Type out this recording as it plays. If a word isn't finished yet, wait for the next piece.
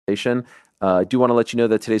I do want to let you know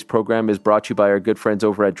that today's program is brought to you by our good friends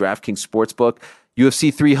over at DraftKings Sportsbook.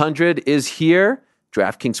 UFC 300 is here.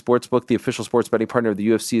 DraftKings Sportsbook, the official sports betting partner of the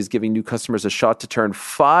UFC, is giving new customers a shot to turn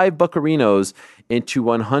 5 buccarinos into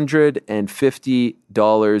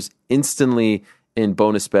 $150 instantly in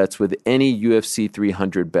bonus bets with any UFC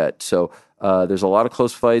 300 bet. So there's a lot of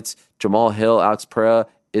close fights. Jamal Hill, Alex Pereira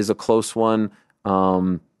is a close one.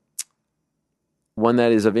 One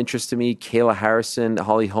that is of interest to me, Kayla Harrison,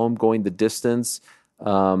 Holly Holm going the distance.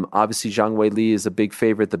 Obviously, Zhang Weili is a big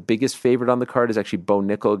favorite. The biggest favorite on the card is actually Bo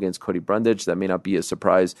Nickal against Cody Brundage. That may not be a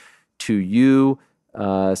surprise to you.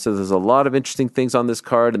 So there's a lot of interesting things on this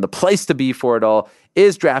card, and the place to be for it all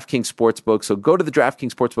is DraftKings Sportsbook. So go to the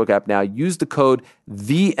DraftKings Sportsbook app now. Use the code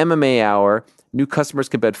THEMMAHour. New customers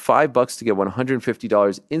can bet $5 to get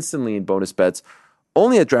 $150 instantly in bonus bets.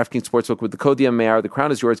 Only at DraftKings Sportsbook with the code THEMMAHour. The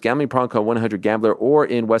crown is yours. Gambling problem, call 1-800-GAMBLER, or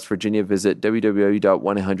in West Virginia, visit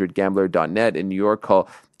www.1800gambler.net. In New York, call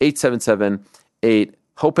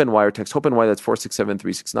 877-8-HOPE-NY or text HOPE-NY. That's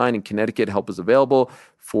 467-369. In Connecticut, help is available.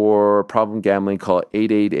 For problem gambling, call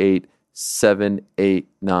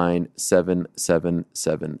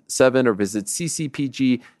 888-789-7777 or visit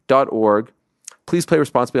ccpg.org. Please play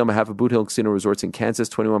responsibly on behalf of Boot Hill Casino Resorts in Kansas.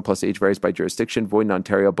 21 plus age varies by jurisdiction. Void in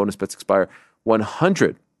Ontario. Bonus bets expire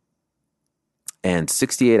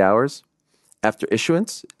 168 hours after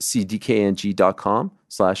issuance. See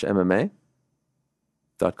dkng.com/MMA.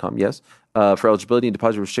 Yes. For eligibility and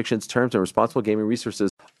deposit restrictions, terms, and responsible gaming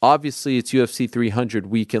resources. Obviously, it's UFC 300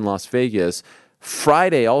 week in Las Vegas.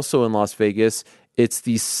 Friday, also in Las Vegas, it's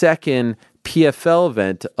the second PFL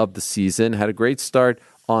event of the season. Had a great start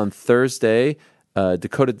on Thursday.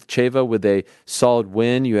 Dakota Dacheva with a solid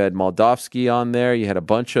win. You had Moldavsky on there. You had a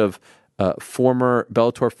bunch of former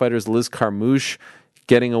Bellator fighters, Liz Carmouche,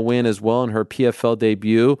 getting a win as well in her PFL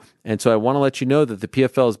debut. And so I want to let you know that the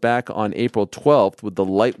PFL is back on April 12th with the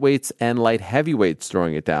lightweights and light heavyweights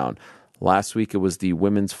throwing it down. Last week it was the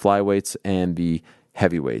women's flyweights and the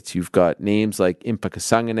heavyweights. You've got names like Impa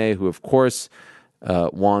Kasangane, who of course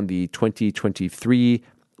won the 2023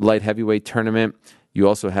 light heavyweight tournament. You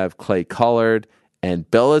also have Clay Collard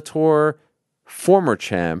and Bellator former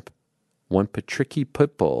champ, one Patricky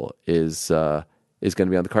Pitbull is going to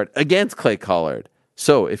be on the card against Clay Collard.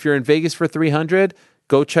 So if you're in Vegas for 300,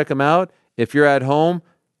 go check him out. If you're at home,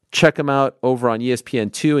 check him out over on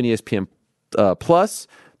ESPN2 and ESPN Plus.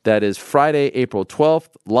 That is Friday, April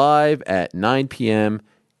 12th, live at 9 p.m.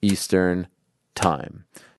 Eastern Time.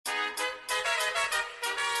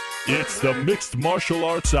 It's the Mixed Martial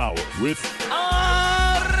Arts Hour with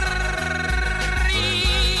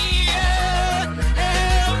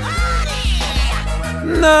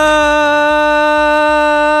The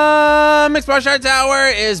Mixed Martial Arts Hour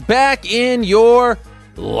is back in your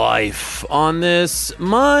life on this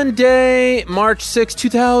Monday, March 6,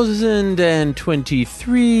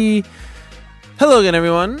 2023. Hello again,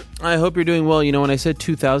 everyone. I hope you're doing well. You know, when I said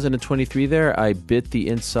 2023 there, I bit the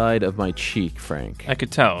inside of my cheek, Frank. I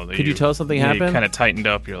could tell. Could you tell something happened? You kind of tightened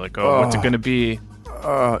up. You're like, what's it going to be?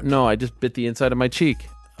 No, I just bit the inside of my cheek.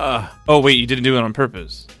 Oh, wait, you didn't do it on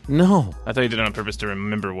purpose? No. I thought you did it on purpose to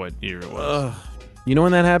remember what year it was. You know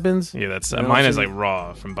when that happens? Yeah, that's mine is like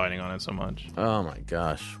raw from biting on it so much. Oh my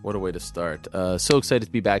gosh, what a way to start. So excited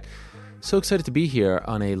to be back. So excited to be here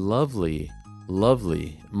on a lovely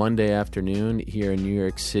Monday afternoon here in New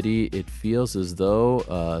York City. It feels as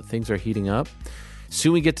though things are heating up.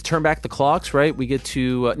 Soon we get to turn back the clocks, right? We get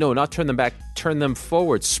to, no, not turn them back, turn them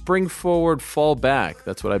forward. Spring forward, fall back.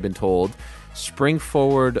 That's what I've been told. Spring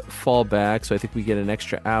forward, fall back. So I think we get an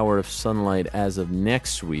extra hour of sunlight as of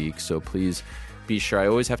next week. So please be sure. I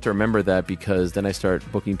always have to remember that because then I start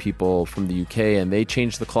booking people from the UK and they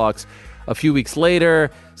change the clocks a few weeks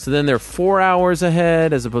later. So then they're 4 hours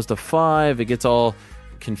ahead as opposed to 5. It gets all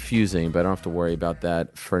confusing, but I don't have to worry about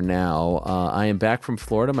that for now. I am back from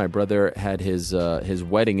Florida. My brother had his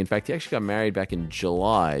wedding. In fact, he actually got married back in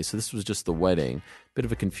July. So this was just the wedding. Bit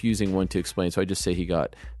of a confusing one to explain. So I just say he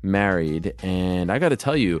got married. And I got to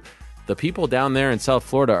tell you, the people down there in South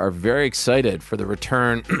Florida are very excited for the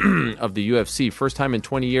return of the UFC. First time in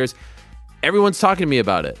 20 years. Everyone's talking to me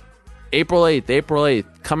about it. April 8th,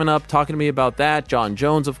 coming up, talking to me about that. John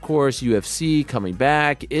Jones, of course, UFC coming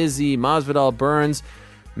back. Izzy, Masvidal, Burns.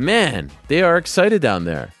 Man, they are excited down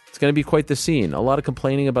there. It's going to be quite the scene. A lot of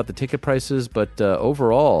complaining about the ticket prices, but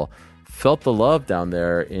overall, felt the love down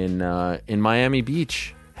there in Miami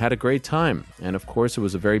Beach. Had a great time. And of course, it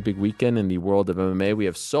was a very big weekend in the world of MMA. We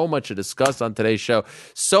have so much to discuss on today's show.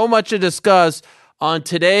 So much to discuss on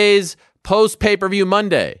today's post-pay-per-view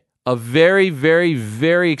Monday. A very, very,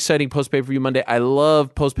 very exciting post-pay-per-view Monday. I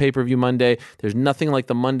love post-pay-per-view Monday. There's nothing like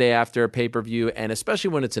the Monday after a pay-per-view, and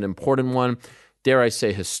especially when it's an important one, dare I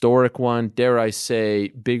say historic one, dare I say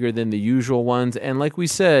bigger than the usual ones. And like we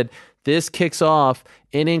said, this kicks off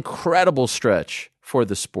an incredible stretch for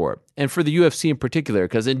the sport and for the UFC in particular,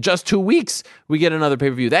 because in just 2 weeks, we get another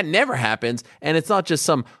pay-per-view. That never happens, and it's not just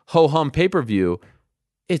some ho-hum pay-per-view.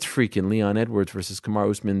 It's freaking Leon Edwards versus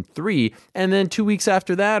Kamaru Usman 3, and then 2 weeks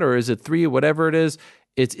after that, or is it 3, whatever it is,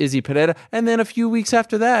 it's Izzy Pereira, and then a few weeks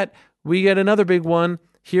after that, we get another big one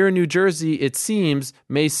here in New Jersey. It seems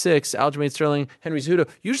May 6th, Aljamain Sterling, Henry Cejudo.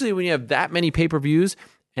 Usually when you have that many pay-per-views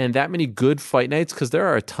and that many good fight nights, because there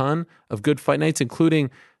are a ton of good fight nights, including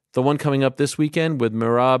the one coming up this weekend with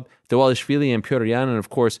Merab Dvalishvili and Piotr Yan, and of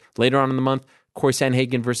course, later on in the month, Corey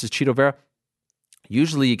Sandhagen versus Chito Vera.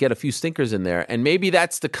 Usually you get a few stinkers in there, and maybe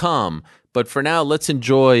that's to come. But for now, let's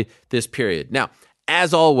enjoy this period. Now,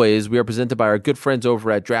 as always, we are presented by our good friends over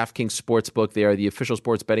at DraftKings Sportsbook. They are the official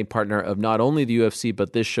sports betting partner of not only the UFC,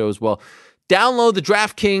 but this show as well. Download the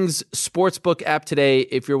DraftKings Sportsbook app today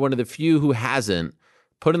if you're one of the few who hasn't.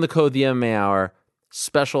 Put in the code the MMA Hour.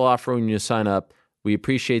 Special offer when you sign up. We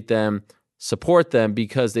appreciate them. Support them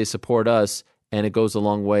because they support us, and it goes a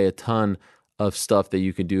long way. A ton of stuff that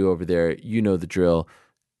you can do over there. You know the drill.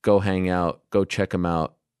 Go hang out. Go check them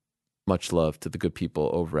out. Much love to the good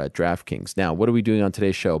people over at DraftKings. Now, what are we doing on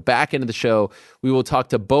today's show? Back into the show, we will talk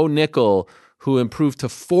to Bo Nickal, who improved to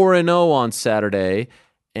 4-0 on Saturday.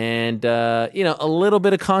 And, a little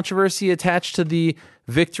bit of controversy attached to the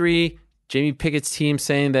victory. Jamie Pickett's team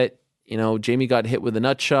saying that, Jamie got hit with a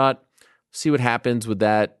nut shot. See what happens with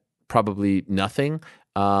that. Probably nothing.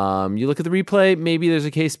 You look at the replay, maybe there's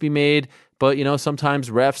a case to be made, but, sometimes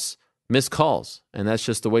refs miss calls, and that's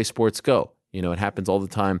just the way sports go. It happens all the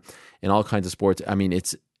time in all kinds of sports. I mean,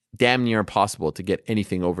 it's damn near impossible to get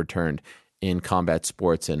anything overturned in combat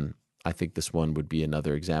sports, and I think this one would be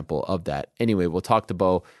another example of that. Anyway, we'll talk to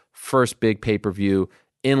Bo. First big pay-per-view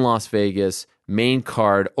in Las Vegas, main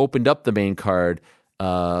card, opened up the main card,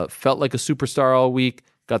 felt like a superstar all week,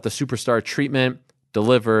 got the superstar treatment,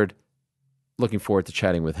 delivered. Looking forward to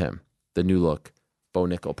chatting with him. The new look, Bo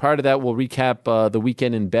Nickal. Prior to that, we'll recap the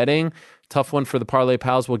weekend in betting. Tough one for the Parlay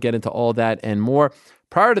Pals. We'll get into all that and more.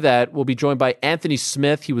 Prior to that, we'll be joined by Anthony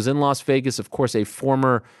Smith. He was in Las Vegas, of course, a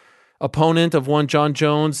former opponent of one John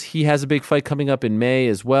Jones. He has a big fight coming up in May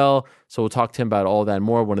as well. So we'll talk to him about all that and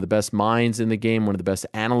more. One of the best minds in the game, one of the best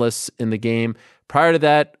analysts in the game. Prior to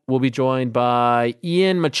that, we'll be joined by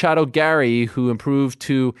Ian Machado Garry, who improved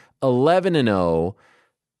to 11-0.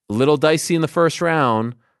 A little dicey in the first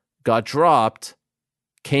round, got dropped,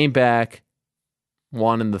 came back,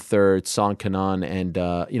 won in the third, Song Kanan, and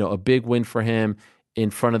a big win for him in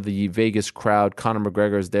front of the Vegas crowd. Conor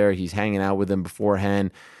McGregor is there. He's hanging out with him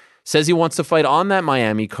beforehand. Says he wants to fight on that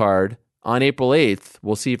Miami card on April 8th.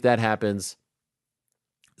 We'll see if that happens.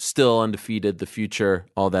 Still undefeated, the future,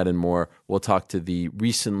 all that and more. We'll talk to the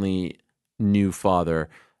recently new father,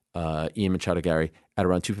 Ian Machado Garry, at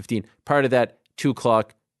around 2:15. Prior to that, 2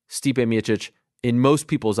 o'clock, Stipe Miocic, in most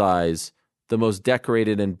people's eyes, the most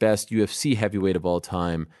decorated and best UFC heavyweight of all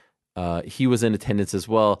time. He was in attendance as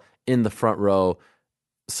well in the front row,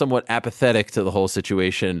 somewhat apathetic to the whole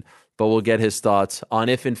situation, but we'll get his thoughts on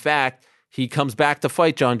if, in fact, he comes back to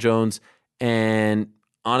fight John Jones. And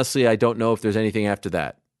honestly, I don't know if there's anything after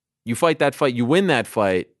that. You fight that fight, you win that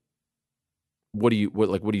fight. What are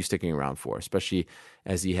you sticking around for? Especially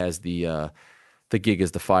as he has the gig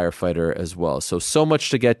as the firefighter as well. So much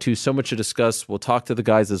to get to, so much to discuss. We'll talk to the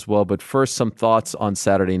guys as well. But first, some thoughts on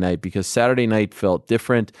Saturday night, because Saturday night felt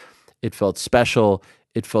different. It felt special.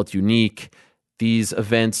 It felt unique. These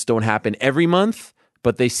events don't happen every month,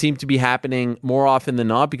 but they seem to be happening more often than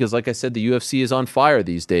not because, like I said, the UFC is on fire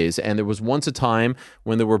these days. And there was once a time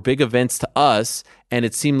when there were big events to us, and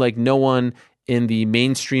it seemed like no one in the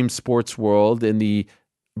mainstream sports world, in the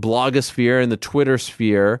blogosphere, in the Twitter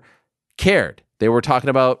sphere, cared. They were talking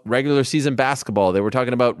about regular season basketball. They were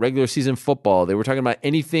talking about regular season football. They were talking about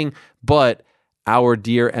anything but our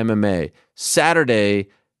dear MMA. Saturday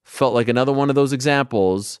felt like another one of those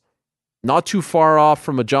examples, not too far off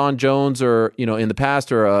from a John Jones or, in the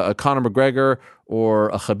past, or a Conor McGregor or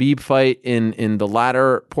a Khabib fight in the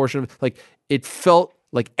latter portion of like it felt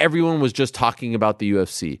like everyone was just talking about the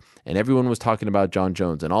UFC and everyone was talking about John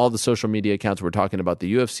Jones, and all the social media accounts were talking about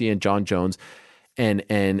the UFC and John Jones and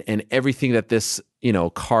everything that this,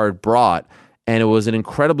 card brought. And it was an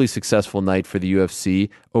incredibly successful night for the UFC.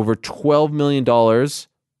 Over $12 million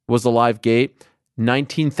was the live gate.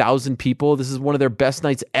 19,000 people. This is one of their best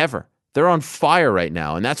nights ever. They're on fire right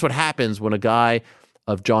now. And that's what happens when a guy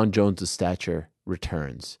of John Jones' stature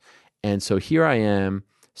returns. And so here I am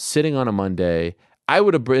sitting on a Monday. I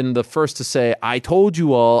would have been the first to say, I told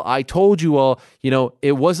you all.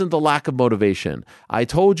 It wasn't the lack of motivation. I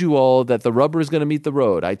told you all that the rubber is going to meet the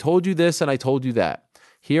road. I told you this and I told you that.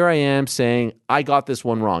 Here I am saying, I got this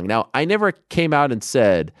one wrong. Now, I never came out and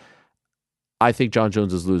said, I think Jon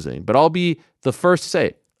Jones is losing, but I'll be the first to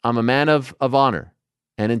say, I'm a man of honor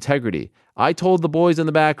and integrity. I told the boys in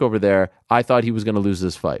the back over there, I thought he was going to lose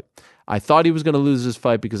this fight. I thought he was going to lose this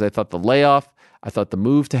fight because I thought the layoff, I thought the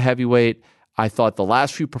move to heavyweight, I thought the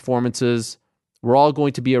last few performances were all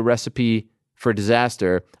going to be a recipe for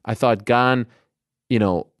disaster. I thought Gane,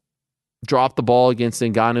 dropped the ball against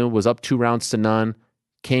Ngannou, was up 2-0,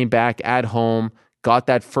 came back at home, got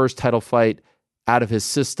that first title fight out of his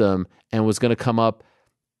system, and was going to come up,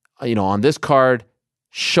 on this card,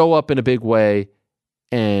 show up in a big way,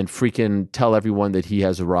 and freaking tell everyone that he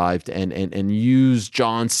has arrived and use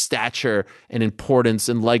John's stature and importance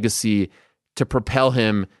and legacy to propel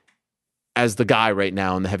him as the guy right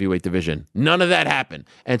now in the heavyweight division. None of that happened.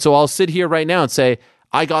 And so I'll sit here right now and say,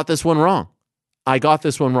 I got this one wrong.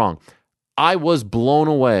 I was blown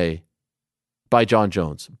away by Jon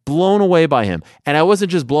Jones. Blown away by him. And I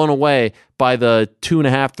wasn't just blown away by the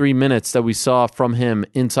 2.5, 3 minutes that we saw from him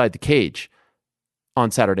inside the cage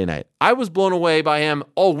on Saturday night. I was blown away by him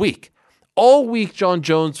all week. All week, Jon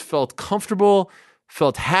Jones felt comfortable,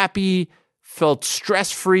 felt happy, felt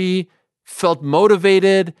stress-free, felt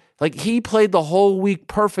motivated. Like he played the whole week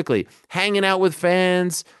perfectly, hanging out with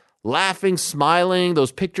fans, laughing, smiling.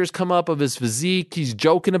 Those pictures come up of his physique. He's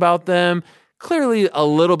joking about them. Clearly a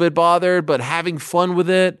little bit bothered, but having fun with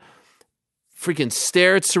it. Freaking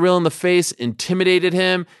stared Ciryl in the face, intimidated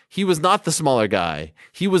him. He was not the smaller guy.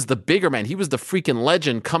 He was the bigger man. He was the freaking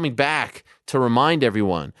legend coming back to remind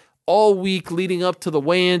everyone. All week leading up to the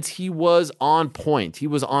weigh-ins, he was on point. He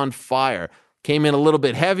was on fire. Came in a little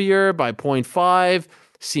bit heavier by 0.5,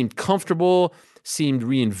 seemed comfortable, seemed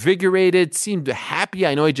reinvigorated, seemed happy.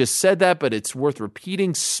 I know I just said that, but it's worth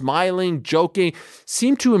repeating. Smiling, joking,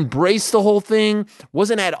 seemed to embrace the whole thing.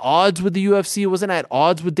 Wasn't at odds with the UFC, wasn't at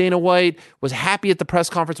odds with Dana White, was happy at the press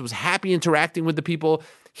conference, was happy interacting with the people.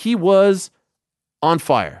 He was on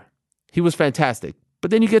fire. He was fantastic.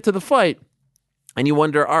 But then you get to the fight and you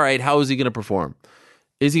wonder, all right, how is he going to perform?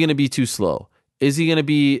 Is he going to be too slow? Is he going to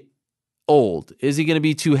be old? Is he going to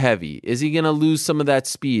be too heavy? Is he going to lose some of that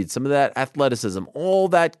speed, some of that athleticism, all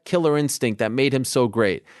that killer instinct that made him so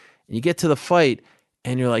great? And you get to the fight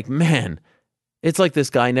and you're like, man, it's like this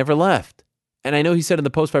guy never left. And I know he said in the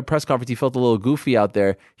post-fight press conference he felt a little goofy out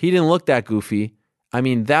there. He didn't look that goofy. I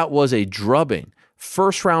mean, that was a drubbing.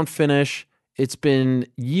 First round finish. It's been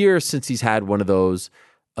years since he's had one of those.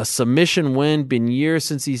 A submission win, been years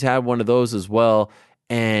since he's had one of those as well.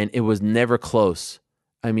 And it was never close.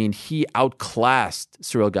 I mean, he outclassed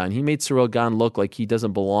Ciryl Gane. He made Ciryl Gane look like he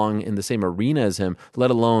doesn't belong in the same arena as him,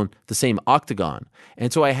 let alone the same octagon.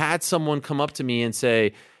 And so I had someone come up to me and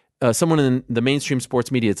say, someone in the mainstream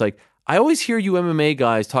sports media, it's like, I always hear you MMA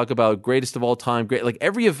guys talk about greatest of all time, great. Like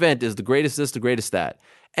every event is the greatest this, the greatest that.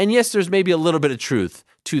 And yes, there's maybe a little bit of truth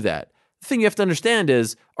to that. The thing you have to understand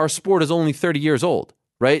is our sport is only 30 years old,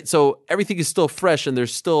 right? So everything is still fresh and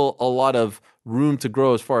there's still a lot of room to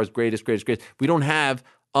grow as far as greatest. We don't have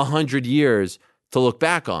 100 years to look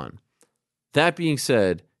back on. That being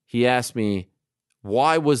said, he asked me,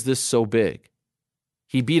 why was this so big?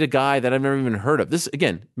 He beat a guy that I've never even heard of. This,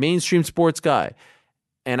 again, mainstream sports guy.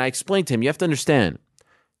 And I explained to him, you have to understand,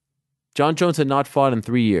 Jon Jones had not fought in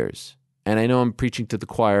 3 years. And I know I'm preaching to the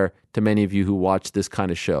choir to many of you who watch this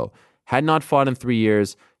kind of show. Had not fought in 3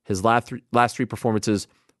 years. His last three performances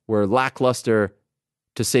were lackluster,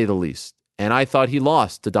 to say the least. And I thought he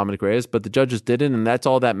lost to Dominic Reyes, but the judges didn't, and that's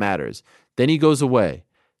all that matters. Then he goes away.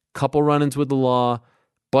 Couple run-ins with the law,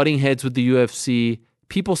 butting heads with the UFC.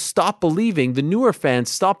 People stopped believing, the newer fans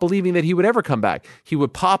stopped believing that he would ever come back. He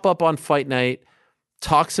would pop up on fight night,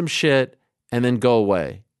 talk some shit, and then go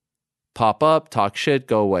away. Pop up, talk shit,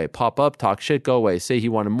 go away. Pop up, talk shit, go away. Say he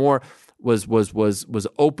wanted more, was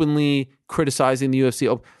openly criticizing the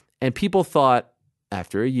UFC. And people thought,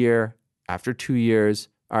 after a year, after 2 years,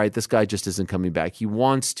 all right, this guy just isn't coming back. He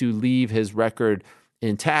wants to leave his record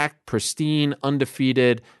intact, pristine,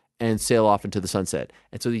 undefeated, and sail off into the sunset.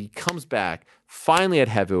 And so he comes back finally at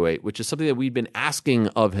heavyweight, which is something that we'd been asking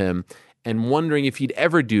of him and wondering if he'd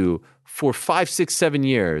ever do for 5, 6, 7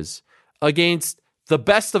 years against the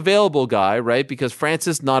best available guy, right? Because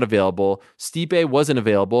Francis not available, Stipe wasn't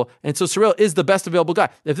available, and so Ciryl is the best available guy.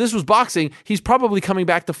 If this was boxing, he's probably coming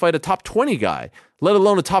back to fight a top 20 guy, let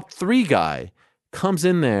alone a top 3 guy. Comes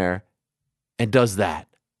in there and does that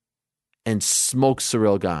and smokes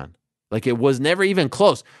Ciryl Gane. Like, it was never even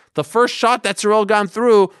close. The first shot that Ciryl got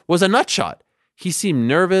through was a nut shot. He seemed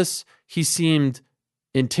nervous. He seemed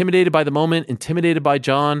intimidated by the moment, intimidated by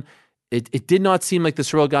John. It did not seem like the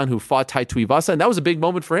Ciryl Gane who fought Tai Tuivasa, and that was a big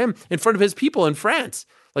moment for him in front of his people in France.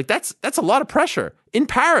 Like, that's a lot of pressure. In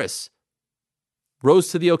Paris. Rose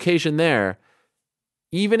to the occasion there.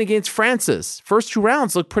 Even against Francis. First 2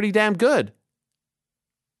 rounds looked pretty damn good.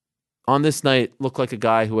 On this night, looked like a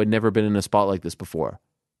guy who had never been in a spot like this before.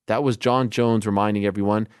 That was Jon Jones reminding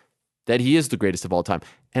everyone that he is the greatest of all time.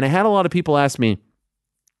 And I had a lot of people ask me,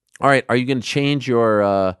 all right, are you going to change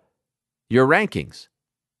your rankings?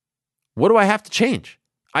 What do I have to change?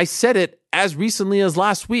 I said it as recently as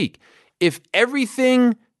last week. If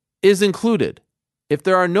everything is included, if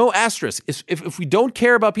there are no asterisks, if we don't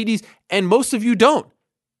care about PDs, and most of you don't,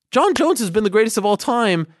 Jon Jones has been the greatest of all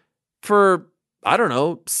time for, I don't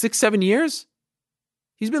know, 6-7 years.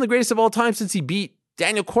 He's been the greatest of all time since he beat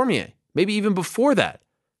Daniel Cormier, maybe even before that.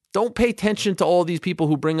 Don't pay attention to all these people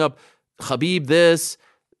who bring up Khabib this,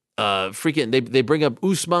 they bring up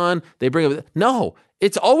Usman, they bring up... No,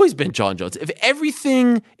 it's always been Jon Jones. If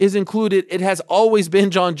everything is included, it has always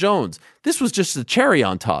been Jon Jones. This was just the cherry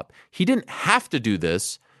on top. He didn't have to do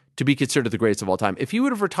this to be considered the greatest of all time. If he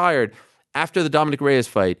would have retired after the Dominic Reyes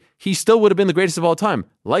fight, he still would have been the greatest of all time.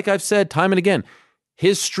 Like I've said time and again,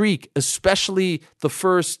 his streak, especially the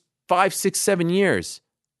first 5, 6, 7 years,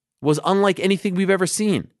 was unlike anything we've ever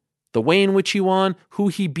seen. The way in which he won, who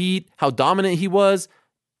he beat, how dominant he was,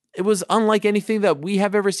 it was unlike anything that we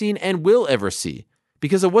have ever seen and will ever see.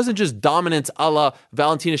 Because it wasn't just dominance a la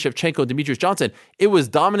Valentina Shevchenko, Demetrius Johnson. It was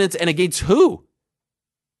dominance, and against who?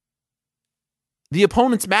 The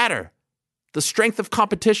opponents matter. The strength of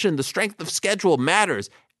competition, the strength of schedule matters.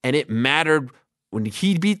 And it mattered when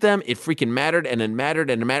he beat them. It freaking mattered, and it mattered,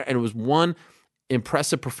 and it mattered. And it was one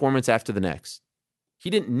impressive performance after the next. He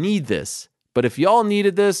didn't need this. But if y'all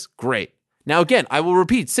needed this, great. Now, again, I will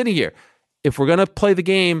repeat, sitting here, if we're going to play the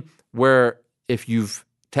game where if you've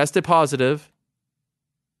tested positive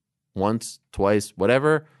once, twice,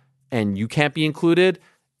 whatever, and you can't be included,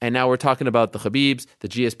 and now we're talking about the Khabibs, the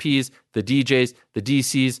GSPs, the DJs, the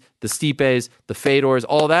DCs, the Stipes, the Fedors,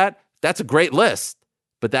 all that, that's a great list.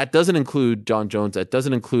 But that doesn't include Jon Jones, that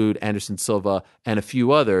doesn't include Anderson Silva and a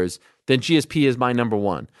few others, then GSP is my number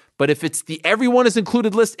one. But if it's the everyone is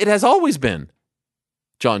included list, it has always been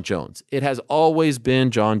Jon Jones. It has always been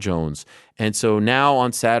Jon Jones. And so now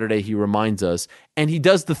on Saturday, he reminds us, and he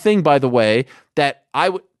does the thing, by the way, that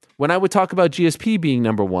when I would talk about GSP being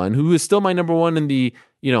number one, who is still my number one in the,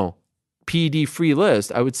 PED free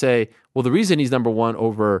list, I would say, well, the reason he's number one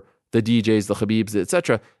over the DJs, the Khabibs,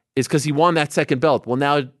 etc., is because he won that second belt. Well,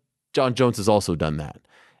 now Jon Jones has also done that.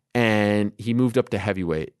 And he moved up to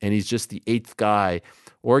heavyweight, and he's just the 8th guy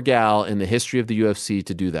or gal in the history of the UFC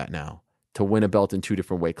to do that now, to win a belt in 2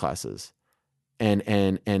 different weight classes. And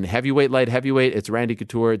heavyweight, light heavyweight, it's Randy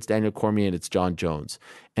Couture, it's Daniel Cormier, and it's Jon Jones.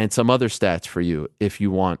 And some other stats for you if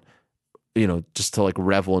you want, just to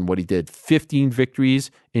revel in what he did. 15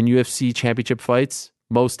 victories in UFC championship fights,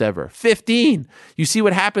 most ever. 15! You see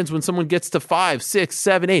what happens when someone gets to 5, 6,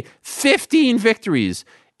 7, 8. 15 victories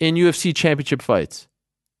in UFC championship fights.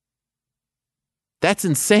 That's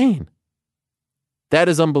insane. That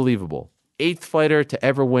is unbelievable. 8th fighter to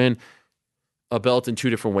ever win a belt in 2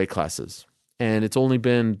 different weight classes. And it's only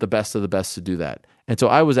been the best of the best to do that. And so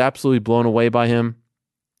I was absolutely blown away by him.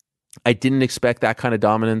 I didn't expect that kind of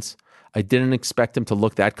dominance. I didn't expect him to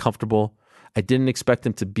look that comfortable. I didn't expect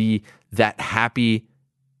him to be that happy,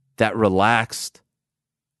 that relaxed.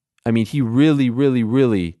 I mean, he really, really,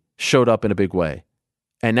 really showed up in a big way.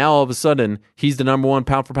 And now all of a sudden, he's the number one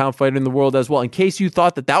pound-for-pound fighter in the world as well. In case you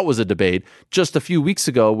thought that was a debate just a few weeks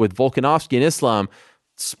ago with Volkanovski and Islam,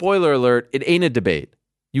 spoiler alert, it ain't a debate.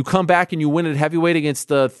 You come back and you win at heavyweight against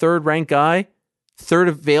the 3rd-ranked guy, 3rd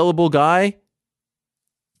available guy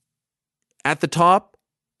at the top.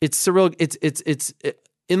 It's Ciryl. It's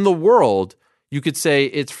in the world, you could say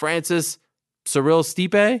it's Francis, Ciryl,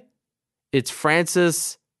 Stipe. It's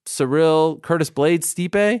Francis, Ciryl, Curtis Blades,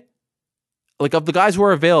 Stipe. Of the guys who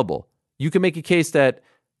are available, you can make a case that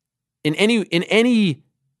in any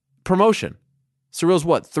promotion, Ciryl's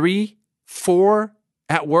what, 3, 4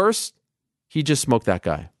 at worst? He just smoked that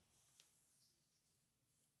guy.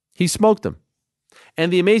 He smoked him.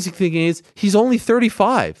 And the amazing thing is, he's only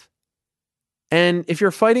 35. And if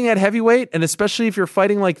you're fighting at heavyweight, and especially if you're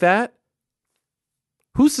fighting like that,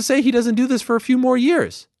 who's to say he doesn't do this for a few more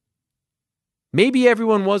years? Maybe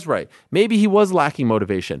everyone was right. Maybe he was lacking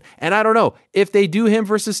motivation. And I don't know. If they do him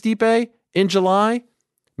versus Stipe in July,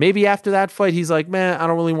 Maybe after that fight, he's like, man, I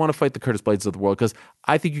don't really want to fight the Curtis Blades of the world, because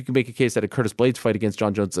I think you can make a case that a Curtis Blades fight against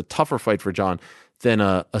John Jones is a tougher fight for John than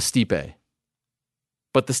a Stipe.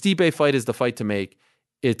 But the Stipe fight is the fight to make.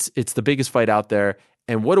 It's the biggest fight out there.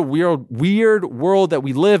 And what a weird world that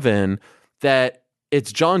we live in, that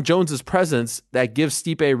it's John Jones's presence that gives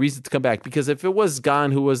Stipe a reason to come back. Because if it was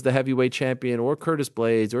Gane who was the heavyweight champion, or Curtis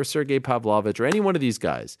Blades, or Sergey Pavlovich, or any one of these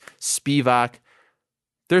guys, Spivak,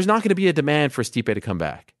 there's not going to be a demand for Stipe to come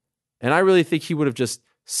back. And I really think he would have just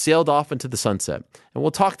sailed off into the sunset. And we'll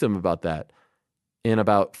talk to him about that in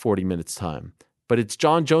about 40 minutes' time. But it's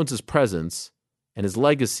John Jones's presence and his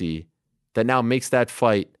legacy that now makes that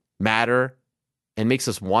fight matter and makes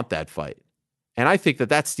us want that fight. And I think that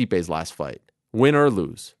that's Stipe's last fight, win or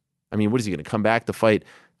lose. I mean, what is he going to come back to fight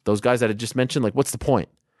those guys that I just mentioned? Like, what's the point?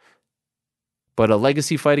 But a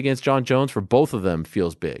legacy fight against John Jones for both of them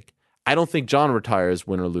feels big. I don't think John retires,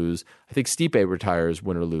 win or lose. I think Stipe retires,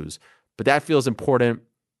 win or lose. But that feels important,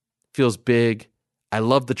 feels big. I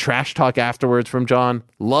love the trash talk afterwards from John.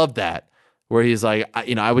 Love that. Where he's like,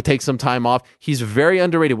 I would take some time off. He's very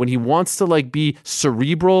underrated. When he wants to like be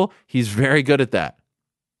cerebral, he's very good at that.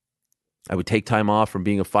 I would take time off from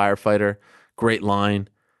being a firefighter. Great line.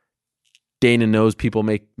 Dana knows people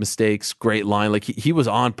make mistakes. Great line. Like he was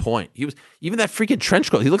on point. He was, even that freaking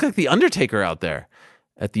trench coat. He looked like the Undertaker out there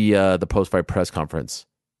at the post-fight press conference.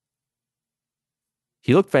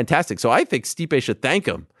 He looked fantastic. So I think Stipe should thank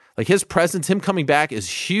him. Like his presence, him coming back is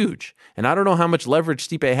huge. And I don't know how much leverage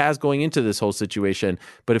Stipe has going into this whole situation,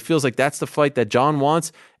 but it feels like that's the fight that John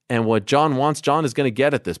wants. And what John wants, John is going to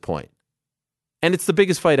get at this point. And it's the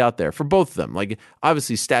biggest fight out there for both of them. Like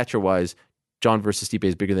obviously stature-wise, John versus Stipe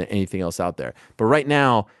is bigger than anything else out there. But right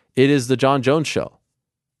now, it is the John Jones show.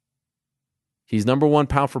 He's number one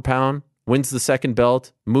pound for pound, wins the second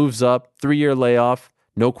belt, moves up, 3-year layoff,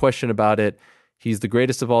 no question about it. He's the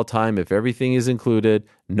greatest of all time if everything is included,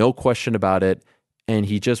 no question about it. And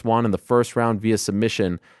he just won in the first round via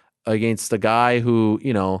submission against a guy who,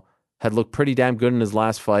 had looked pretty damn good in his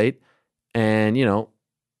last fight and,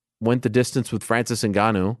 went the distance with Francis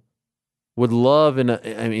Ngannou. Would love in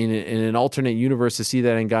an alternate universe to see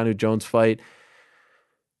that Ngannou-Jones fight.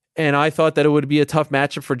 And I thought that it would be a tough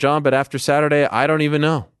matchup for John, but after Saturday, I don't even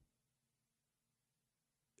know.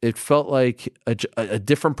 It felt like a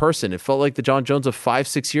different person. It felt like the John Jones of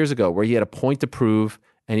 5-6 years ago, where he had a point to prove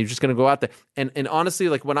and he was just going to go out there. And honestly,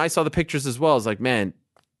 like when I saw the pictures as well, I was like, man,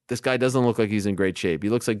 this guy doesn't look like he's in great shape. He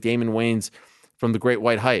looks like Damon Wayans from the Great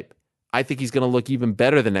White Hype. I think he's going to look even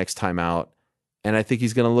better the next time out. And I think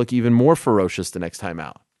he's going to look even more ferocious the next time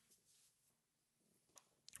out.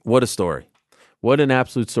 What a story. What an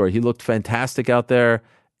absolute story. He looked fantastic out there,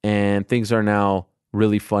 and things are now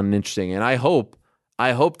really fun and interesting. And I hope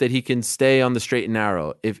that he can stay on the straight and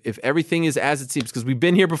narrow. If everything is as it seems, because we've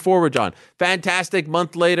been here before with John. Fantastic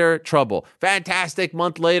month later, trouble. Fantastic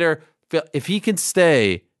month later. If he can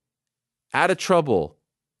stay out of trouble,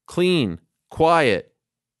 clean, quiet,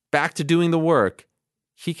 back to doing the work,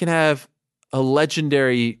 he can have a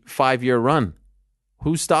legendary 5-year run.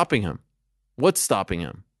 Who's stopping him? What's stopping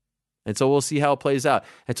him? And so we'll see how it plays out.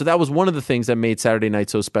 And so that was one of the things that made Saturday night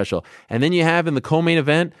so special. And then you have in the co-main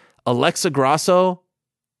event, Alexa Grasso,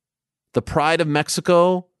 the pride of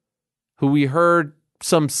Mexico, who we heard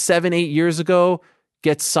some 7-8 years ago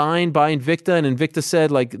get signed by Invicta. And Invicta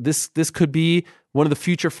said, like, this could be one of the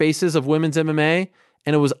future faces of women's MMA.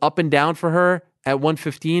 And it was up and down for her at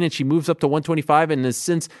 115, and she moves up to 125 and has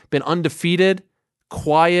since been undefeated,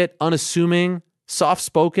 quiet, unassuming,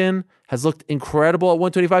 soft-spoken, has looked incredible at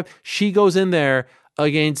 125. She goes in there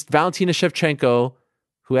against Valentina Shevchenko,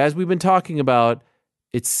 who, as we've been talking about,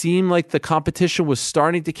 it seemed like the competition was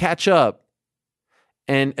starting to catch up.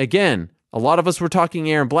 And again, a lot of us were talking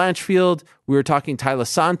Aaron Blanchfield, we were talking Tyler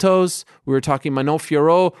Santos, we were talking Manon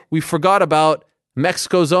Fiorot. We forgot about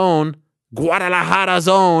Mexico's own, Guadalajara's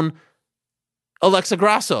own, Alexa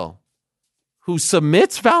Grasso, who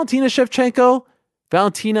submits Valentina Shevchenko.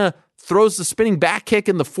 Valentina throws the spinning back kick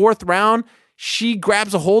in the 4th round. She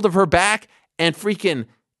grabs a hold of her back and freaking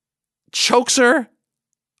chokes her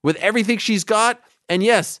with everything she's got. And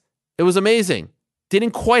yes, it was amazing.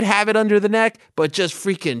 Didn't quite have it under the neck, but just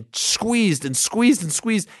freaking squeezed and squeezed and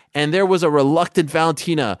squeezed. And there was a reluctant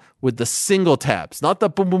Valentina with the single taps, not the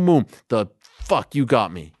boom, boom, boom. The fuck, you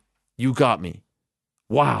got me. You got me.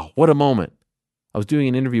 Wow, what a moment. I was doing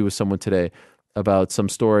an interview with someone today about some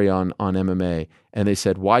story on MMA, and they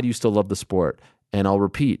said, why do you still love the sport? And I'll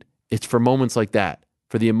repeat, it's for moments like that,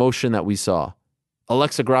 for the emotion that we saw.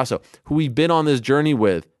 Alexa Grasso, who we've been on this journey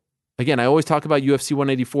with. Again, I always talk about UFC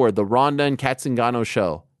 184, the Ronda and Kat Zingano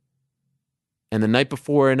show. And the night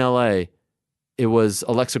before in LA, it was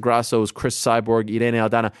Alexa Grasso, it was Chris Cyborg, Irene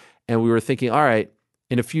Aldana, and we were thinking, all right,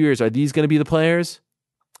 in a few years, are these going to be the players?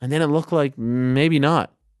 And then it looked like maybe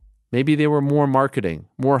not. Maybe they were more marketing,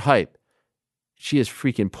 more hype. She has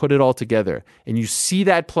freaking put it all together. And you see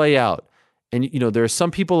that play out. And, you know, there are some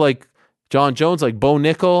people like John Jones, like Bo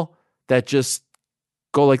Nickal, that just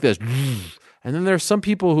go like this. And then there are some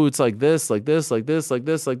people who it's like this, like this, like this, like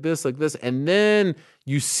this, like this, like this. And then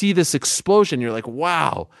you see this explosion. You're like,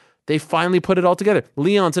 wow, they finally put it all together.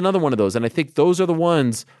 Leon's another one of those. And I think those are the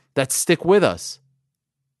ones that stick with us.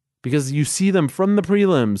 Because you see them from the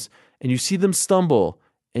prelims, and you see them stumble,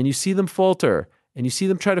 and you see them falter, and you see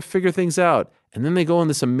them try to figure things out. And then they go on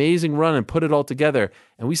this amazing run and put it all together.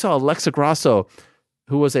 And we saw Alexa Grasso,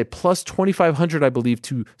 who was a plus 2,500, I believe,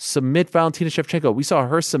 to submit Valentina Shevchenko. We saw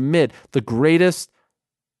her submit the greatest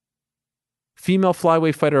female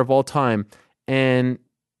flyweight fighter of all time, and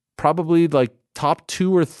probably like top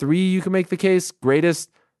 2 or 3, you can make the case,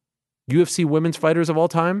 greatest UFC women's fighters of all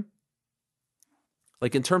time.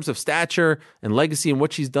 Like in terms of stature and legacy and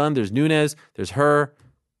what she's done, there's Nunes, there's her.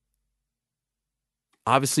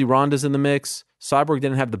 Obviously, Ronda's in the mix. Cyborg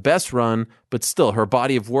didn't have the best run, but still, her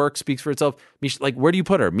body of work speaks for itself. Like, where do you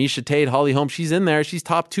put her? Miesha Tate, Holly Holm, she's in there. She's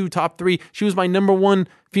top 2, top 3. She was my number 1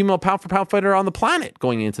 female pound-for-pound fighter on the planet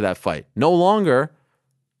going into that fight. No longer.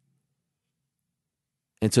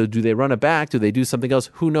 And so do they run it back? Do they do something else?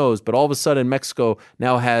 Who knows? But all of a sudden, Mexico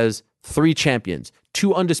now has 3 champions,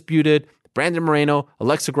 2 undisputed, Brandon Moreno,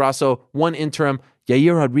 Alexa Grasso, 1 interim,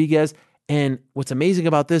 Yair Rodriguez. And what's amazing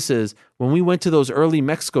about this is when we went to those early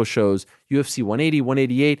Mexico shows, UFC 180,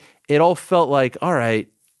 188, it all felt like, all right,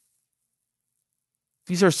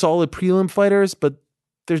 these are solid prelim fighters, but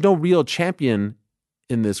there's no real champion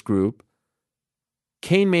in this group.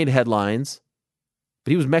 Kane made headlines,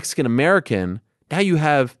 but he was Mexican-American. Now you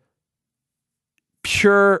have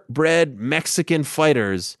purebred Mexican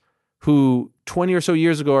fighters who 20 or so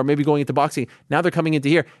years ago are maybe going into boxing. Now they're coming into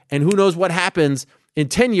here. And who knows what happens in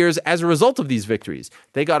 10 years as a result of these victories.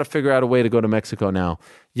 They got to figure out a way to go to Mexico now.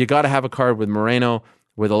 You got to have a card with Moreno,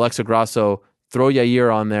 with Alexa Grasso, throw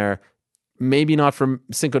Yair on there. Maybe not for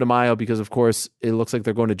Cinco de Mayo because, of course, it looks like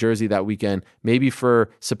they're going to Jersey that weekend. Maybe for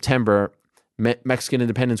September, Mexican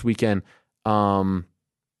Independence Weekend. I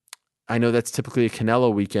know that's typically a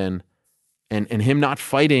Canelo weekend. And him not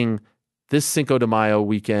fighting this Cinco de Mayo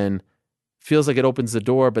weekend feels like it opens the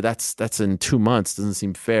door, but that's in 2 months. Doesn't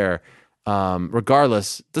seem fair.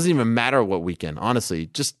 Regardless, doesn't even matter what weekend. Honestly,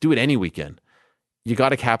 just do it any weekend. You got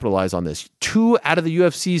to capitalize on this. 2 out of the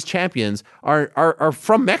UFC's champions are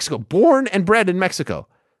from Mexico, born and bred in Mexico.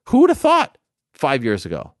 Who would have thought 5 years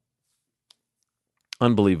ago?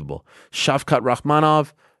 Unbelievable. Shavkat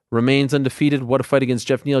Rakhmonov remains undefeated. What a fight against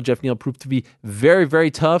Jeff Neal. Jeff Neal proved to be very, very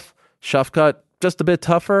tough. Shavkat just a bit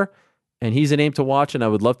tougher. And he's a name to watch, and I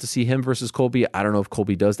would love to see him versus Colby. I don't know if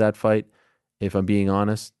Colby does that fight, if I'm being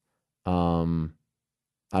honest. I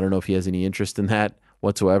don't know if he has any interest in that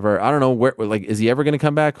whatsoever. I don't know where, like, is he ever going to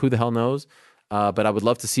come back? Who the hell knows? But I would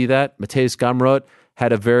love to see that. Mateusz Gamrot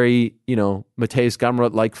had a very, Mateusz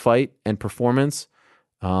Gamrot-like fight and performance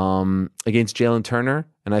against Jalen Turner,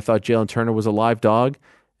 and I thought Jalen Turner was a live dog.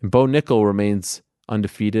 And Bo Nickal remains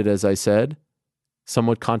undefeated, as I said.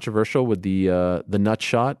 Somewhat controversial with the nut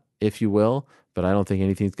shot, if you will, but I don't think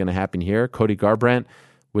anything's going to happen here. Cody Garbrandt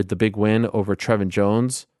with the big win over Trevin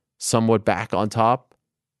Jones, somewhat back on top,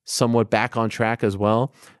 somewhat back on track as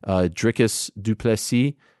well. Dricus du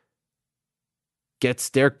Plessis gets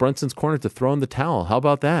Derek Brunson's corner to throw in the towel. How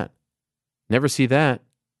about that? Never see that.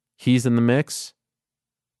 He's in the mix.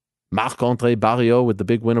 Marc-André Barriault with the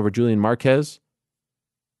big win over Julian Marquez.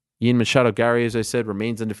 Ian Machado Garry, as I said,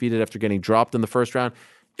 remains undefeated after getting dropped in the first round.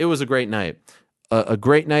 It was a great night. A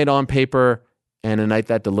great night on paper and a night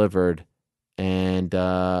that delivered. And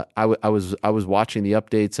I was watching the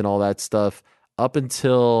updates and all that stuff up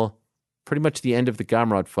until pretty much the end of the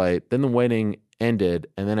Gamrot fight. Then the wedding ended,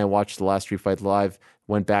 and then I watched the last 3 fights live.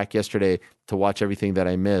 Went back yesterday to watch everything that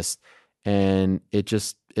I missed, and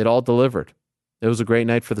it all delivered. It was a great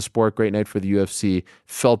night for the sport, great night for the UFC.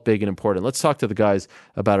 Felt big and important. Let's talk to the guys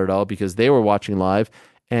about it all because they were watching live,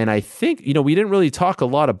 and I think we didn't really talk a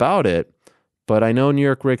lot about it, but I know New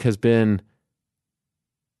York Rick has been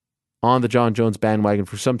on the John Jones bandwagon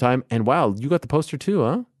for some time. And wow, you got the poster too,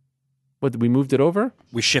 huh? What, we moved it over?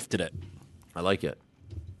 We shifted it. I like it.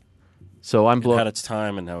 So I'm blown. It had its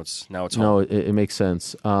time, and now it's home. No, it makes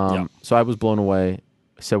sense. Yeah. So I was blown away.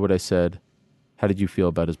 I said what I said. How did you feel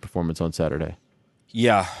about his performance on Saturday?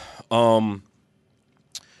 Yeah. To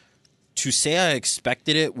say I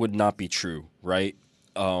expected it would not be true, right?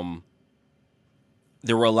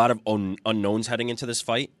 There were a lot of unknowns heading into this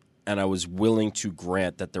fight. and I was willing to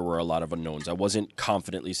grant that there were a lot of unknowns. I wasn't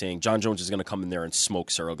confidently saying John Jones is going to come in there and smoke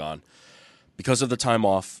Ciryl Gane. Because of the time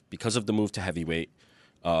off, because of the move to heavyweight,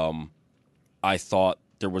 I thought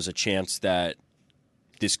there was a chance that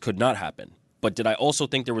this could not happen. But did I also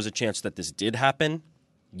think there was a chance that this did happen?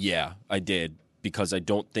 Yeah, I did, because I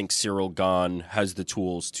don't think Ciryl Gane has the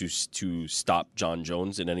tools to stop John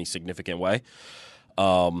Jones in any significant way.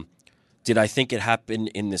 Did I think it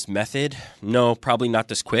happened in this method? No, probably not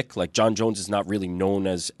this quick. Like, John Jones is not really known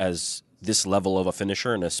as this level of a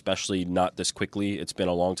finisher, and especially not this quickly. It's been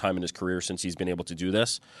a long time in his career since he's been able to do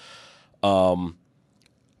this.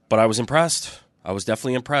 But I was impressed. I was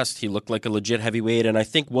definitely impressed. He looked like a legit heavyweight, and I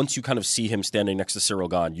think once you kind of see him standing next to Ciryl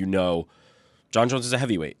Gane, you know John Jones is a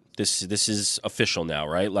heavyweight. This is official now,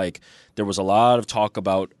 right? Like, there was a lot of talk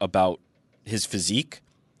about his physique,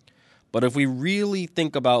 but if we really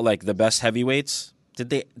think about like the best heavyweights,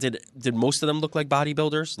 did most of them look like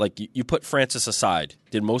bodybuilders? Like, you put Francis aside,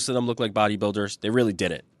 did most of them look like bodybuilders? They really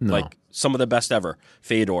didn't. No. Like, some of the best ever: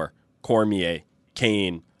 Fedor, Cormier,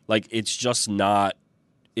 Kane. Like, it's just not.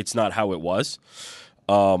 It's not how it was.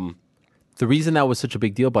 The reason that was such a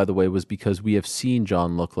big deal, by the way, was because we have seen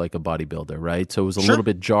John look like a bodybuilder, right? So it was a little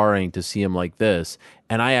bit jarring to see him like this.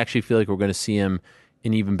 And I actually feel like we're going to see him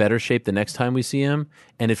in even better shape the next time we see him.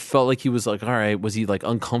 And it felt like he was like, all right, was he like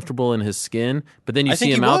uncomfortable in his skin? But then you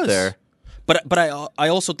see him out there. But I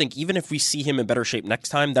also think even if we see him in better shape next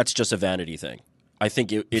time, that's just a vanity thing. I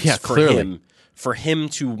think it's for him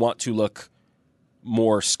to want to look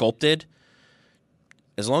more sculpted.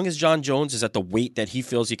 As long as John Jones is at the weight that he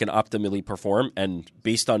feels he can optimally perform, and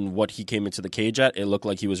based on what he came into the cage at, it looked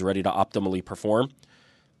like he was ready to optimally perform.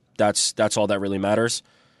 That's all that really matters.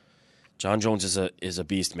 John Jones is a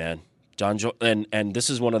beast, man. And this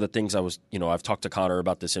is one of the things I've talked to Connor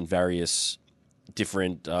about this in various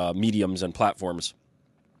different mediums and platforms.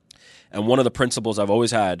 And one of the principles I've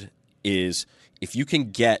always had is, if you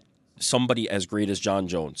can get somebody as great as John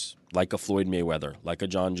Jones, like a Floyd Mayweather, like a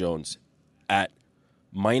John Jones, at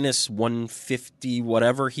minus 150,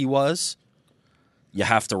 whatever he was, you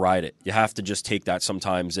have to ride it. You have to just take that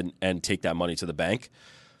sometimes and take that money to the bank.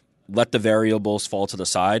 Let the variables fall to the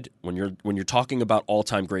side. When you're talking about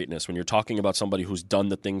all-time greatness, when you're talking about somebody who's done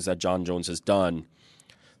the things that John Jones has done,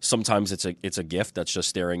 sometimes it's a gift that's just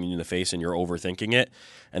staring you in the face and you're overthinking it.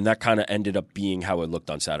 And that kind of ended up being how it looked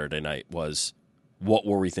on Saturday night. Was, what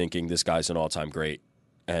were we thinking? This guy's an all-time great.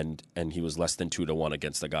 And he was less than 2-1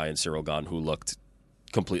 against the guy in Ciryl Gane who looked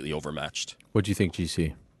completely overmatched. What do you think,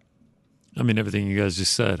 GC? I mean, everything you guys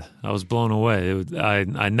just said. I was blown away.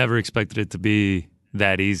 I never expected it to be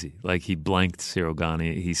that easy. Like, he blanked Ciryl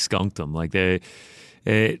Gane. He skunked him. Like,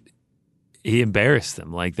 he embarrassed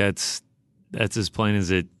them. Like, that's as plain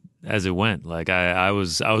as it went. Like, I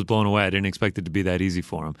was blown away. I didn't expect it to be that easy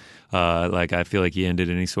for him. Like, I feel like he ended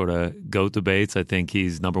any sort of GOAT debates. I think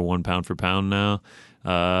he's number one pound for pound now.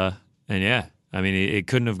 And yeah, I mean, it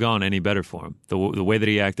couldn't have gone any better for him. The way that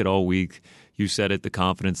he acted all week, you said it, the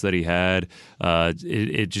confidence that he had,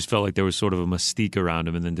 it just felt like there was sort of a mystique around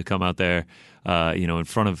him. And then to come out there, in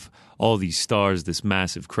front of all these stars, this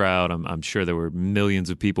massive crowd, I'm sure there were millions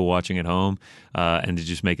of people watching at home, and to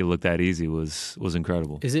just make it look that easy was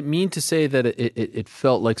incredible. Is it mean to say that it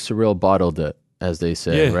felt like Ciryl bottled it, as they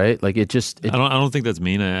say, right? Like, I don't think that's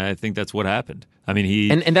mean. I think that's what happened. I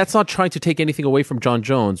mean, and that's not trying to take anything away from John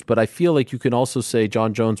Jones, but I feel like you can also say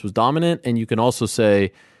John Jones was dominant, and you can also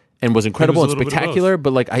say, and was incredible and spectacular,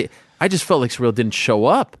 but like, I just felt like Ciryl didn't show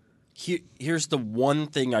up. Here's the one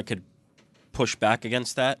thing I could push back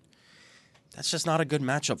against that. That's just not a good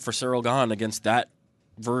matchup for Ciryl Gane against that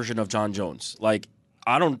version of John Jones. Like,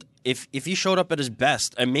 if he showed up at his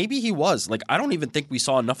best, and maybe he was, like, I don't even think we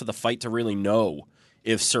saw enough of the fight to really know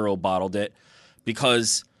if Ciryl bottled it,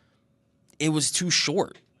 because it was too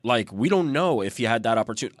short. Like, we don't know if he had that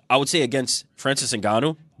opportunity. I would say against Francis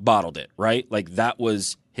Ngannou, bottled it, right? Like, that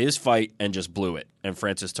was his fight and just blew it, and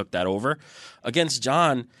Francis took that over. Against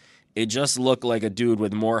John, it just looked like a dude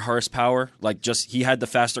with more horsepower. Like, just, he had the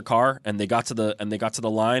faster car, and they got to the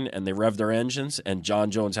line, and they revved their engines, and John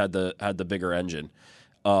Jones had the bigger engine.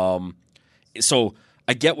 So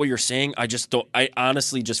I get what you're saying. I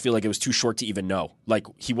honestly just feel like it was too short to even know. Like,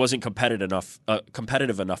 he wasn't competitive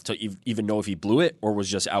enough to even know if he blew it or was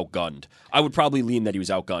just outgunned. I would probably lean that he was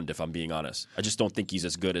outgunned, if I'm being honest. I just don't think he's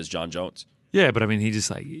as good as John Jones. Yeah, but I mean,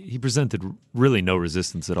 he presented really no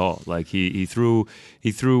resistance at all. Like, he threw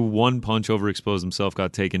one punch, overexposed himself,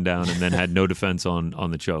 got taken down, and then had no defense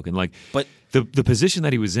on the choke. And like, but the position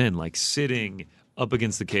that he was in, like sitting up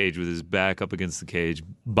against the cage with his back up against the cage,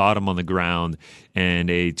 bottom on the ground, and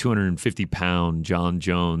a 250-pound John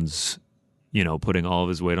Jones putting all of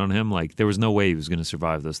his weight on him, like there was no way he was going to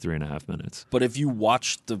survive those 3.5 minutes. But if you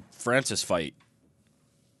watch the Francis fight,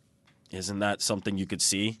 isn't that something you could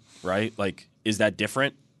see, right? Like, is that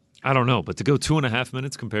different? I don't know, but to go 2.5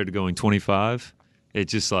 minutes compared to going 25,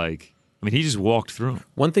 it's just like, he just walked through him.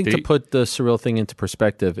 One thing to put the Ciryl thing into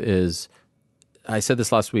perspective is, I said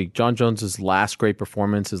this last week, John Jones' last great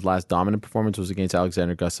performance, his last dominant performance was against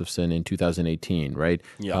Alexander Gustafsson in 2018, right?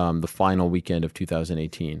 Yeah. The final weekend of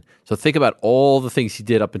 2018. So think about all the things he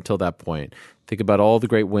did up until that point. Think about all the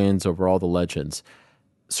great wins over all the legends.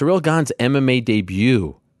 Ciryl Gane's MMA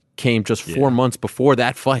debut came just 4 months before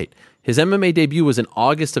that fight. His MMA debut was in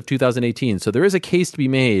August of 2018. So there is a case to be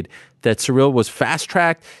made that Ciryl was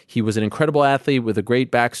fast-tracked. He was an incredible athlete with a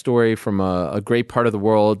great backstory from a great part of the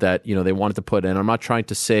world that they wanted to put in. I'm not trying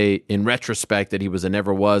to say in retrospect that he was a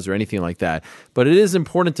never was or anything like that. But it is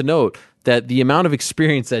important to note that the amount of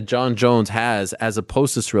experience that John Jones has as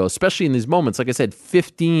opposed to Ciryl, especially in these moments, like I said,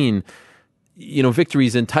 15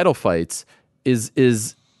 victories in title fights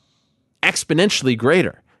is exponentially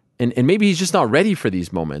greater. And maybe he's just not ready for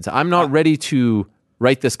these moments. I'm not ready to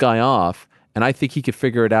write this guy off, and I think he could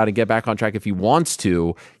figure it out and get back on track if he wants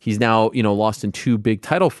to. He's now, lost in 2 big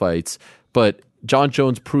title fights, but John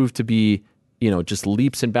Jones proved to be, just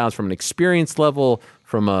leaps and bounds from an experience level,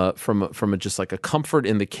 from a just like a comfort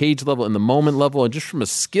in the cage level, in the moment level, and just from a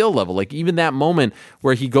skill level. Like even that moment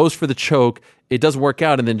where he goes for the choke, it doesn't work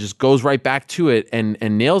out, and then just goes right back to it and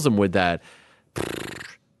nails him with that.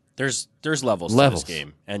 There's levels to this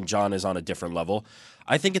game, and John is on a different level.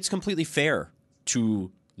 I think it's completely fair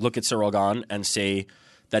to look at Ciryl Gane and say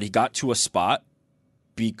that he got to a spot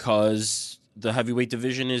because the heavyweight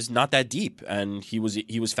division is not that deep, and he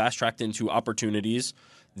was fast-tracked into opportunities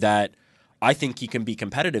that I think he can be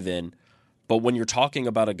competitive in. But when you're talking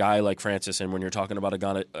about a guy like Francis and when you're talking about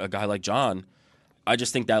a guy like John, I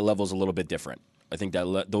just think that level's a little bit different. I think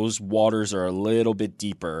that those waters are a little bit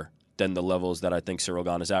deeper than the levels that I think Ciryl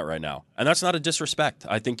Gane is at right now. And that's not a disrespect.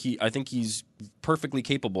 I think he's perfectly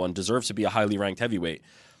capable and deserves to be a highly ranked heavyweight.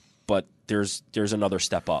 But there's another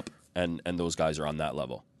step up, and those guys are on that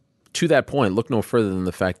level. To that point, look no further than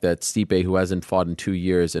the fact that Stipe, who hasn't fought in 2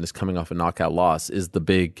 years and is coming off a knockout loss, is the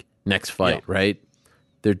big next fight, right?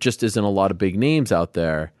 There just isn't a lot of big names out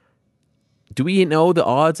there. Do we know the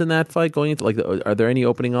odds in that fight going into, are there any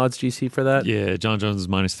opening odds, GC, for that? Yeah, John Jones is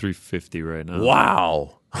minus 350 right now.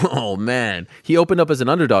 Wow. Oh, man. He opened up as an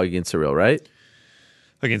underdog against Ciryl, right?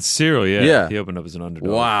 Against Ciryl, yeah. He opened up as an underdog.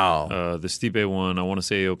 Wow. The Stipe one, I want to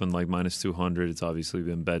say he opened like minus 200. It's obviously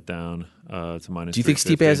been bet down to minus. Do you think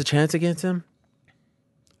Stipe has a chance against him?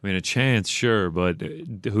 A chance, sure, but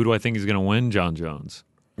who do I think is going to win? John Jones.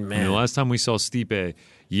 Man. The last time we saw Stipe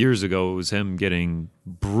years ago, it was him getting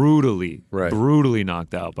brutally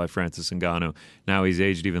knocked out by Francis Ngannou. Now he's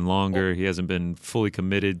aged even longer. He hasn't been fully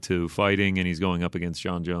committed to fighting, and he's going up against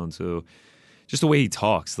John Jones, who just the way he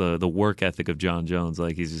talks, the work ethic of John Jones,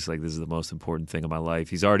 like he's just like, this is the most important thing of my life.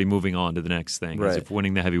 He's already moving on to the next thing, as if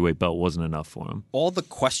winning the heavyweight belt wasn't enough for him. All the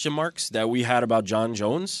question marks that we had about John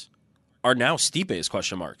Jones are now Stipe's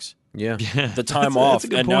question marks. Yeah. The time off,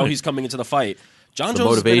 and now he's coming into the fight. John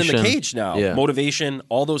Jones has been in the cage now. Yeah. Motivation,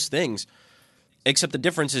 all those things. Except the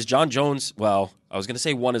difference is John Jones, well, I was going to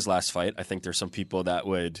say won his last fight. I think there's some people that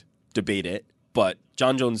would debate it. But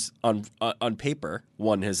John Jones, on paper,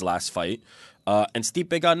 won his last fight. And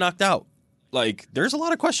Stipe got knocked out. Like, there's a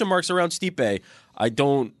lot of question marks around Stipe. I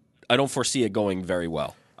don't foresee it going very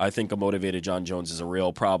well. I think a motivated John Jones is a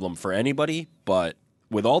real problem for anybody, but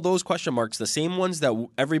with all those question marks, the same ones that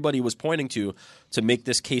everybody was pointing to make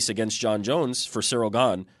this case against John Jones for Ciryl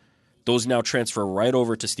Gane, those now transfer right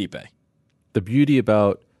over to Stipe. The beauty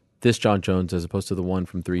about this John Jones, as opposed to the one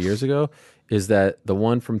from 3 years ago, is that the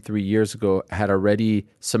one from 3 years ago had already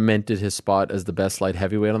cemented his spot as the best light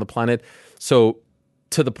heavyweight on the planet. So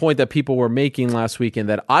to the point that people were making last week and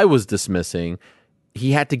that I was dismissing,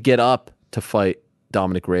 he had to get up to fight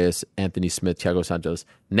Dominic Reyes, Anthony Smith, Thiago Santos.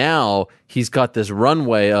 Now he's got this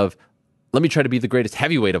runway of, let me try to be the greatest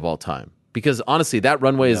heavyweight of all time. Because honestly, that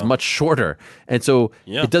runway is much shorter. And so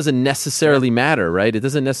it doesn't necessarily matter, right? It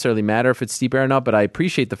doesn't necessarily matter if it's Stipe or not, but I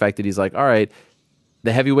appreciate the fact that he's like, all right,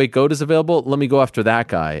 the heavyweight GOAT is available. Let me go after that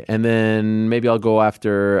guy. And then maybe I'll go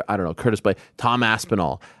after, I don't know, Curtis Blade, Tom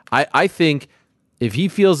Aspinall. I think if he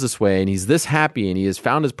feels this way and he's this happy and he has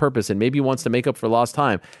found his purpose and maybe wants to make up for lost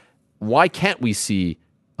time, why can't we see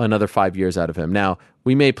another 5 years out of him? Now,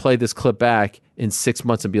 we may play this clip back in 6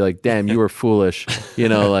 months and be like, damn, you were foolish.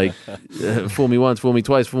 Fool me once, fool me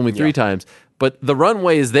twice, fool me three times. But the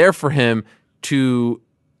runway is there for him to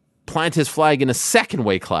plant his flag in a second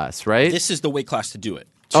weight class, right? This is the weight class to do it.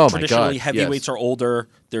 traditionally heavyweights are older.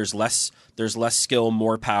 There's less skill,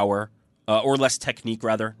 more power, or less technique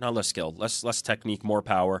rather. Not less skill, less technique, more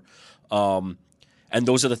power. And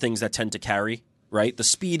those are the things that tend to carry, right? The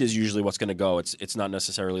speed is usually what's going to go. It's not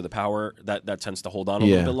necessarily the power that tends to hold on a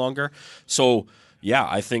little bit longer. So, yeah,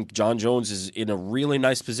 I think Jon Jones is in a really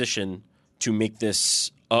nice position to make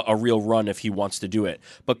this a real run if he wants to do it.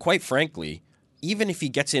 But quite frankly, even if he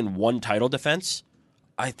gets in one title defense,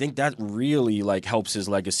 I think that really helps his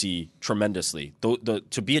legacy tremendously.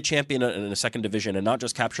 To be a champion in a second division and not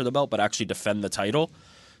just capture the belt, but actually defend the title,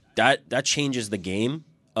 that changes the game.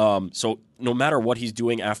 So no matter what he's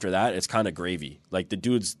doing after that, it's kind of gravy. Like the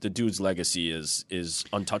dude's legacy is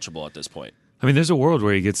untouchable at this point. I mean, there's a world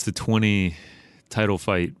where he gets to 20 title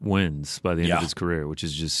fight wins by the end of his career, which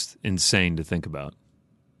is just insane to think about.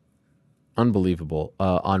 Unbelievable.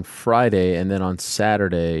 On Friday and then on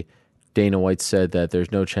Saturday, Dana White said that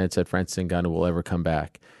there's no chance that Francis Ngannou will ever come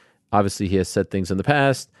back. Obviously, he has said things in the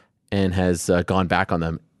past and has gone back on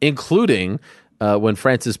them, including when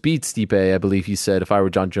Francis beat Stipe. I believe he said, if I were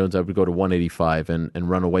Jon Jones, I would go to 185 and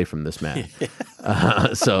run away from this man.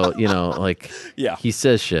 So, he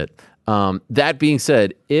says shit. That being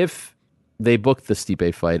said, if they booked the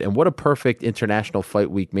Stipe fight, and what a perfect international fight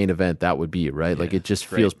week main event that would be, right? Yeah, it just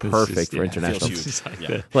feels perfect for international.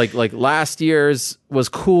 Like last year's was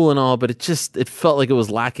cool and all, but it felt like it was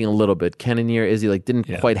lacking a little bit. Cannonier, Izzy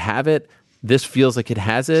didn't quite have it. This feels like it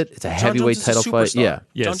has it. It's a heavyweight title fight. Yeah.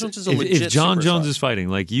 Yes. Jon Jones is a legit If Jon superstar. Jones is fighting,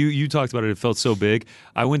 like you talked about it felt so big.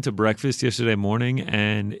 I went to breakfast yesterday morning,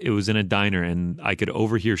 and it was in a diner, and I could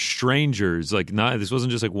overhear strangers, this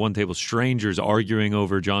wasn't just one table, strangers arguing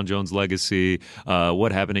over Jon Jones' legacy,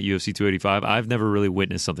 what happened at UFC 285. I've never really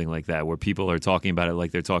witnessed something like that, where people are talking about it like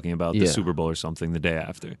they're talking about the Super Bowl or something the day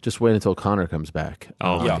after. Just wait until Conor comes back.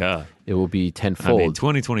 Oh, my God. It will be tenfold. I mean,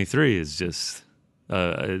 2023 is just...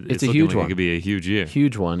 it's a huge one. It could be a huge year.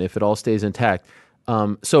 Huge one if it all stays intact.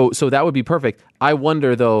 So that would be perfect. I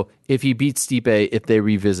wonder though if he beats Stipe, if they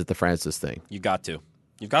revisit the Francis thing. You've got to.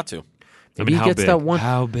 I mean, how big?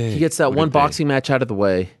 How big? He gets that one boxing match out of the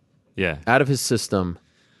way. Yeah, out of his system,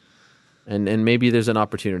 and maybe there's an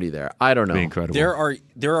opportunity there. I don't know. Be incredible.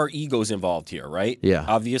 There are egos involved here, right? Yeah.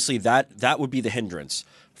 Obviously, that would be the hindrance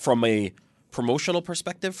from a promotional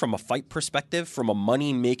perspective, from a fight perspective, from a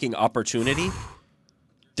money making opportunity.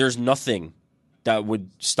 There's nothing that would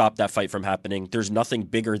stop that fight from happening. There's nothing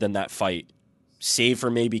bigger than that fight, save for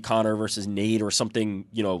maybe Conor versus Nate or something,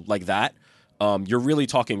 like that. You're really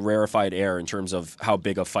talking rarefied air in terms of how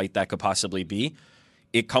big a fight that could possibly be.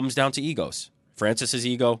 It comes down to egos. Francis's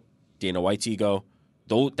ego, Dana White's ego.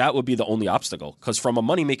 That would be the only obstacle. Because from a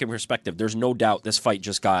money-making perspective, there's no doubt this fight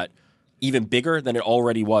just got even bigger than it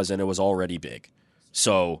already was, and it was already big.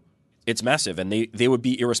 So... it's massive, and they would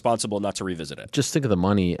be irresponsible not to revisit it. Just think of the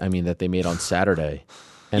money, that they made on Saturday,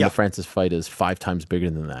 and the Francis fight is 5 times bigger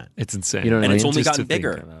than that. It's insane. You know what I mean? It's only gotten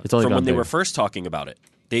bigger from when they were first talking about it.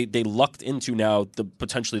 They lucked into now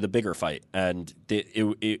potentially the bigger fight, and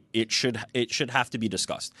it should have to be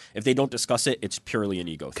discussed. If they don't discuss it, it's purely an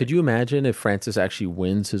ego thing. Could you imagine if Francis actually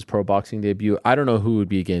wins his pro boxing debut? I don't know who would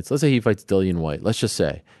be against. Let's say he fights Dillian White, let's just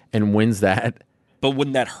say, and wins that. But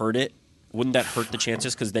wouldn't that hurt it? Wouldn't that hurt the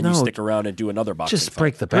chances? Because then you stick around and do another boxing fight. Just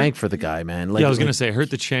break the bank for the guy, man. I was going to say hurt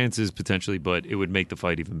the chances potentially, but it would make the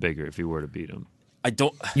fight even bigger if he were to beat him.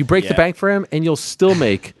 You break the bank for him, and you'll still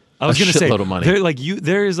make I was a going to say, shitload of money.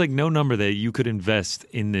 There is no number that you could invest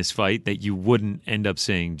in this fight that you wouldn't end up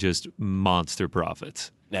seeing just monster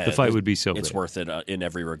profits. The fight would be so big. It's worth it in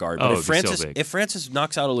every regard. But if Francis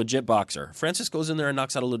knocks out a legit boxer, Francis goes in there and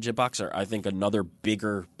knocks out a legit boxer, I think another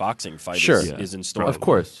bigger boxing fight is in store. Of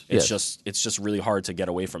course. It's just really hard to get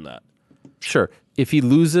away from that. Sure. If he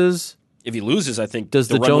loses, I think does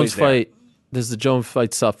the Jones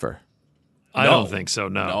fight suffer? I don't think so.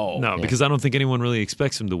 No, because I don't think anyone really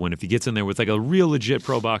expects him to win. If he gets in there with a real legit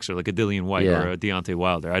pro boxer like a Dillian White or a Deontay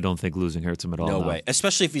Wilder, I don't think losing hurts him at all. No way.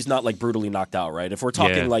 Especially if he's not brutally knocked out, right? If we're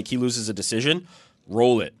talking he loses a decision,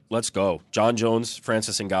 roll it. Let's go. Jon Jones,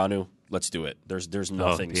 Francis Ngannou, let's do it. There's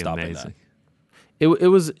nothing stopping that. It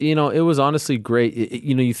was honestly great.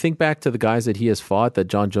 You think back to the guys that he has fought, that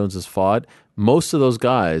Jon Jones has fought. Most of those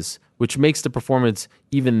guys, which makes the performance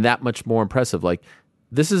even that much more impressive.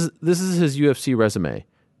 This is his UFC resume.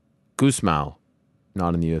 Gusmao,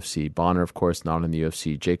 not in the UFC. Bonner, of course, not in the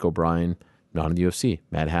UFC. Jake O'Brien, not in the UFC.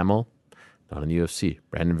 Matt Hamill, not in the UFC.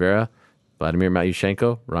 Brandon Vera, Vladimir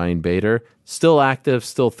Matyushenko, Ryan Bader, still active,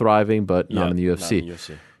 still thriving, but not in the UFC. Not in the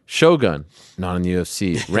UFC. Shogun, not in the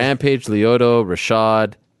UFC. Rampage, Lyoto,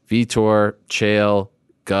 Rashad, Vitor, Chael,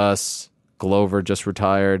 Gus, Glover just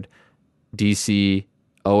retired, DC,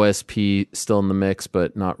 OSP still in the mix,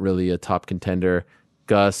 but not really a top contender.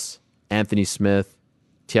 Gus, Anthony Smith,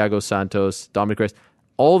 Thiago Santos, Dominic Reyes,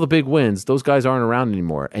 all the big wins, those guys aren't around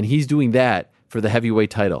anymore. And he's doing that for the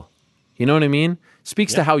heavyweight title. You know what I mean?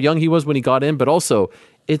 Speaks to how young he was when he got in, but also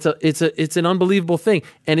it's an unbelievable thing.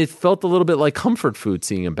 And it felt a little bit like comfort food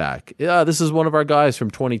seeing him back. Yeah, this is one of our guys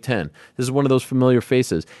from 2010. This is one of those familiar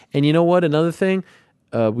faces. And you know what? Another thing,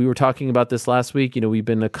 we were talking about this last week. You know, we've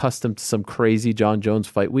been accustomed to some crazy Jon Jones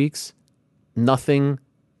fight weeks. Nothing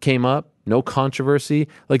came up. No controversy.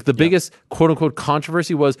 Like the biggest quote unquote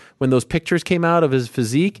controversy was when those pictures came out of his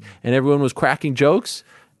physique and everyone was cracking jokes.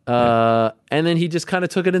 And then he just kind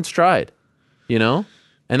of took it in stride, you know?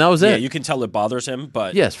 And that was it. Yeah, you can tell it bothers him,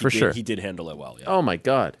 but yes, for sure. He did handle it well. Yeah. Oh my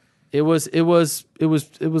God. It was like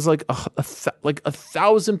a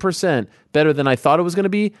 1,000% better than I thought it was going to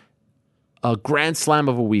be. A grand slam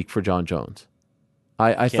of a week for Jon Jones.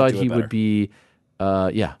 I thought he would be,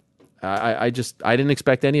 I didn't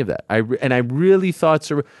expect any of that. I really thought.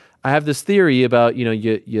 I have this theory about, you know,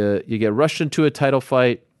 you get rushed into a title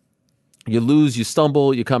fight, you lose, you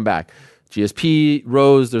stumble, you come back. GSP,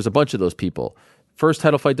 Rose, there's a bunch of those people. First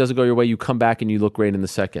title fight doesn't go your way, you come back and you look great in the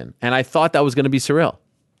second. And I thought that was going to be Cyril.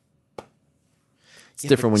 It's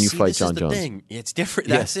different when you fight Jon Jones. Thing. It's different.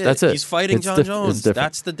 Yes, that's it. He's fighting Jon Jones.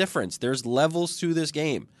 That's the difference. There's levels to this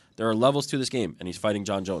game. There are levels to this game, and he's fighting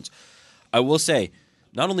Jon Jones. I will say,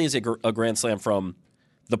 not only is it a grand slam from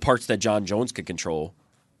the parts that Jon Jones could control,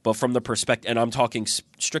 but from the perspective, and I'm talking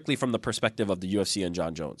strictly from the perspective of the UFC and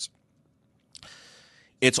Jon Jones.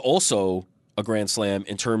 It's also a grand slam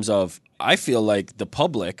in terms of, I feel like the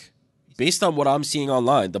public, based on what I'm seeing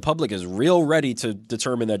online, the public is real ready to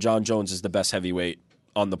determine that Jon Jones is the best heavyweight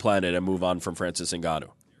on the planet and move on from Francis Ngannou.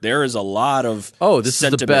 There is a lot of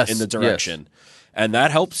sentiment in the direction. Yes. And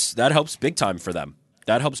that helps big time for them.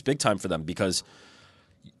 That helps big time for them because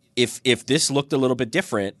if this looked a little bit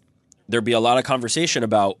different, there'd be a lot of conversation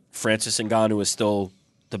about Francis Ngannou is still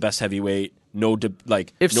the best heavyweight.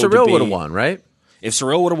 If Cyril would have won, right? If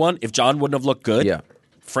Cyril would have won, if Jon wouldn't have looked good,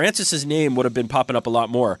 Francis's name would have been popping up a lot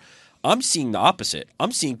more. I'm seeing the opposite.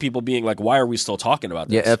 I'm seeing people being like, why are we still talking about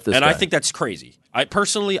this? Yeah, F this and guy. I think that's crazy. I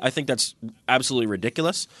think that's absolutely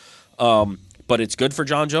ridiculous. But it's good for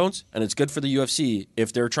Jon Jones, and it's good for the UFC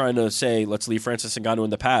if they're trying to say, let's leave Francis Ngannou in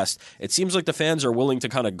the past. It seems like the fans are willing to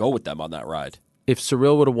kind of go with them on that ride. If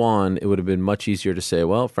Cyril would have won, it would have been much easier to say,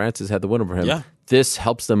 well, Francis had the win over him. Yeah. This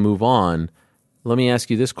helps them move on. Let me ask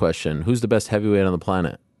you this question. Who's the best heavyweight on the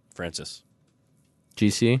planet? Francis.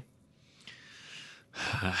 GC?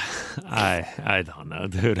 I don't know,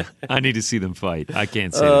 dude. I need to see them fight. I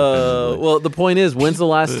can't say that. Well, the point is, when's the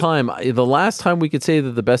last time? The last time we could say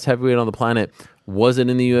that the best heavyweight on the planet wasn't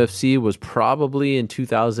in the UFC was probably in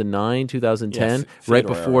 2009, 2010, right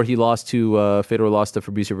before he lost to Fedor lost to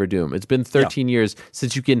Fabricio Verdum. It's been 13 years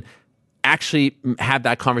since you can actually have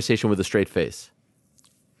that conversation with a straight face.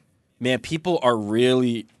 Man, people are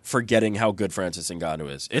really forgetting how good Francis Ngannou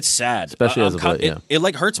is. It's sad. Especially as of late, it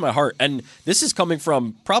like hurts my heart. And this is coming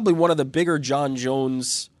from probably one of the bigger Jon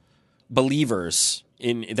Jones believers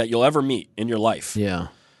that you'll ever meet in your life. Yeah.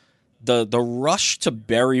 The rush to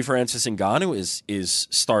bury Francis Ngannou is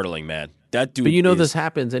startling, man. That dude. But this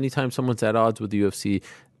happens anytime someone's at odds with the UFC.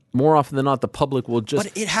 More often than not, the public will just.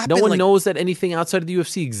 But it happened. No one knows that anything outside of the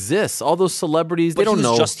UFC exists. All those celebrities, they don't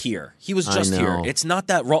know. He was just here. He was just here. It's not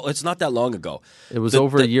that long ago. It was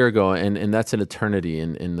over a year ago, and that's an eternity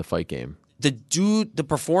in the fight game. The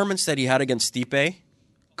performance that he had against Stipe,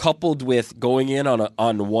 coupled with going in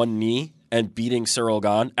on one knee and beating Cyril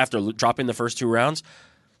Gane after dropping the first two rounds,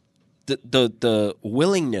 the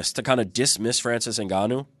willingness to kind of dismiss Francis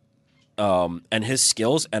Ngannou. And his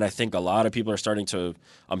skills, and I think a lot of people are starting to.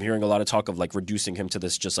 I'm hearing a lot of talk of like reducing him to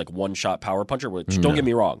this just like one shot power puncher. Which don't get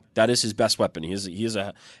me wrong, that is his best weapon. He is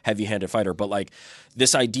a heavy handed fighter. But like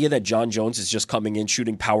this idea that Jon Jones is just coming in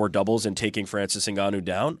shooting power doubles and taking Francis Ngannou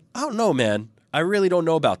down, I don't know, man. I really don't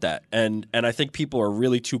know about that. And I think people are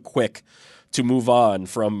really too quick to move on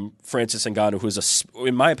from Francis Ngannou, who is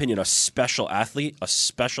in my opinion, a special athlete, a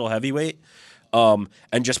special heavyweight.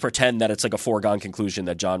 And just pretend that it's like a foregone conclusion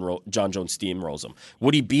that Jon Jones steamrolls him.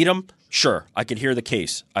 Would he beat him? Sure, I could hear the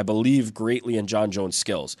case. I believe greatly in Jon Jones'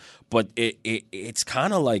 skills, but it's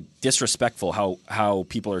kind of like disrespectful how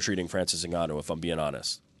people are treating Francis Ngannou, if I'm being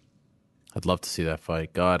honest. I'd love to see that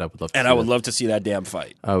fight. God, I would love to. And I would love to see that damn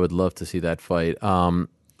fight. I would love to see that fight. We're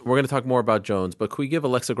going to talk more about Jones, but could we give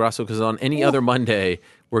Alexa Grasso, because on any other Monday,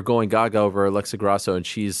 we're going gaga over Alexa Grasso, and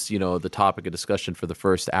she's the topic of discussion for the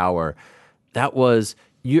first hour. That was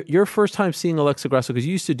your first time seeing Alexa Grasso, because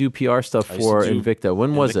you used to do PR stuff for Invicta.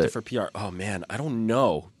 When was it? For PR. Oh, man, I don't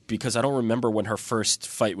know. because I don't remember when her first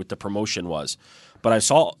fight with the promotion was. But I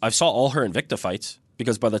saw all her Invicta fights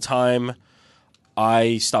because by the time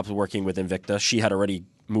I stopped working with Invicta, she had already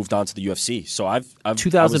moved on to the UFC. So I've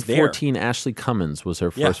 2014 Ashley Cummins was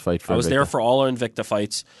her first fight for Invicta. I was there for all her Invicta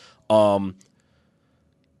fights.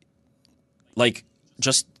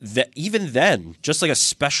 Even then, just like a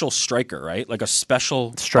special striker, right? Like a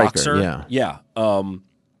special striker, boxer. Yeah.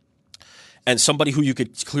 And somebody who you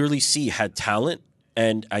could clearly see had talent.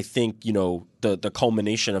 And I think, the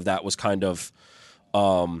culmination of that was kind of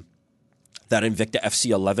that Invicta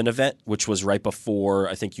FC 11 event, which was right before,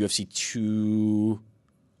 I think, UFC 2.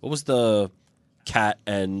 What was the Cat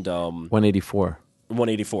and 184.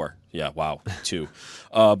 184. Yeah, wow. 2.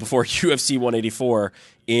 Before UFC 184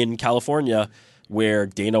 in California, where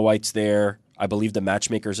Dana White's there. I believe the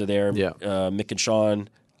matchmakers are there. Yeah. Mick and Sean.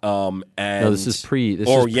 And no, this is pre. This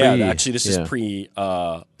is pre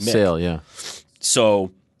Mick. Sale. Yeah.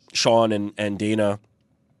 So Sean and Dana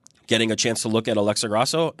getting a chance to look at Alexa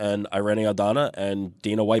Grasso and Irene Aldana, and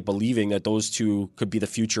Dana White believing that those two could be the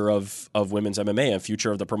future of women's MMA and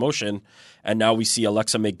future of the promotion. And now we see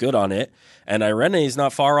Alexa make good on it, and Irene is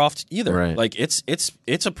not far off either. Right. Like it's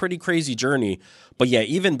a pretty crazy journey. But yeah,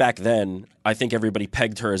 even back then, I think everybody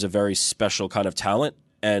pegged her as a very special kind of talent,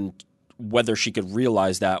 and whether she could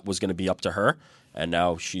realize that was going to be up to her. And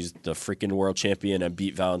now she's the freaking world champion and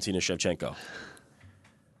beat Valentina Shevchenko.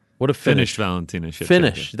 What a finish. Finished Valentina Shevchenko.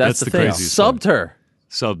 Finish. That's the thing. craziest Subbed part. her.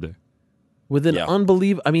 Subbed her. With an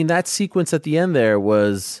unbelievable... I mean, that sequence at the end there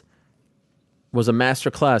was a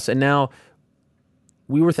master class. And now,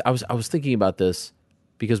 I was thinking about this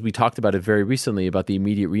because we talked about it very recently about the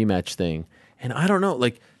immediate rematch thing. And I don't know,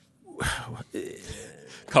 like...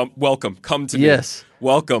 Come to me. Yes.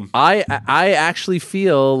 Welcome. I actually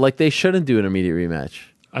feel like they shouldn't do an immediate rematch.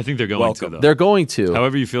 I think they're going to, though. They're going to.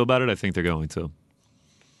 However you feel about it, I think they're going to.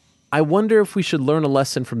 I wonder if we should learn a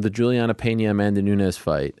lesson from the Juliana Pena-Amanda Nunes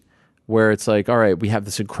fight, where it's like, all right, we have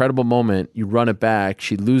this incredible moment, you run it back,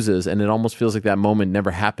 she loses, and it almost feels like that moment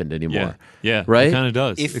never happened anymore. Yeah. Right? It kind of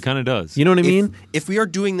does. It kind of does. You know what I mean? If we are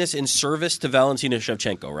doing this in service to Valentina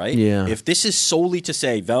Shevchenko, right? Yeah. If this is solely to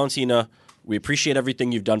say, Valentina, we appreciate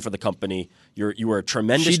everything you've done for the company. You are a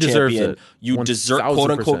tremendous champion. It. You deserve, quote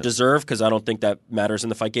unquote, deserve, because I don't think that matters in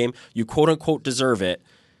the fight game. You quote unquote deserve it.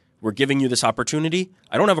 We're giving you this opportunity.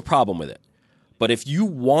 I don't have a problem with it. But if you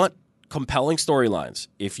want compelling storylines,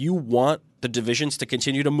 if you want the divisions to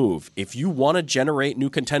continue to move, if you want to generate new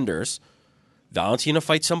contenders, Valentina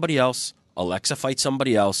fights somebody else, Alexa fights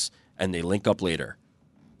somebody else, and they link up later.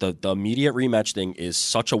 The immediate rematch thing is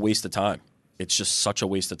such a waste of time. It's just such a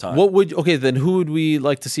waste of time. Then who would we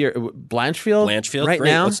like to see her? Blanchfield? Right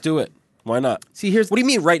great. Now? Let's do it. Why not? See, what do you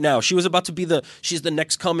mean right now? She was about to be she's the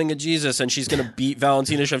next coming of Jesus, and she's going to beat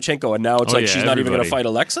Valentina Shevchenko, and now it's she's not even going to fight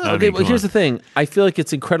Alexa? Okay, well, here's the thing. I feel like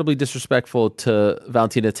it's incredibly disrespectful to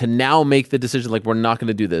Valentina to now make the decision like we're not going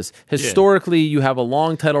to do this. Historically, you have a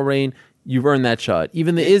long title reign. You've earned that shot.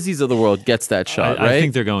 Even the Izzies of the world gets that shot, right? I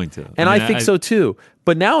think they're going to. And I think so too.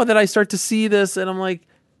 But now that I start to see this, and I'm like,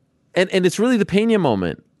 and it's really the Pena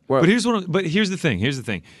moment. But here's the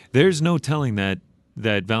thing. There's no telling that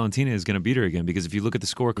Valentina is going to beat her again, because if you look at the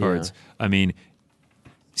scorecards, I mean,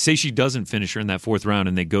 say she doesn't finish her in that fourth round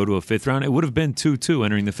and they go to a fifth round, it would have been 2-2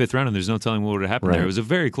 entering the fifth round, and there's no telling what would have happened there. It was a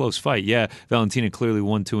very close fight. Yeah, Valentina clearly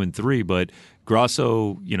won 2 and 3, but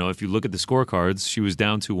Grasso, if you look at the scorecards, she was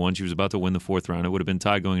down 2-1. She was about to win the fourth round. It would have been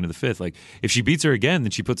tied going into the fifth. Like, if she beats her again,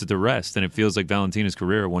 then she puts it to rest, and it feels like Valentina's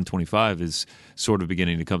career at 125 is sort of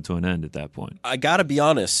beginning to come to an end at that point. I got to be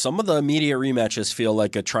honest. Some of the immediate rematches feel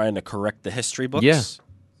like trying to correct the history books. Yeah.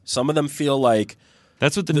 Some of them feel like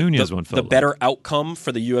that's what the Nunez one felt like. The better outcome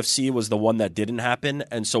for the UFC was the one that didn't happen,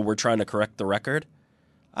 and so we're trying to correct the record.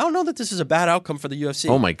 I don't know that this is a bad outcome for the UFC.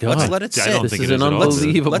 Oh my God. Let's let it sit. I don't this think is it an is at all.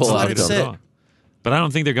 unbelievable Let's let outcome. it sit. But I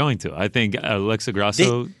don't think they're going to. I think Alexa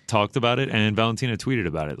Grasso talked about it, and Valentina tweeted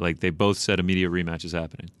about it. Like, they both said immediate rematch is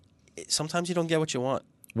happening. Sometimes you don't get what you want.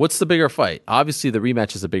 What's the bigger fight? Obviously, the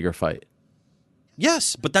rematch is a bigger fight.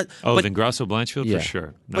 Yes, but that... then Grasso Blanchfield? Yeah. For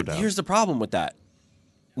sure. No but doubt. Here's the problem with that.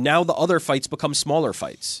 Now the other fights become smaller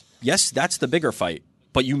fights. Yes, that's the bigger fight,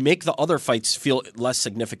 but you make the other fights feel less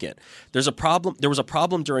significant. There was a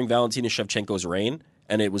problem during Valentina Shevchenko's reign,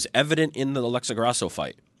 and it was evident in the Alexa Grasso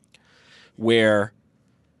fight, where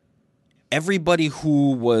everybody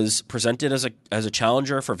who was presented as a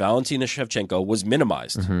challenger for Valentina Shevchenko was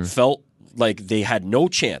minimized, felt like they had no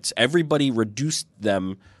chance. Everybody reduced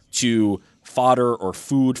them to fodder or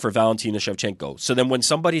food for Valentina Shevchenko. So then when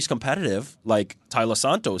somebody's competitive, like Tyler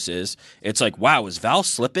Santos is, it's like, wow, is Val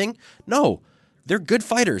slipping? No, they're good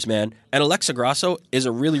fighters, man. And Alexa Grasso is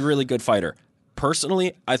a really, really good fighter.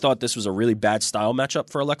 personally, I thought this was a really bad style matchup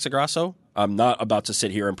for Alexa Grasso. I'm not about to sit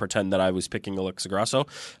here and pretend that I was picking Alexa Grasso.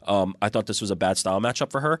 I thought this was a bad style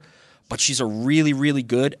matchup for her. But she's a really, really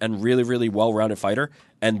good and really, really well-rounded fighter.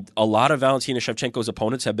 And a lot of Valentina Shevchenko's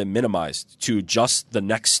opponents have been minimized to just the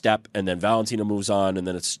next step, and then Valentina moves on, and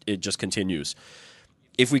then it just continues.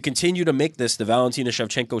 If we continue to make this the Valentina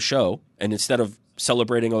Shevchenko show, and instead of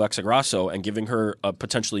celebrating Alexa Grasso and giving her a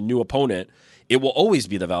potentially new opponent, it will always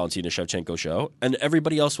be the Valentina Shevchenko show, and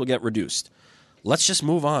everybody else will get reduced. Let's just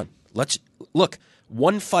move on. Look,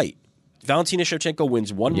 one fight. Valentina Shevchenko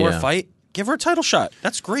wins one more fight. Give her a title shot.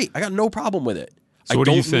 That's great. I got no problem with it. So I do you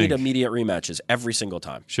don't need think? immediate rematches every single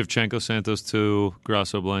time. Shevchenko Santos 2,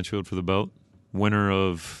 Grasso Blanchfield for the belt. Winner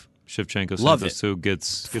of Shevchenko Love Santos it. 2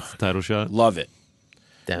 gets the title shot. Love it.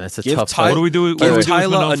 Damn, that's a Give tough Ty- fight. What do we do with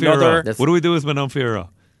Tyler Manon another- Fiorot? What do we do with Manon Fiorot?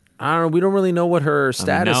 I don't know. We don't really know what her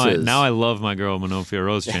status is. Now I love my girl Manon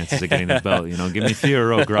Fiorot's chances of getting the belt. You know, give me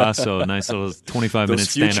Fiorot, Grasso, nice little 25-minute Those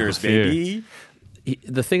stand-up futures, affair. baby.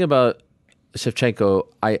 The thing about Shevchenko,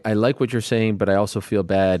 I like what you're saying, but I also feel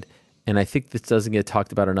bad, and I think this doesn't get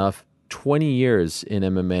talked about enough. 20 years in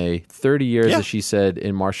MMA, 30 years, as she said,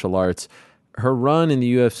 in martial arts. Her run in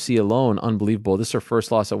the UFC alone, unbelievable. This is her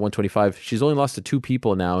first loss at 125. She's only lost to two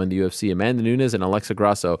people now in the UFC, Amanda Nunes and Alexa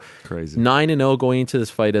Grasso. Crazy. 9-0 going into this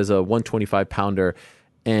fight as a 125-pounder.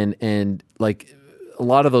 And like a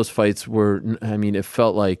lot of those fights were, I mean, it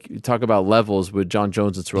felt like, talk about levels with John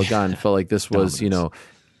Jones and Cyril Gane. It felt like this was,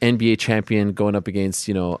 NBA champion going up against,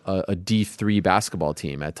 a D3 basketball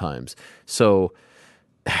team at times. So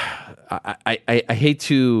I hate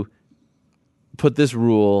to put this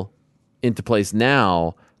rule into place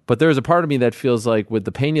now, but there's a part of me that feels like with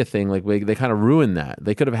the Pena thing, like they kind of ruined that.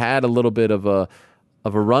 They could have had a little bit of a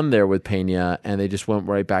run there with Pena, and they just went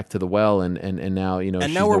right back to the well, and now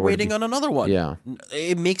And now we're waiting on another one. Yeah,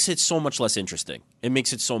 it makes it so much less interesting.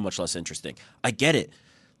 I get it.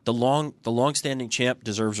 The long-standing champ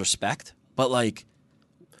deserves respect, but like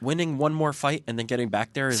winning one more fight and then getting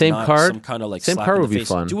back there is same not card? some kind of like Same slap card in would the be face.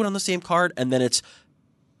 fun. Do it on the same card, and then it's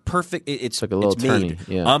perfect. It's like a little it's made. tourney,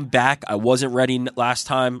 yeah. I'm back. I wasn't ready last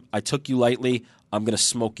time. I took you lightly. I'm gonna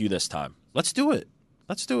smoke you this time. Let's do it.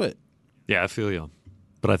 Yeah, I feel you.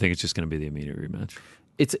 But I think it's just going to be the immediate rematch.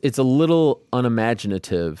 It's a little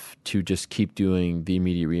unimaginative to just keep doing the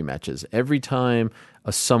immediate rematches. Every time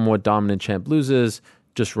a somewhat dominant champ loses,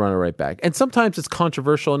 just run it right back. And sometimes it's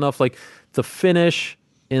controversial enough, like the finish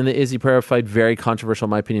in the Izzy Pereira fight, very controversial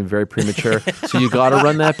in my opinion, very premature. So you got to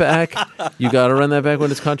run that back. You got to run that back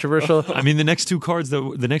when it's controversial. I mean, the next two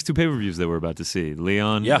pay-per-views that we're about to see,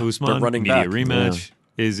 Leon they're Usman, running immediate back. rematch.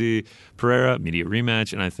 Izzy Pereira, immediate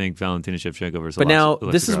rematch, and I think Valentina Shevchenko versus But now,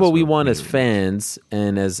 Alexa this is what we Grasso, want as immediate rematch. fans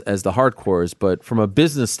and as the hardcores. But from a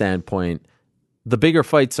business standpoint, the bigger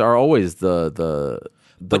fights are always the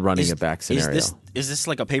running it back scenario. Is this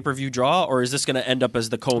like a pay-per-view draw, or is this going to end up as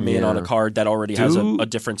the co-main on a card that already has a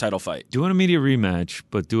different title fight? Do an immediate rematch,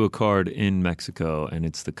 but do a card in Mexico, and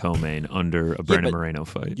it's the co-main under a Brandon but Moreno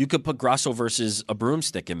fight. You could put Grasso versus a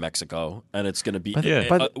broomstick in Mexico, and it's going to be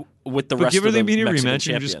with the But rest give her of the the immediate Mexican rematch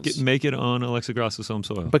champions. and just make it on Alexa Grasso's home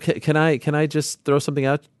soil. But can I just throw something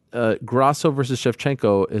out? Grasso versus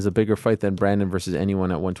Shevchenko is a bigger fight than Brandon versus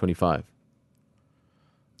anyone at 125.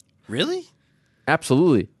 Really?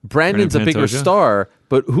 Absolutely. Brandon's a bigger Pantoja? star,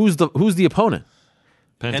 but who's the opponent?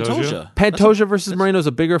 Pantoja? Pantoja versus Moreno is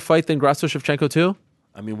a bigger fight than Grasso Shevchenko too?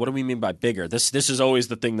 I mean, what do we mean by bigger? This is always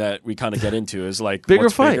the thing that we kind of get into is like Bigger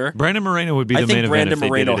what's fight. bigger? Brandon Moreno would be I the main think event Brandon if they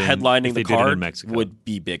Moreno did it in, headlining if they the did it in card Mexico. would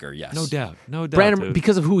be bigger. Yes, No doubt. Brandon, dude.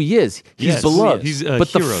 because of who he is. He's Yes, beloved. he's a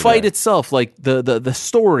but the hero fight there. itself, like the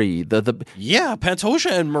story, the Yeah,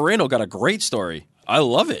 Pantoja and Moreno got a great story. I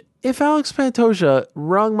love it. if Alex Pantoja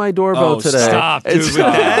rung my doorbell Oh, today, Stop, dude. With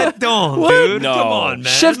that. Don't, What? dude. No. Come on,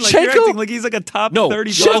 man. Shevchenko? Like, you're acting like he's like a top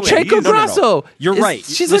 30 flyweight. Shevchenko He's- Grasso. You're right.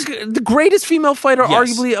 She's like the greatest female fighter, Yes.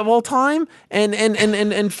 arguably of all time,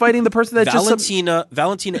 and fighting the person that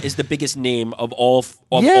Valentina is the biggest name of all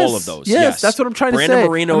of those. Yes, that's what I'm trying to Brandon say.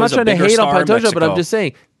 Moreno I'm not is a trying to bigger hate on star in Pantoja, but I'm Mexico. just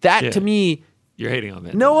saying that Yeah. to me. You're hating on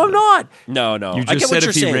that. No, I'm not. No. You I just get said what you're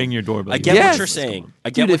if he saying. rang your doorbell, I you get would. Yes. what you're saying. I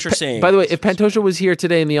get Dude, what you're saying. By the way, if Pantoja was here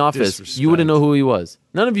today in the office, you wouldn't know who he was.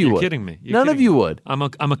 None of you You're would. kidding me. You're None kidding of you me. would. I'm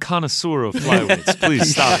a connoisseur of flyweights. Please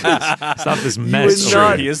stop this. Stop this mess. would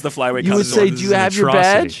not- he is the flyweight. You would connoisseur. say, This "Do is you an have your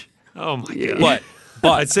atrocity. badge?" Oh my god.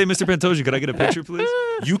 But I'd say, Mr. Pantoja, could I get a picture, please?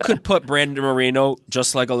 you could put Brandon Moreno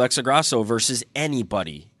just like Alexa Grasso versus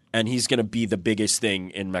anybody, and he's going to be the biggest thing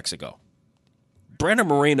in Mexico. Brandon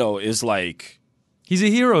Moreno is like He's a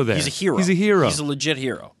hero there. he's a hero. He's a hero. He's a legit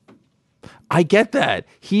hero. I get that.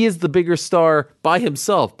 He is the bigger star by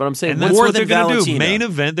himself, but I'm saying And that's more what they're than going to do. Valentina. Main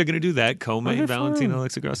event, they're going to do that. Co-main, Okay, Valentina, fine.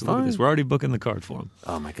 Alexa Grasso. Look at this. We're already booking the card for him.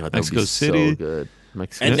 Oh my god, that Mexico would be City. so good.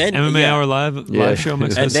 Mexico And then MMA yeah. Hour live show,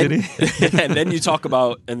 Mexico and then, City. and then you talk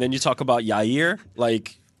about Yair,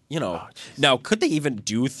 like, now could they even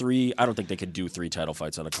do 3? I don't think they could do 3 title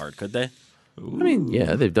fights on a card, could they? I mean,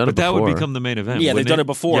 yeah, they've done it But that before. would become the main event. Yeah, they've wouldn't done it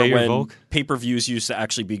before Yair when Volk? pay-per-views used to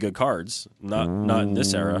actually be good cards. Not in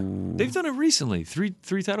this era. They've done it recently. Three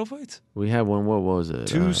title fights. We had one. What was it?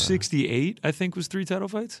 268, I think, was 3 title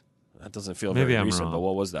fights. That doesn't feel Maybe very I'm recent, wrong. but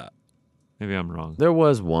what was that? Maybe I'm wrong. There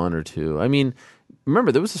was 1 or 2. I mean,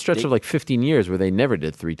 remember there was a stretch of like 15 years where they never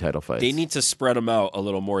did 3 title fights. They need to spread them out a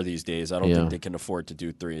little more these days. I don't Yeah. think they can afford to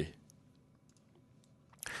do 3.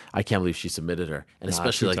 I can't believe she submitted her, and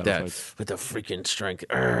especially 2 like title that fights. with the freaking strength.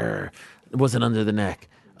 It wasn't under the neck.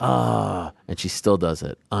 And she still does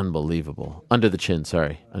it. Unbelievable. Under the chin.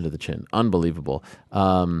 Sorry, under the chin. Unbelievable.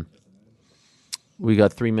 We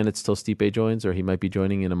got 3 minutes till Stipe joins, or he might be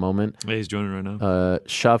joining in a moment. Yeah, he's joining right now.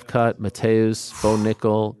 Shavkat, Mateus, Bo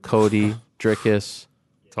Nickal, Cody, Drickus,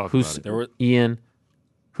 Talk who's about it. Ian.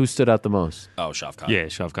 Who stood out the most? Oh, Shavkat. Yeah,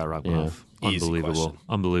 Shavkat Rakhmonov. Easy Unbelievable. question.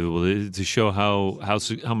 Unbelievable. To show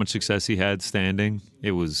how much success he had standing,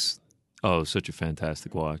 it was such a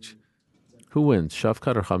fantastic watch. Who wins,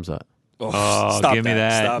 Shavkat or Khamzat? Oh, stop give me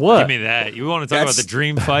that. Stop What? Give me that. You want to talk about the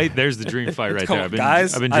dream fight? There's the dream fight right Come there. on,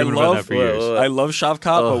 guys, I've been I dreaming about that love for years. I love Shavkat,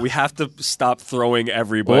 but we have to stop throwing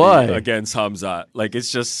everybody Why? against Hamzat. Like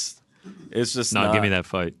it's just not. Give me that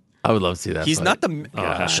fight. I would love to see that. He's fight. not the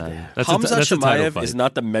That's a Hamzat title Chimaev fight. is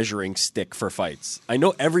not the measuring stick for fights. I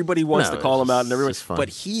know everybody wants No, to call him out and it's everyone, just fun. but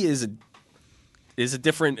he is a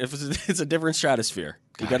different. It's a different stratosphere.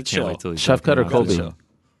 You got to Can't chill. wait till he's Shavkat or talking about Colby?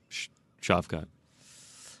 this. Shavkat.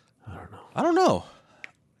 I don't know.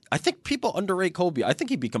 I think people underrate Colby. I think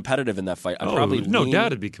he'd be competitive in that fight. I probably no lean, doubt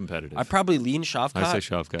it'd be competitive. I probably lean Shavkat. I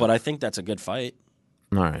say Shavkat. but I think that's a good fight.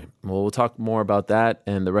 All right. Well, we'll talk more about that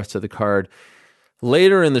and the rest of the card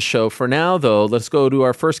later in the show. For now, though, let's go to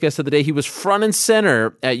our first guest of the day. He was front and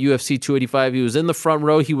center at UFC 285. He was in the front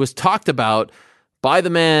row. He was talked about by the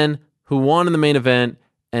man who won in the main event,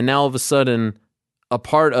 and now all of a sudden a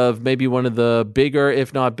part of maybe one of the bigger,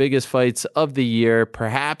 if not biggest fights of the year,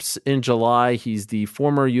 perhaps in July. He's the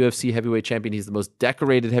former UFC heavyweight champion. He's the most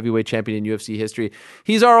decorated heavyweight champion in UFC history.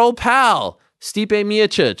 He's our old pal, Stipe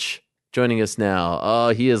Miocic, joining us now. Oh,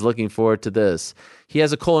 he is looking forward to this. He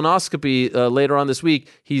has a colonoscopy later on this week.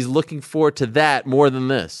 He's looking forward to that more than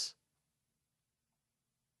this.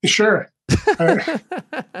 Sure. I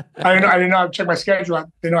didn't know. I'd check my schedule. I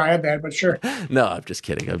didn't know I had that, but sure. No, I'm just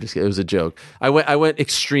kidding. It was a joke. I went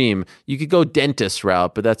extreme. You could go dentist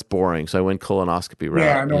route, but that's boring. So I went colonoscopy route.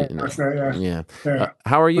 Yeah, I know. You know. That's right, yeah. Yeah.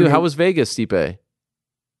 How are you? Okay. How was Vegas, Stipe?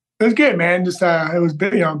 It was good, man. Just it was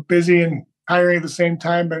busy and tiring at the same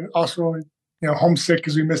time, but also homesick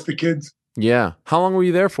because we missed the kids. Yeah. How long were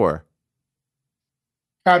you there for?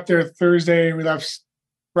 Got there Thursday. We left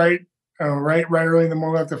right early in the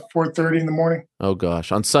morning. We left at 4:30 in the morning. Oh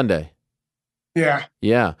gosh, on Sunday. Yeah.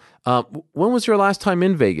 Yeah. When was your last time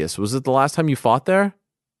in Vegas? Was it the last time you fought there?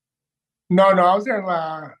 No, I was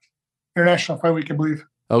there International Fight Week, I believe.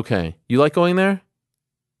 Okay. You like going there?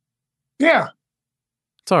 Yeah.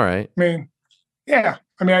 It's all right. I mean, yeah.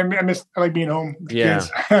 I like being home with the Yeah.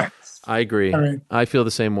 kids. I agree. I mean, I feel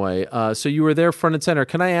the same way. So you were there front and center.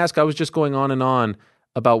 Can I ask, I was just going on and on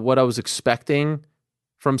about what I was expecting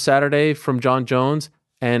from Saturday from John Jones,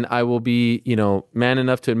 and I will be, man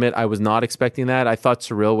enough to admit I was not expecting that. I thought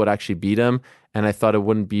Cyril would actually beat him, and I thought it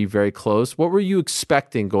wouldn't be very close. What were you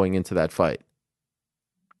expecting going into that fight?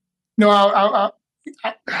 no, I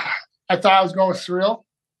thought I was going with Cyril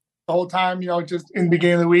the whole time, just in the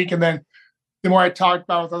beginning of the week, and then the more I talked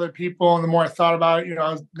about it with other people, and the more I thought about it,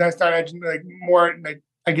 I started more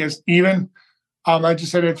I guess even. I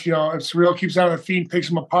just said if Cyril keeps out on the feet and picks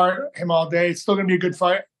him apart him all day, it's still going to be a good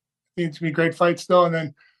fight. I think it's going to be a great fight still.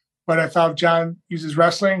 But I thought if John uses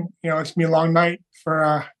wrestling, it's going to be a long night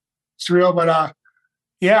for Cyril. But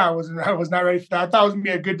yeah, I was not ready for that. I thought it was going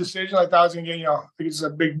to be a good decision. I thought I was going to get, I think it's a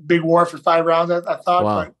big war for 5 rounds. I thought,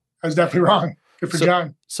 Wow. but I was definitely wrong. Good for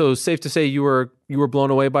John. So safe to say you were blown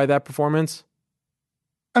away by that performance?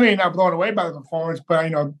 I mean, not blown away by the performance,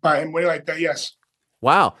 but by him winning like that, yes.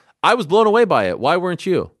 Wow. I was blown away by it. Why weren't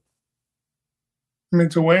you? I mean,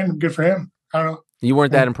 to win, good for him. I don't know. You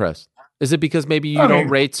weren't that impressed. Is it because maybe you don't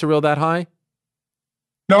rate Cyril that high?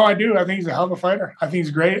 No, I do. I think he's a hell of a fighter. I think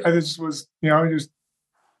he's great. I just was, it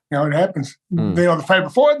happens. The fight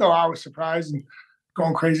before, though, I was surprised, and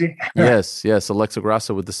going crazy. Yes, Alexa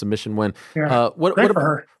Grasso with the submission win. Yeah, great for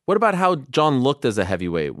her. What about how John looked as a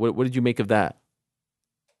heavyweight? What did you make of that?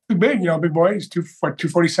 Too big, big boy. He's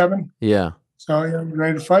 247. Yeah. So he's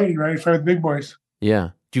ready to fight. He's ready to fight with big boys. Yeah.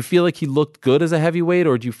 Do you feel like he looked good as a heavyweight,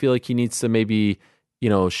 or do you feel like he needs to maybe,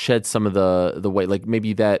 shed some of the weight? Like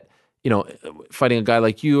maybe that, fighting a guy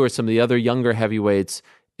like you or some of the other younger heavyweights,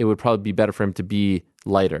 it would probably be better for him to be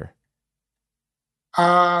lighter.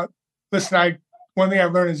 Listen, one thing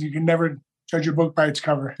I've learned is you can never judge a book by its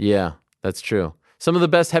cover. Yeah, that's true. Some of the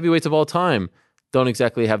best heavyweights of all time don't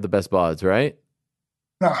exactly have the best bods, right?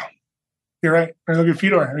 No, you're right. I look at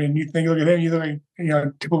Fedor. I mean, you look at him, you look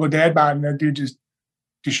like typical dad bod, and that dude just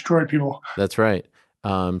destroyed people. That's right.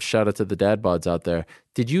 Shout out to the dad bods out there.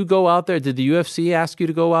 Did you go out there? Did the UFC ask you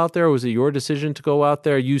to go out there, or was it your decision to go out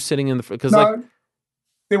there? Are you sitting in the because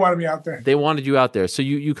they wanted me out there. They wanted you out there, so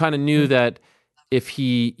you kind of knew that if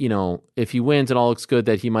he wins and all looks good,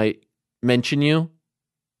 that he might mention you.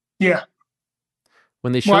 Yeah.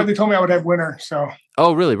 When they they told me I would have winner. So.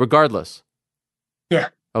 Oh, really? Regardless. Yeah.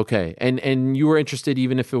 Okay, and you were interested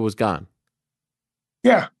even if it was gone.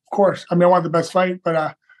 Yeah, of course. I mean, I wanted the best fight,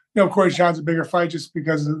 but of course, John's a bigger fight just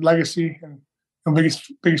because of the legacy and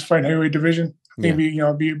biggest fight in heavyweight division. I think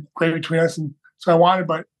it'd be great between us, and so I wanted.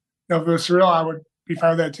 But if it was surreal, I would be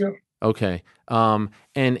fine with that too. Okay.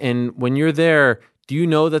 And when you're there, do you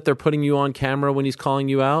know that they're putting you on camera when he's calling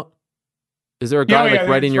you out? Is there a guy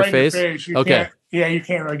right in your face? Okay. You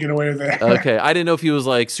can't really get away with it. Okay. I didn't know if he was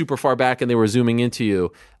like super far back and they were zooming into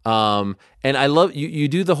you. And I love you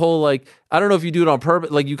do the whole I don't know if you do it on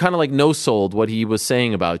purpose, you kind of no-sold what he was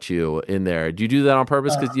saying about you in there. Do you do that on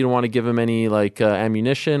purpose because you don't want to give him any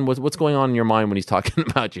ammunition? What's going on in your mind when he's talking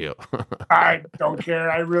about you? I don't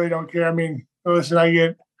care. I really don't care. I mean, listen,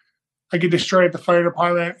 I get destroyed at the fire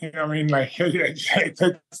department.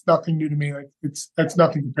 It's nothing new to me. That's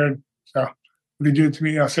nothing compared. So they do it to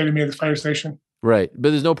me, say to me at the fire station. Right. But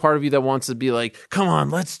there's no part of you that wants to be like, come on,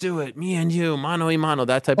 let's do it. Me and you, mano y mano,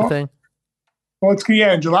 that type of thing. Well,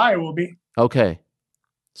 in July it will be. Okay.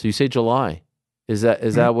 So you say July. Is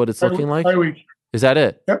that what it's looking like? Fight week. Is that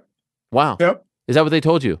it? Yep. Wow. Yep. Is that what they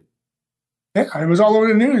told you? Yeah, it was all over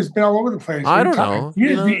the news. It's been all over the place. I don't know.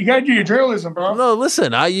 You got to do your journalism, bro. No,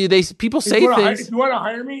 listen. People say things. If you want to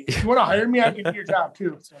hire me, I can do your job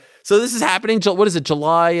too. So this is happening. What is it?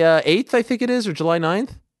 July 8th, I think it is, or July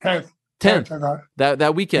 9th? 10th. I thought.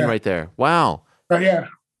 That weekend right there. Wow. Yeah.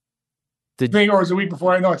 I think, or was the week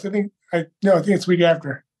before? I think it's the week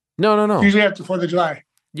after. No. Usually after 4th of July.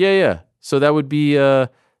 Yeah. So that would be.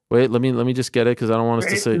 Wait, let me just get it because I don't want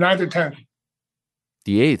us to say 9th or 10th.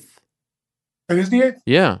 The 8th. It is the 8th?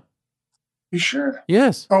 Yeah. You sure?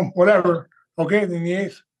 Yes. Oh, whatever. Okay, then the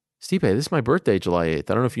 8th. Stipe, this is my birthday, July 8th.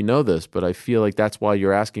 I don't know if you know this, but I feel like that's why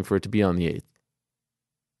you're asking for it to be on the 8th.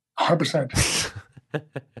 100%.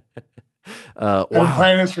 Wow. I've been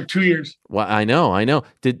planning this for 2 years. Well, I know.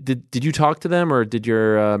 Did you talk to them, or did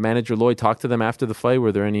your manager Lloyd talk to them after the fight?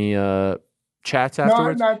 Were there any chats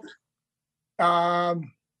afterwards? No, not.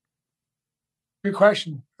 Good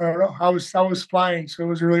question. I don't know. I was flying, so it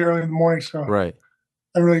was really early in the morning. So right.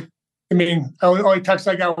 The only text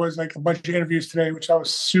I got was a bunch of interviews today, which I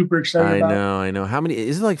was super excited about. I know. How many?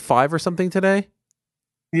 Is it 5 or something today?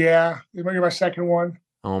 Yeah, it might be my second one.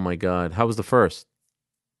 Oh my God! How was the first?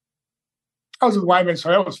 I was with Wyman, so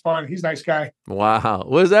that was fun. He's a nice guy. Wow.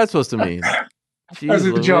 What is that supposed to mean? That was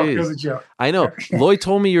a joke. It was a joke. I know. Lloyd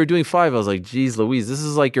told me you were doing 5. I was like, geez, Louise, this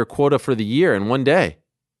is your quota for the year in one day.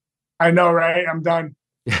 I know, right? I'm done.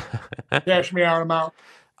 Cash me out. I'm out.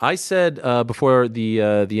 I said before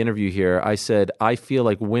the interview here, I said, I feel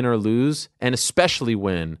like win or lose, and especially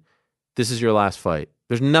win, this is your last fight.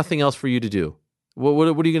 There's nothing else for you to do. What are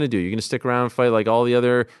you going to do? You're going to stick around and fight like all the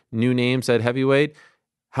other new names at heavyweight?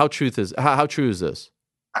 How true is this?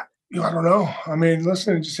 I don't know. I mean,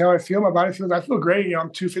 listen, just how I feel. My body feels. I feel great. I'm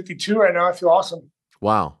 252 right now. I feel awesome.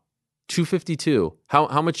 Wow. 252.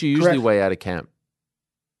 How much you usually weigh out of camp?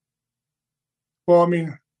 Well, I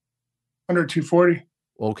mean, under 240.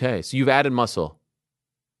 Okay. So you've added muscle.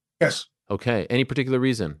 Yes. Okay. Any particular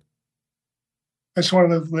reason? I just want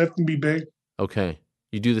to lift and be big. Okay.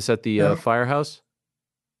 You do this at the firehouse?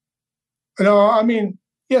 No, I mean,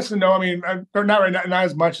 yes and no. I mean, not right now, not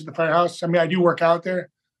as much at the firehouse. I mean, I do work out there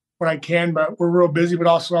when I can, but we're real busy. But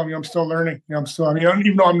also, I'm still learning. Even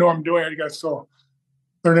though I know I'm doing it, I got to still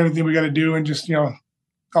learn everything we got to do, and just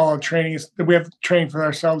all the training is that we have to train for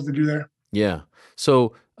ourselves to do there. Yeah.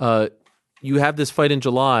 So you have this fight in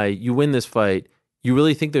July. You win this fight. You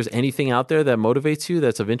really think there's anything out there that motivates you,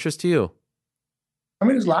 that's of interest to you? I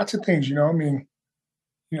mean, there's lots of things. I mean,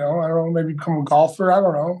 I don't know, maybe become a golfer. I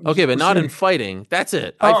don't know. Okay, but not in fighting. That's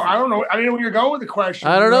it. I don't know. I didn't know where you're going with the question.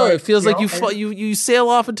 I don't know. It feels like you sail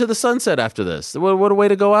off into the sunset after this. What a way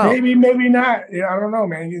to go out. Maybe not. I don't know,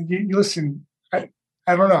 man. You listen.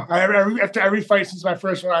 I don't know. After every fight since my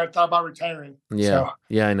first one, I thought about retiring. Yeah, so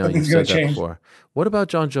yeah, I know. You said that before. What about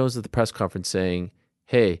Jon Jones at the press conference saying,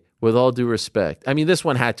 "Hey, with all due respect," I mean, this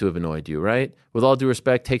one had to have annoyed you, right? With all due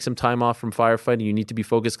respect, take some time off from firefighting. You need to be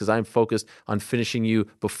focused because I'm focused on finishing you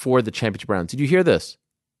before the championship round. Did you hear this?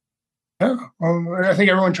 Yeah, I think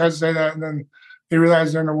everyone tries to say that, and then they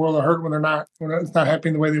realize they're in a world of hurt when it's not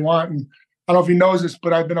happening the way they want. And I don't know if he knows this,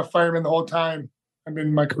 but I've been a fireman the whole time. I've been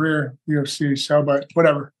in my career UFC, so but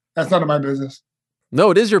whatever. That's none of my business.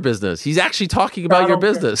 No, it is your business. He's actually talking about your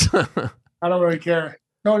business. I don't really care.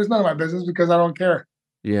 No, it's none of my business because I don't care.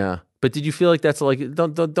 Yeah, but did you feel like that's like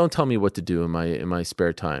don't tell me what to do in my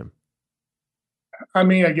spare time? I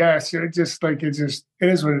mean, I guess it is what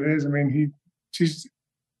it is. I mean, he's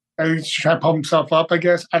trying to pump himself up. I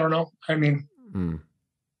guess I don't know. I mean.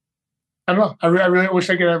 I don't know. I really wish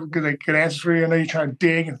I could have a good answer for you. I know you're trying to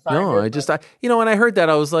dig and find when I heard that,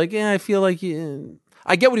 I was like, I feel like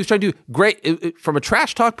I get what he was trying to do. Great. From a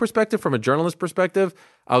trash talk perspective, from a journalist perspective,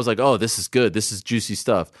 I was like, oh, this is good. This is juicy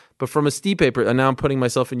stuff. But from a Stipe, and now I'm putting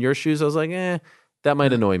myself in your shoes, I was like, that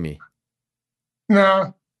might annoy me.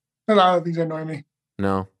 No, a lot of things annoy me.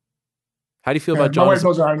 No. How do you feel about John?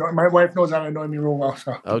 My wife knows how to annoy me real well.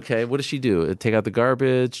 So. Okay. What does she do? Take out the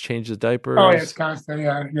garbage, change the diapers? Oh, yeah, it's constant.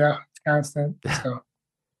 Yeah, it's constant. So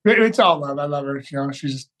it's all love. I love her. She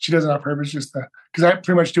does it on purpose just because I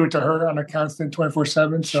pretty much do it to her on a constant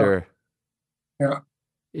 24/7. So, sure. Yeah.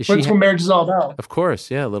 That's what marriage is all about. Of course.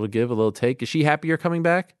 Yeah. A little give, a little take. Is she happy you're coming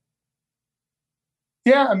back?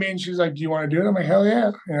 Yeah. I mean, she's like, do you want to do it? I'm like, hell yeah.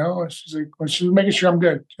 She's like, she's making sure I'm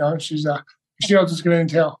good. She's she knows it's going to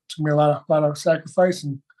entail. It's going to be a lot of sacrifice,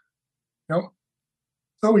 and so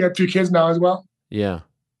we got 2 kids now as well. Yeah,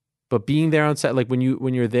 but being there on set, like when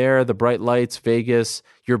you're there, the bright lights, Vegas,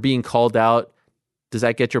 you're being called out. Does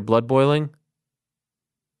that get your blood boiling?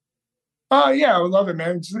 Yeah, I would love it,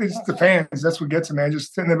 man. It's the fans. That's what gets it, man.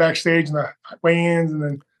 Just sitting in the backstage and the weigh-ins, and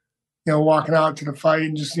then walking out to the fight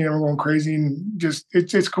and just going crazy, and just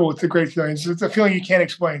it's cool. It's a great feeling. It's a feeling you can't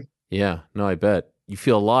explain. Yeah, no, I bet. You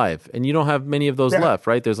feel alive, and you don't have many of those left,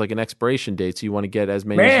 right? There's like an expiration date, so you want to get as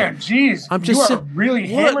many. Man, jeez, you are really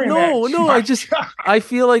hammering that. No, I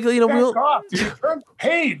feel like we'll off, dude. Turn the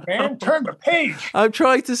page, man. Turn the page. I'm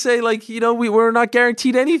trying to say, like, we're not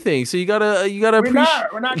guaranteed anything, so you gotta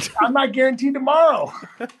appreciate. We're not. I'm not guaranteed tomorrow.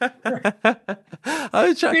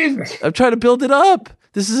 I'm trying to build it up.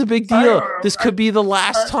 This is a big deal. This could be the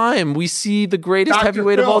last time we see the greatest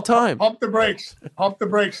heavyweight of all time. Pump the brakes,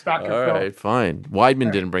 Dr. Phil. All right, fine.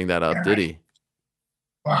 Weidman didn't bring that up, did he?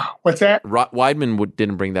 Wow. What's that? Weidman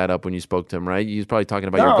didn't bring that up when you spoke to him, right? He was probably talking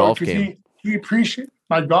about your golf game. He appreciates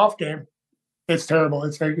my golf game. It's terrible.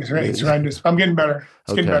 It's horrendous. I'm getting better.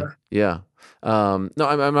 It's getting better. Yeah. No,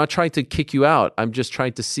 I'm not trying to kick you out. I'm just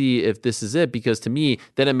trying to see if this is it, because to me,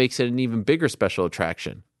 then it makes it an even bigger special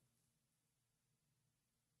attraction.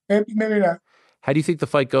 Maybe not. How do you think the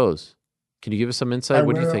fight goes? Can you give us some insight?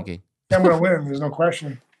 What are you thinking? I'm going to win. There's no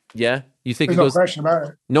question. Yeah? You think There's no question about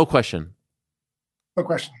it. No question? No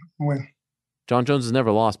question. Win. Jon Jones has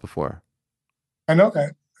never lost before. I know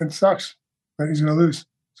that. It sucks. But he's going to lose.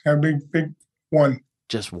 He's got a big one.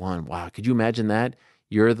 Just one. Wow. Could you imagine that?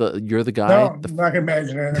 You're the guy. No, I'm not going to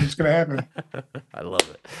imagine it. It's going to happen. I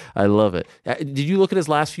love it. Did you look at his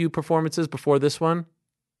last few performances before this one?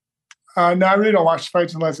 No, I really don't watch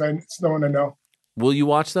fights unless it's the one I know. Will you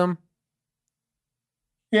watch them?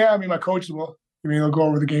 Yeah, I mean, my coaches will. They'll go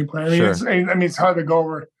over the game plan. Sure. It's hard to go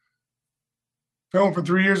over film from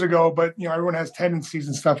 3 years ago, but everyone has tendencies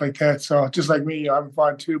and stuff like that. So just like me, I haven't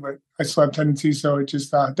fought too, but I still have tendencies. So it's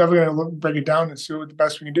just definitely going to break it down and see what the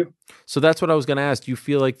best we can do. So that's what I was going to ask. Do you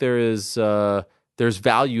feel like there's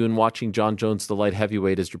value in watching Jon Jones the light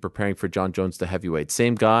heavyweight as you're preparing for Jon Jones the heavyweight?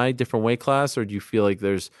 Same guy, different weight class, or do you feel like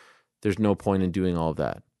there's no point in doing all of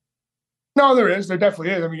that? No, there is. There definitely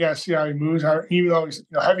is. I mean, you got to see how he moves. Even though he's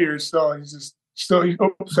heavier, he's still.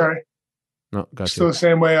 Sorry. No, gotcha. Still the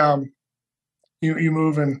same way. You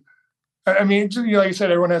move, and I mean, like you said,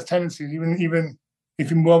 everyone has tendencies. Even if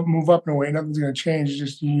you move up in a way, nothing's going to change. It's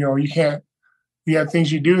just you can't. You have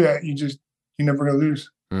things you do that you're never going to lose.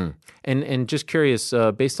 Mm. And just curious,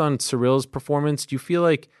 based on Cyril's performance, do you feel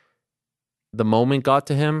like the moment got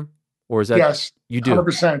to him, or is that yes, you do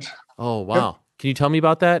 100%? Oh wow! Yep. Can you tell me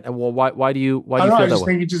about that? Well, why do you feel that way? I just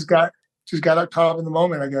think he just got caught up in the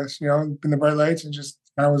moment. I guess in the bright lights, and just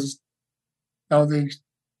they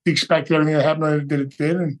expected everything that happened that it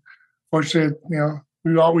did, and fortunately,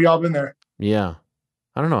 We all been there. Yeah.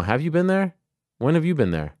 I don't know. Have you been there? When have you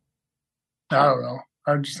been there? I don't know.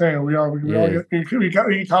 I'm just saying we all we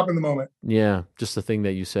cop in the moment. Yeah, just the thing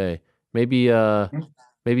that you say. Maybe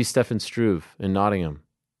Stefan Struve in Nottingham.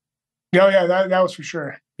 Yeah, that was for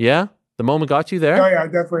sure. Yeah? The moment got you there? Oh yeah,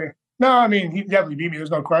 definitely. No, I mean he definitely beat me. There's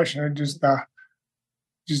no question. It just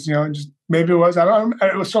maybe it was. I don't.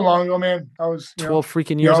 It was so long ago, man. I was 12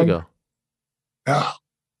 freaking years ago. Yeah.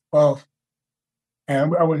 Well,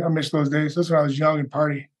 and I miss those days. That's when I was young and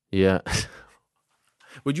party. Yeah.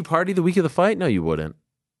 Would you party the week of the fight? No, you wouldn't.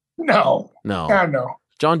 No. No. God, no.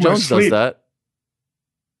 John Jones does that.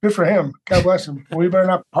 Good for him. God bless him. We better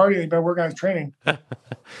not party. He better work on his training.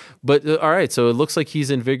 But all right, so it looks like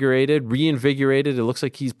he's reinvigorated. It looks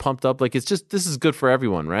like he's pumped up. Like this is good for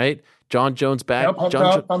everyone, right? John Jones back. Yeah, pumped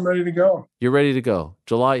up. I'm ready to go. You're ready to go.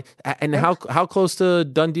 July. And how close to a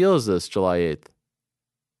done deal is this? July 8th.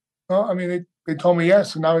 Well, I mean, they told me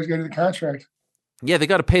yes, so now he's getting the contract. Yeah, they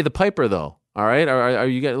got to pay the piper though. All right, are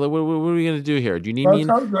you guys? What are we going to do here? Do you need me?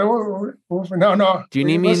 No. Do you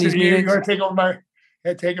need me in these meetings? You're going to take over my.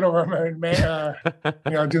 Yeah, take it over, man.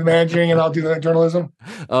 Do the managing, and I'll do the journalism.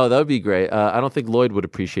 Oh, that would be great. I don't think Lloyd would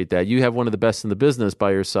appreciate that. You have one of the best in the business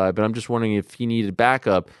by your side, but I'm just wondering if he needed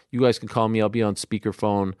backup. You guys can call me. I'll be on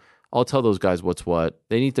speakerphone. I'll tell those guys what's what.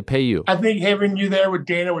 They need to pay you. I think having you there with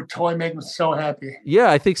Dana would totally make him so happy. Yeah,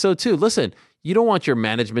 I think so too. Listen, you don't want your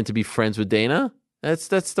management to be friends with Dana. That's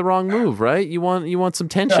the wrong move, right? You want some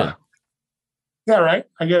tension. Yeah, right.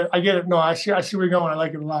 I get it. No, I see where you're going. I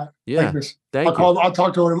like it a lot. Yeah. Like this. Thank you. I'll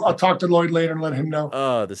talk to Lloyd later and let him know.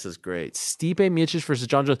 Oh, this is great. Stipe Miocic versus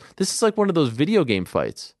John Jones. This is like one of those video game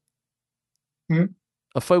fights. Mm-hmm.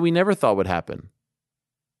 A fight we never thought would happen.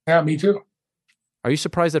 Yeah, me too. Are you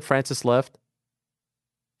surprised that Francis left?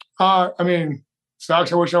 I mean,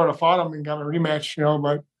 sucks. I wish I would have fought him and got a rematch,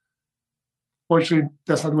 but fortunately,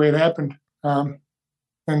 that's not the way it happened.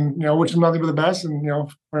 And wish him nothing but the best, and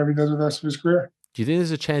whatever he does with the rest of his career. Do you think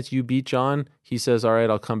there's a chance you beat John? He says, "All right,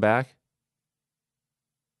 I'll come back."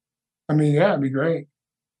 I mean, yeah, it'd be great.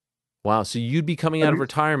 Wow, so you'd be coming out of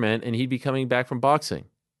retirement, and he'd be coming back from boxing.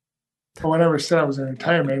 Well, I never said I was in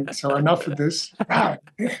retirement, so enough of this. God.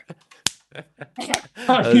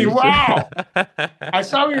 I mean, wow! I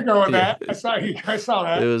saw where you're going with that. I saw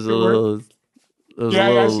that. It was a little.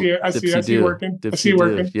 I see it. I see it working. I see it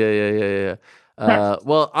working. Yeah.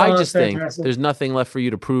 Well, I just think there's nothing left for you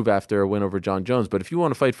to prove after a win over John Jones. But if you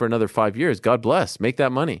want to fight for another 5 years, God bless. Make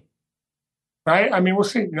that money. Right? I mean, we'll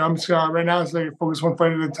see. I'm just, right now, it's like focus one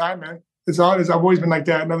fight at a time, man. It's always, I've always been like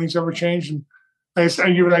that. Nothing's ever changed. And like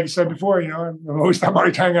you said before, I've always thought about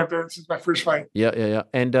retiring after since my first fight. Yeah.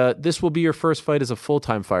 And this will be your first fight as a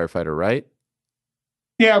full-time firefighter, right?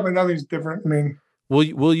 Yeah, but nothing's different. I mean,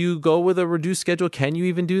 will you go with a reduced schedule? Can you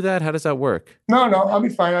even do that? How does that work? No, I'll be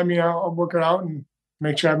fine. I mean, I'll work it out and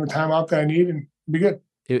make sure I have the time out that I need and be good.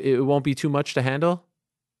 It won't be too much to handle?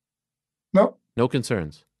 No. No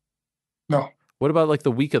concerns? No. What about like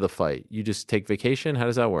the week of the fight? You just take vacation? How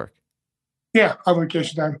does that work? Yeah, I'll have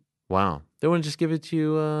vacation time. Wow. They wouldn't just give it to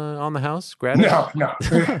you on the house? Gratis? No.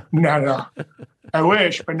 I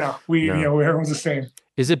wish, but no. Everyone's the same.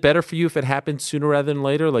 Is it better for you if it happens sooner rather than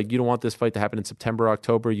later? Like you don't want this fight to happen in September,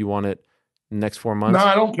 October. You want it in the next 4 months? No,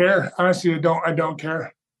 I don't care. Honestly, I don't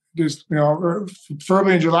care. Just,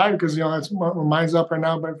 preferably in July because, that's when mine's up right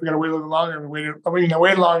now. But if we got to wait a little longer, I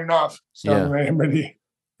waited long enough. So yeah. I'm ready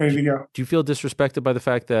to go. Do you feel disrespected by the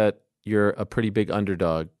fact that you're a pretty big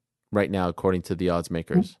underdog right now, according to the odds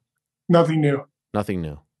makers? Nothing new. Nothing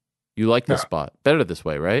new. You like this spot. Better this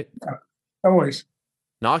way, right? Yeah. Always.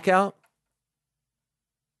 Knockout?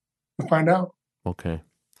 We'll find out. Okay.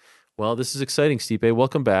 Well, this is exciting, Stipe.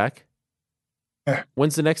 Welcome back. Yeah.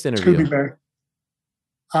 When's the next interview? It's going to be better.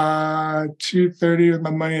 2:30 with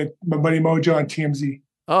my buddy Mojo on TMZ.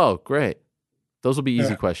 Oh, great. Those will be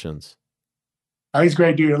easy questions. Oh, he's a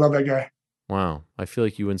great dude. I love that guy. Wow. I feel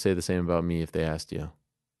like you wouldn't say the same about me if they asked you.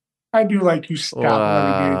 I do like you. Stop.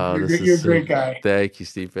 Wow, you're a great guy. Thank you,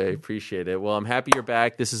 Stipe. Appreciate it. Well, I'm happy you're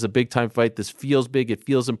back. This is a big time fight. This feels big. It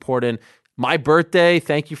feels important. My birthday.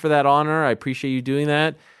 Thank you for that honor. I appreciate you doing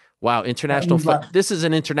that. Wow. International fight. This is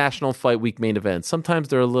an international fight week main event. Sometimes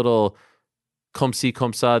they're a little comme ci,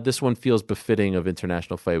 comme ça. This one feels befitting of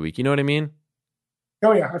International Fight Week. You know what I mean?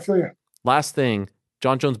 Oh, yeah. I feel you. Last thing.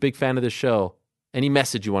 John Jones, big fan of this show. Any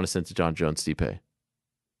message you want to send to John Jones, Stipe?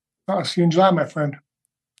 Oh, see you in July, my friend.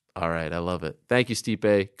 All right. I love it. Thank you,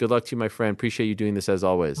 Stipe. Good luck to you, my friend. Appreciate you doing this as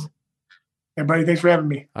always. Hey, buddy. Thanks for having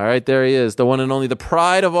me. All right. There he is. The one and only, the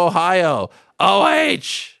pride of Ohio.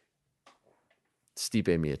 OH! Stipe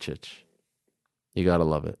Miocic. You got to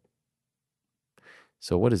love it.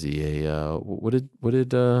 So what is he? What did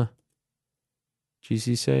GC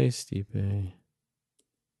say? Stipe.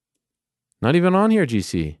 Not even on here,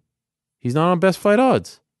 GC. He's not on best fight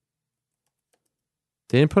odds.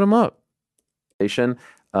 They didn't put him up. I do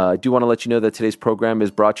want to let you know that today's program is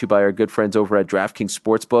brought to you by our good friends over at DraftKings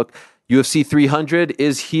Sportsbook. UFC 300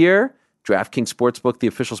 is here. DraftKings Sportsbook, the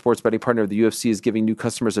official sports betting partner of the UFC, is giving new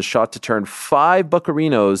customers a shot to turn 5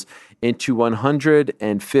 buccarinos into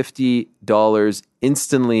 $150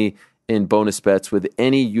 instantly in bonus bets with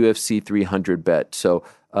any UFC 300 bet. So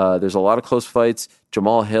there's a lot of close fights.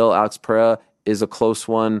 Jamal Hill, Alex Pereira is a close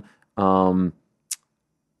one. One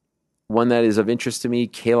that is of interest to me,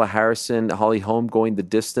 Kayla Harrison, Holly Holm going the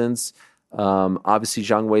distance. Obviously,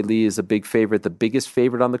 Zhang Weili is a big favorite. The biggest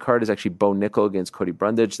favorite on the card is actually Bo Nickal against Cody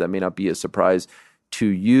Brundage. That may not be a surprise to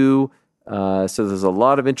you. So there's a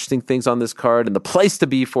lot of interesting things on this card, and the place to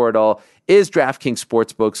be for it all is DraftKings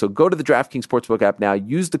Sportsbook. So go to the DraftKings Sportsbook app now.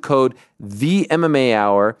 Use the code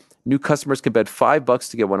THEMMAHour. New customers can bet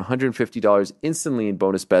 $5 to get $150 instantly in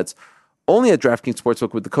bonus bets. Only at DraftKings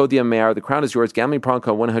Sportsbook with the code THEMMAHour. The crown is yours. Gambling problem,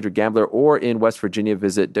 call 1-800-GAMBLER, or in West Virginia,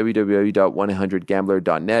 visit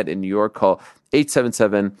www.1800gambler.net. In New York, call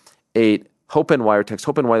 877-8-HOPE-NY or text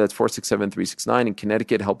HOPE-NY. That's 467-369. In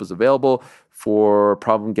Connecticut, help is available. For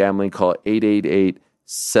problem gambling, call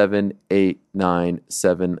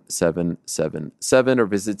 888-789-7777 or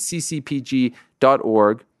visit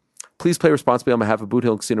ccpg.org. Please play responsibly on behalf of Boot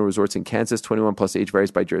Hill Casino Resorts in Kansas. 21 plus, age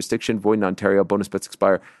varies by jurisdiction. Void in Ontario. Bonus bets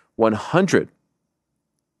expire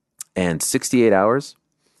 168 hours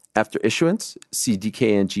after issuance. See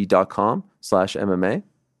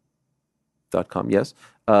dkng.com/MMA.com. Yes.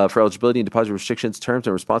 For eligibility and deposit restrictions, terms,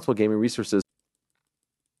 and responsible gaming resources.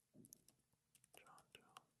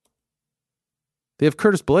 They have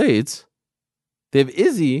Curtis Blades. They have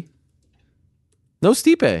Izzy. No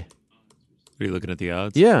Stipe. Are you looking at the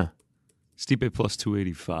odds? Yeah. Stipe plus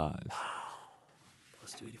 285.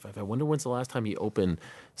 Plus 285. I wonder when's the last time he opened.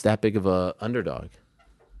 Is that big of a underdog?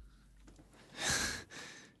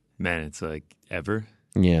 Man, it's like ever.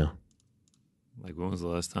 Yeah. Like when was the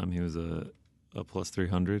last time he was a plus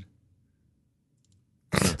 300?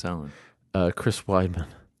 No telling. Chris Weidman.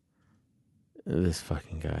 This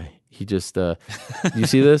fucking guy. He just, you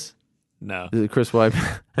see this? No. Is it Chris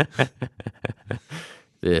Weidman?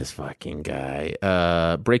 This fucking guy.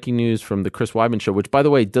 Breaking news from the Chris Weidman show, which, by the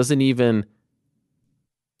way, doesn't even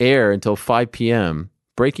air until 5 p.m.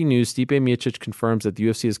 Breaking news, Stipe Miocic confirms that the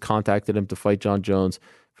UFC has contacted him to fight John Jones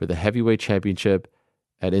for the heavyweight championship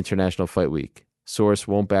at International Fight Week. Source,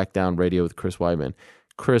 won't back down radio with Chris Weidman.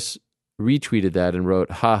 Chris retweeted that and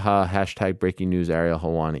wrote, haha, hashtag breaking news Ariel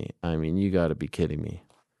Helwani. I mean, you got to be kidding me.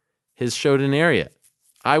 His show didn't air yet.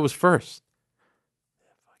 I was first.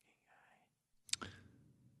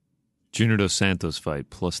 Junior Dos Santos fight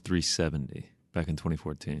plus 370 back in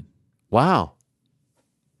 2014. Wow.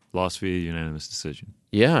 Lost via unanimous decision.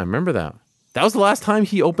 Yeah, I remember that. That was the last time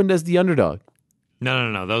he opened as the underdog.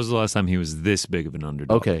 No. That was the last time he was this big of an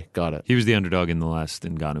underdog. Okay, got it. He was the underdog in the last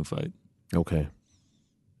Ngannou fight. Okay.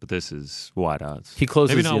 But this is wide odds. He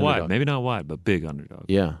closes maybe the not underdog. wide, maybe not wide, but big underdog.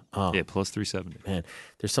 Yeah. Oh. Yeah, plus 370. Man,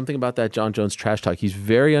 there's something about that John Jones trash talk. He's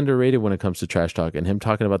very underrated when it comes to trash talk, and him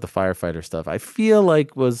talking about the firefighter stuff, I feel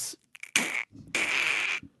like was...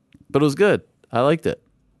 But it was good. I liked it.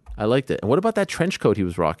 And what about that trench coat he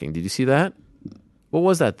was rocking? Did you see that? What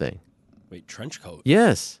was that thing? Wait, trench coat?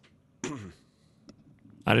 Yes.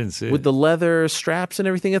 I didn't see it. With the leather straps and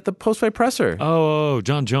everything at the post-fight presser. Oh,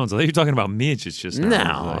 John Jones. I thought you were talking about Miocic just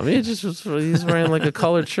now. No, I mean, he's wearing like a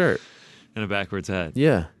colored shirt. And a backwards hat.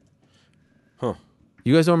 Yeah. Huh.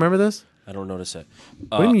 You guys don't remember this? I don't notice it.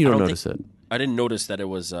 What do you mean you don't notice it? I didn't notice that it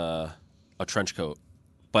was a trench coat.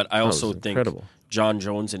 But I also think John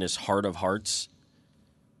Jones, in his heart of hearts,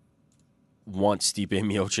 wants Stipe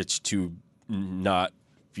Miocic to not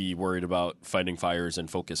be worried about fighting fires and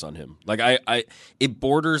focus on him. Like it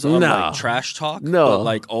borders on like trash talk. No, but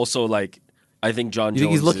like also like I think John Jones.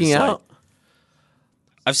 Think he's looking out? Like,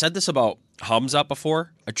 I've said this about Hamzat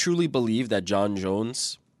before. I truly believe that John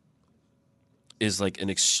Jones is like an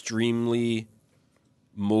extremely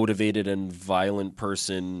motivated and violent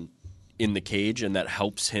person in the cage, and that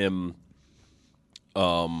helps him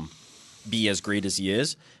be as great as he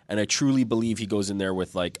is. And I truly believe he goes in there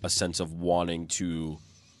with like a sense of wanting to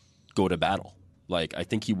go to battle. Like I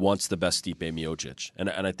think he wants the best Stipe Miocic, and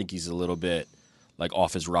I think he's a little bit like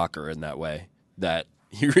off his rocker in that way. That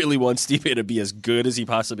he really wants Stipe to be as good as he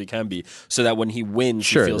possibly can be, so that when he wins,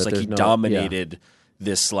 he feels like he dominated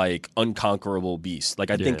this like unconquerable beast.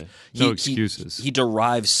 Like I think no excuses. He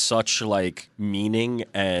derives such like meaning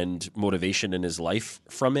and motivation in his life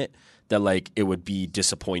from it that like it would be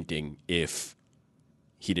disappointing if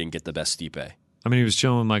he didn't get the best Stipe. I mean, he was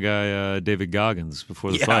chilling with my guy David Goggins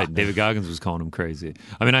before the fight. David Goggins was calling him crazy.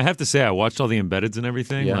 I mean, I have to say, I watched all the embeds and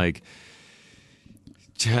everything. Yeah. Like,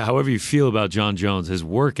 however you feel about John Jones, his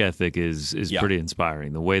work ethic is pretty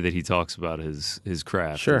inspiring. The way that he talks about his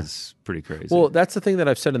craft is pretty crazy. Well, that's the thing that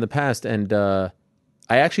I've said in the past, and I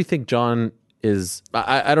actually think John is.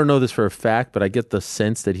 I don't know this for a fact, but I get the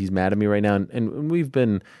sense that he's mad at me right now, and we've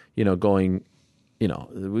been, going.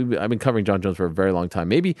 I've been covering John Jones for a very long time,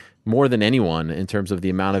 maybe more than anyone in terms of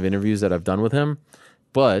the amount of interviews that I've done with him.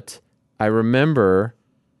 But I remember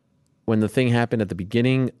when the thing happened at the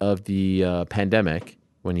beginning of the pandemic,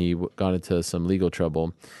 when he got into some legal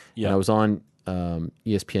trouble. Yeah. And I was on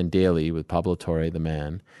ESPN Daily with Pablo Torre, the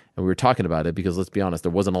man, and we were talking about it because, let's be honest,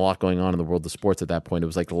 there wasn't a lot going on in the world of sports at that point. It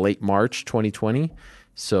was like late March 2020.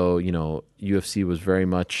 So, UFC was very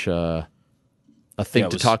much... a thing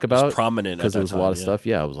to talk about. It was prominent because there was a lot of stuff.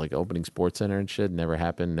 Yeah, it was like opening Sports Center and shit. Never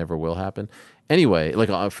happened, never will happen. Anyway,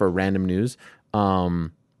 like for random news, I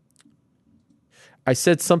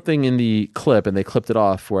said something in the clip, and they clipped it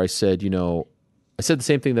off, where I said, I said the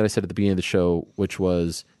same thing that I said at the beginning of the show, which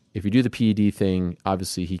was, if you do the PED thing,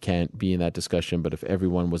 obviously he can't be in that discussion, but if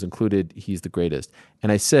everyone was included, he's the greatest.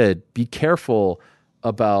 And I said, be careful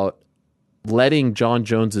about letting John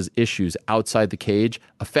Jones's issues outside the cage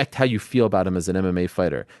affect how you feel about him as an MMA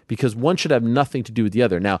fighter, because one should have nothing to do with the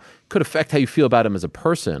other. Now, could affect how you feel about him as a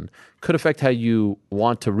person, could affect how you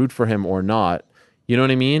want to root for him or not. You know what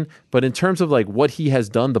I mean? But in terms of like what he has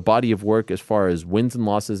done, the body of work as far as wins and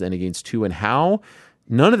losses and against two and how,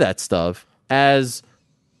 none of that stuff as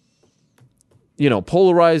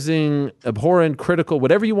polarizing, abhorrent, critical,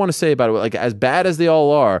 whatever you want to say about it, like as bad as they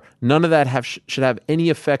all are, none of that should have any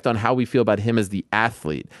effect on how we feel about him as the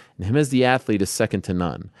athlete. And him as the athlete is second to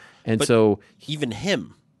none. And but so even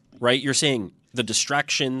him, right? You're saying the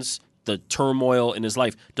distractions, the turmoil in his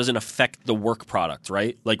life doesn't affect the work product,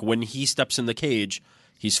 right? Like when he steps in the cage,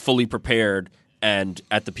 he's fully prepared and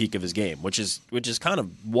at the peak of his game, which is kind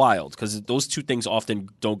of wild because those two things often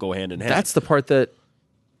don't go hand in hand. That's the part that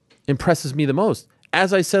impresses me the most.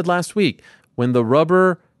 As I said last week, when the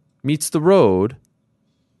rubber meets the road,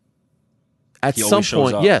 at some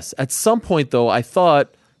point though, I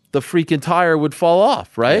thought the freaking tire would fall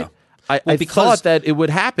off, right? Yeah. I thought that it would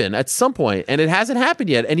happen at some point, and it hasn't happened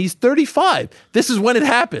yet, and he's 35. This is when it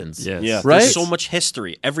happens. Yes. Yeah. Right? There's so much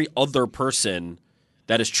history. Every other person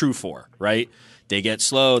that is true for, right? They get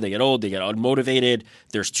slow, they get old, they get unmotivated.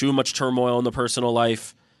 There's too much turmoil in the personal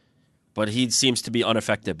life. But he seems to be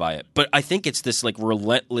unaffected by it. But I think it's this like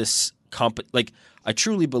relentless I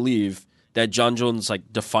truly believe that John Jones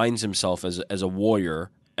like defines himself as a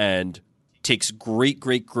warrior and takes great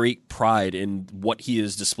pride in what he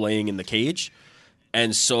is displaying in the cage.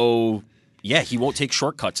 And so, he won't take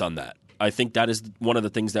shortcuts on that. I think that is one of the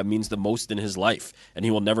things that means the most in his life, and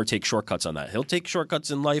he will never take shortcuts on that. He'll take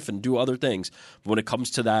shortcuts in life and do other things. But when it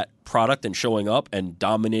comes to that product and showing up and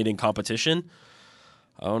dominating competition,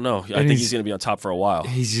 I don't know. I think he's going to be on top for a while.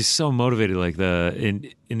 He's just so motivated. Like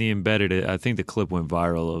in the embedded, I think the clip went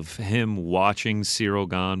viral of him watching Cyril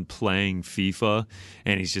Gane playing FIFA,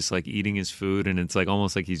 and he's just like eating his food, and it's like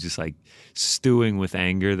almost like he's just like stewing with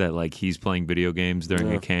anger that like he's playing video games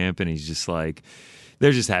during a camp, and he's just like,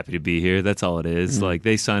 they're just happy to be here. That's all it is. Mm-hmm. Like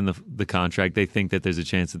they signed the contract. They think that there's a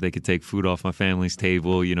chance that they could take food off my family's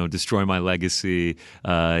table, destroy my legacy.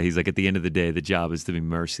 He's like, at the end of the day, the job is to be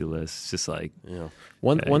merciless. It's just like,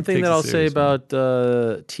 one thing that I'll say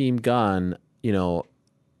about Team Gane,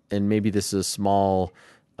 and maybe this is a small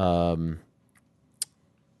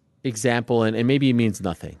example, and maybe it means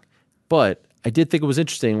nothing, but I did think it was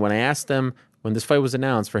interesting when I asked them when this fight was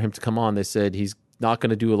announced for him to come on. They said he's not going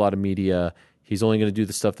to do a lot of media. He's only going to do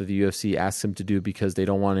the stuff that the UFC asks him to do because they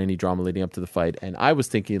don't want any drama leading up to the fight. And I was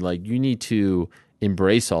thinking, like, you need to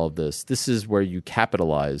embrace all of this. This is where you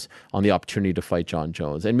capitalize on the opportunity to fight John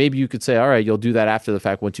Jones. And maybe you could say, all right, you'll do that after the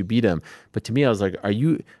fact once you beat him. But to me, I was like,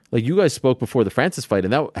 you guys spoke before the Francis fight,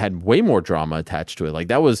 and that had way more drama attached to it. Like,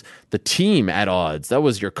 that was the team at odds. That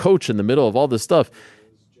was your coach in the middle of all this stuff.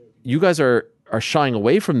 You guys are shying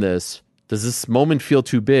away from this. Does this moment feel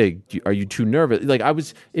too big? Are you too nervous? Like,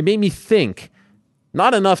 it made me think.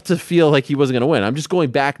 Not enough to feel like he wasn't going to win. I'm just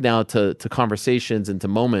going back now to conversations and to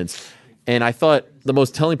moments. And I thought the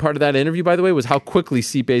most telling part of that interview, by the way, was how quickly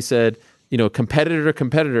Stipe said, competitor to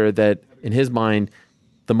competitor, that in his mind,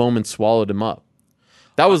 the moment swallowed him up.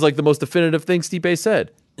 That was like the most definitive thing Stipe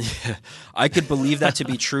said. I could believe that to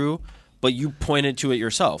be true, But you pointed to it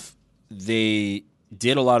yourself. They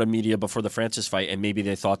did a lot of media before the Francis fight, and maybe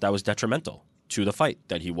they thought that was detrimental to the fight,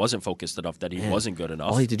 that he wasn't focused enough, that he wasn't good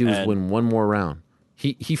enough. All he had to do was win one more round.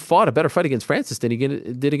 He fought a better fight against Francis than he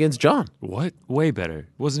did against John. What? Way better. It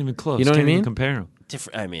wasn't even close. You know what I Can't mean? even compare him.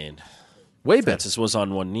 Way better. Francis was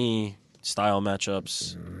on one knee, style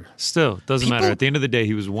matchups. Still, doesn't matter. At the end of the day,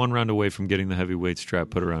 he was one round away from getting the heavyweight strap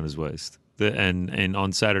put around his waist. And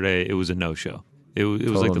on Saturday, it was a no-show. It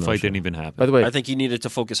was like the fight didn't even happen. By the way, I think he needed to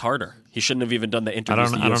focus harder. He shouldn't have even done the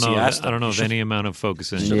interviews. I don't know if any amount of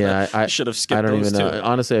focusing. I should have skipped I don't those even know. two.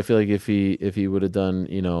 Honestly, I feel like if he would have done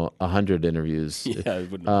 100 interviews,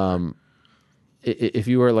 it wouldn't if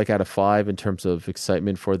you were like at a 5 in terms of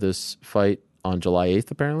excitement for this fight on July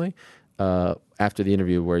 8th, apparently, after the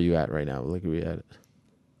interview, where are you at right now? Like, are we at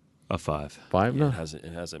a 5? 5? No, it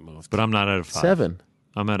hasn't moved. But I'm not at a 5. 7.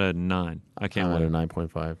 I'm at a 9. I can't I'm wait. at a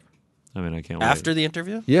 9.5. I mean, I can't wait. After the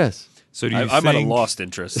interview? Yes. So do you I might have think- lost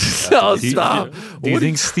interest. Oh, Do you, stop. do you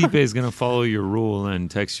think Stipe is going to follow your rule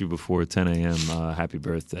and text you before 10 a.m. Happy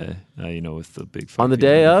birthday? With the big fight On the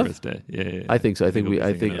being day your of? Birthday. Yeah. I think so. I think he'll be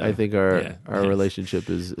I thinking think of our that. our relationship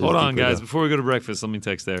is Hold on, deeper guys. now. Before we go to breakfast, let me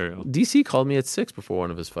text Ariel. DC called me at 6 before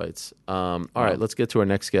one of his fights. All right, let's get to our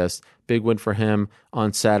next guest. Big win for him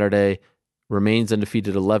on Saturday. Remains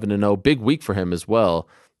undefeated 11-0. Big week for him as well.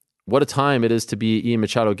 What a time it is to be Ian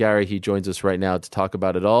Machado Garry. He joins us right now to talk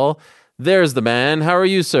about it all. There's the man. How are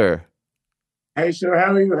you, sir? Hey, sir.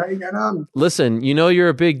 How are you? How you getting on? Listen, you're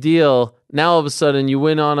a big deal. Now all of a sudden you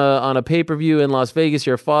win on a pay-per-view in Las Vegas.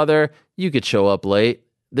 Your father, you could show up late.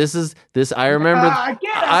 I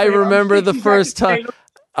remember the first time.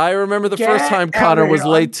 I remember the first time Connor was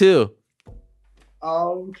late too.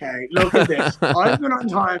 Okay, look at this. I've been on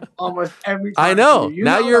time almost every time. I know. You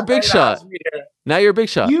Now know you're a that big Layla shot. has me here. Now you're a big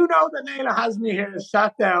shot. You know that Layla has me here,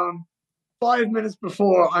 sat down 5 minutes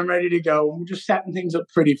before I'm ready to go. We're just setting things up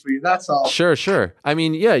pretty for you. That's all. Sure. I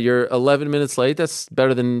mean, yeah, you're 11 minutes late. That's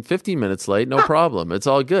better than 15 minutes late. No problem. It's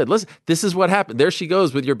all good. Listen, this is what happened. There she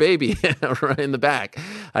goes with your baby right in the back.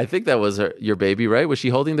 I think that was your baby, right? Was she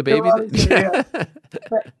holding the baby? Yeah.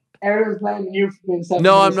 Aaron's blaming you for being 7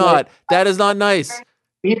 No, I'm minutes not. late. That is not nice.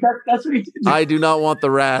 That's what he did. I do not want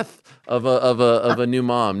the wrath of a new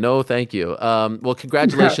mom. No, thank you. Well,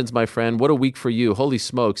 congratulations, my friend. What a week for you. Holy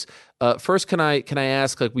smokes. First, can I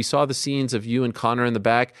ask, like, we saw the scenes of you and Connor in the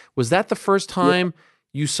back. Was that the first time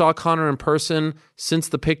you saw Connor in person since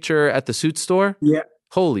the picture at the suit store? Yeah.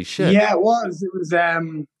 Holy shit. Yeah, it was. It was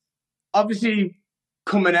obviously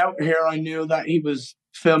coming out here, I knew that he was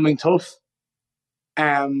filming tough.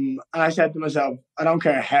 And I said to myself, I don't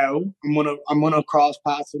care how, I'm gonna cross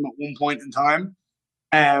paths him at one point in time.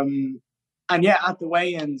 And yeah, at the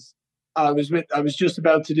weigh-ins, I was just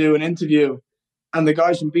about to do an interview, and the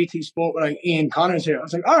guys from BT Sport were like, Ian Connor's here. I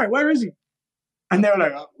was like, all right, where is he? And they were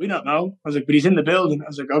like, oh, we don't know. I was like, but he's in the building. I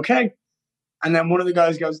was like, okay. And then one of the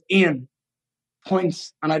guys goes, Ian,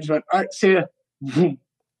 points, and I just went, all right, see ya.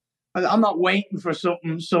 I'm not waiting for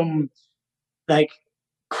some like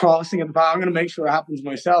crossing at the path. I'm going to make sure it happens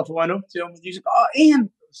myself. I went up to him and he's like, oh, Ian.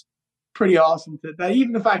 It was pretty awesome.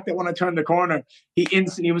 Even the fact that when I turned the corner, he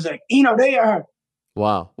instantly was like, Eno, there you are.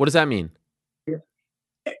 Wow. What does that mean?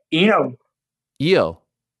 Eno. Eo.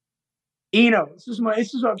 Eno. This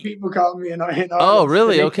is what people call me. Oh,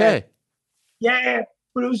 really? Okay. Yeah.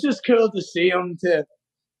 But it was just cool to see him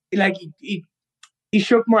he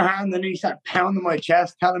shook my hand and he started pounding my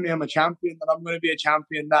chest, telling me I'm a champion, that I'm going to be a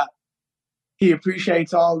champion, that he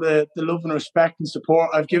appreciates all the love and respect and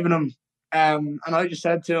support I've given him. And I just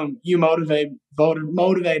said to him, you motivated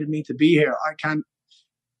me to be here.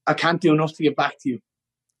 I can't do enough to get back to you.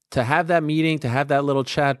 To have that meeting, to have that little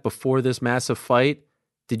chat before this massive fight,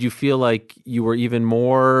 did you feel like you were even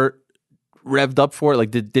more revved up for it?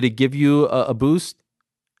 Like, did it give you a boost?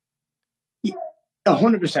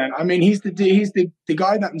 100%. I mean, he's the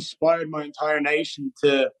guy that inspired my entire nation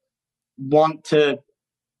to want to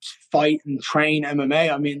fight and train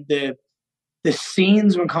MMA. I mean, the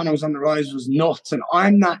scenes when Conor was on the rise was nuts, and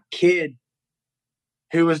I'm that kid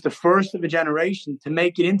who was the first of a generation to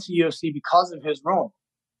make it into UFC because of his run.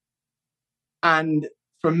 And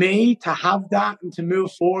for me to have that and to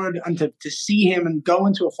move forward and to see him and go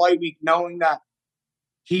into a fight week knowing that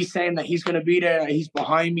he's saying that he's going to be there, that he's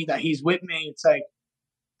behind me, that he's with me, it's like,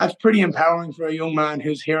 that's pretty empowering for a young man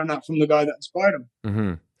who's hearing that from the guy that inspired him.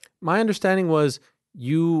 Mm-hmm. My understanding was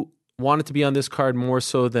you wanted to be on this card more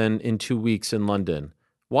so than in 2 weeks in London.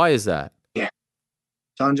 Why is that? Yeah.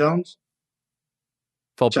 John Jones.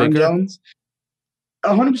 Felt John bigger? Jones.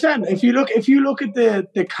 100%. If you look at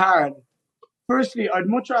the card, firstly, I'd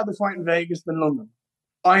much rather fight in Vegas than London.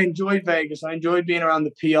 I enjoyed Vegas. I enjoyed being around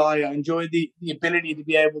the PI. I enjoyed the ability to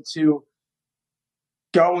be able to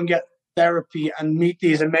go and get therapy and meet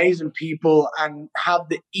these amazing people and have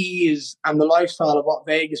the ease and the lifestyle of what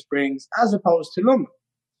Vegas brings, as opposed to London.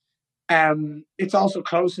 It's also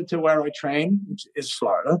closer to where I train, which is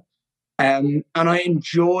Florida. And I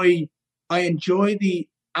enjoy the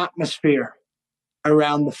atmosphere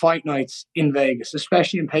around the fight nights in Vegas,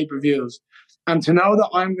 especially in pay-per-views. And to know that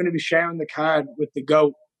I'm going to be sharing the card with the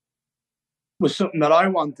GOAT was something that I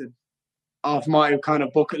wanted off my kind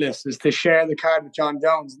of bucket list, is to share the card with Jon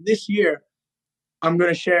Jones. This year, I'm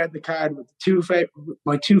going to share the card with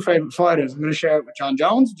my two favorite fighters. I'm going to share it with Jon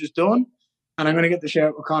Jones, just done, and I'm going to get to share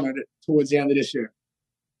it with Conor towards the end of this year.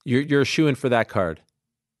 You're shooing for that card.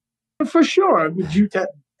 For sure. It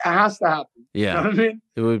has to happen. Yeah. You know what I mean?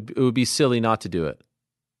 It would be silly not to do it.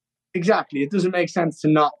 Exactly. It doesn't make sense to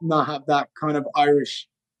not have that kind of Irish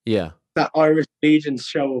allegiance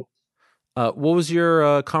show. What was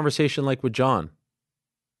your conversation like with Jon?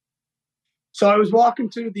 So I was walking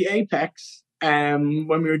through the Apex when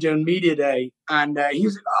we were doing media day, and he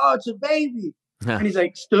was like, "Oh, it's a baby," and he's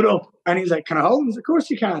like, stood up, and he's like, "Can I hold him?" I was like, "Of course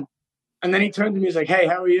you can." And then he turned to me, he's like, "Hey,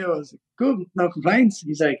 how are you?" I was like, "Good, no complaints."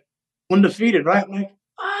 He's like, "Undefeated, right?" I'm like,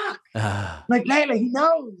 "Fuck." I'm like, Layla, he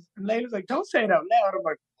knows. And Layla's like, "Don't say it out loud." I'm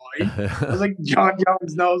like, "Why?" I was like, "Jon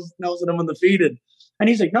Jones knows that I'm undefeated." And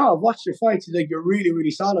he's like, "No, I've watched your fights." He's like, "You're really,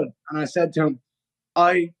 really solid." And I said to him,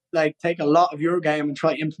 I take a lot of your game and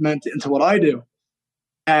try to implement it into what I do.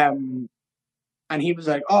 And he was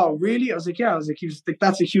like, "Oh, really?" I was like, "Yeah." I was like, he was like,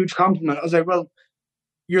 "That's a huge compliment." I was like, "Well,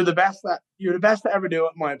 you're the best to ever do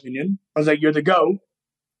it, in my opinion." I was like, "You're the GOAT."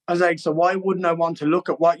 I was like, "So why wouldn't I want to look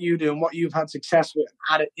at what you do and what you've had success with and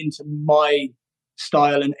add it into my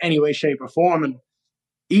style in any way, shape, or form?" And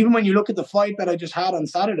even when you look at the fight that I just had on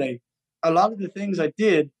Saturday, a lot of the things I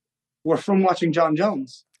did were from watching Jon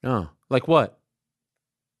Jones. Oh, like what?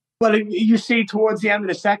 Well, you see, towards the end of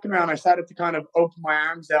the second round, I started to kind of open my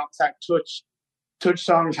arms out, start touch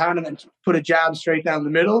Song's hand, and then put a jab straight down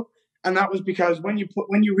the middle. And that was because when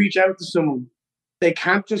you reach out to someone, they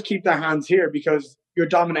can't just keep their hands here because you're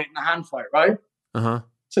dominating the hand fight, right?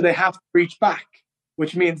 So they have to reach back,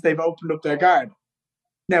 which means they've opened up their guard.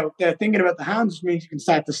 Now, they're thinking about the hands, which means you can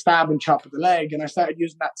start to stab and chop at the leg. And I started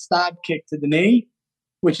using that stab kick to the knee,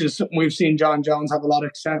 which is something we've seen Jon Jones have a lot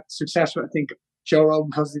of success with. I think Joe Rogan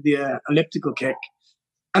because of the elliptical kick.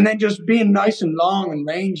 And then just being nice and long and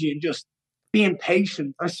rangy and just being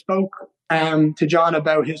patient. I spoke to Jon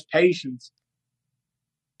about his patience.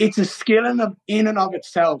 It's a skill in and of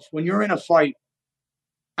itself. When you're in a fight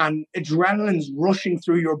and adrenaline's rushing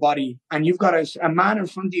through your body and you've got a man in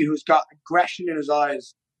front of you who's got aggression in his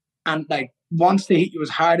eyes and like wants to hit you as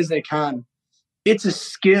hard as they can, it's a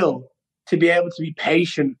skill to be able to be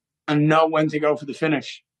patient and know when to go for the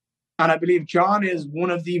finish. And I believe Jon is one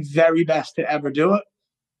of the very best to ever do it.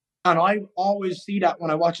 And I always see that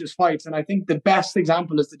when I watch his fights. And I think the best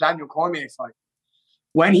example is the Daniel Cormier fight.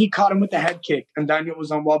 When he caught him with the head kick and Daniel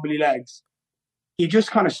was on wobbly legs, he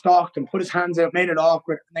just kind of stalked him, put his hands out, made it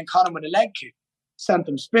awkward, and then caught him with a leg kick, sent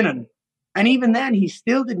him spinning. And even then, he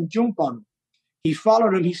still didn't jump on him. He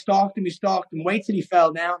followed him, he stalked him, wait till he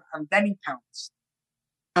fell down, and then he pounced.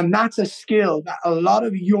 And that's a skill that a lot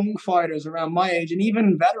of young fighters around my age and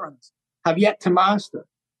even veterans have yet to master.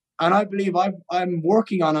 And I believe I'm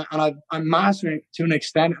working on it and I'm mastering it to an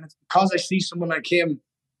extent. And it's because I see someone like him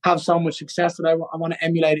have so much success that I want to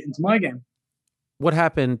emulate it into my game. What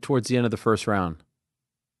happened towards the end of the first round?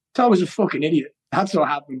 So I was a fucking idiot. That's what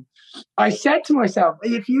happened. I said to myself,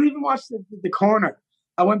 if you even watch the corner,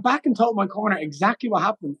 I went back and told my corner exactly what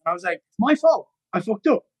happened. And I was like, it's my fault. I fucked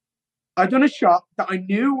up. I done a shot that I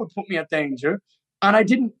knew would put me at danger, and I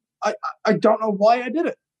didn't. I don't know why I did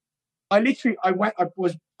it. I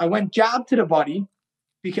went jab to the body,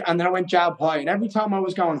 and then I went jab high. And every time I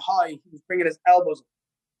was going high, he was bringing his elbows up.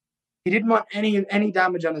 He didn't want any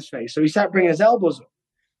damage on his face, so he started bringing his elbows up.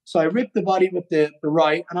 So I ripped the body with the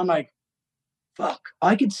right, and I'm like, fuck,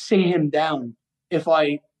 I could see him down if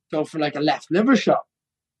I go for like a left liver shot.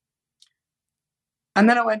 And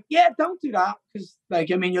then I went, yeah, don't do that. Because,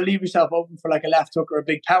 you'll leave yourself open for like a left hook or a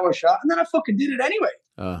big power shot. And then I fucking did it anyway.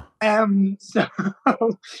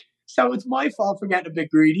 So it's my fault for getting a bit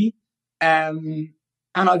greedy. And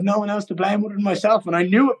I've no one else to blame other than myself. And I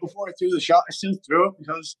knew it before I threw the shot. I still threw it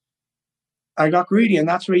because I got greedy. And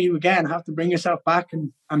that's where you, again, have to bring yourself back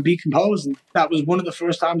and be composed. And that was one of the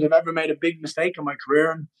first times I've ever made a big mistake in my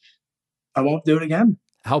career. And I won't do it again.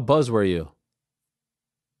 How buzzed were you?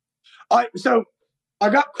 I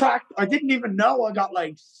got cracked. I didn't even know I got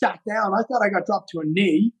sat down. I thought I got dropped to a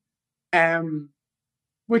knee,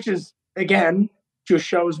 which is, again, just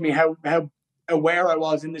shows me how aware I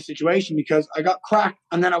was in the situation, because I got cracked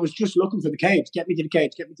and then I was just looking for the cage. Get me to the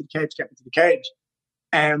cage, get me to the cage, get me to the cage.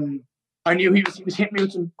 I knew he was hitting me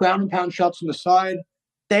with some ground and pound shots from the side.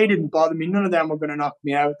 They didn't bother me. None of them were going to knock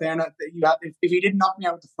me out. If he didn't knock me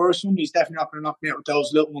out with the first one, he's definitely not going to knock me out with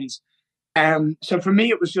those little ones. So for me,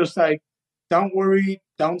 it was just like, don't worry,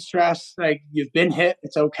 don't stress. Like, you've been hit,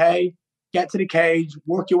 it's okay. Get to the cage,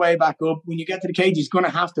 work your way back up. When you get to the cage, he's going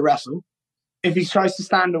to have to wrestle. If he tries to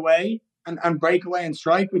stand away and break away and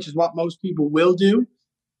strike, which is what most people will do,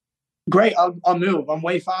 great, I'll move. I'm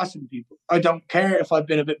way faster than people. I don't care if I've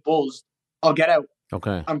been a bit buzzed. I'll get out.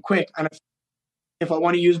 Okay. I'm quick. And if I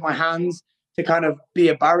want to use my hands to kind of be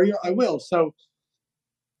a barrier, I will. So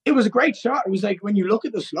it was a great shot. It was like, when you look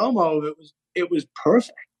at the slow-mo of it was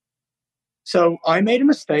perfect. So I made a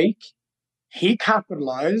mistake. He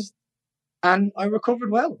capitalized and I recovered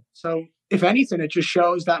well. So if anything, it just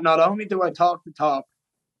shows that not only do I talk the talk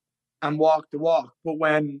and walk the walk, but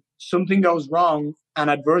when something goes wrong and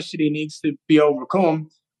adversity needs to be overcome,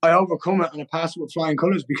 I overcome it and I pass it with flying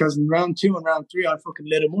colors, because in round 2 and round 3, I fucking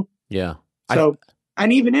lit him up. Yeah. So,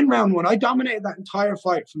 and even in round 1, I dominated that entire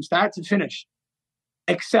fight from start to finish,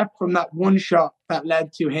 except from that one shot that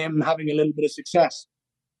led to him having a little bit of success.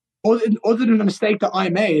 Other than the mistake that I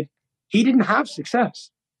made, he didn't have success.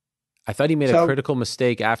 I thought he made a critical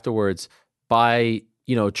mistake afterwards by,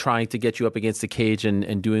 trying to get you up against the cage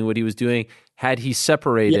and doing what he was doing. Had he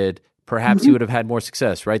separated, perhaps he would have had more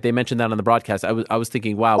success, right? They mentioned that on the broadcast. I was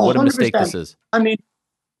thinking, wow, what a mistake this is. I mean,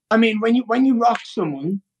 when you rock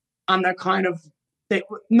someone and they're kind of,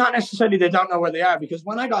 not necessarily they don't know where they are, because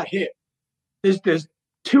when I got hit, there's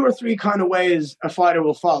 2 or 3 kind of ways a fighter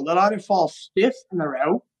will fall. They'll either fall stiff and they're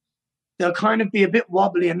out. They'll kind of be a bit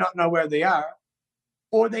wobbly and not know where they are.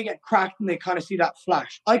 Or they get cracked and they kind of see that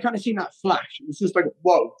flash. I kind of seen that flash. It was just like,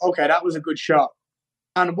 whoa, okay, that was a good shot.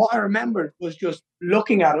 And what I remembered was just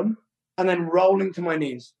looking at him and then rolling to my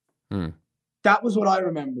knees. That was what I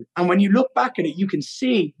remembered. And when you look back at it, you can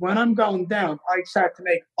see when I'm going down, I start to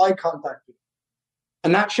make eye contact with him.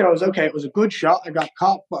 And that shows, okay, it was a good shot. I got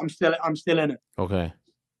caught, but I'm still in it. Okay.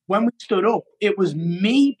 When we stood up, it was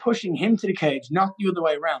me pushing him to the cage, not the other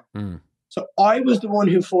way around. So I was the one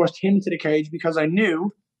who forced him to the cage, because I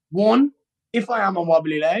knew, 1, if I am on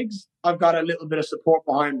wobbly legs, I've got a little bit of support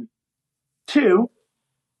behind me. 2,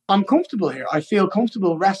 I'm comfortable here. I feel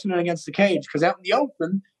comfortable wrestling against the cage, because out in the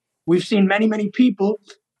open, we've seen many, many people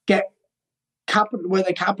get where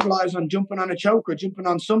they capitalize on jumping on a choke or jumping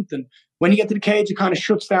on something. When you get to the cage, it kind of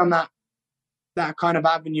shuts down that kind of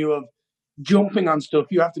avenue of jumping on stuff.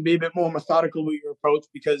 You have to be a bit more methodical with your approach,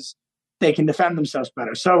 because they can defend themselves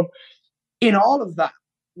better. So in all of that,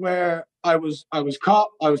 where I was caught,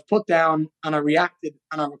 I was put down, and I reacted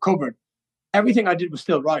and I recovered, everything I did was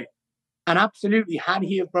still right. And absolutely, had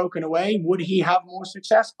he have broken away, would he have more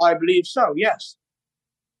success? I believe so, yes.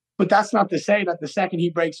 But that's not to say that the second he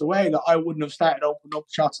breaks away, that I wouldn't have started opening up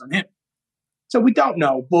shots on him. So we don't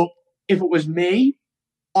know. But if it was me,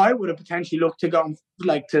 I would have potentially looked to go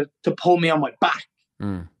to pull me on my back,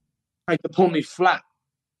 like to pull me flat.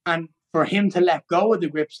 And for him to let go of the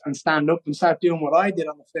grips and stand up and start doing what I did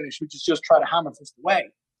on the finish, which is just try to hammer fist away.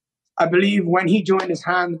 I believe when he joined his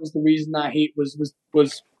hand was the reason that he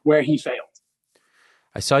was where he failed.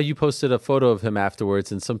 I saw you posted a photo of him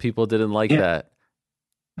afterwards, and some people didn't like that.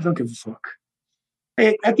 I don't give a fuck.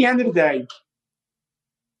 Hey, at the end of the day,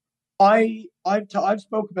 I've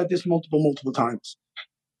spoken about this multiple times.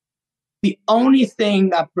 The only thing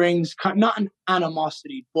that brings not an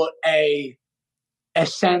animosity, but a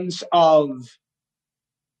sense of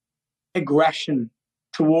aggression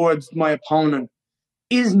towards my opponent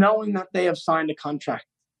is knowing that they have signed a contract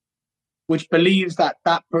which believes that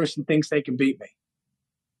that person thinks they can beat me.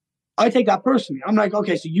 I take that personally. I'm like,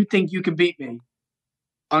 okay, so you think you can beat me?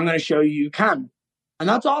 I'm going to show you can. And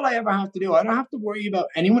that's all I ever have to do. I don't have to worry about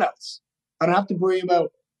anyone else. I don't have to worry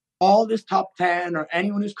about all this top 10 or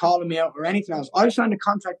anyone who's calling me out or anything else. I signed a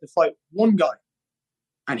contract to fight one guy,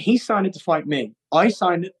 and he signed it to fight me. I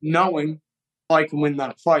signed it knowing I can win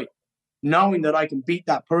that fight, knowing that I can beat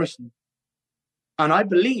that person. And I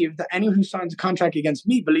believe that anyone who signs a contract against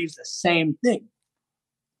me believes the same thing.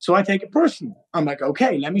 So I take it personally. I'm like,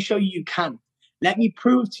 okay, let me show you you can. Let me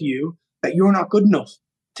prove to you that you're not good enough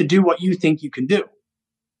to do what you think you can do.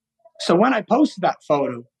 So when I posted that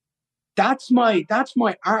photo, that's my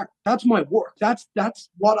art. That's my work. That's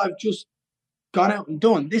what I've just gone out and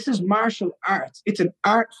done. This is martial arts. It's an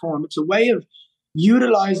art form. It's a way of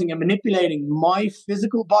utilizing and manipulating my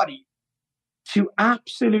physical body to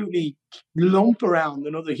absolutely lump around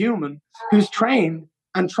another human who's trained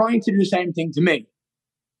and trying to do the same thing to me.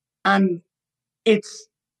 And it's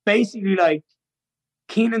basically like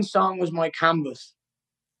Keenan's song was my canvas.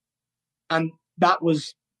 And that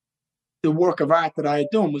was the work of art that I had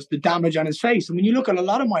done, was the damage on his face. And when you look at a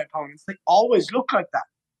lot of my opponents, they always look like that.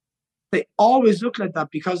 They always look like that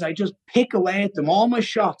because I just pick away at them. All my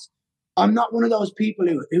shots. I'm not one of those people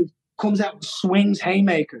who comes out and swings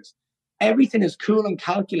haymakers. Everything is cool and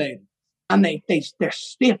calculated. And they're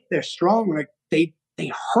stiff, they're strong, like they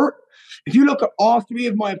hurt. If you look at all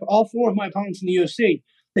four of my opponents in the UFC,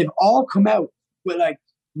 they've all come out with like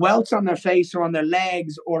welts on their face or on their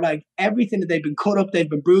legs, or like everything that they've been cut up, they've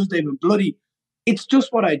been bruised, they've been bloody. It's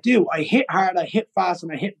just what I do. I hit hard, I hit fast,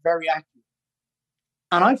 and I hit very accurate.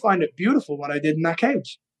 And I find it beautiful what I did in that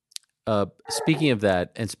cage. Speaking of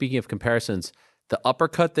that, and speaking of comparisons, the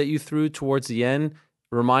uppercut that you threw towards the end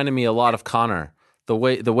reminded me a lot of Conor. The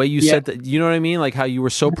way you said that, you know what I mean? Like how you were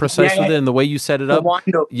so precise with it, and the way you set it up.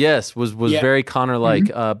 Yes, was very Conor-like.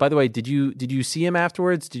 Mm-hmm. By the way, did you see him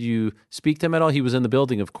afterwards? Did you speak to him at all? He was in the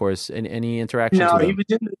building, of course. Any interactions? No, with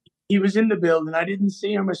him? he was in the building. I didn't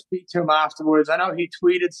see him or speak to him afterwards. I know he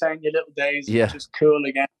tweeted saying "your little days," which is cool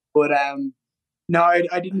again. But no,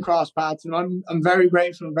 I didn't cross paths, and I'm very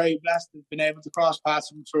grateful and very blessed to have been able to cross paths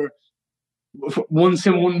with him for once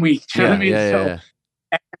in 1 week. Do you know what I mean? So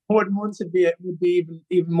more than once would be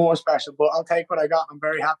even more special. But I'll take what I got. I'm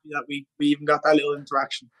very happy that we even got that little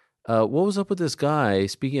interaction. What was up with this guy?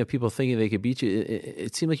 Speaking of people thinking they could beat you,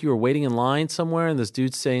 it seemed like you were waiting in line somewhere, and this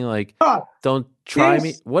dude's saying like, "Don't try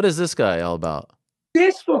me." What is this guy all about?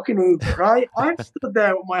 This fucking Uber, right? I'm stood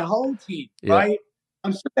there with my whole team, right?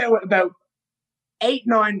 I'm stood there with about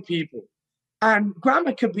 8-9 people, and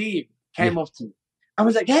Grandma Khabib came up to me and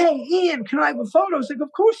was like, "Hey, Ian, can I have a photo?" I was like,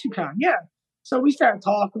 "Of course you can, yeah." So we started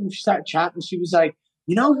talking, we started chatting. She was like,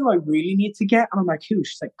 "You know who I really need to get?" And I'm like, "Who?"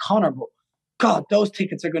 She's like, "Conor, but God, those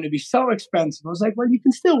tickets are going to be so expensive." I was like, "Well, you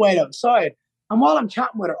can still wait outside." And while I'm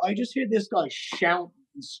chatting with her, I just hear this guy shouting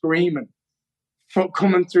and screaming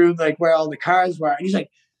coming through like where all the cars were. And he's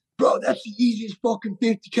like, "Bro, that's the easiest fucking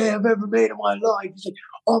 50K I've ever made in my life." He's like,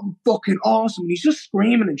 "I'm fucking awesome." And he's just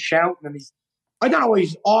screaming and shouting. And I don't know whether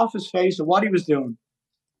he's off his face or what he was doing.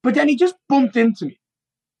 But then he just bumped into me.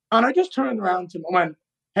 And I just turned around to him and went,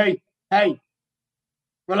 hey,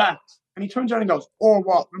 relax. And he turns around and goes, "Oh,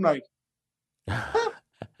 what?" I'm like, huh?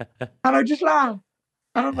 And I just laugh.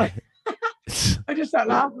 And I'm like, I just start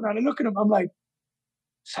laughing. And I look at him. I'm like,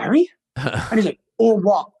 "Sorry?" And he's like, "Oh,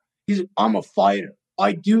 what?" He's like, "I'm a fighter.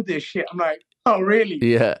 I do this shit." I'm like, "Oh, really?"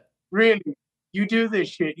 Yeah. "Really? You do this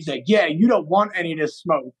shit?" He's like, "Yeah, you don't want any of this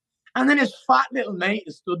smoke." And then his fat little mate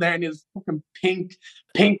is stood there in his fucking pink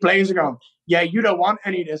blazer going, "Yeah, you don't want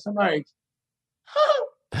any of this." I'm like,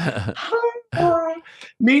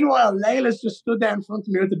 Meanwhile, Layla's just stood there in front of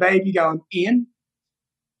me with the baby going, "Ian,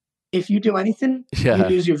 if you do anything, you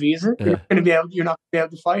lose your visa. You're not going to be able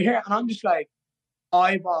to fight here." And I'm just like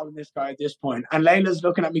eyeballing this guy at this point. And Layla's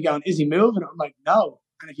looking at me going, "Is he moving?" I'm like, "No.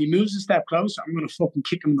 And if he moves a step closer, I'm going to fucking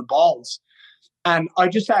kick him in the balls." And I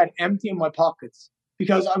just started emptying my pockets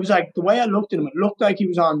because I was like, the way I looked at him, it looked like he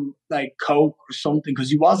was on like coke or something because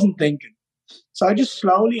he wasn't thinking. So I just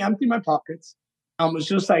slowly emptied my pockets and was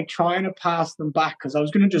just like trying to pass them back because I was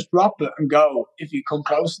going to just drop it and go, "If you come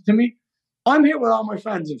closer to me." I'm here with all my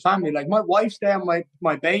friends and family. Like my wife's there,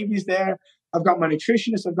 my baby's there. I've got my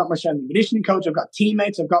nutritionist, I've got my strength and conditioning coach, I've got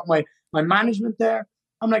teammates, I've got my management there.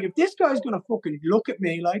 I'm like, if this guy's going to fucking look at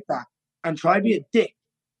me like that and try to be a dick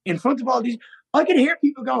in front of all these, I could hear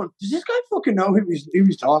people going, "Does this guy fucking know who he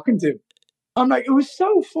was talking to?" I'm like, it was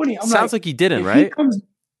so funny. Sounds like he didn't, right?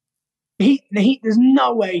 There's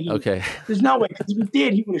no way. Okay. There's no way, because if he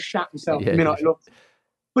did, he would have shot himself the minute I looked.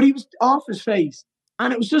 But he was off his face.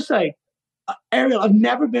 And it was just like, Ariel, I've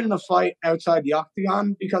never been in a fight outside the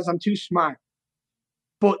octagon because I'm too smart.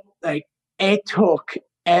 But like, it took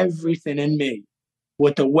everything in me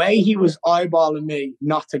with the way he was eyeballing me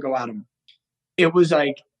not to go at him. It was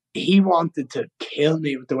like he wanted to kill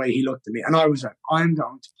me with the way he looked at me. And I was like, "I'm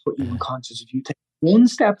going to put you unconscious. If you take one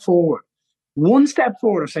step forward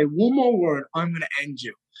or say one more word, I'm going to end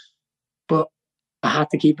you." But I had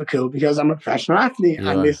to keep it cool because I'm a professional athlete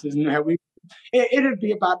and this isn't how it'd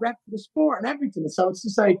be a bad rep for the sport and everything. So it's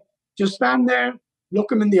just like, just stand there,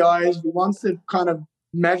 look him in the eyes. If he wants to kind of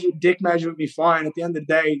measure with me, fine. At the end of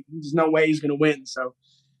the day, there's no way he's going to win. So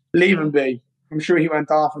leave him be. I'm sure he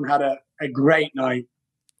went off and had a great night.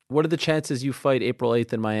 What are the chances you fight April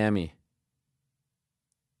 8th in Miami?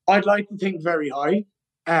 I'd like to think very high.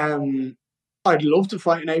 I'd love to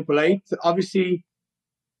fight on April 8th. Obviously,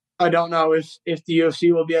 I don't know if the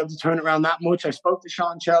UFC will be able to turn it around that much. I spoke to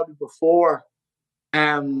Sean Shelby before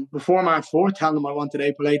before match 4, telling him I wanted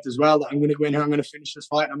April 8th as well, that I'm going to go in here, I'm going to finish this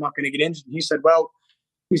fight, and I'm not going to get injured. And he said, well,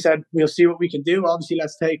 we'll see what we can do. Obviously,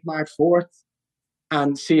 let's take March 4th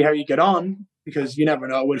and see how you get on, because you never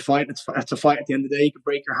know with a fight. It's a fight at the end of the day. You could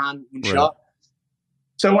break your hand with one shot.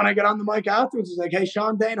 So when I got on the mic afterwards, it's like, hey,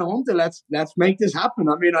 Sean, Dana, Hunter, let's make this happen.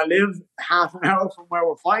 I mean, I live half an hour from where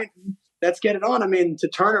we're fighting. Let's get it on. I mean, to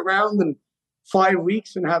turn it around in 5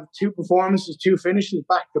 weeks and have 2 performances, 2 finishes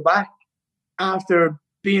back to back after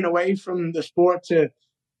being away from the sport, to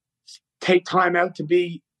take time out to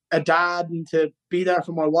be a dad and to be there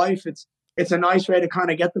for my wife. It's a nice way to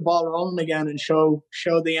kind of get the ball rolling again and show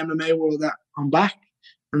the MMA world that I'm back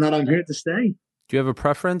and that I'm here to stay. Do you have a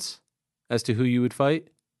preference as to who you would fight?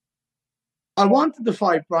 I wanted to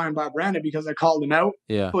fight Brian Barberena because I called him out.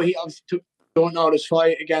 Yeah. But he obviously took don't notice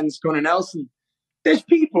fight against Gunnar Nelson. There's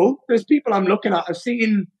people I'm looking at. I've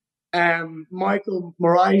seen Michael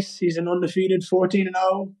Moraes. He's an undefeated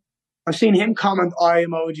 14-0. I've seen him comment eye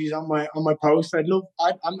emojis on my post.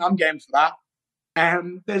 I'm game for that.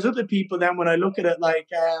 There's other people then when I look at it, like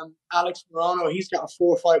Alex Morono. He's got a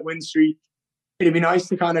 4-fight win streak. It'd be nice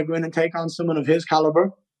to kind of go in and take on someone of his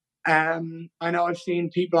caliber. I know I've seen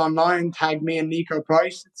people online tag me and Nico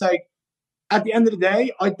Price. It's like, at the end of the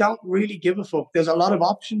day, I don't really give a fuck. There's a lot of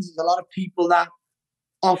options. There's a lot of people that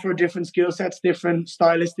offer different skill sets, different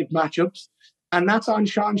stylistic matchups. And that's on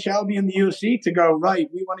Sean Shelby and the UFC to go, right,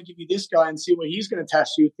 we want to give you this guy and see what he's going to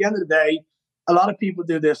test you. At the end of the day, a lot of people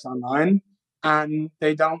do this online and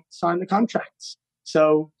they don't sign the contracts.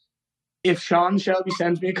 So if Sean Shelby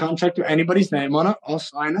sends me a contract with anybody's name on it, I'll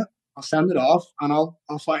sign it, I'll send it off, and I'll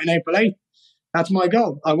fight in April 8th. That's my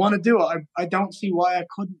goal. I want to do it. I don't see why I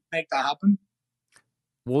couldn't make that happen.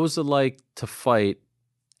 What was it like to fight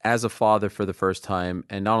as a father for the first time,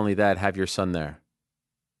 and not only that, have your son there?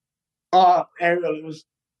 Oh, Ariel, it was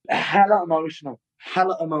hella emotional.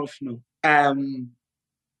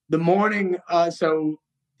 The morning, so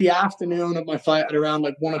the afternoon of my fight at around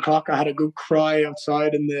like 1 o'clock, I had a good cry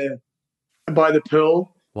outside by the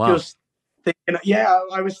pool. Wow. Just thinking,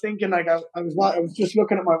 I was thinking like I was just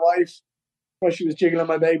looking at my wife while she was jiggling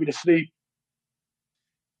my baby to sleep,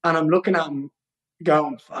 and I'm looking at him,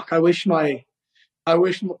 going, "Fuck! I wish one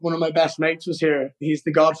of my best mates was here. He's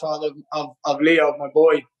the godfather of Leo, my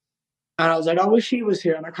boy." And I was like, I wish he was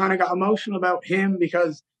here. And I kind of got emotional about him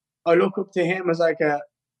because I look up to him as like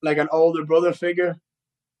an older brother figure.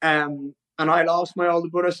 And I lost my older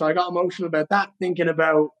brother, so I got emotional about that, thinking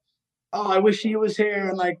about, I wish he was here.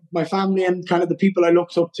 And like my family and kind of the people I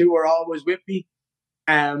looked up to were always with me.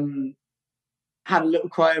 Had a little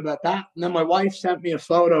cry about that. And then my wife sent me a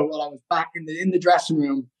photo while I was back in the dressing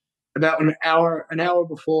room about an hour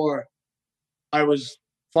before I was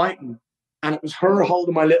fighting. And it was her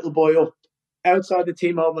holding my little boy up outside the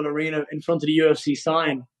T-Mobile Arena in front of the UFC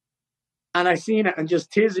sign. And I seen it, and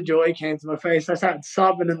just tears of joy came to my face. I started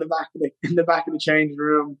sobbing in the back of the changing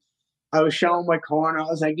room. I was showing my corner. I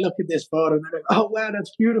was like, "Look at this photo." And they're like, "Oh wow,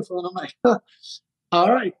 that's beautiful." And I'm like,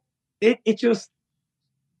 "All right." It just,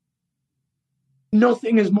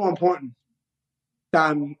 nothing is more important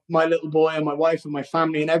than my little boy and my wife and my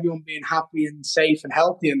family and everyone being happy and safe and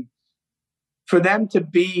healthy. And for them to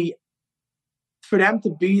be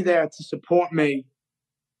there to support me,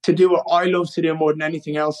 to do what I love to do more than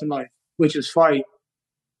anything else in life, which is fight,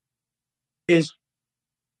 is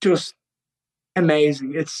just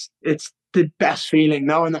amazing. It's the best feeling,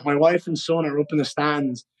 knowing that my wife and son are up in the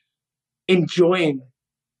stands, enjoying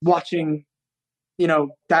watching,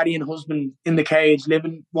 daddy and husband in the cage,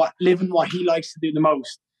 living what he likes to do the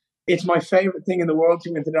most. It's my favorite thing in the world to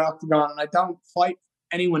go into the octagon, and I don't fight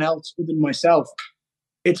anyone else other than myself.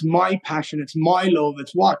 It's my passion. It's my love.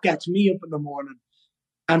 It's what gets me up in the morning.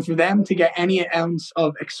 And for them to get any ounce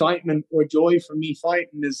of excitement or joy from me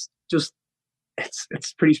fighting is just,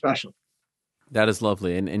 it's pretty special. That is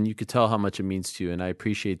lovely. And you could tell how much it means to you. And I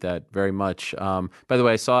appreciate that very much. By the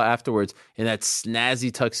way, I saw afterwards in that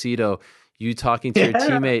snazzy tuxedo, you talking to your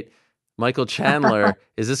teammate, Michael Chandler.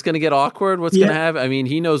 Is this going to get awkward? What's going to happen? I mean,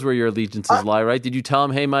 he knows where your allegiances lie, right? Did you tell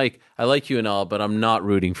him, "Hey, Mike, I like you and all, but I'm not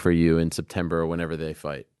rooting for you in September or whenever they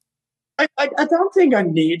fight"? I don't think I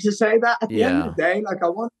need to say that. At the end of the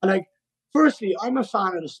day, firstly, I'm a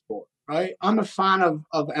fan of the sport, right? I'm a fan of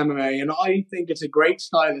MMA, and I think it's a great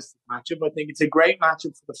stylistic matchup. I think it's a great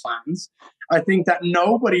matchup for the fans. I think that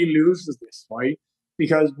nobody loses this fight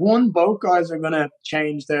because, one, both guys are going to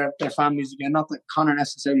change their families again. Not that Conor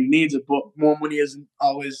necessarily needs it, but more money isn't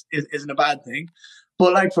a bad thing.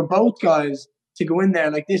 But like for both guys to go in there,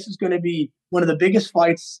 like this is going to be one of the biggest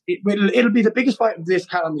fights. It'll be the biggest fight of this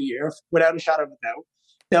calendar year, without a shadow of a doubt.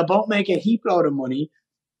 They'll both make a heap load of money.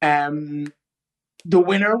 the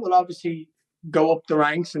winner will obviously go up the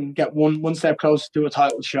ranks and get one step closer to a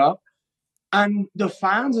title shot. And the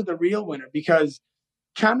fans are the real winner because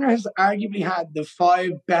Chandler has arguably had the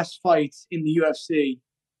 5 best fights in the UFC.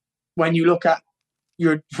 When you look at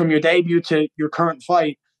from your debut to your current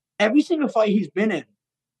fight, every single fight he's been in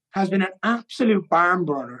has been an absolute barn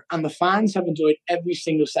burner, and the fans have enjoyed every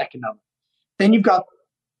single second of it. Then you've got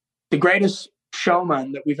the greatest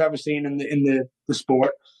showman that we've ever seen in the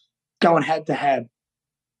sport going head to head.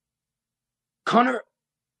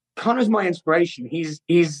 Connor's my inspiration. He's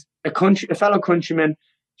a fellow countryman.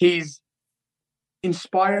 He's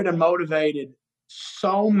inspired and motivated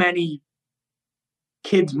so many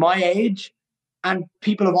kids my age and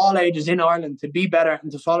people of all ages in Ireland to be better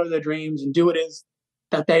and to follow their dreams and do what it is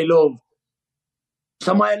that they love.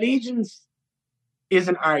 So my allegiance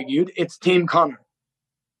isn't argued. It's Team Connor.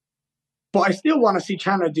 But I still want to see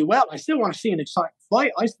Chandler do well. I still want to see an exciting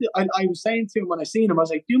fight. I was saying to him when I seen him, I was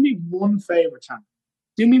like, do me one favor, Chandler.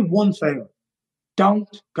 Do me one favor.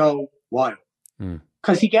 Don't go wild.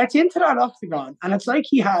 Because he gets into that octagon and it's like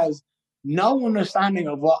he has no understanding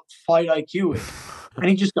of what fight IQ is. And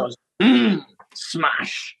he just goes,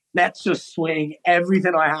 smash. Let's just swing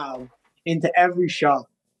everything I have into every shot.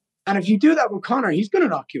 And if you do that with Connor, he's going to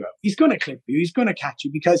knock you out. He's going to clip you. He's going to catch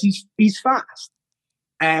you because he's fast.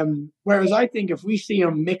 Whereas I think if we see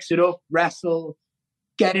him mix it up, wrestle,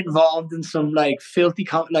 get involved in some filthy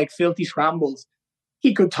scrambles,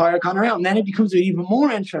 he could tire Connor out. And then it becomes an even more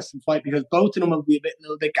interesting fight because both of them will be a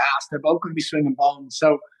little bit gassed. They're both going to be swinging bombs.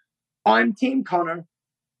 So I'm Team Connor,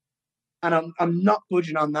 and I'm not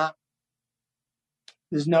budging on that.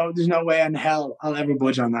 There's no way in hell I'll ever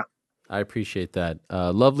budge on that. I appreciate that.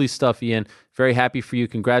 Lovely stuff, Ian. Very happy for you.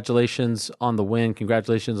 Congratulations on the win.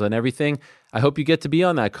 Congratulations on everything. I hope you get to be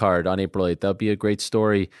on that card on April 8th. That'll be a great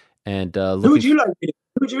story. And who would you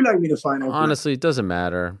like me to find out? Honestly, it doesn't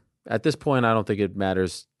matter. At this point, I don't think it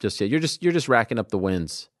matters just yet. You're just racking up the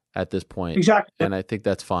wins at this point. Exactly. And I think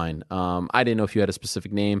that's fine. I didn't know if you had a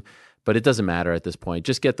specific name, but it doesn't matter at this point.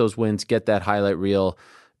 Just get those wins, get that highlight reel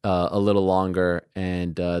a little longer,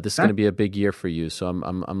 and this is going to be a big year for you. So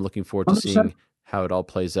I'm looking forward to 100%. seeing how it all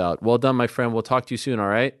plays out. Well done, my friend. We'll talk to you soon, all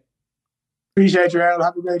right? Appreciate you, Errol.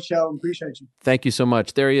 Have a great show. Appreciate you. Thank you so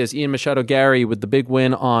much. There he is, Ian Machado Garry with the big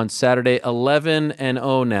win on Saturday,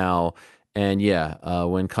 11-0 now. And yeah,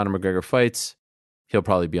 when Conor McGregor fights, he'll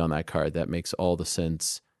probably be on that card. That makes all the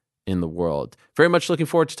sense in the world. Very much looking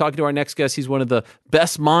forward to talking to our next guest. He's one of the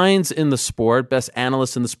best minds in the sport, best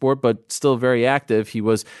analysts in the sport, but still very active. He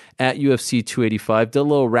was at UFC 285, did a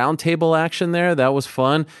little roundtable action there. That was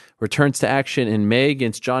fun. Returns to action in May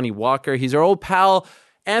against Johnny Walker. He's our old pal,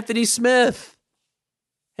 Anthony Smith.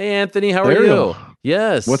 Hey, Anthony, how are you?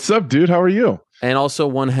 Yes. What's up, dude? How are you? And also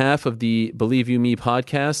one half of the Believe You Me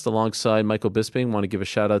podcast alongside Michael Bisping. Want to give a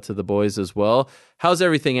shout out to the boys as well. How's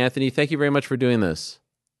everything, Anthony? Thank you very much for doing this.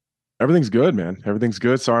 Everything's good, man. Everything's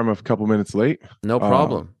good. Sorry I'm a couple minutes late. No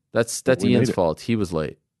problem. That's Ian's fault. He was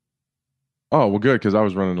late. Oh, well, good, because I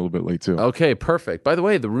was running a little bit late, too. Okay, perfect. By the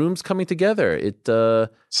way, the room's coming together. It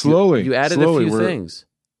Slowly. You added a few things.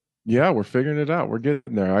 Yeah, we're figuring it out. We're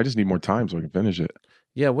getting there. I just need more time so I can finish it.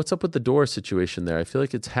 Yeah, what's up with the door situation there? I feel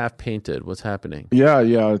like it's half painted. What's happening? Yeah,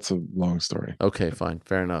 it's a long story. Okay, fine.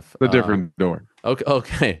 Fair enough. A different door.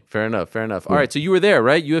 Okay. Fair enough. Yeah. All right, so you were there,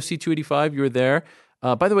 right? UFC 285, you were there.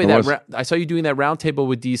 By the way, I saw you doing that roundtable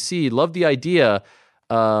with DC. Love the idea.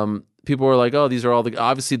 People were like, "Oh, these are all the."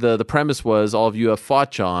 Obviously, the premise was all of you have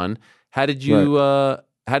fought John. How did you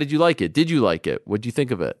like it? Did you like it? What did you think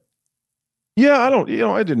of it? Yeah,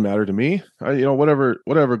 it didn't matter to me.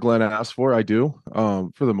 Whatever Glenn asked for, I do.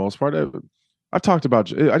 For the most part, I've talked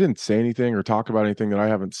about. I didn't say anything or talk about anything that I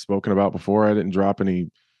haven't spoken about before. I didn't drop any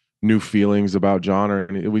new feelings about John or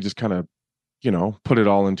anything. We just kind of, put it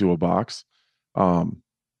all into a box.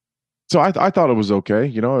 So I thought it was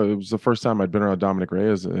okay. It was the first time I'd been around Dominic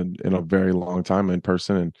Reyes in a very long time in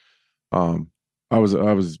person, and I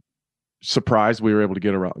was surprised we were able to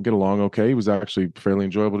get along okay. He was actually fairly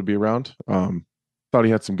enjoyable to be around. Thought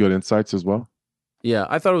he had some good insights as well. Yeah,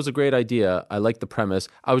 I thought it was a great idea. I like the premise.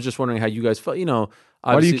 I was just wondering how you guys felt.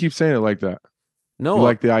 Why do you keep saying it like that? No, you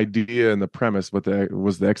like the idea and the premise, but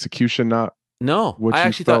was the execution not? No, what I you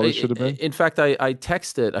actually thought thought it should have been. In fact, I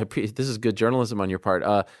texted. This is good journalism on your part.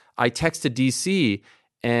 I texted DC,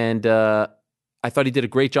 and I thought he did a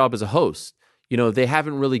great job as a host. They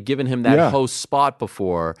haven't really given him that host spot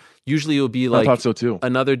before. Usually, it would be like I thought so too.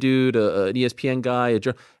 Another dude, an ESPN guy,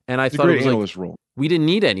 and I it's thought a it great was analyst like role. We didn't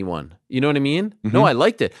need anyone. You know what I mean? Mm-hmm. No, I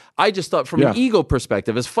liked it. I just thought from an ego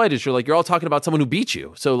perspective, as fighters, you're all talking about someone who beat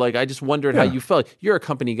you. So I just wondered how you felt. You're a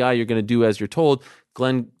company guy. You're going to do as you're told.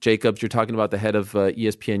 Glenn Jacobs, you're talking about the head of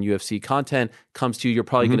ESPN UFC content, comes to you, you're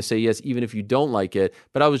probably going to say yes, even if you don't like it.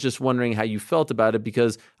 But I was just wondering how you felt about it,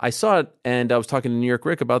 because I saw it and I was talking to New York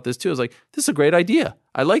Rick about this too. I was like, this is a great idea.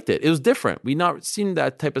 I liked it. It was different. We not seen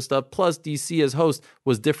that type of stuff. Plus, DC as host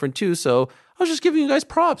was different too. So I was just giving you guys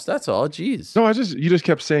props. That's all. Jeez. No, you just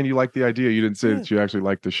kept saying you liked the idea. You didn't say that you actually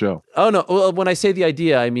liked the show. Oh, no. Well, when I say the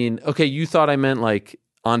idea, I mean, okay, you thought I meant like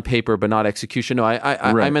on paper, but not execution. No,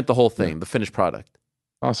 I meant the whole thing, the finished product.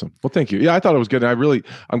 Awesome. Well, thank you. Yeah, I thought it was good. And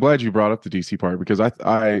I'm glad you brought up the DC part, because that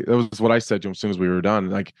was what I said to him as soon as we were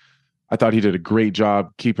done. Like, I thought he did a great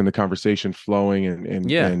job keeping the conversation flowing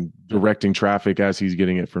and directing traffic as he's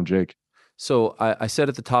getting it from Jake. So I said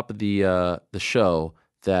at the top of the show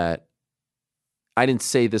that I didn't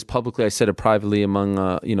say this publicly. I said it privately among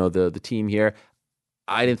the team here.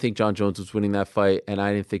 I didn't think John Jones was winning that fight, and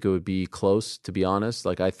I didn't think it would be close, to be honest.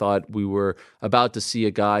 Like, I thought we were about to see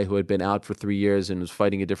a guy who had been out for 3 years and was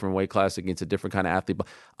fighting a different weight class against a different kind of athlete. But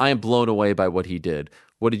I am blown away by what he did.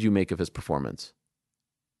 What did you make of his performance?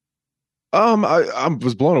 I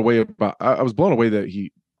was blown away that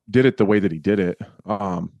he did it the way that he did it.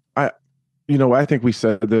 I think we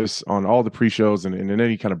said this on all the pre-shows and in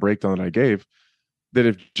any kind of breakdown that I gave, that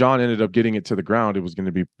if John ended up getting it to the ground, it was going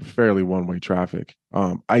to be fairly one-way traffic.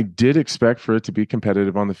 I did expect for it to be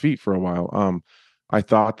competitive on the feet for a while. I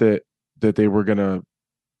thought that they were going to,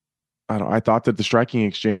 I thought that the striking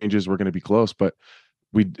exchanges were going to be close, but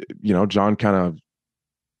John kind of,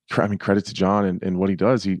 credit to John and what he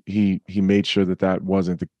does. He made sure that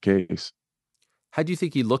wasn't the case. How do you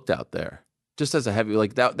think he looked out there? Just as a heavy,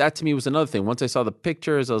 like that to me was another thing. Once I saw the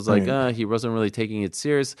pictures, I was like, he wasn't really taking it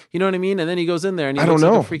serious. You know what I mean? And then he goes in there and he looks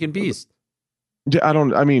like a freaking beast.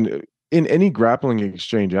 In any grappling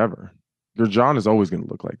exchange ever, your John is always going to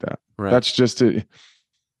look like that. Right. That's just it.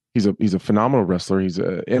 He's a phenomenal wrestler.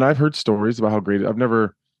 And I've heard stories about how great. I've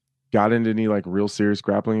never got into any like real serious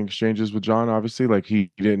grappling exchanges with John. Obviously, like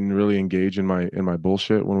he didn't really engage in my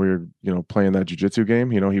bullshit when we were playing that jiu-jitsu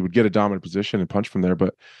game. He would get a dominant position and punch from there,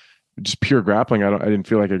 but just pure grappling, I didn't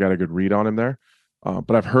feel like I got a good read on him there.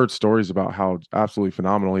 But I've heard stories about how absolutely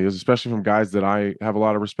phenomenal he is, especially from guys that I have a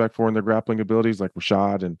lot of respect for in their grappling abilities, like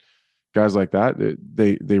Rashad and guys like that.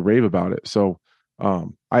 They rave about it. So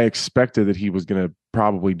I expected that he was going to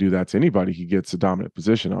probably do that to anybody he gets a dominant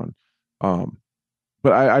position on.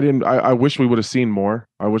 But I didn't. I wish we would have seen more.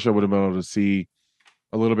 I wish I would have been able to see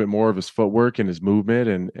a little bit more of his footwork and his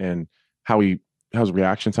movement and how his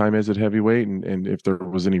reaction time is at heavyweight, and if there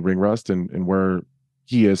was any ring rust and where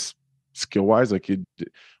he is skill wise. Like,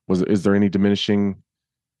 is there any diminishing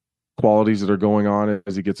qualities that are going on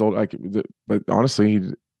as he gets old? But honestly,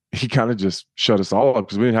 he kind of just shut us all up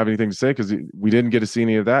because we didn't have anything to say because we didn't get to see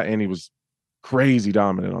any of that, and he was crazy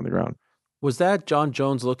dominant on the ground. Was that John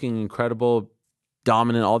Jones looking incredible,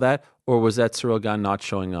 dominant, all that, or was that Ciryl Gane not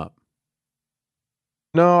showing up?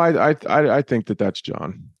 No, I think that's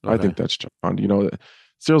John. Okay. I think that's John.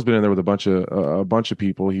 Cyril's been in there with a bunch of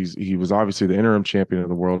people. He was obviously the interim champion of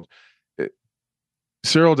the world.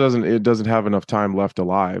 Ciryl doesn't have enough time left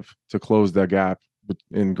alive to close that gap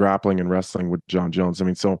in grappling and wrestling with John Jones. I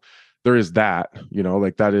mean, so there is that,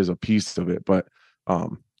 like that is a piece of it. But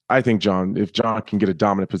I think if John can get a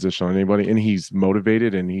dominant position on anybody and he's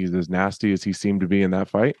motivated and he's as nasty as he seemed to be in that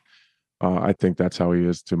fight, I think that's how he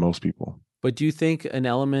is to most people. But do you think an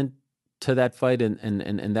element to that fight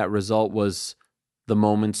and that result was the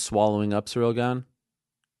moment swallowing up Ciryl Gane?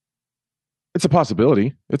 It's a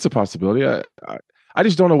possibility. I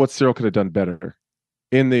just don't know what Ciryl could have done better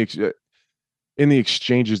in the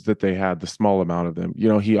exchanges that they had, the small amount of them.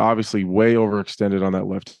 He obviously way overextended on that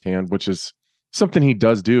left hand, which is something he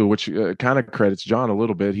does do, which kind of credits John a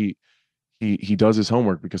little bit. He does his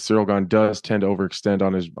homework because Ciryl Gane does tend to overextend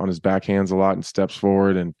on his backhands a lot and steps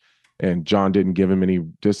forward, and John didn't give him any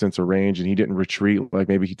distance or range, and he didn't retreat like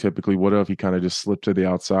maybe he typically would have. He kind of just slipped to the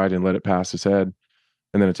outside and let it pass his head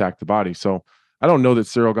and then attack the body. So I don't know that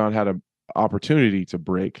Ciryl Gane had an opportunity to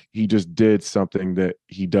break. He just did something that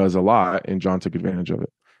he does a lot, and John took advantage of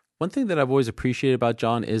it. One thing that I've always appreciated about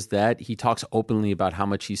John is that he talks openly about how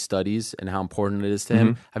much he studies and how important it is to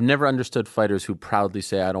him. I've never understood fighters who proudly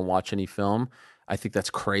say, I don't watch any film. I think that's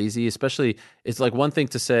crazy, especially it's like one thing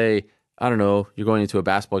to say, I don't know, you're going into a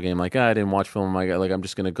basketball game like, I didn't watch film. I'm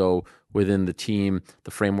just going to go within the team,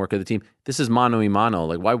 the framework of the team. This is mano a mano.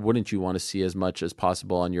 Like, why wouldn't you want to see as much as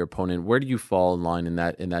possible on your opponent? Where do you fall in line in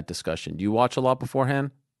that discussion? Do you watch a lot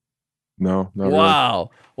beforehand? No, not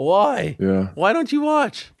wow. Really. Why? Yeah. Why don't you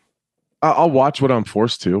watch? I'll watch what I'm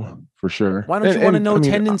forced to, for sure. Why don't you want to know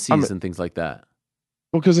tendencies and things like that?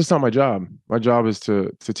 Well, because it's not my job. My job is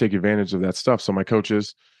to take advantage of that stuff. So my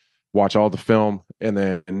coaches, watch all the film, and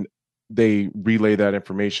then they relay that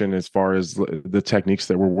information as far as the techniques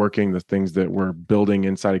that we're working, the things that we're building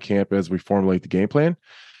inside of camp as we formulate the game plan.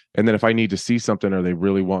 And then if I need to see something or they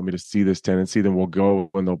really want me to see this tendency, then we'll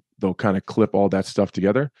go and they'll kind of clip all that stuff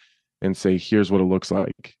together and say, here's what it looks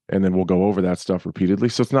like. And then we'll go over that stuff repeatedly.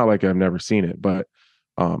 So it's not like I've never seen it, but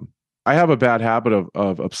I have a bad habit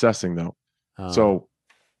of obsessing though. So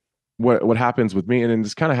what happens with me, and then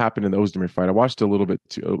this kind of happened in the Ozdemir fight. I watched a little bit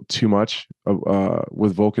too much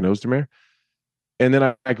with Volk and Ozdemir. And then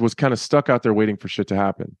I was kind of stuck out there waiting for shit to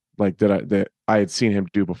happen, like that I had seen him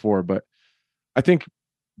do before. But I think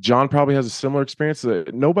John probably has a similar experience.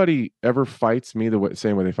 That nobody ever fights me the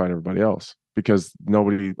same way they fight everybody else, because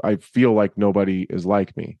I feel like nobody is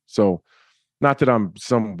like me. So not that I'm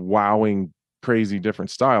some wowing, crazy different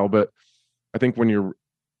style, but I think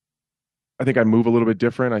I think I move a little bit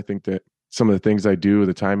different. I think that some of the things I do,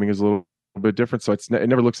 the timing is a little bit different. So it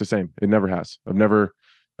never looks the same. It never has. I've never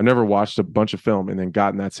watched a bunch of film and then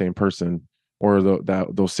gotten that same person or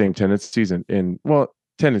those same tendencies and well,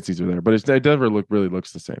 tendencies are there, but it never really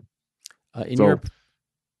looks the same. I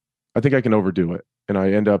think I can overdo it, and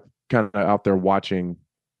I end up kind of out there watching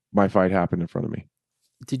my fight happen in front of me.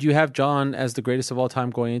 Did you have John as the greatest of all time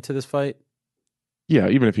going into this fight? Yeah,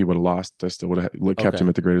 even if he would have lost, I still would have kept him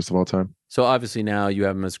at the greatest of all time. So obviously now you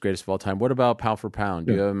have him as greatest of all time. What about pound for pound?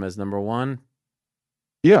 Do you have him as number one?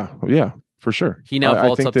 Yeah, for sure. He now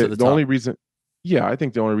vaults up to the top. Only reason, I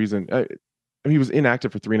think the only reason he was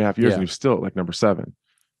inactive for 3.5 years and he was still at like number 7.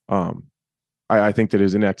 I think that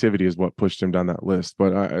his inactivity is what pushed him down that list.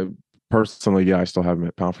 But I personally, I still have him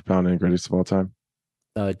at pound for pound and greatest of all time.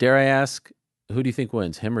 Dare I ask, who do you think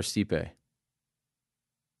wins, him or Stipe?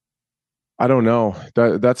 I don't know.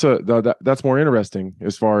 That's more interesting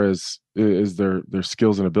as far as their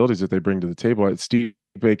skills and abilities that they bring to the table. Stipe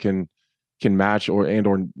can match or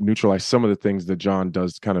neutralize some of the things that John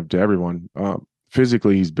does kind of to everyone.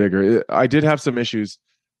 Physically, he's bigger. I did have some issues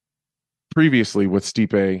previously with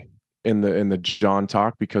Stipe in the John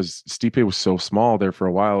talk, because Stipe was so small there for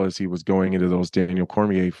a while as he was going into those Daniel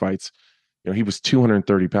Cormier fights. He was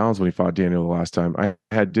 230 pounds when he fought Daniel the last time. I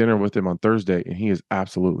had dinner with him on Thursday, and he is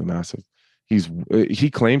absolutely massive. He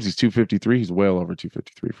claims he's 253. He's well over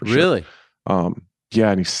 253 for sure. Really? Yeah,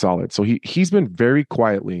 and he's solid. So he's been very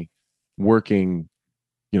quietly working,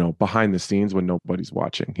 behind the scenes when nobody's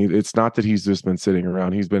watching. It's not that he's just been sitting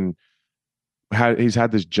around. He's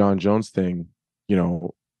had this John Jones thing,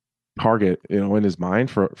 target, in his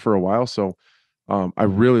mind for a while. So I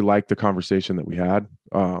really like the conversation that we had,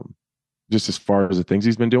 just as far as the things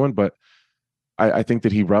he's been doing. But I think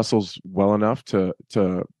that he wrestles well enough to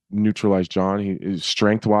neutralize John. He is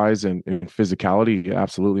strength wise and physicality, he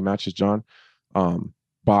absolutely matches John.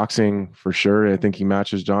 Boxing for sure, I think he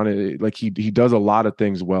matches John. He does a lot of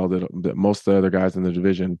things well that most of the other guys in the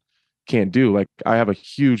division can't do. Like, I have a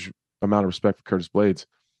huge amount of respect for Curtis Blades,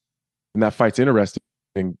 and that fight's interesting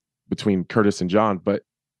between Curtis and John, but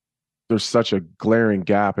there's such a glaring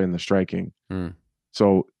gap in the striking.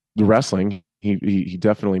 So the wrestling, he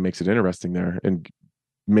definitely makes it interesting there and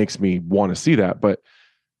makes me want to see that. But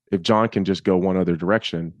if John can just go one other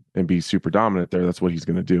direction and be super dominant there, that's what he's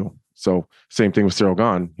going to do. So same thing with Cyril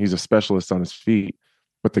Gahn. He's a specialist on his feet,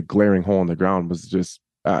 but the glaring hole in the ground was just,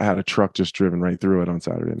 had a truck just driven right through it on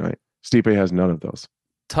Saturday night. Stipe has none of those.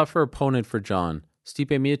 Tougher opponent for John, Stipe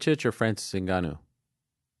Miocic or Francis Ngannou?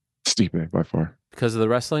 Stipe by far. Because of the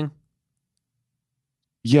wrestling?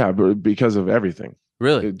 Yeah, but because of everything.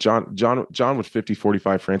 Really? John would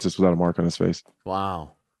 50-45 Francis without a mark on his face.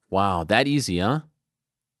 Wow. That easy, huh?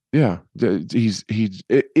 Yeah, it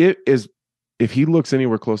is. If he looks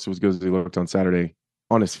anywhere close to as good as he looked on Saturday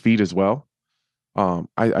on his feet as well,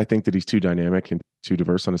 I think that he's too dynamic and too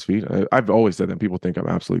diverse on his feet. I've always said that. People think I'm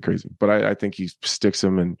absolutely crazy, but I think he sticks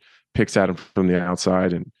him and picks at him from the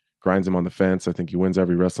outside and grinds him on the fence. I think he wins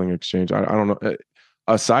every wrestling exchange. I don't know.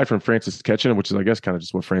 Aside from Francis catching him, which is, I guess, kind of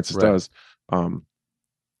just what Francis does.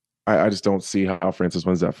 I just don't see how Francis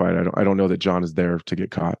wins that fight. I don't know that John is there to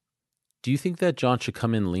get caught. Do you think that John should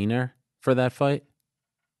come in leaner for that fight?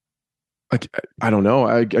 I don't know.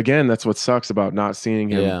 Again, that's what sucks about not seeing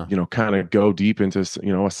him, kind of go deep into, a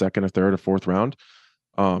second, a third, a fourth round.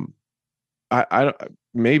 I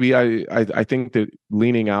think that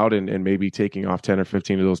leaning out and maybe taking off 10 or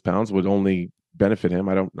 15 of those pounds would only benefit him.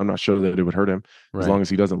 I'm not sure that it would hurt him as long as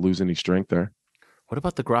he doesn't lose any strength there. What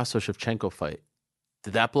about the Grasso-Shevchenko fight?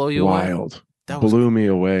 Did that blow you away? Wild. That blew me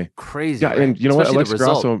away. Crazy. Yeah, right? And you know Especially what? Alexa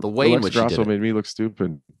Grasso, the way in which Grasso made me look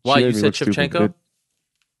stupid. Why, you said Shevchenko?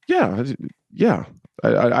 Yeah.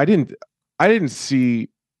 I didn't see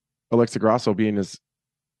Alexa Grasso being as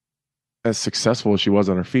as successful as she was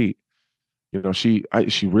on her feet, she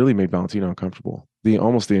really made Valentina uncomfortable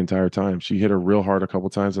almost the entire time. She hit her real hard a couple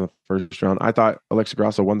times in the first round. I thought Alexa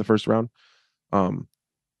Grasso won the first round, and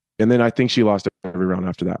then I think she lost every round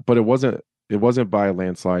after that. But it wasn't by a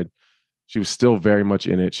landslide. She was still very much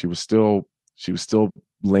in it. She was still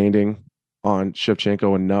landing on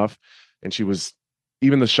Shevchenko enough, and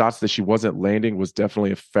even the shots that she wasn't landing was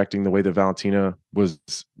definitely affecting the way that Valentina was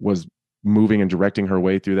moving and directing her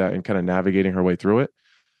way through that and kind of navigating her way through it.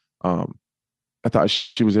 I thought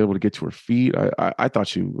she was able to get to her feet. I thought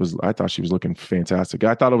she was looking fantastic.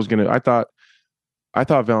 I thought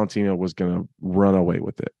Valentina was gonna run away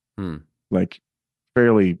with it, like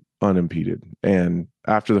fairly unimpeded. And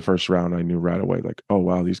after the first round, I knew right away, like, oh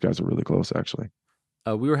wow, these guys are really close. Actually,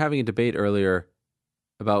 we were having a debate earlier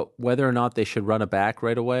about whether or not they should run it back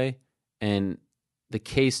right away, and the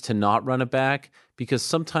case to not run it back, because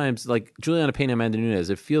sometimes, like Juliana Pena, Amanda Nunes,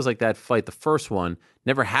 it feels like that fight, the first one,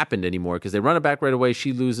 never happened anymore because they run it back right away,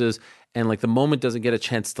 she loses, and like the moment doesn't get a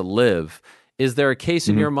chance to live. Is there a case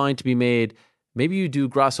in your mind to be made? Maybe you do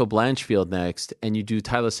Grasso Blanchfield next, and you do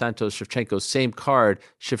Tyler Santos Shevchenko, same card.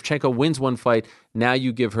 Shevchenko wins one fight. Now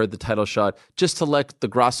you give her the title shot just to let the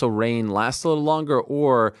Grasso reign last a little longer,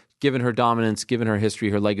 or given her dominance, given her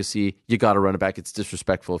history, her legacy, you got to run it back. It's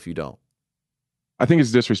disrespectful if you don't. I think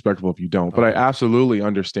it's disrespectful if you don't, but I absolutely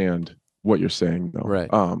understand what you're saying, though.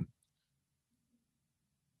 Right.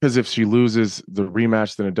 Because if she loses the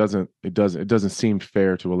rematch, then it doesn't seem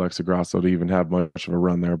fair to Alexa Grasso to even have much of a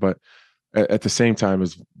run there. But at the same time,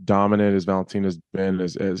 as dominant as Valentina's been,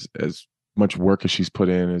 as much work as she's put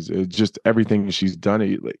in, as just everything she's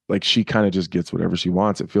done, like she kind of just gets whatever she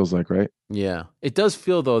wants. It feels like, right? Yeah, it does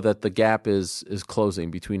feel though that the gap is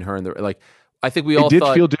closing between her and the like. I think we all did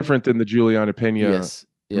feel different than the Juliana Pena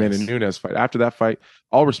Amanda Nunes fight. After that fight,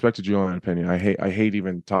 all respect to Juliana Pena. I hate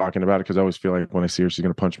even talking about it because I always feel like when I see her, she's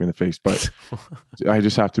going to punch me in the face. But I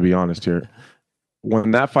just have to be honest here.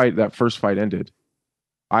 When that first fight ended,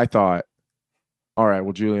 I thought, all right,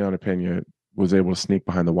 well, Juliana Pena was able to sneak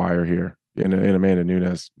behind the wire here in Amanda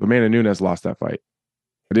Nunes. Amanda Nunes lost that fight.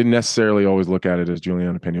 I didn't necessarily always look at it as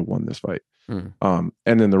Juliana Pena won this fight. And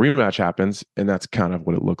then the rematch happens, and that's kind of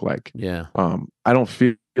what it looked like. Yeah. I don't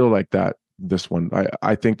feel like that this one.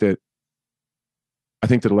 I think that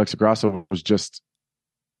Alexa Grasso was just,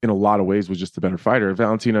 in a lot of ways, was just the better fighter.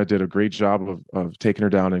 Valentina did a great job of taking her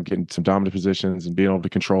down and getting some dominant positions and being able to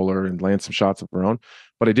control her and land some shots of her own.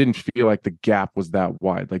 But I didn't feel like the gap was that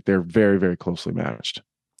wide. Like they're very, very closely matched.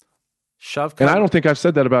 And I don't think I've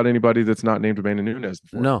said that about anybody that's not named Amanda Nunes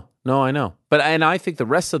before. No, I know. And I think the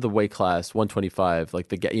rest of the weight class, 125,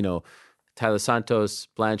 like Tyler Santos,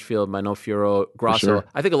 Blanchfield, Manon Fiorot, Grasso. Sure.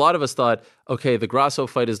 I think a lot of us thought, okay, the Grasso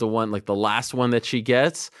fight is the one, like the last one that she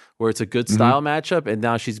gets, where it's a good style matchup, and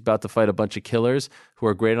now she's about to fight a bunch of killers who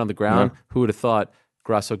are great on the ground. Yeah. Who would have thought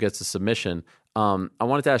Grasso gets a submission? I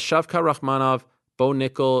wanted to ask Shavkat Rakhmonov, Bo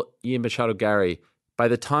Nickal, Ian Machado Garry. By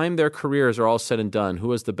the time their careers are all said and done,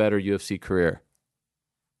 who has the better UFC career?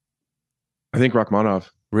 I think Rakhmonov.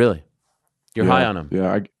 Really? You're high on him?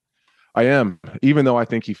 Yeah, I am. Even though I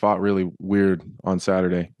think he fought really weird on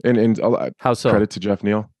Saturday. And how so? Credit to Jeff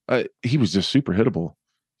Neal. He was just super hittable.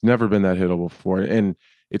 Never been that hittable before. And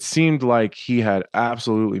it seemed like he had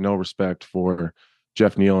absolutely no respect for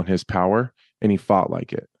Jeff Neal and his power, and he fought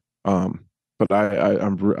like it. But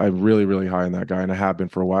I'm really, really high on that guy, and I have been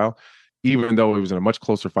for a while, even though it was in a much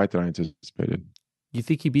closer fight than I anticipated. You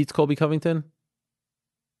think he beats Colby Covington?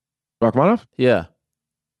 Rakhmonov? Yeah.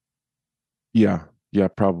 Yeah,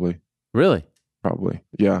 probably. Really? Probably.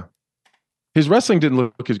 Yeah. His wrestling didn't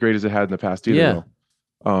look as great as it had in the past either. Yeah.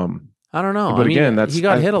 Though. I don't know. But again, he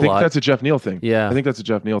got hit a lot. I think that's a Jeff Neal thing. Yeah. I think that's a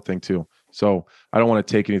Jeff Neal thing too. So I don't want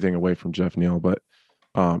to take anything away from Jeff Neal, but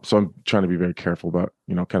so I'm trying to be very careful about,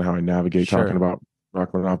 kind of how I navigate talking about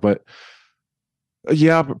Rakhmonov. But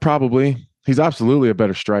yeah, probably. He's absolutely a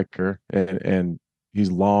better striker, and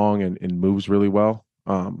he's long and moves really well.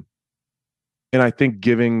 And I think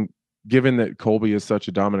given that Colby is such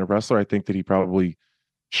a dominant wrestler, I think that he probably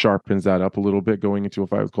sharpens that up a little bit going into a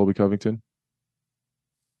fight with Colby Covington.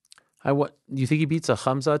 Do you think he beats a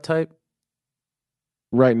Hamza type?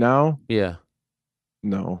 Right now? Yeah.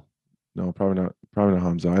 No, probably not. Probably not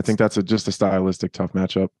Hamza. I think that's just a stylistic tough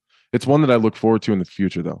matchup. It's one that I look forward to in the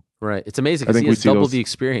future, though. Right. It's amazing because he has double the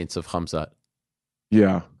experience of Hamza.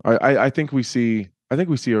 Yeah. I think we see a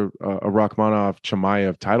Rakhmonov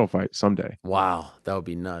Chimaev title fight someday. Wow, that would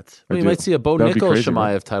be nuts. We might see a Bo Nickal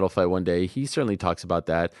Chimaev title fight one day. He certainly talks about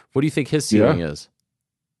that. What do you think his ceiling is?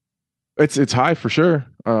 It's high for sure.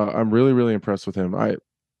 I'm really, really impressed with him.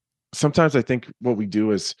 Sometimes I think what we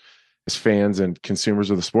do is as fans and consumers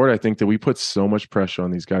of the sport, I think that we put so much pressure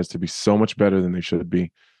on these guys to be so much better than they should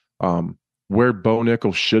be. Where Bo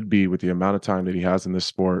Nickal should be with the amount of time that he has in this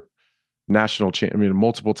sport,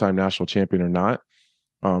 multiple time national champion or not,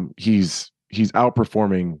 he's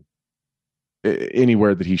outperforming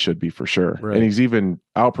anywhere that he should be for sure. Right. And he's even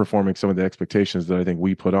outperforming some of the expectations that I think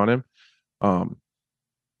we put on him.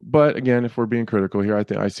 But again, if we're being critical here, I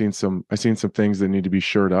think I've seen some things that need to be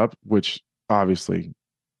shored up, which obviously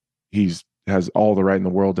has all the right in the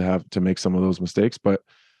world to make some of those mistakes. But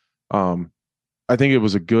I think it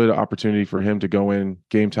was a good opportunity for him to go in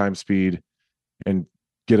game time speed and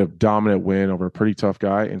get a dominant win over a pretty tough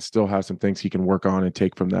guy and still have some things he can work on and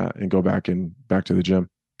take from that and go back to the gym.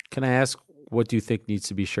 Can I ask, what do you think needs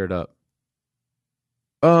to be shored up?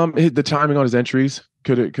 The timing on his entries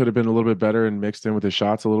could have been a little bit better and mixed in with his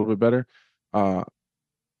shots a little bit better.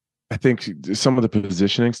 I think some of the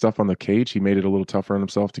positioning stuff on the cage, he made it a little tougher on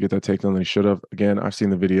himself to get that takedown than he should have. Again, I've seen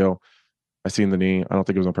the video. I've seen the knee. I don't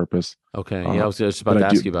think it was on purpose. Okay. Yeah, I was just about to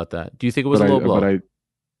ask you about that. Do you think it was a low blow?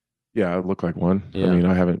 Yeah, it looked like one. Yeah. I mean,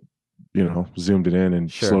 I haven't, zoomed it in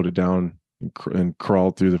and slowed it down and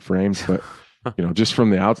crawled through the frames. But, just from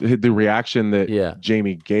the outside, the reaction that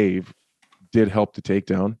Jamie gave did help the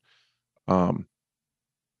takedown.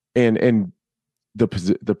 And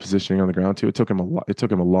the positioning on the ground too. It took him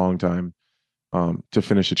a long time to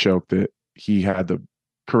finish a choke that he had the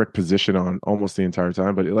correct position on almost the entire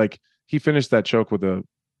time. But he finished that choke with the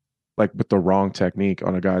wrong technique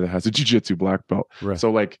on a guy that has a jiu-jitsu black belt. Right.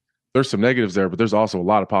 So there's some negatives there, but there's also a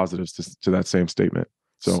lot of positives to that same statement.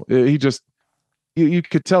 So you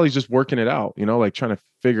could tell he's just working it out, trying to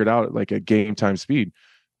figure it out at game time speed,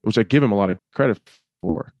 which I give him a lot of credit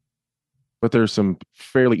for. But there's some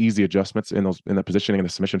fairly easy adjustments in the positioning and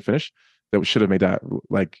the submission finish that should have made that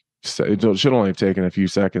it should only have taken a few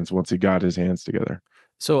seconds once he got his hands together.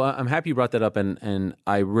 So I'm happy you brought that up, and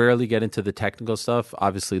I rarely get into the technical stuff.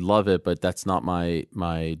 Obviously, love it, but that's not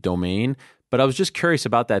my domain. But I was just curious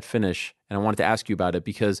about that finish, and I wanted to ask you about it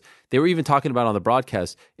because they were even talking about on the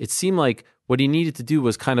broadcast. It seemed like what he needed to do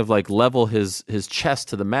was kind of level his chest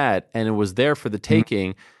to the mat, and it was there for the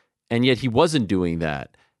taking, and yet he wasn't doing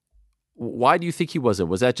that. Why do you think he wasn't?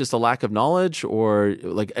 Was that just a lack of knowledge, or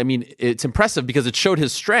it's impressive because it showed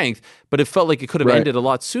his strength, but it felt like it could have ended a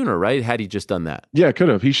lot sooner, right? Had he just done that? Yeah, it could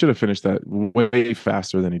have. He should have finished that way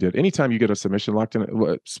faster than he did. Anytime you get a submission locked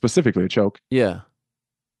in, specifically a choke, the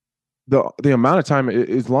amount of time,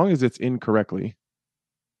 as long as it's incorrectly,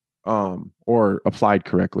 or applied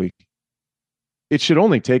correctly, it should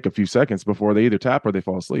only take a few seconds before they either tap or they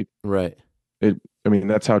fall asleep. Right.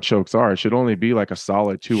 That's how chokes are. It should only be a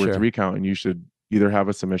solid 2 or 3 count, and you should either have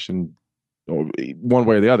a submission one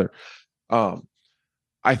way or the other.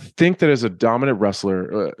 I think that as a dominant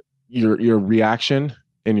wrestler, your reaction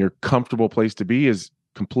and your comfortable place to be is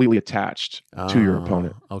completely attached to your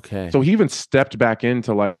opponent. Okay. So he even stepped back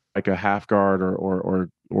into a half guard or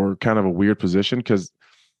kind of a weird position, because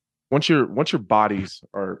once your bodies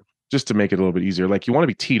are, just to make it a little bit easier, you want to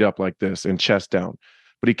be teed up like this and chest down.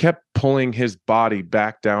 But he kept pulling his body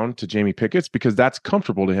back down to Jamie Pickett's because that's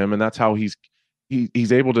comfortable to him, and that's how he's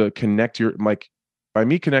able to connect by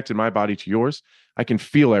me connecting my body to yours, I can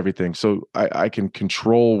feel everything. So I can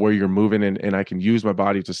control where you're moving, and I can use my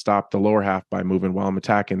body to stop the lower half by moving while I'm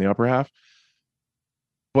attacking the upper half.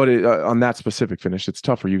 But on that specific finish, it's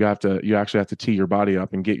tougher. You actually have to tee your body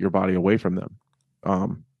up and get your body away from them.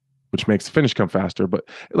 Which makes the finish come faster. But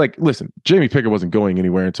listen, Jamie Pickett wasn't going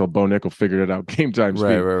anywhere until Bo Nickal figured it out game time speed.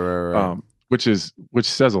 Right. Which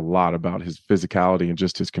says a lot about his physicality and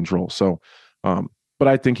just his control. So, but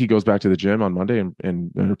I think he goes back to the gym on Monday and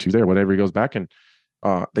or Tuesday or whatever, he goes back and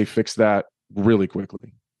they fix that really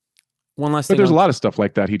quickly. One last thing. But there's a lot of stuff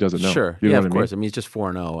like that he doesn't know. Sure. Of course. I mean, he's just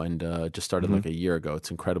 4-0 and just started a year ago. It's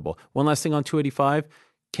incredible. One last thing on 285.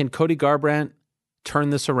 Can Cody Garbrandt turn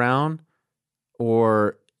this around,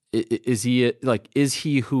 or is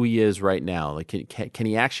he who he is right now? Can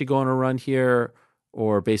he actually go on a run here,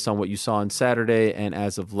 or based on what you saw on Saturday and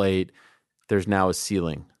as of late, there's now a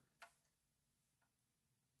ceiling?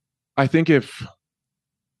 I think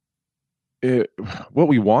what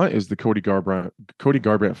we want is the Cody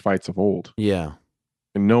Garbrandt fights of old. Yeah.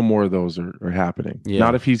 And no more of those are happening. Yeah.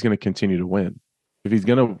 Not if he's going to continue to win. If he's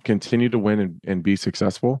going to continue to win and be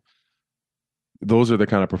successful, those are the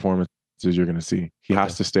kind of performances you're going to see. He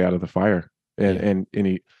has to stay out of the fire. And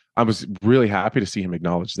I was really happy to see him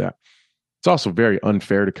acknowledge that. It's also very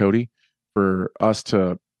unfair to Cody for us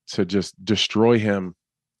to just destroy him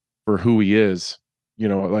for who he is,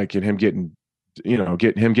 and him getting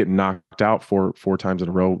getting knocked out four times in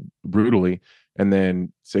a row brutally, and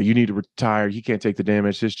then say you need to retire. He can't take the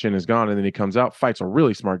damage. His chin is gone, and then he comes out, fights a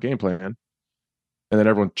really smart game plan, and then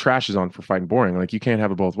everyone trashes on for fighting boring. Like, you can't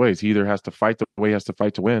have it both ways. He either has to fight the way he has to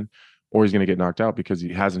fight to win, or he's going to get knocked out because he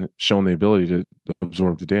hasn't shown the ability to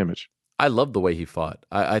absorb the damage. I love the way he fought.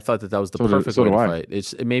 I thought that was the perfect way to fight.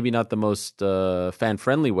 It's maybe not the most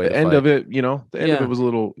fan-friendly way to fight. The end of it, the end of it was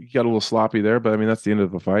he got a little sloppy there, but I mean, that's the end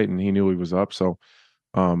of the fight, and he knew he was up. So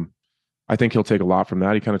I think he'll take a lot from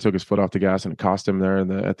that. He kind of took his foot off the gas, and it cost him there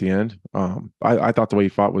at the end. I thought the way he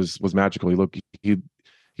fought was magical. He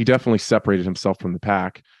definitely separated himself from the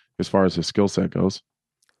pack as far as his skill set goes.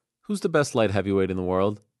 Who's the best light heavyweight in the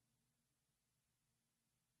world?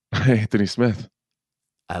 Anthony Smith.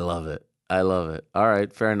 I love it. All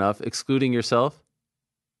right, fair enough. Excluding yourself?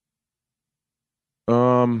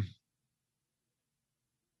 I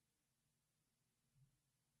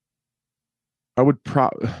would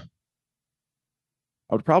probably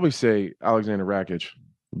say Alexander Rakic,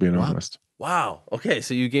 being honest. Wow. Okay,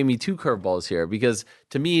 so you gave me two curveballs here, because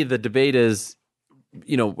to me the debate is,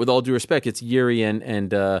 with all due respect, it's Yuri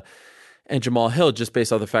and Jamal Hill, just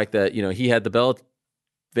based off the fact that he had the belt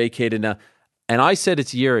vacated now, and I said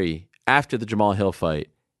it's Yuri after the Jamal Hill fight,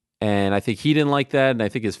 and I think he didn't like that, and I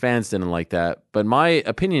think his fans didn't like that. But my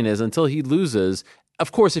opinion is, until he loses,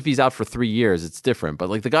 of course, if he's out for 3 years, it's different. But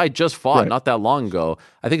like, the guy just fought not that long ago.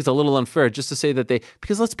 I think it's a little unfair just to say that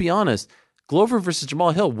because let's be honest, Glover versus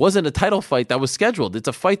Jamal Hill wasn't a title fight that was scheduled. It's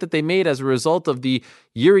a fight that they made as a result of the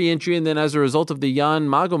Yuri injury, and then as a result of the Jan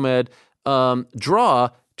Magomed draw.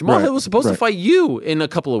 Jamal Hill was supposed to fight you in a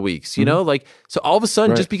couple of weeks, so all of a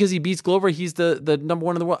sudden, just because he beats Glover, he's the number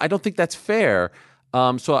one in the world. I don't think that's fair.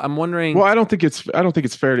 So I'm wondering. Well, I don't think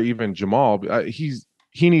it's fair to even Jamal.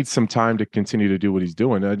 He needs some time to continue to do what he's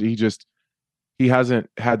doing. He hasn't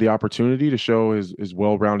had the opportunity to show his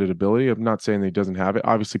well-rounded ability. I'm not saying that he doesn't have it.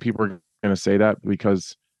 Obviously, people are going to say that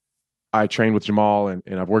because I trained with Jamal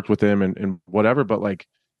and I've worked with him and whatever. But like,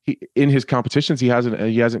 in his competitions, he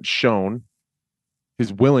hasn't shown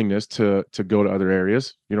his willingness to go to other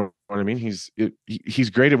areas. You know what I mean? He's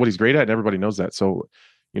great at what he's great at, and everybody knows that. So,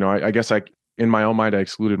 I guess in my own mind, I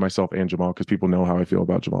excluded myself and Jamal because people know how I feel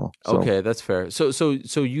about Jamal. So. Okay, that's fair. So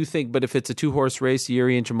you think, but if it's a 2-horse race,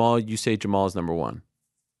 Yuri and Jamal, you say Jamal is number one?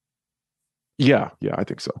 Yeah, I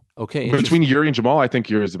think so. Okay. Between Yuri and Jamal, I think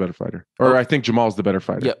Yuri is the better fighter. Or I think Jamal's the better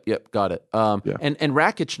fighter. Yep, got it. And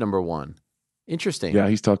Rakic number one. Interesting. Yeah,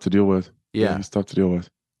 he's tough to deal with. Yeah, he's tough to deal with.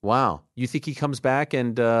 Wow. You think he comes back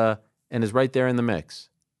and is right there in the mix?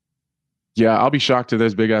 Yeah, I'll be shocked if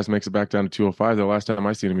this big ass makes it back down to 205. The last time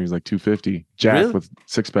I seen him, he was like 250. Jack really? With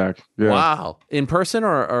 6-pack. Yeah. Wow. In person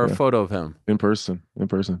or a photo of him? In person.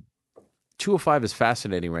 205 is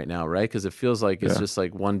fascinating right now, right? Because it feels like it's just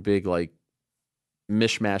like one big like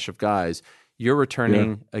mishmash of guys. You're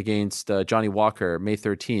returning against Johnny Walker May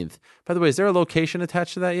 13th. By the way, is there a location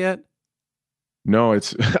attached to that yet? No,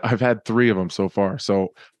 I've had 3 of them so far.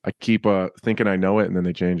 So I keep thinking I know it, and then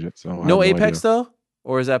they change it. So no Apex though,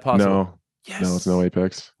 or is that possible? No, yes. No, it's no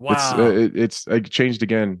Apex. Wow, it's it changed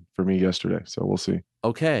again for me yesterday. So we'll see.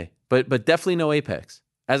 Okay, but definitely no Apex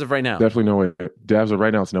as of right now. Definitely no Apex. As of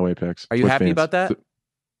right now, it's no Apex. Are you happy about that?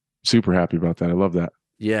 Super happy about that. I love that.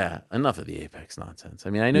 Yeah, enough of the Apex nonsense. I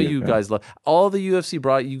mean, I know you guys love all the UFC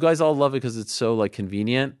brought. You guys all love it because it's so like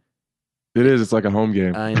convenient. It is. It's like a home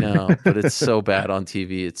game. I know, but it's so bad on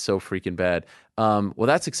TV. It's so freaking bad. Well,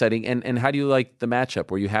 that's exciting. And how do you like the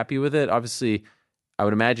matchup? Were you happy with it? Obviously, I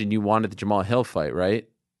would imagine you wanted the Jamal Hill fight, right?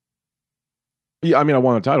 Yeah, I mean, I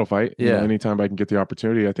want a title fight. Yeah. Anytime I can get the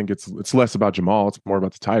opportunity, I think it's less about Jamal. It's more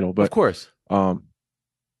about the title. But of course. Yeah,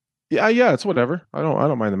 it's whatever. I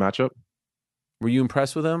don't mind the matchup. Were you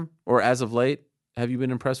impressed with him, or as of late, have you been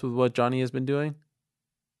impressed with what Johnny has been doing?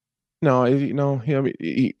 No, I've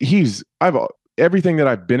everything that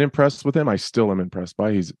I've been impressed with him, I still am impressed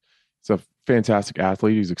by. He's a fantastic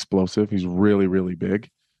athlete. He's explosive. He's really, really big.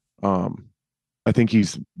 I think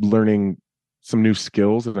he's learning some new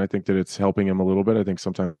skills, and I think that it's helping him a little bit. I think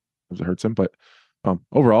sometimes it hurts him, but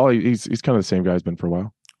overall, he's kind of the same guy he's been for a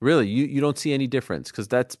while. Really, you don't see any difference, because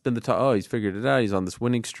that's been the talk. Oh, he's figured it out. He's on this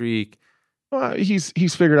winning streak.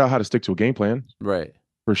 He's figured out how to stick to a game plan, right?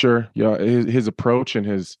 For sure. Yeah, his approach and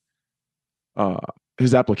his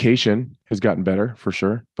application has gotten better for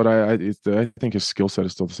sure, but I think his skill set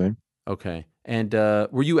is still the same. Okay. And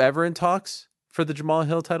were you ever in talks for the Jamal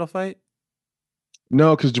Hill title fight?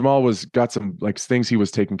 No, because Jamal got some like things he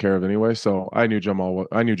was taking care of anyway. So I knew Jamal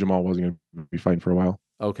wasn't going to be fighting for a while.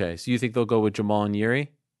 Okay, so you think they'll go with Jamal and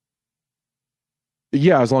Yuri?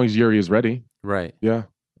 Yeah, as long as Yuri is ready. Right. Yeah.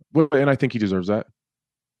 Well, and I think he deserves that.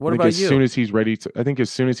 What about you? As soon as he's ready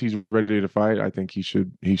to fight, I think he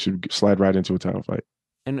should slide right into a title fight.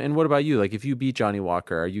 And what about you? Like, if you beat Johnny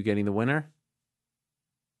Walker, are you getting the winner?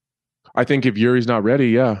 I think if Yuri's not ready,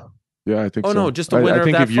 yeah, I think. Oh so. no, just the winner I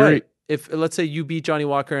think of that if Yuri, fight. If let's say you beat Johnny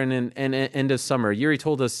Walker and end of summer, Yuri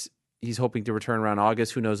told us he's hoping to return around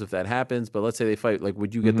August. Who knows if that happens? But let's say they fight. Like,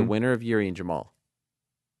 would you get the winner of Yuri and Jamal?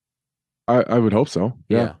 I would hope so.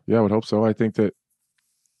 Yeah, I would hope so. I think that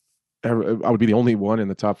I would be the only one in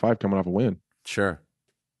the top 5 coming off a win. Sure,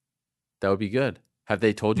 that would be good. Have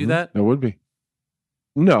they told you that? That would be.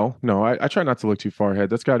 No. I try not to look too far ahead.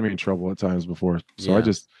 That's gotten me in trouble at times before. So I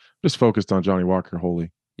just focused on Johnny Walker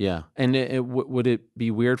wholly. Yeah, and would it be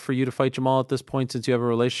weird for you to fight Jamal at this point since you have a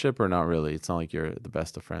relationship, or not really? It's not like you're the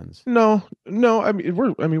best of friends. No. I mean,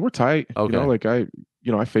 we're tight. Okay. I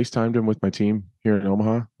FaceTimed him with my team here in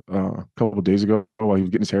Omaha a couple of days ago while he was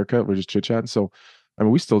getting his haircut. We're just chit chatting. So, I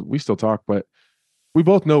mean, we still talk, but we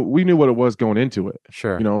both knew what it was going into it.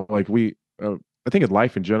 Sure. I think in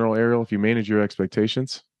life in general, Ariel, if you manage your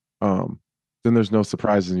expectations, then there's no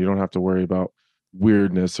surprises and you don't have to worry about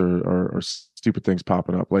weirdness or stupid things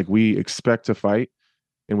popping up. Like, we expect to fight,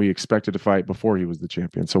 and we expected to fight before he was the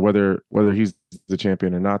champion. So whether he's the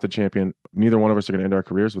champion or not the champion, neither one of us are going to end our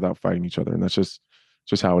careers without fighting each other. And that's just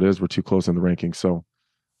how it is. We're too close in the rankings. So,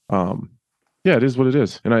 it is what it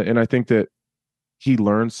is. And I think that he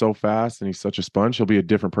learns so fast and he's such a sponge. He'll be a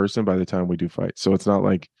different person by the time we do fight. So it's not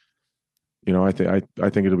like, I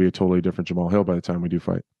think it'll be a totally different Jamal Hill by the time we do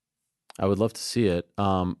fight. I would love to see it.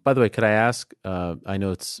 By the way, could I ask, I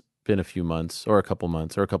know it's been a few months or a couple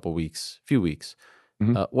months or a couple weeks, few weeks.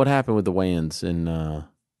 What happened with the weigh-ins in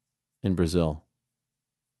Brazil?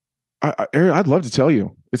 I'd love to tell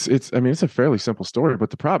you. It's a fairly simple story, but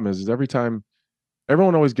the problem is every time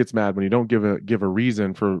everyone always gets mad when you don't give a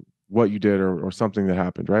reason for what you did or something that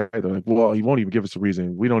happened, right? They're like, well, you won't even give us a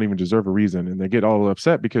reason. We don't even deserve a reason. And they get all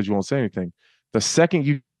upset because you won't say anything. The second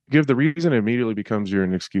you give the reason, it immediately becomes you're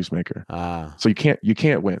an excuse maker. So you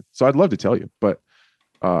can't win. So I'd love to tell you, but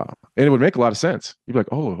and it would make a lot of sense. You'd be like,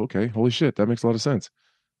 oh, okay, holy shit, that makes a lot of sense.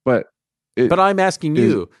 But I'm asking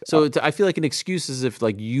you. So I feel like an excuse is if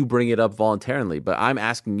like you bring it up voluntarily, but I'm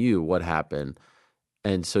asking you what happened.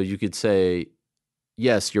 And so you could say,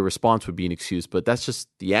 yes, your response would be an excuse, but that's just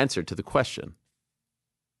the answer to the question.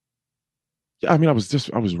 Yeah, I mean, I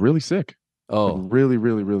was really sick. Oh, like really,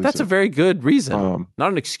 really, really that's sick. A very good reason.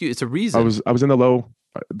 Not an excuse. It's a reason. I was in the low,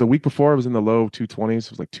 the week before I was in the low 220s.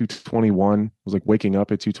 It was like 221. I was like waking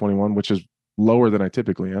up at 221, which is lower than I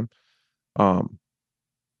typically am.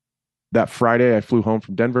 That Friday I flew home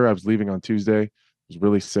from Denver. I was leaving on Tuesday. I was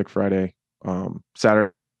really sick Friday.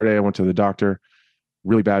 Saturday I went to the doctor,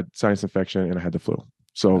 really bad sinus infection, and I had the flu.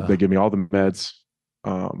 So they give me all the meds.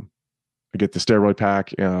 I get the steroid pack,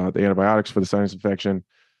 the antibiotics for the sinus infection.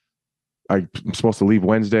 I'm supposed to leave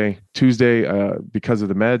Wednesday. Tuesday, because of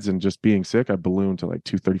the meds and just being sick, I ballooned to like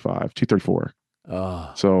 235, 234.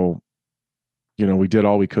 So, we did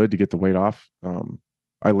all we could to get the weight off.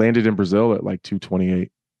 I landed in Brazil at like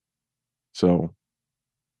 228. So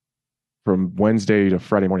from Wednesday to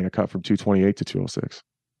Friday morning, I cut from 228 to 206.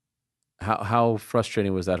 How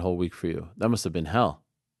frustrating was that whole week for you? That must have been hell.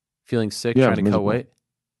 Feeling sick, trying to cut weight?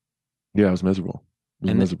 Yeah, it was miserable.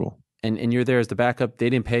 Miserable. And you're there as the backup. They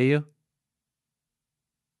didn't pay you?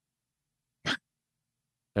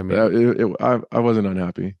 I mean, I wasn't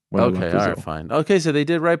unhappy. Okay, all right, fine. Okay, so they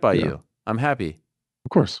did right by you. I'm happy.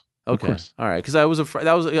 Of course. Okay, of course. All right. Because I was afraid.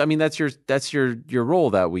 That's your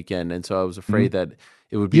role that weekend, and so I was afraid that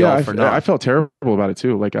it would be all for naught. I felt terrible about it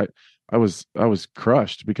too. Like I was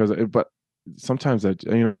crushed because, but sometimes that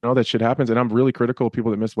that shit happens, and I'm really critical of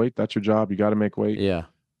people that miss weight. That's your job. You got to make weight. Yeah.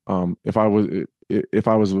 If I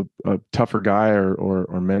was a tougher guy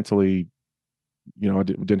or mentally, I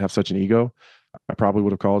didn't have such an ego, I probably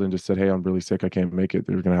would have called and just said, "Hey, I'm really sick. I can't make it."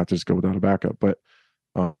 They're going to have to just go without a backup. But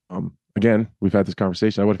again, we've had this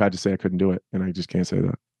conversation. I would have had to say I couldn't do it, and I just can't say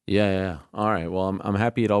that. Yeah. All right. Well, I'm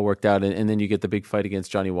happy it all worked out, and then you get the big fight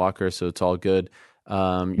against Johnny Walker, so it's all good.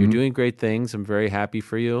 You're doing great things. I'm very happy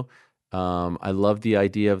for you. I love the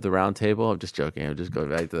idea of the round table. I'm just joking. I'm just going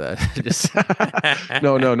back to that.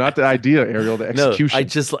 No, not the idea, Ariel. The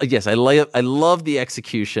execution. No, I love the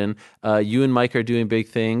execution. You and Mike are doing big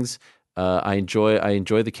things. I enjoy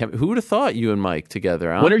the Who would have thought you and Mike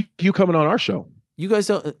together? Huh? When are you coming on our show? You guys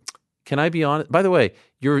don't. Can I be honest? By the way,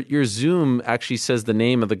 your Zoom actually says the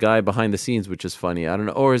name of the guy behind the scenes, which is funny. I don't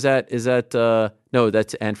know. Or is that no?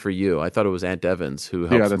 That's Ant for you. I thought it was Ant Evans who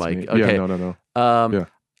helps Mike. Me. Okay.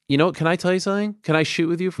 Yeah, no. Can I tell you something? Can I shoot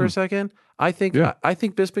with you for a second? I think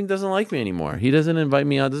Bisping doesn't like me anymore. He doesn't invite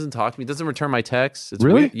me on, doesn't talk to me, doesn't return my texts. It's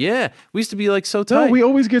really? weird. Yeah, we used to be like so tight. No, we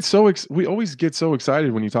always get so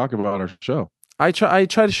excited when you talk about our show. I try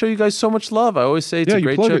to show you guys so much love. I always say it's a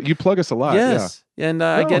great show. You plug us a lot. Yes, yeah. and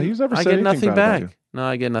I get nothing back. You. No,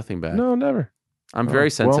 I get nothing back. No, never. I'm very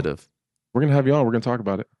sensitive. Well, we're gonna have you on. We're gonna talk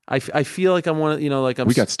about it. I feel like I'm one of, like I'm.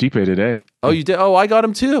 We got Stipe today. Oh, you did? Oh, I got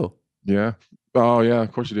him too. Yeah. Oh, yeah.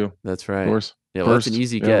 Of course you do. That's right. Of course. Yeah, well, that's an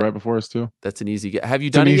easy get. Right before us too. That's an easy get. Have you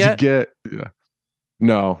done it yet? Get. Yeah.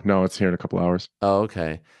 No, it's here in a couple hours. Oh,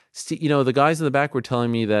 okay. The guys in the back were telling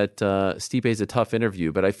me that Stipe is a tough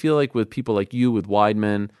interview, but I feel like with people like you, with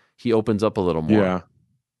Weidman, he opens up a little more. Yeah.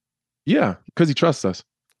 Yeah, because he trusts us.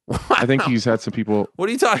 Wow. I think he's had some people. What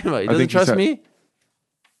are you talking about? He doesn't trust me?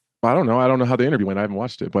 I don't know. I don't know how the interview went. I haven't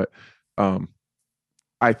watched it, but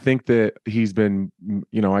I think that he's been,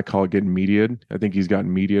 I call it getting mediated. I think he's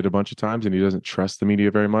gotten mediated a bunch of times, and he doesn't trust the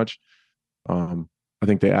media very much. I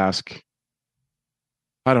think they ask.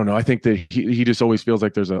 I don't know. I think that he just always feels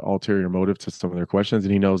like there's an ulterior motive to some of their questions,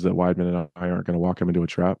 and he knows that Weidman and I aren't going to walk him into a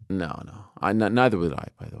trap. No. Neither would I,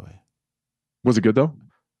 by the way. Was it good, though?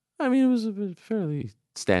 I mean, it was a fairly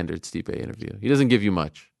standard Stipe interview. He doesn't give you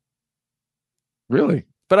much. Really?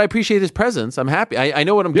 But I appreciate his presence. I'm happy. I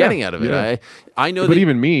know what I'm getting out of it. Yeah. I know. But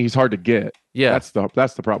even me, he's hard to get. Yeah, that's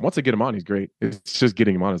the problem. Once I get him on, he's great. It's just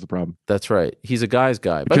getting him on is the problem. That's right. He's a guy's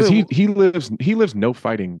guy. Because he lives no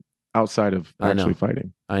fighting outside of actually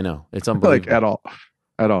fighting. I know. It's unbelievable. Like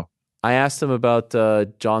at all. I asked him about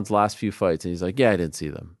John's last few fights, and he's like, "Yeah, I didn't see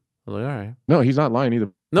them." I'm like, "All right." No, he's not lying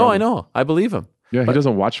either. No, I know. I believe him. Yeah, he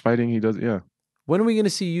doesn't watch fighting. He does. Yeah. When are we going to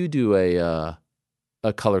see you do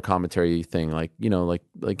a color commentary thing, like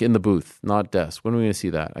in the booth, not desk? When are we going to see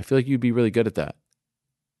that? I feel like you'd be really good at that.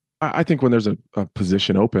 I think when there's a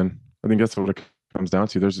position open, I think that's what it comes down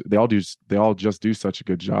to. They all just do such a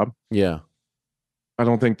good job. Yeah. I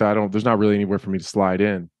don't think there's not really anywhere for me to slide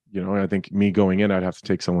in. I think me going in, I'd have to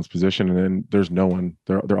take someone's position, and then there's no one.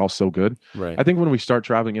 They're all so good. Right. I think when we start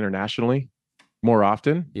traveling internationally more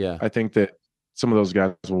often, yeah, I think that some of those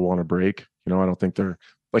guys will want to break. I don't think they're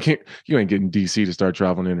like, you ain't getting DC to start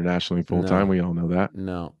traveling internationally full time. We all know that.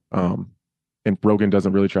 No. And Rogan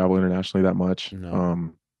doesn't really travel internationally that much.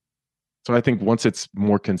 No. So I think once it's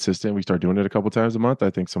more consistent, we start doing it a couple times a month, I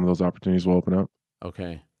think some of those opportunities will open up.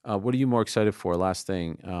 Okay. What are you more excited for? Last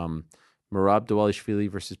thing, Merab Dvalishvili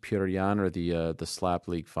versus Petr Yan, or the Slap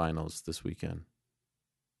League finals this weekend?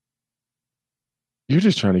 You're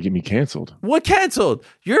just trying to get me canceled. What canceled?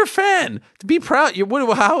 You're a fan. To be proud.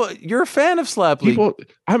 You're a fan of Slap League. People,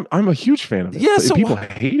 I'm a huge fan of it. Yeah, so people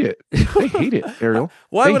hate it. They hate it, Ariel.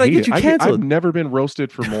 Why would I get you canceled? I've never been roasted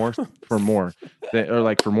for more for more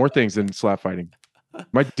things than slap fighting.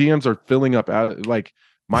 My DMs are filling up.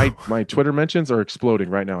 My Twitter mentions are exploding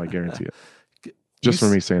right now. I guarantee it. Just for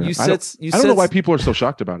me saying that. I don't know why people are so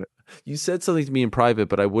shocked about it. You said something to me in private,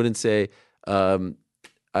 but I wouldn't say.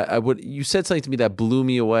 I would. You said something to me that blew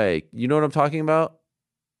me away. You know what I'm talking about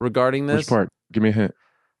regarding this? Which part? Give me a hint.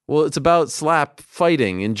 Well, it's about slap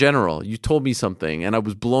fighting in general. You told me something, and I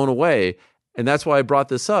was blown away, and that's why I brought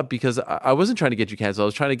this up, because I wasn't trying to get you canceled. I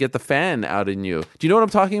was trying to get the fan out in you. Do you know what I'm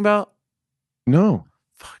talking about? No.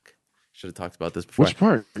 Fuck. Should have talked about this before. Which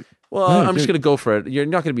part? Well, I'm just going to go for it. You're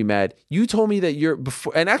not going to be mad. You told me that you're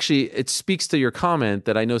before, and actually, it speaks to your comment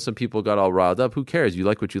that I know some people got all riled up. Who cares? You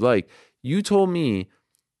like what you like. You told me,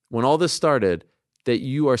 when all this started, that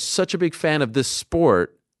you are such a big fan of this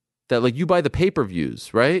sport that, like, you buy the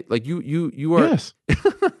pay-per-views, right? Like you are. Yes.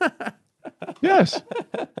 Yes.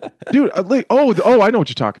 Dude, I know what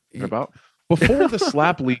you're talking about. Before the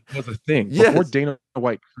slap league was a thing, before Dana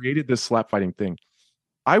White created this slap fighting thing,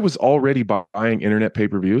 I was already buying internet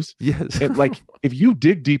pay-per-views. Yes. And like, if you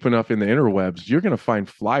dig deep enough in the interwebs, you're going to find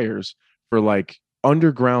flyers for like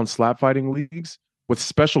underground slap fighting leagues with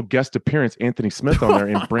special guest appearance Anthony Smith on there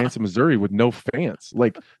in Branson, Missouri, with no fans.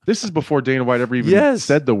 Like, this is before Dana White ever even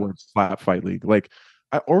said the word slap fight league. Like,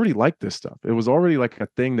 I already liked this stuff. It was already like a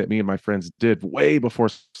thing that me and my friends did way before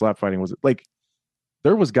slap fighting was. Like,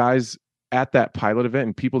 there was guys at that pilot event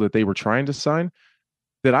and people that they were trying to sign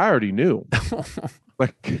that I already knew.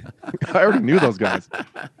 Like, I already knew those guys.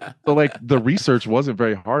 So like, the research wasn't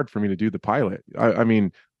very hard for me to do the pilot. I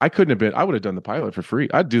mean, I would have done the pilot for free.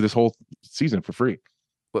 I'd do this whole season for free.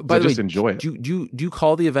 But by the way, enjoy it. Do you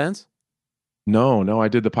call the events? No, I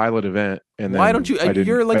did the pilot event, and then why don't you?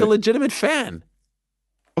 You're like a legitimate fan.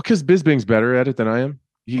 Because Bisbing's better at it than I am.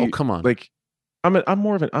 Come on. Like, I'm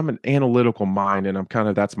an analytical mind, and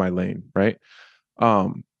that's my lane, right?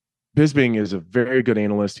 Bisbing is a very good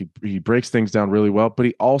analyst. He breaks things down really well, but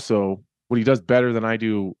he also, what he does better than I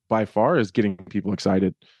do by far is getting people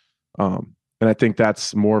excited. And I think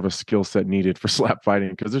that's more of a skill set needed for slap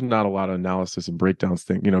fighting because there's not a lot of analysis and breakdowns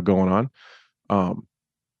going on.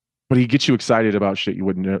 But he gets you excited about shit you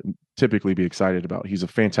wouldn't typically be excited about. He's a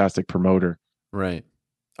fantastic promoter. Right.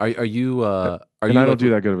 Are you? And you I don't do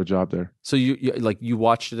that good of a job there. So you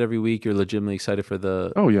watched it every week. You're legitimately excited for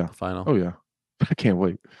the the final. Oh yeah, I can't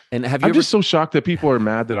wait. And I'm just so shocked that people are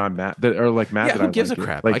mad that I'm mad that are like mad yeah, that who I gives like a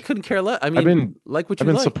crap? it. Like, I couldn't care less. I mean, I've been like.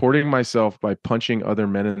 supporting myself by punching other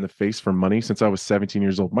men in the face for money since I was 17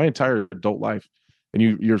 years old. My entire adult life. And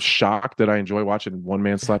you're shocked that I enjoy watching one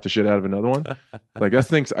man slap the shit out of another one. Like I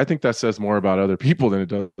think that says more about other people than it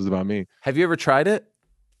does about me. Have you ever tried it?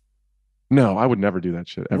 No, I would never do that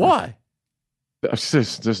shit ever. Why? It's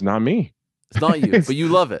just not me. It's not you, but you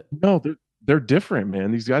love it. No, they're different,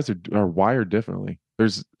 man. These guys are wired differently.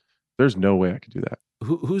 There's no way I could do that.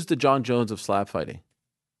 Who's the John Jones of slap fighting?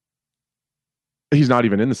 He's not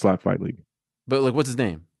even in the slap fight league. But like, what's his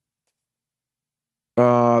name?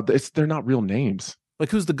 They're not real names. Like,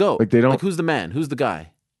 who's the GOAT? Like, they don't. Like, who's the man? Who's the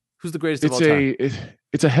guy? Who's the greatest of all time?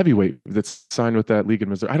 It's a heavyweight that's signed with that league in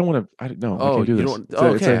Missouri. I don't want to. No, I can't do this.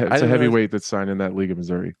 It's a heavyweight that's signed in that league in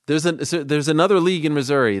Missouri. There's another league in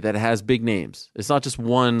Missouri that has big names. It's not just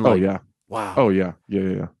one. Like, oh yeah. Wow. Oh yeah.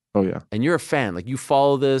 Yeah. Oh yeah. And you're a fan. Like, you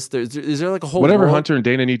follow this. Is there like a whole whatever world? Hunter and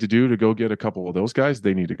Dana need to do to go get a couple of those guys?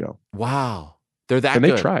 They need to go. Wow. They're that and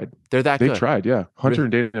good. They tried. They're that good. They tried. Yeah. Hunter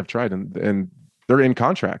and Dana have tried, and they're in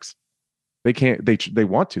contracts. They can't. They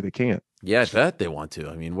want to. They can't. Yeah, I bet they want to.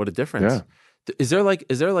 I mean, what a difference. Yeah. Is there like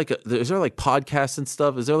podcasts and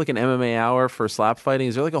stuff? Is there like an MMA hour for slap fighting?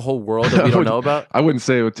 Is there like a whole world that we don't know about? I wouldn't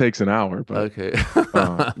say it takes an hour, but okay.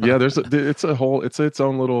 Yeah, it's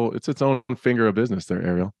its own finger of business there,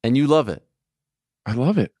 Ariel. And you love it. I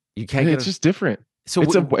love it. You can't. It's just different. So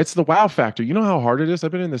it's the wow factor. You know how hard it is.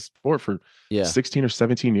 I've been in this sport for 16 or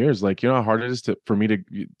 17 years. Like, you know how hard it is for me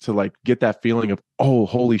to like get that feeling of, oh,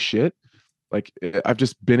 holy shit. Like, I've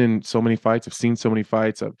just been in so many fights. I've seen so many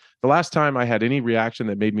fights. The last time I had any reaction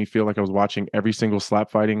that made me feel like I was watching every single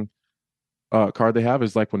slap fighting card they have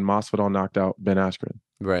is like when Masvidal knocked out Ben Askren.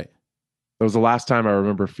 Right. That was the last time I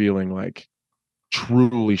remember feeling like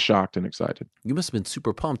truly shocked and excited. You must have been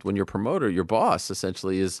super pumped when your promoter, your boss,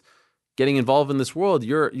 essentially is getting involved in this world.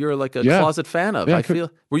 You're like a closet fan of. I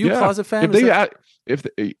feel. Were you a closet fan? I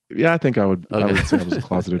think I would. Okay. I would say I was a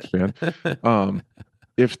closeted fan.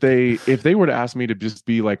 If they were to ask me to just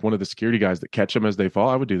be like one of the security guys that catch them as they fall,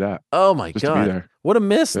 I would do that. Oh my God. To be there. What a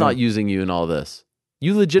miss not using you in all this.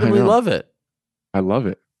 You legitimately love it. I love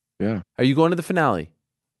it. Yeah. Are you going to the finale?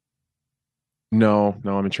 No,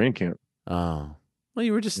 I'm in training camp. Oh. Well,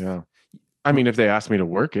 you were just... Yeah. I mean, if they asked me to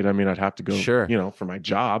work it, I mean, I'd have to go, for my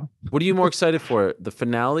job. What are you more excited for? The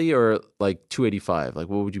finale or like 285? Like,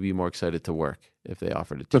 what would you be more excited to work if they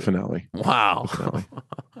offered it to you? The finale. Wow. The finale.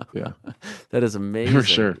 Yeah. That is amazing. For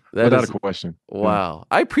sure. Without a question. Wow.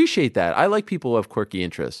 Yeah. I appreciate that. I like people who have quirky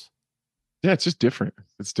interests. Yeah, it's just different.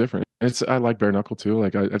 It's different. I like bare knuckle too.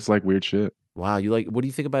 Like, it's like weird shit. Wow. What do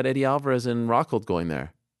you think about Eddie Alvarez and Rockhold going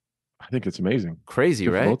there? I think it's amazing. Crazy,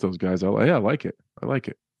 good right? For both those guys. I like it. I like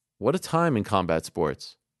it. What a time in combat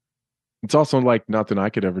sports. It's also like nothing I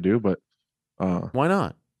could ever do, but why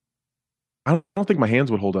not? I don't think my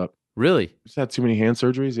hands would hold up. Really? I just had too many hand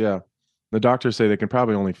surgeries. Yeah. The doctors say they can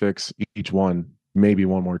probably only fix each one, maybe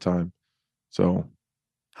one more time. So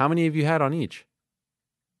how many have you had on each?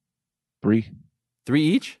 3. 3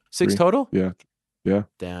 each? 6 total? Yeah. Yeah.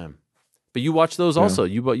 Damn. But you watch those also.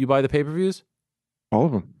 You buy the pay-per-views? All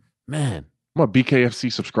of them. Man. I'm a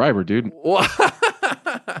BKFC subscriber, dude.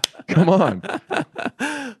 Come on.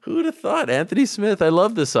 Who'd have thought? Anthony Smith, I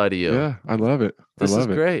love this side of you. Yeah, I love it. This is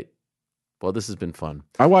great. Well, this has been fun.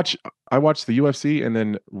 I watch the UFC and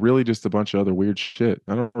then really just a bunch of other weird shit.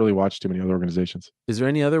 I don't really watch too many other organizations. Is there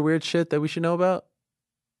any other weird shit that we should know about?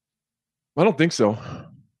 I don't think so. I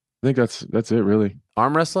think that's it, really.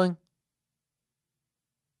 Arm wrestling?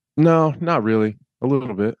 No, not really. A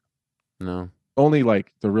little bit. No. Only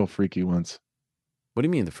like the real freaky ones. What do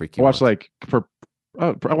you mean the freaky ones?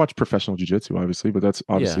 I watch professional jiu-jitsu, obviously, but that's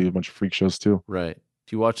obviously a bunch of freak shows too. Right.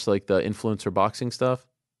 Do you watch like the influencer boxing stuff?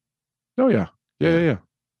 Oh yeah. Yeah.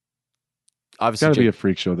 Obviously, it's got to be a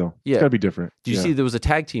freak show though. Yeah. It's got to be different. Did you see there was a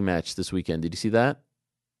tag team match this weekend? Did you see that?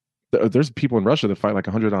 There's people in Russia that fight like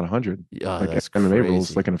 100 on 100. Oh, like that's MMA crazy.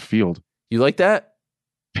 rules, like in a field. You like that?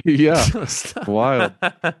 Yeah. Wild.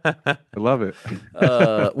 I love it.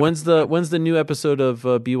 When's the new episode of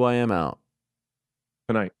BYM out?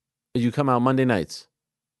 Tonight. You come out Monday nights.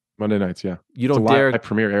 Monday nights, yeah. You don't dare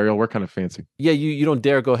premiere, Ariel. We're kind of fancy. Yeah, you don't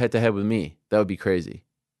dare go head to head with me. That would be crazy.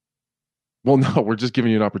 Well, no, we're just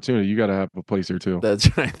giving you an opportunity. You got to have a place here too.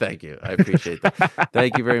 That's right. Thank you. I appreciate that.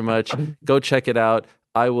 Thank you very much. Go check it out.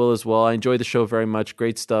 I will as well. I enjoy the show very much.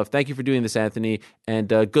 Great stuff. Thank you for doing this, Anthony. And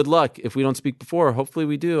good luck. If we don't speak before, hopefully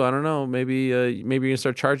we do. I don't know. Maybe you're going to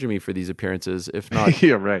start charging me for these appearances. If not,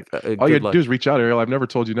 yeah, right. All you have to do is reach out, Ariel. I've never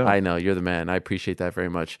told you no. I know. You're the man. I appreciate that very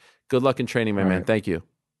much. Good luck in training, my man. Right. Thank you.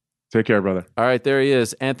 Take care, brother. All right. There he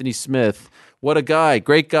is. Anthony Smith. What a guy.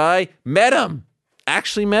 Great guy. Met him.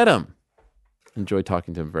 Actually met him. Enjoyed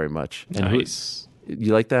talking to him very much. Nice.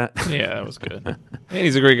 You like that? Yeah, that was good. And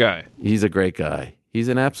he's a great guy. He's a great guy. He's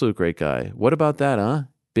an absolute great guy. What about that, huh?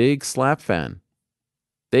 Big slap fan.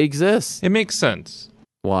 They exist. It makes sense.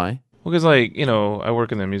 Why? Well, because, like, you know, I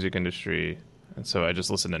work in the music industry, and so I just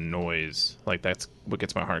listen to noise. Like, that's what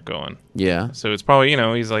gets my heart going. Yeah. So it's probably, you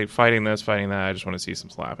know, he's like fighting this, fighting that. I just want to see some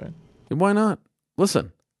slapping. Why not?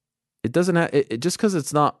 Listen, it doesn't have, just because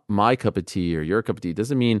it's not my cup of tea or your cup of tea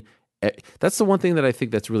doesn't mean. That's the one thing that I think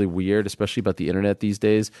that's really weird, especially about the internet these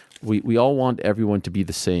days. We all want everyone to be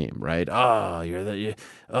the same, right? You're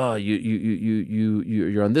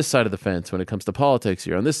on this side of the fence when it comes to politics.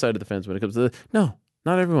 You're on this side of the fence when it comes to no,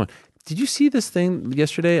 not everyone. Did you see this thing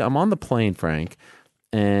yesterday? I'm on the plane, Frank,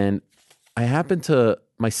 and I happen to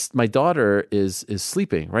my daughter is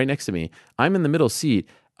sleeping right next to me. I'm in the middle seat.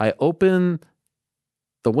 I open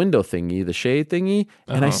the window thingy, the shade thingy,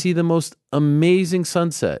 and I see the most amazing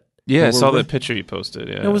sunset. Yeah, I saw that picture you posted.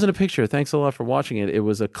 Yeah, it wasn't a picture. Thanks a lot for watching it. It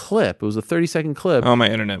was a clip. It was a 30-second clip. Oh, my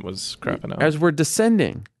internet was crapping out. As we're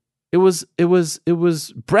descending, it was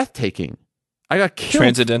breathtaking. I got killed.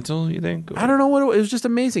 Transcendental, you think? I don't know what it was just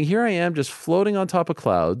amazing. Here I am, just floating on top of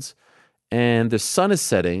clouds, and the sun is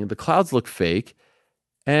setting. The clouds look fake,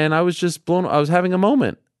 and I was just blown. I was having a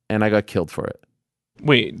moment, and I got killed for it.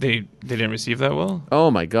 Wait, they didn't receive that well?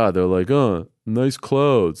 Oh my God! They're like, nice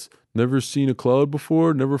clouds. Never seen a cloud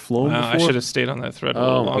before. Never flown before. I should have stayed on that thread a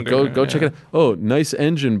little longer. Go check it out. Oh, nice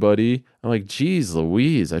engine, buddy. I'm like, geez,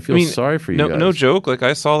 Louise. I feel sorry for you guys. No joke. Like,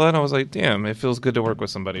 I saw that and I was like, damn, it feels good to work with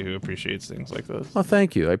somebody who appreciates things like this. Well,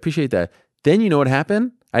 thank you. I appreciate that. Then you know what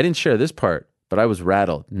happened? I didn't share this part, but I was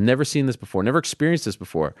rattled. Never seen this before. Never experienced this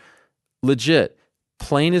before. Legit.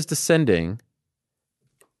 Plane is descending.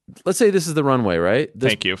 Let's say this is the runway, right?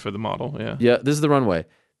 Thank you for the model. Yeah. Yeah, this is the runway.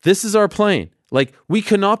 This is our plane. Like, we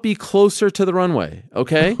cannot be closer to the runway,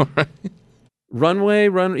 okay? Right. Runway,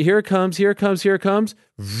 here it comes.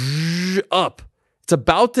 Up. It's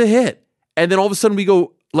about to hit. And then all of a sudden we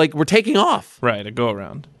go, like, we're taking off. Right, a go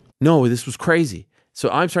around. No, this was crazy. So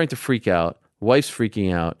I'm starting to freak out. Wife's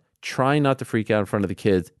freaking out. Trying not to freak out in front of the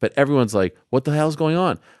kids. But everyone's like, what the hell is going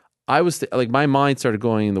on? I was, my mind started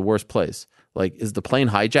going in the worst place. Like, is the plane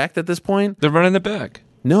hijacked at this point? They're running it back.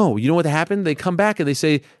 No, you know what happened? They come back and they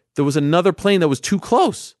say, there was another plane that was too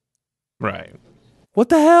close. Right. What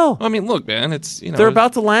the hell? I mean, look, man, it's, you know. They're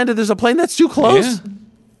about to land and there's a plane that's too close. Yeah.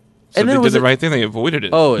 So and they did the right thing. They avoided it.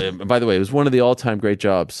 Oh, by the way, it was one of the all-time great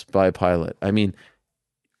jobs by a pilot. I mean,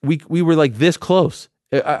 we were like this close.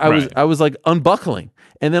 I was like unbuckling.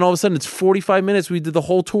 And then all of a sudden it's 45 minutes. We did the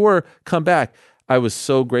whole tour, come back. I was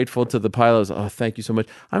so grateful to the pilots. Oh, thank you so much.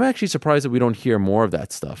 I'm actually surprised that we don't hear more of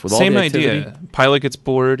that stuff. With Same all the idea. Pilot gets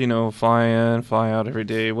bored, you know, fly in, fly out every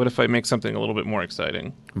day. What if I make something a little bit more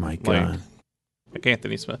exciting? My God. Like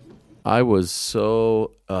Anthony Smith. I was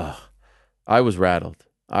so, I was rattled.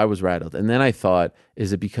 And then I thought,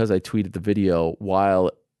 is it because I tweeted the video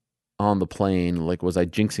while on the plane? Like, was I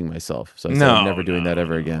jinxing myself? So I said, I'm never doing that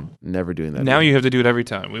ever again. Never doing that. Now you have to do it every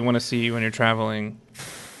time. We want to see you when you're traveling.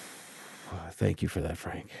 Thank you for that,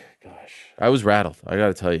 Frank. Gosh, I was rattled. I got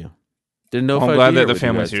to tell you. Didn't know. Well, I'm glad that the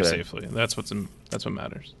family's here safely. That's what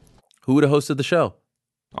matters. Who would have hosted the show?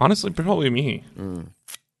 Honestly, probably me.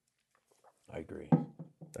 I agree.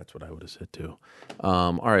 That's what I would have said too.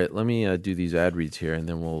 All right, let me do these ad reads here, and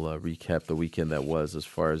then we'll recap the weekend that was as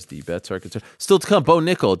far as the bets are concerned. Still to come, Bo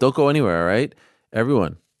Nickal. Don't go anywhere. All right,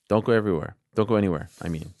 everyone, don't go everywhere. Don't go anywhere. I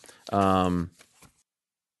mean, all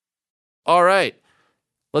right.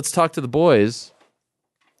 Let's talk to the boys.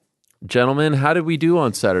 Gentlemen, how did we do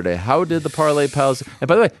on Saturday? How did the Parlay Pals... And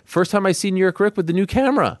by the way, first time I see New York Rick with the new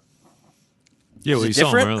camera. Yeah, well, you saw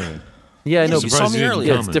him earlier. Yeah, I know. You saw me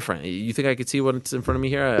earlier. Yeah, it's different. You think I could see what's in front of me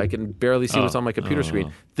here? I can barely see what's on my computer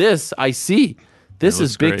screen. This, I see. This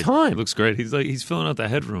is big time. It looks great. He's filling out the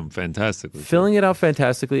headroom fantastically. Filling it out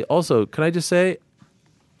fantastically. Also, can I just say,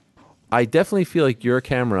 I definitely feel like your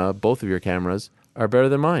camera, both of your cameras, are better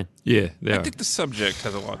than mine. Yeah, they are. I think the subject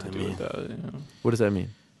has a lot to do with that. You know? What does that mean?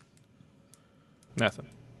 Nothing.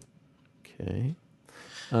 Okay.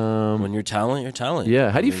 When you're talent, you're talent.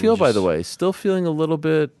 Yeah. How do you feel, by the way? Still feeling a little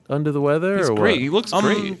bit under the weather? He's or great. what? He looks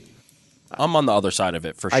great. I'm on the other side of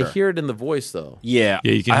it for sure. I hear it in the voice, though. Yeah.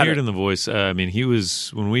 Yeah, you can hear it in the voice. I mean, he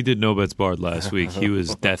was, when we did No Bets Barred last week, he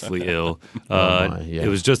was deathly ill. It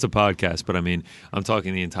was just a podcast, but I mean, I'm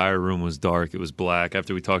talking the entire room was dark. It was black.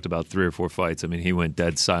 After we talked about 3 or 4 fights, I mean, he went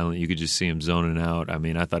dead silent. You could just see him zoning out. I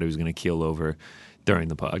mean, I thought he was going to keel over during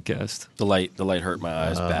the podcast. The light hurt my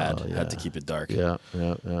eyes bad. Had to keep it dark. Yeah.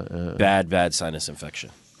 Bad sinus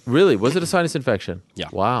infection. Really? Was it a sinus infection? Yeah.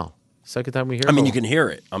 Wow. Second time we hear. I mean, you can hear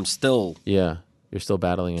it. I'm still. Yeah, you're still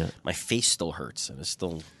battling it. My face still hurts, and it's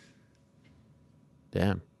still.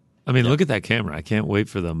 Damn. I mean, look at that camera. I can't wait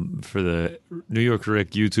for the New York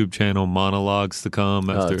Rick YouTube channel monologues to come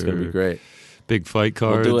after. It's gonna be great. Big fight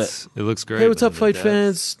cards. We'll do it. It looks great. Hey, what's up, fight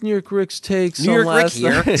fans? New York Rick's takes. New York Rick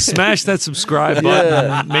here. Smash that subscribe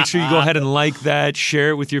button. Make sure you go ahead and like that.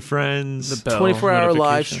 Share it with your friends. The bell 24-hour live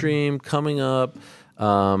notification. stream coming up.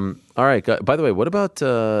 All right. By the way, what about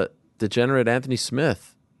degenerate Anthony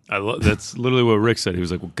Smith? That's literally what Rick said. He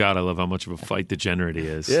was like, well, God, I love how much of a fight degenerate he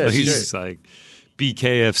is. Yeah, Like, he's sure. just like,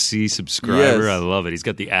 BKFC subscriber. Yes. I love it. He's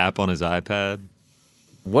got the app on his iPad.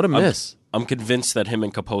 What a miss. I'm convinced that him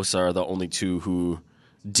and Kaposa are the only two who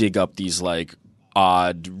dig up these like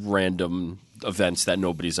odd, random events that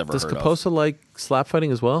nobody's ever Does heard Kaposa like slap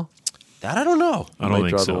fighting as well? of. That I don't know. I don't think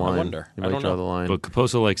draw so. The line. I wonder. You I might don't draw know. the line. But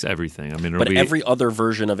Kaposa likes everything. I mean, it'll But be, every other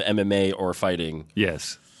version of MMA or fighting.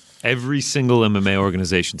 yes. Every single MMA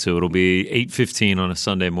organization, too. It'll be 8:15 on a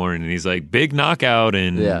Sunday morning, and he's like, big knockout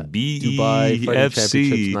in Dubai Fighting Championships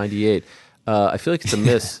BEFC. 98. I feel like it's a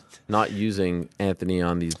miss not using Anthony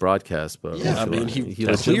on these broadcasts, but Yeah, I mean, he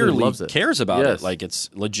legitimately clearly loves it. cares about Yes. it. Like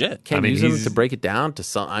it's legit. Can't I mean, use him he's- to break it down to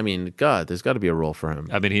some. I mean, God, there's got to be a role for him,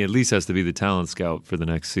 I mean, he at least has to be the talent scout for the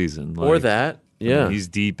next season. or Like, that. I mean, Yeah, he's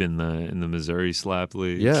deep in the Missouri slap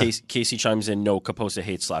league. yeah. Casey chimes in. No, Kaposa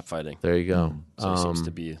hates slap fighting. There you go. So he seems to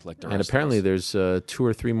be like the And rest apparently, of us. there's 2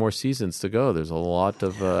 or 3 more seasons to go. There's a lot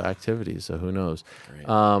of activities, so who knows?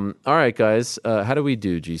 All right, guys, how do we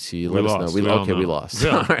do? GC, let us lost. know. We all We know. lost. We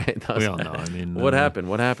all all right, that was We all bad. know. I mean, what happened?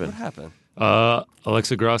 What happened? What happened?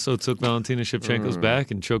 Alexa Grasso took Valentina Shevchenko's back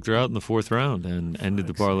and choked her out in the 4th round and ended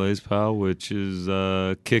the parlays pal, which is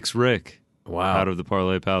kicks Rick Wow. out of the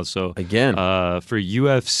parlay pal. So Again. for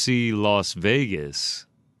UFC Las Vegas,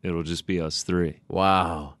 it'll just be us 3.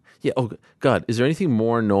 Wow. Yeah. Oh God, is there anything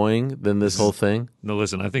more annoying than this whole thing? No,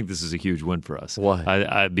 listen, I think this is a huge win for us.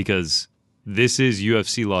 Why? Because this is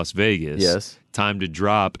UFC Las Vegas. Yes. Time to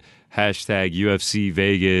drop #UFC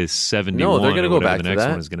Vegas 71. No, they're going to or go whatever back the to next that.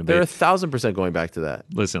 one is going to be. They're 1,000% going back to that.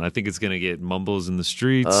 Listen, I think it's going to get mumbles in the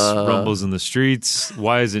streets, rumbles in the streets.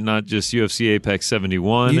 Why is it not just UFC Apex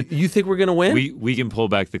 71? You think we're going to win? We can pull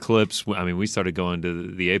back the clips. I mean, we started going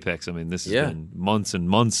to the Apex. I mean, this has been months and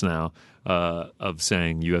months now of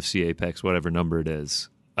saying UFC Apex, whatever number it is.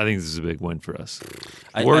 I think this is a big win for us.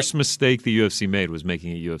 Worst mistake the UFC made was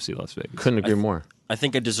making it UFC Las Vegas. Couldn't agree more. I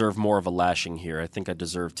think I deserve more of a lashing here. I think I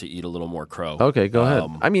deserve to eat a little more crow. Okay, go ahead.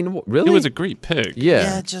 I mean, really? It was a great pick.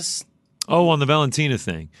 yeah. Just Oh, on the Valentina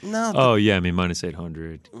thing. no. Oh, yeah, I mean, minus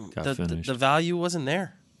 800. Got the finished. value wasn't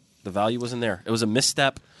there. The value wasn't there. It was a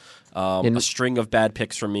misstep. A string of bad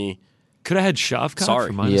picks from me. Could have had Shavkat Sorry.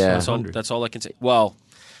 for minus Yeah. That's all, 100. that's all I can say. Well,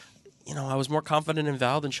 I was more confident in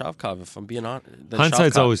Val than Shavkov, if I'm being honest.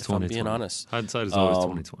 Hindsight's always if I'm 20/20. being honest. Hindsight is always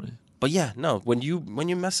 20/20. But yeah, no. When you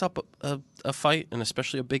mess up a fight, and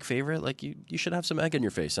especially a big favorite, like you should have some egg in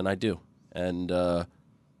your face, and I do. And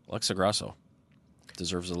Alexa Grasso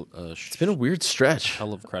deserves It's been a weird stretch.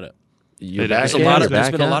 hell of credit. You're It back is. in, There's you're been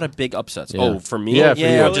back a lot in? of big upsets. Yeah. Oh, for me, Yeah, for you.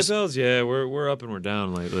 I'm Just- just we're up and we're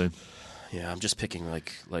down lately. I'm just picking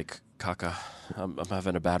like Kaka. I'm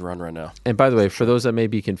having a bad run right now. And by the way, for those that may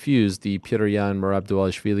be confused, the Petr-Yan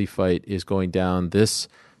Merab fight is going down this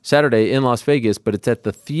Saturday in Las Vegas, but it's at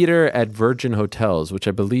the Theater at Virgin Hotels, which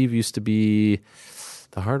I believe used to be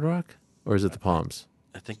the Hard Rock, or is it the Palms?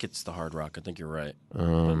 I think it's the Hard Rock. I think you're right. But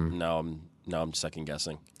now I'm second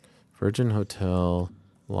guessing. Virgin Hotel,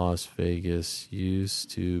 Las Vegas used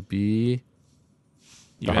to be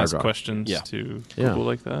You the Hard ask Rock. questions Yeah. to Yeah. people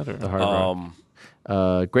like that? Or? The Hard Rock.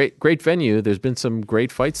 Great venue. There's been some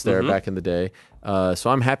great fights there back in the day. So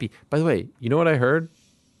I'm happy. By the way, you know what I heard?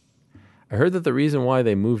 I heard that the reason why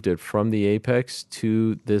they moved it from the Apex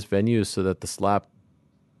to this venue is so that the slap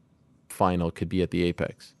final could be at the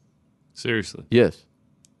Apex. Seriously. Yes.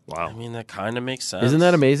 I mean, that kind of makes sense. Isn't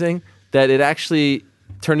that amazing? That it actually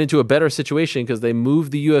turned into a better situation because they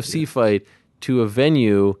moved the UFC fight to a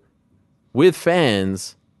venue with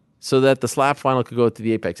fans so that the slap final could go to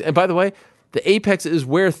the Apex. And by the way, the Apex is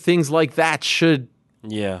where things like that should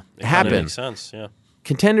Yeah, it happen. kinda makes sense. Yeah.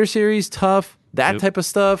 Contender series, tough, that Yep. type of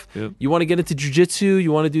stuff. Yep. You want to get into jiu-jitsu,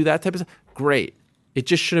 you want to do that type of stuff. Great. It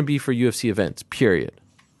just shouldn't be for UFC events, period.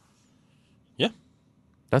 Yeah.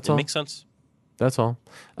 That's all. It makes sense. That's all.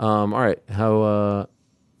 All right. How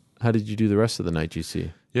did you do the rest of the night,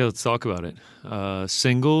 GC? Yeah, let's talk about it.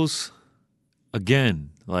 Singles,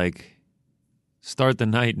 again, like, start the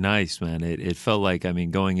night nice, man. It felt like, I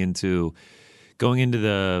mean, going into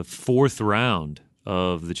the fourth round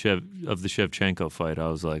of the Shevchenko fight, I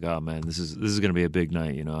was like, oh man, this is going to be a big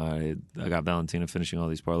night. You know, I got Valentina finishing all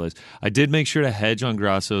these parlays. I did make sure to hedge on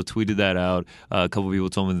Grasso, tweeted that out. A couple of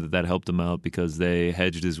people told me that helped them out because they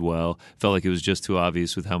hedged as well. Felt like it was just too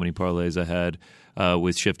obvious with how many parlays I had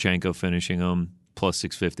with Shevchenko finishing them plus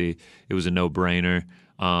 650. It was a no-brainer.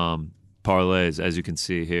 Parlays, as you can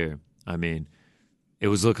see here, I mean, it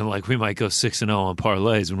was looking like we might go 6-0 on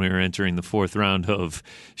parlays when we were entering the fourth round of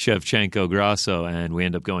Shevchenko-Grasso, and we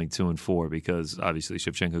end up going 2-4 because obviously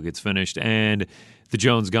Shevchenko gets finished and the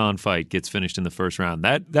Jones-Gane fight gets finished in the first round.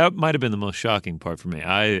 That might have been the most shocking part for me.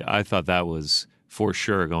 I thought that was for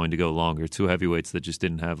sure going to go longer. Two heavyweights that just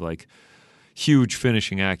didn't have like huge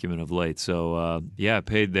finishing acumen of late. So,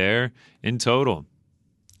 paid there in total.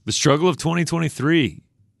 The struggle of 2023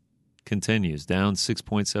 continues, down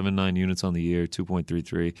 6.79 units on the year,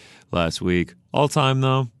 2.33 last week. All time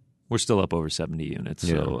though, we're still up over 70 units.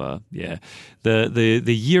 Yeah. So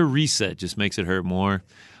the year reset just makes it hurt more.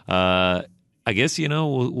 I guess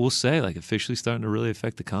we'll say like officially starting to really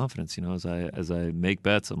affect the confidence. As I make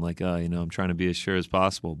bets, I'm like I'm trying to be as sure as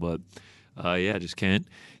possible, but just can't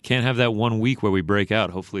have that 1 week where we break out.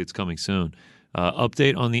 Hopefully it's coming soon.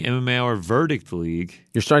 Update on the MMA Hour Verdict League.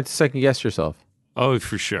 You're starting to second guess yourself. Oh,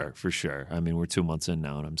 for sure. I mean, we're 2 months in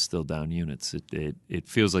now, and I'm still down units. It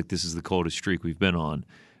feels like this is the coldest streak we've been on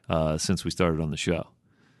since we started on the show.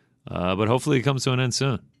 But hopefully it comes to an end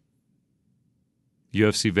soon.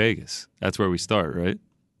 UFC Vegas. That's where we start, right?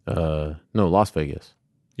 No, Las Vegas.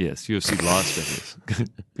 Yes, UFC Las Vegas.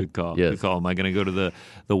 Good call. Yes. Good call. Am I going to go to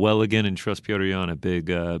the well again and trust Petr Yan at big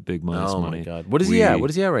minus money? Oh, my God. What is he at? What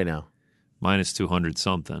is he at right now? Minus 200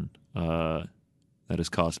 something. That has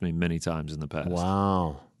cost me many times in the past.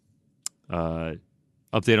 Wow.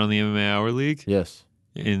 Update on the MMA Hour League. Yes.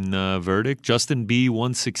 In Verdict, Justin B.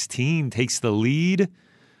 116 takes the lead.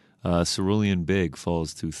 Cerulean Big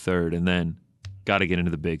falls to third. And then got to get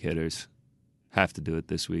into the big hitters. Have to do it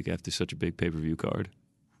this week after such a big pay-per-view card.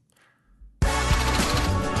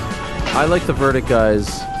 I like the Verdict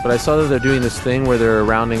guys, but I saw that they're doing this thing where they're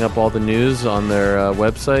rounding up all the news on their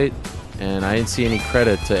website, and I didn't see any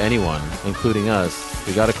credit to anyone, including us.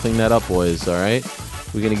 We got to clean that up, boys, all right?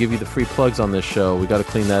 We're going to give you the free plugs on this show. We got to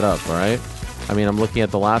clean that up, all right? I mean, I'm looking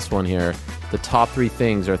at the last one here. The top 3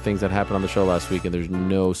 things are things that happened on the show last week, and there's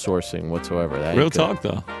no sourcing whatsoever. That Real talk,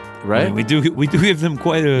 though. Right? I mean, we do give them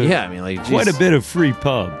quite a bit of free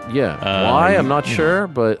pub. Yeah. Why? I'm not sure,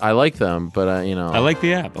 but I like them. But I like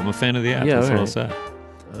the app. I'm a fan of the app. Yeah, that's what I'll say.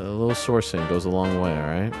 A little sourcing goes a long way. All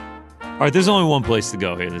right. All right. There's only one place to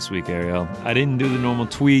go here this week, Ariel. I didn't do the normal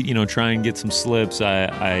tweet. Try and get some slips.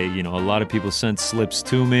 A lot of people sent slips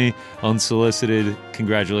to me unsolicited.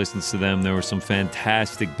 Congratulations to them. There were some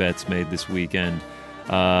fantastic bets made this weekend,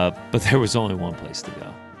 but there was only one place to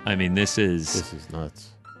go. I mean, this is nuts.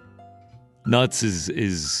 Nuts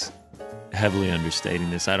is heavily understating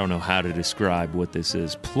this. I don't know how to describe what this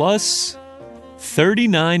is. Plus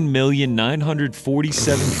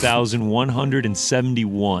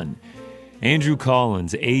 39,947,171. Andrew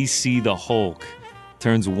Collins, AC the Hulk,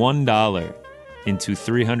 turns $1 into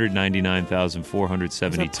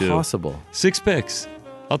 399,472. Is that possible? 6 picks.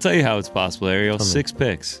 I'll tell you how it's possible, Ariel. 6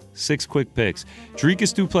 picks. 6 quick picks.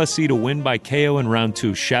 Dricus du Plessis to win by KO in round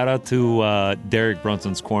 2. Shout out to Derek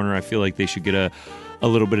Brunson's Corner. I feel like they should get a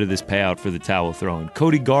little bit of this payout for the towel throwing.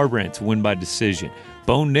 Cody Garbrandt to win by decision.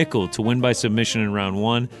 Bo Nickal to win by submission in round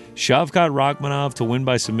 1. Shavkat Rakhmonov to win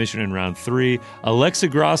by submission in round 3. Alexa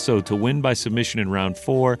Grasso to win by submission in round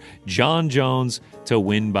 4. John Jones to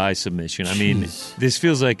win by submission. I mean, this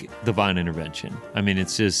feels like divine intervention. I mean,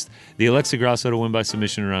 it's just the Alexa Grasso to win by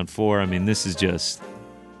submission in round 4. I mean, this is just,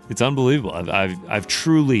 it's unbelievable. I've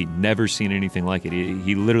truly never seen anything like it.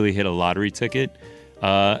 He literally hit a lottery ticket,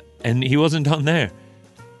 and he wasn't done there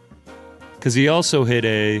because he also hit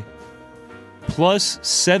a plus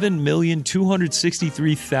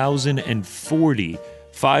 7,263,040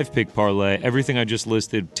 5-pick parlay. Everything I just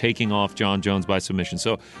listed, taking off John Jones by submission.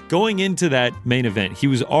 So going into that main event, he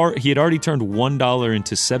had already turned $1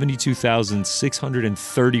 into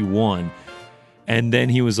 72,631. And then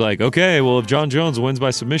he was like, okay, well, if John Jones wins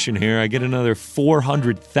by submission here, I get another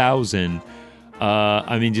 400,000.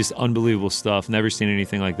 I mean, just unbelievable stuff. Never seen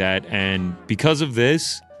anything like that. And because of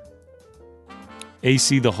this,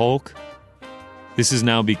 AC the Hulk, this has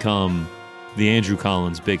now become the Andrew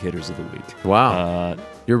Collins Big Hitters of the Week. Wow.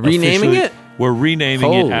 You're renaming it? We're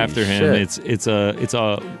renaming Holy it after him. shit. It's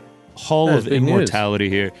a hall of immortality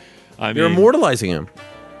here. You're immortalizing him.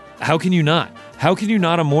 How can you not? How can you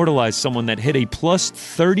not immortalize someone that hit a plus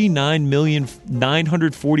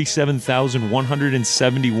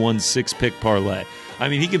 39,947,171 six-pick parlay? I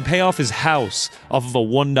mean, he can pay off his house off of a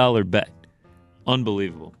 $1 bet.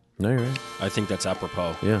 Unbelievable. No, you're right. I think that's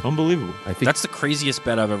apropos. Yeah. Unbelievable. I think That's the craziest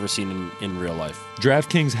bet I've ever seen in real life.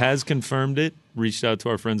 DraftKings has confirmed it. Reached out to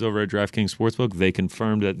our friends over at DraftKings Sportsbook. They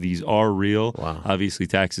confirmed that these are real. Wow. Obviously,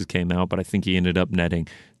 taxes came out, but I think he ended up netting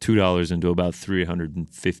 $2 into about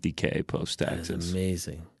 $350K post-taxes. that is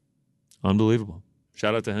amazing. Unbelievable.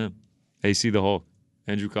 Shout out to him. AC the Hulk.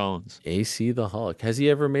 Andrew Collins. AC the Hulk. Has he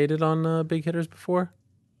ever made it on Big Hitters before?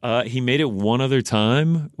 He made it one other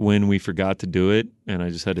time when we forgot to do it, and I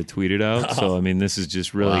just had to tweet it out. So, I mean, this is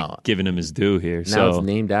just really giving him his due here. Now it's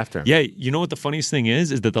named after him. Yeah, you know what the funniest thing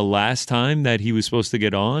is that the last time that he was supposed to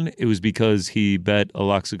get on, it was because he bet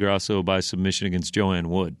Alexa Grasso by submission against Joanne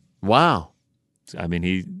Wood. Wow. I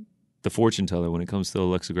mean, the fortune teller when it comes to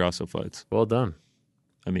Alexa Grasso fights. Well done.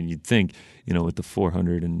 I mean, you'd think, with the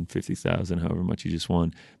 $450,000, however much you just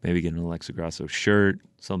won, maybe get an Alexa Grasso shirt,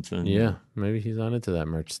 something. Yeah, maybe he's on into that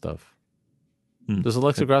merch stuff. Does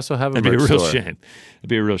Alexa Grasso have a That'd merch be a real store? shame. It'd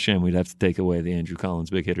be a real shame. We'd have to take away the Andrew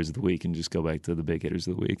Collins Big Hitters of the Week and just go back to the Big Hitters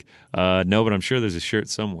of the Week. No, but I'm sure there's a shirt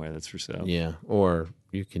somewhere that's for sale. Yeah, or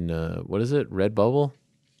you can, what is it, Redbubble?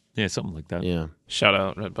 Yeah, something like that. Yeah. Shout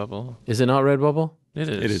out Redbubble. Is it not Redbubble? It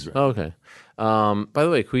is. It is right. Oh, okay. By the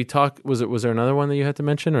way, can we talk? Was there another one that you had to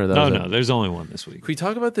mention, or that was No, there's only one this week. Can we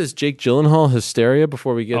talk about this Jake Gyllenhaal hysteria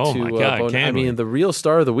before we get Oh to? my God, I mean, the real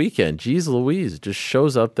star of the weekend, Jeez Louise, just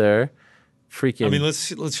shows up there, freaking. I mean, let's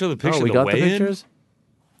show the picture. Oh, we of got the the weigh-in. pictures.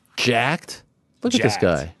 Jacked. Look at this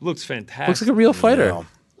guy. Looks fantastic. Looks like a real fighter.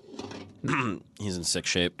 Yeah. He's in sick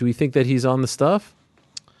shape. Do we think that he's on the stuff?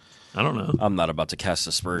 I don't know. I'm not about to cast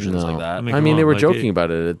aspersions like that. I mean, I come mean, they on, were like joking it- about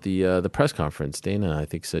it at the press conference. Dana, I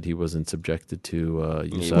think, said he wasn't subjected to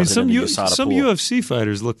USADA. I mean, some in the USADA some pool. UFC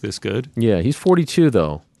fighters look this good. Yeah, he's 42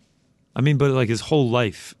 though. I mean, but like his whole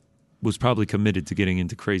life was probably committed to getting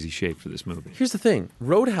into crazy shape for this movie. Here's the thing: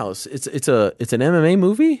 Roadhouse. It's an MMA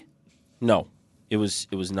movie. No, it was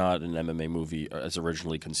not an MMA movie as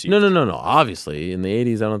originally conceived. No. Obviously, in the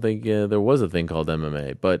 80s, I don't think there was a thing called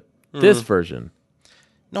MMA, but this version.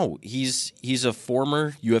 No, he's a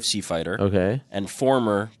former UFC fighter. Okay. And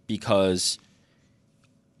former because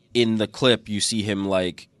in the clip you see him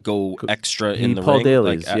like go extra in the Paul ring.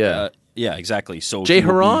 Daly's, like, yeah. Yeah, exactly. So Jay he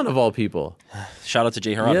will be- Haran, of all people. Shout out to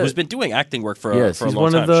Jay Haran, Yeah. who's been doing acting work for Yes, for a he's long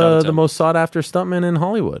one time. of Shout out to the him. most sought after stuntmen in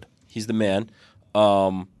Hollywood. He's the man.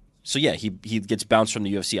 So yeah, he gets bounced from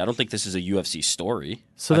the UFC. I don't think this is a UFC story.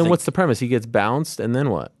 So I then think what's the premise? He gets bounced, and then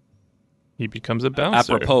what? He becomes a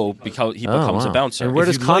bouncer. apropos because he becomes wow. a bouncer. And where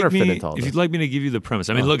does If you'd Connor like fit me- into all If this? you'd like me to give you the premise,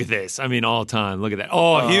 I mean, look at this. I mean, all time. Look at that.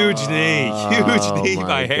 Oh, huge knee. Huge knee my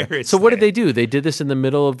by God. Harris. So what did they do? They did this in the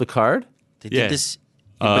middle of the card? They did Yeah. this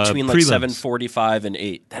in between like prelims. 7:45 and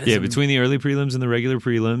 8. That is Yeah, between the early prelims and the regular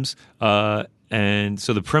prelims. And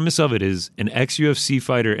so the premise of it is an ex-UFC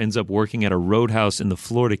fighter ends up working at a roadhouse in the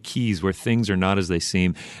Florida Keys where things are not as they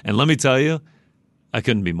seem. And let me tell you, I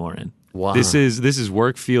couldn't be more in. Wow. This is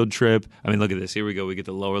work field trip. I mean, look at this. Here we go. We get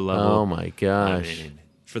the lower level. Oh my I gosh! mean,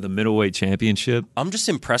 for the middleweight championship. I'm just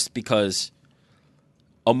impressed because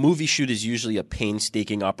a movie shoot is usually a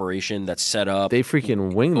painstaking operation that's set up. They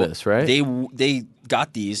freaking wing this, right? They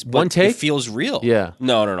got these, but One take? it feels real. Yeah.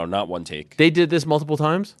 No, not one take. They did this multiple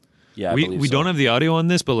times. Yeah, I We believe so. don't have the audio on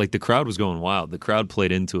this, but like the crowd was going wild. The crowd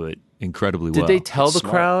played into it incredibly well. Did they tell the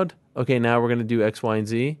Smart. crowd, okay, now we're going to do X, Y, and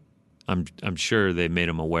Z? I'm sure they made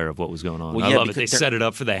them aware of what was going on. Well, I yeah, love it. They because set it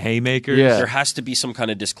up for the haymakers. Yeah. There has to be some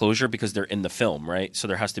kind of disclosure because they're in the film, right? So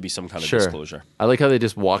there has to be some kind of Sure. disclosure. I like how they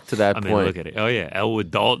just walked to that I mean, point. look at it. Oh yeah,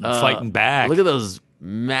 Elwood Dalton fighting back. Look at those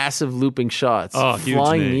massive looping shots. Oh, huge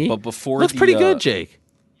Flying knee. knee. But before Looks the, pretty good, Jake.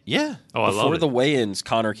 Yeah. Oh, I love Before it. the weigh-ins,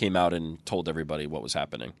 Connor came out and told everybody what was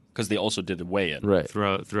happening because they also did a weigh-in. Right.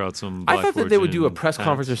 throw out some. I Black thought that they would do a Fortune press hats.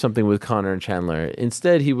 conference or something with Connor and Chandler.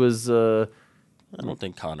 Instead, he was I don't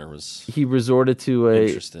think Connor was. he resorted to a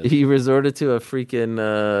Interested.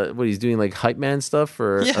 freaking what he's doing, like hype man stuff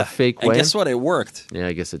for Yeah. a fake And weigh. guess what? It worked. Yeah,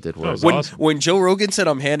 I guess it did That work. was When awesome. when Joe Rogan said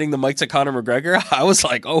I'm handing the mic to Conor McGregor, I was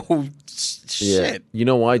like, oh Yeah. shit. You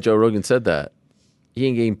know why Joe Rogan said that? He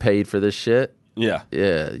ain't getting paid for this shit. Yeah.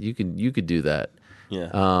 Yeah, you could do that. Yeah.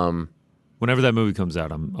 Whenever that movie comes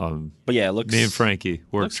out, I'm But yeah, it looks me and Frankie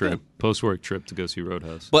work looks trip, good. post work trip to go see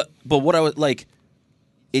Roadhouse. But what I would like,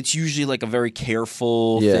 it's usually like a very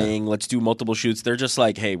careful thing. Let's do multiple shoots. They're just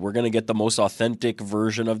like, hey, we're going to get the most authentic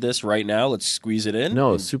version of this right now. Let's squeeze it in.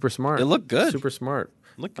 No, super smart. It looked good. Super smart.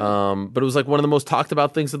 Looked good. But it was like one of the most talked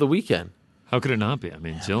about things of the weekend. How could it not be? I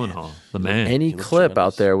mean, Gyllenhaal, the man. Any clip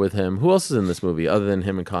out there with him. Who else is in this movie other than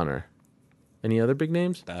him and Connor? Any other big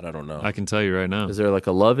names? That I don't know. I can tell you right now. Is there like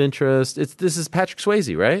a love interest? This is Patrick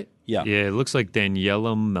Swayze, right? Yeah. Yeah, it looks like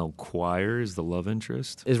Daniela Melchior is the love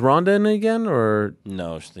interest. Is Rhonda in it again, or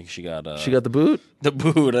No, I think she got the boot? the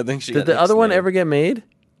boot. I think she Did got the other one ixnayed. ever get made?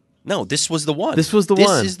 No, this was the one. This was the one.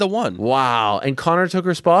 This is the one. Wow. And Connor took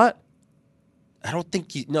her spot? I don't think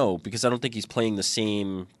because I don't think he's playing the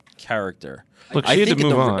same character. Look, I she had think to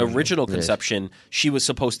in move the on. original conception, she was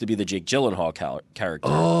supposed to be the Jake Gyllenhaal character.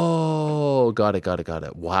 Oh, got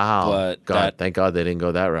it. Wow. But Thank God they didn't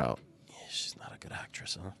go that route. She's not a good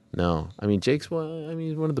actress, huh? No. I mean, he's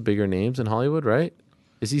one of the bigger names in Hollywood, right?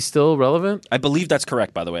 Is he still relevant? I believe that's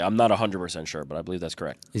correct, by the way. I'm not 100% sure, but I believe that's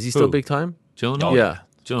correct. Is he still big time? Gyllenhaal? Oh, yeah.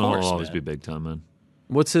 Gyllenhaal course, will always man. be big time, man.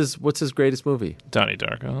 What's his greatest movie? Donnie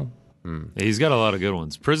Darko. Yeah, he's got a lot of good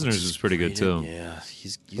ones. Prisoners is pretty good too. Yeah.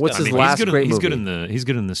 He's What's got- his last he's good, great he's movie? He's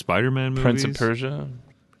good in the Spider-Man movies. Prince of Persia.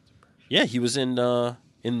 Yeah, he was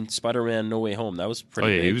in Spider-Man No Way Home. That was pretty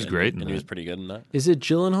Oh, yeah, big. he was great in and he that. was pretty good in that. Is it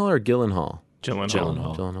Gyllenhaal or Gyllenhaal?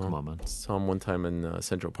 Gyllenhaal. Come on, man. Saw him one time in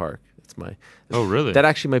Central Park. It's my. Oh, really? That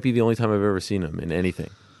actually might be the only time I've ever seen him in anything.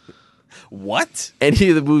 What? Any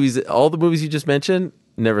of the movies, all the movies you just mentioned,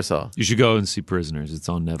 never saw. You should go and see Prisoners. It's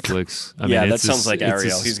on Netflix. I Yeah, mean, that it's a- sounds like it's a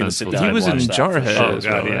Ariel. He's gonna sit suspenseful- down He and was in watch that for Jarhead. sure. Oh, as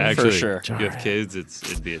God, well, yeah, right? actually, sure. you have kids,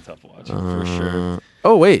 it'd be a tough watch. For sure.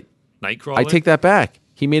 Oh wait, Nightcrawler? I take that back.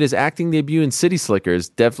 He made his acting debut in City Slickers.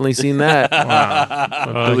 Definitely seen that.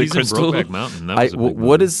 Billy he's Crystal. in Brokeback Mountain. That was a big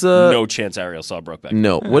What movie. is No chance Ariel saw Brokeback.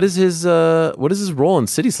 no? What is his role in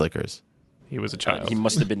City Slickers? He was a child. He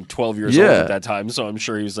must have been 12 years Yeah. old at that time, so I'm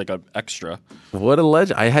sure he was like an extra. What a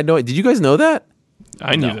legend! I had no. Did you guys know that?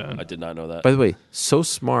 I knew No, that. I did not know that. By the way, so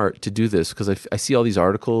smart to do this because I see all these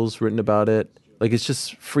articles written about it. Like it's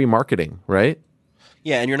just free marketing, right?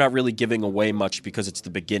 Yeah, and you're not really giving away much because it's the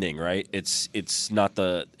beginning, right? It's not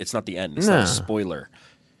the end. It's not Nah. a spoiler.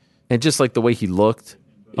 And just like the way he looked.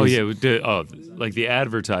 Oh is- yeah, like the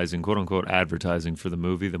advertising, quote unquote advertising for the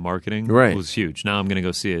movie, the marketing Right. was huge. Now I'm gonna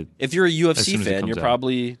go see it. If you're a As UFC soon as it fan, comes you're out.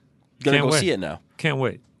 probably gonna Can't go wait. see it now. Can't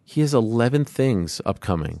wait. He has 11 things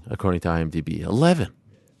upcoming according to IMDb. 11,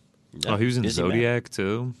 Oh, he was in Busy man. Zodiac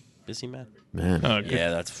too. Busy man. man. Oh, good. Yeah,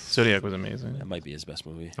 that's Zodiac was amazing. that might be his best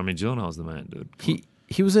movie. I mean, Gyllenhaal's the man, dude.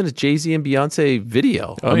 He was in a Jay-Z and Beyonce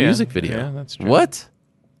video, Oh, a yeah. music video. Yeah, that's true. What?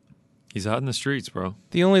 He's hot in the streets, bro.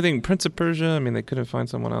 The only thing, Prince of Persia. I mean, they couldn't find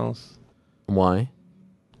someone else Why?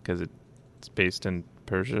 because it's based in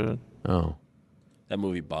Persia. Oh, That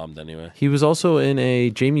movie bombed anyway. he was also in a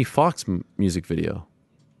Jamie Foxx music video.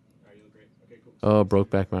 Oh,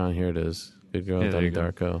 Brokeback Mountain. Here it is. Good girl, Yeah, there Donnie you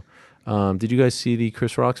go. Darko. Did you guys see the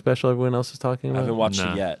Chris Rock special everyone else is talking I about? haven't watched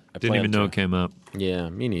Nah. it yet. I Didn't plan even know to. it came up. Yeah,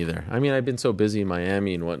 me neither. I mean, I've been so busy in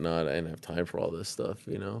Miami and whatnot. I didn't have time for all this stuff,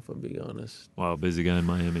 if I'm being honest. Wow, busy guy in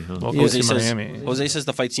Miami, huh? Well, Yeah. go see Jose Miami. says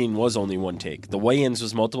the fight scene was only one take. The weigh-ins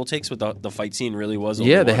was multiple takes, but the fight scene really was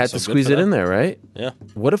only Yeah, they one, had so to good squeeze for it in them. there, right? Yeah.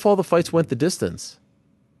 What if all the fights went the distance?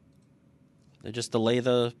 They just delay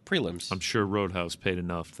the prelims. I'm sure Roadhouse paid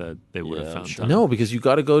enough that they would Yeah, have I'm found sure. time. No, because you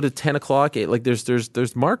got to go to 10 o'clock. Like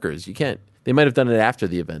there's markers. You can't. They might have done it after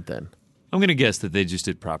the event then. I'm gonna guess that they just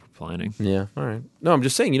did proper planning. Yeah. All right. No, I'm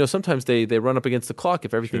just saying. Sometimes they run up against the clock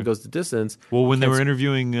if everything goes the distance. Well, when they were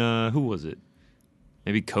interviewing, who was it?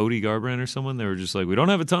 Maybe Cody Garbrandt or someone. They were just like, we don't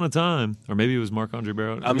have a ton of time. Or maybe it was Marc-Andre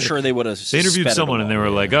Barrett. I'm sure they would have. They interviewed someone and they were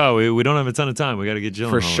like, oh, we don't have a ton of time. We got to get Gyllenhaal.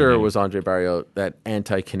 For sure, in it here." was Andre Barrios. That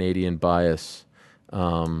anti-Canadian bias.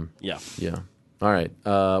 Yeah. Yeah. All right.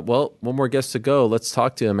 Well, one more guest to go. Let's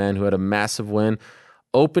talk to a man who had a massive win.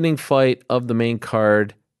 Opening fight of the main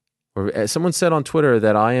card. Or as someone said on Twitter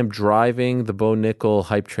that I am driving the Bo Nickal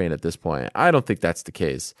hype train at this point. I don't think that's the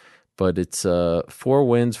case. But it's 4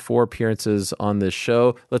 wins, 4 appearances on this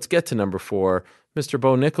show. Let's get to number 4. Mr.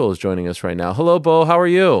 Bo Nickal is joining us right now. Hello, Bo. How are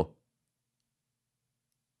you?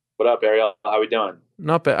 What up, Ariel? How we doing?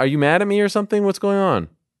 Not bad. Are you mad at me or something? What's going on?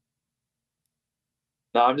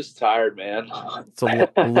 No, I'm just tired, man. It's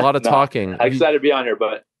a lot of No, talking. I'm excited to be on here,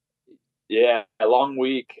 but yeah, a long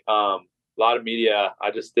week. A lot of media.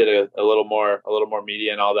 I just did a little more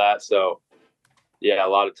media and all that. So yeah, a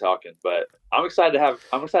lot of talking, but I'm excited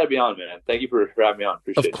to be on, man. Thank you for having me on.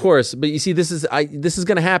 Appreciate it. Of course, but you see, this is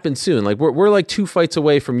going to happen soon. Like we're like 2 fights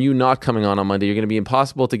away from you not coming on Monday. You're going to be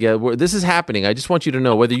impossible to get. This is happening. I just want you to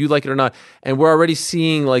know whether you like it or not. And we're already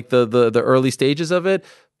seeing like the early stages of it.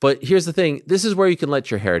 But here's the thing: this is where you can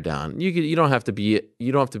let your hair down. You don't have to be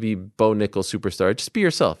Bo Nickal superstar. Just be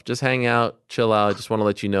yourself. Just hang out, chill out. Just want to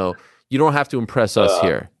let you know you don't have to impress us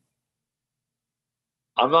here.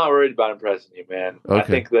 I'm not worried about impressing you, man. Okay. I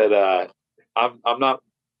think that I'm not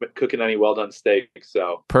cooking any well done steak,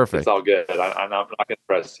 so perfect. It's all good. I'm not going to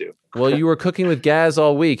impress you. Well, you were cooking with Gaz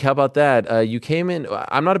all week. How about that? You came in.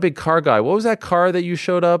 I'm not a big car guy. What was that car that you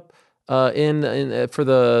showed up in for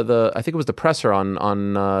the I think it was the presser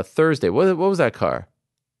on Thursday. What was that car?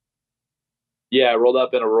 Yeah, I rolled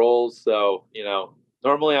up in a Rolls. So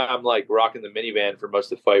normally I'm like rocking the minivan for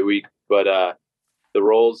most of the fight week, but the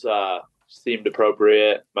Rolls seemed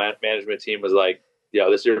appropriate. My management team was like, "Yo,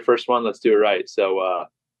 this is your first one. Let's do it right." So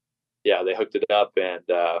yeah, they hooked it up, and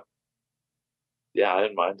yeah, I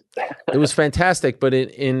didn't mind. It was fantastic, but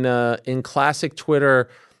in classic Twitter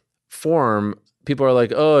form, people are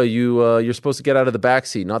like, "Oh, you're supposed to get out of the back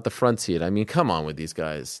seat, not the front seat." I mean, come on with these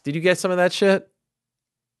guys. Did you get some of that shit?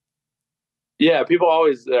 Yeah, people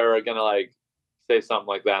always are gonna like say something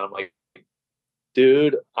like that. I'm like,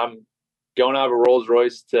 dude, I'm going out of a Rolls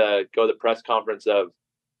Royce to go to the press conference of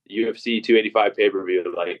UFC 285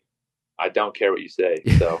 pay-per-view. Like, I don't care what you say,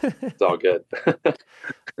 so it's all good.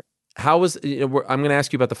 How was I'm going to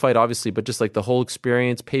ask you about the fight, obviously, but just like the whole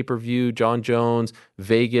experience, pay-per-view, John Jones,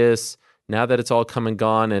 Vegas. Now that it's all come and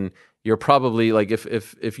gone, and you're probably like,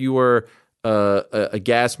 if you were a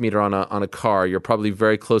gas meter on a car, you're probably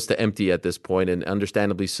very close to empty at this point, and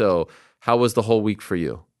understandably so. How was the whole week for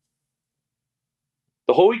you?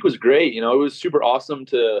 The whole week was great. It was super awesome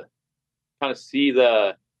to kind of see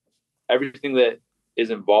everything that is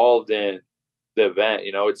involved in the event.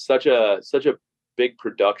 It's such a big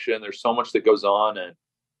production. There's so much that goes on,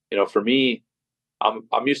 and for me,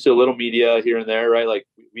 I'm used to a little media here and there, right? Like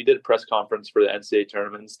we did a press conference for the NCAA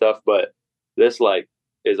tournament and stuff, but this like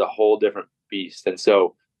is a whole different beast. And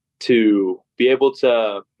so to be able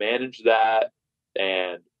to manage that,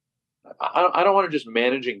 and I don't want to just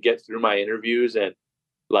manage and get through my interviews and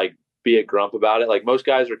like be a grump about it. Like most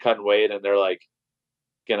guys are cutting weight and they're like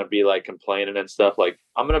gonna be like complaining and stuff. Like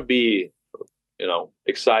I'm gonna be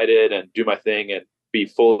excited and do my thing and be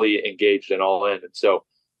fully engaged and all in. And so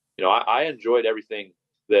I enjoyed everything,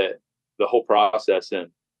 that the whole process,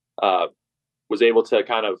 and was able to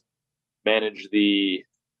kind of manage the,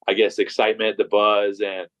 I guess, excitement, the buzz,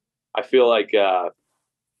 and I feel like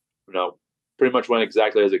pretty much went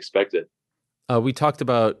exactly as expected. We talked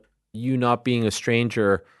about you not being a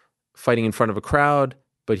stranger fighting in front of a crowd,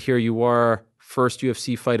 but here you are, first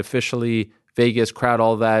UFC fight officially, Vegas, crowd,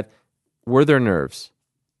 all that. Were there nerves?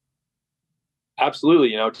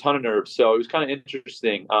 Absolutely, a ton of nerves. So it was kind of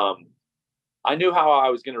interesting. I knew how I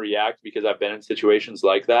was going to react because I've been in situations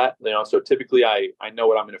like that. So typically I know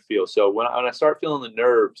what I'm going to feel. So when I start feeling the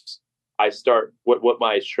nerves, I start what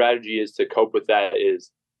my strategy is to cope with that is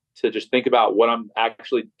to just think about what I'm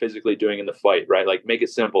actually physically doing in the fight, right? Like make it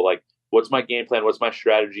simple. Like what's my game plan? What's my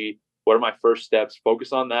strategy? What are my first steps?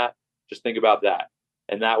 Focus on that. Just think about that.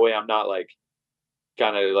 And that way I'm not like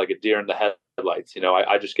kind of like a deer in the headlights.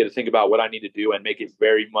 I just get to think about what I need to do and make it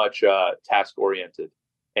very much task oriented.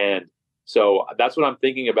 And so that's what I'm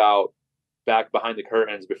thinking about back behind the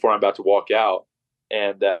curtains before I'm about to walk out.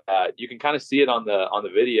 And you can kind of see it on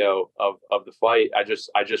the video of the fight. I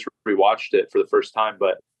just rewatched it for the first time,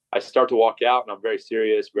 but I start to walk out and I'm very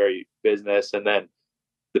serious, very business. And then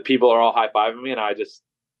the people are all high-fiving me and I just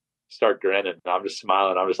start grinning. And I'm just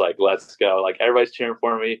smiling. I'm just like, let's go. Like everybody's cheering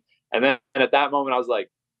for me. And then at that moment I was like,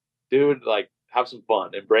 dude, like have some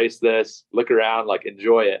fun, embrace this, look around, like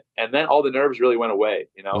enjoy it. And then all the nerves really went away,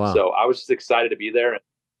 Wow. So I was just excited to be there. And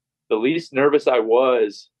the least nervous I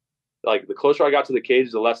was, like the closer I got to the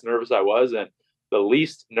cage, the less nervous I was. And the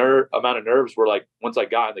least amount of nerves were like, once I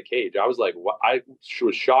got in the cage, I was like, I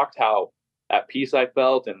was shocked how at peace I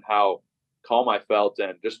felt and how calm I felt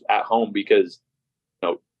and just at home, because,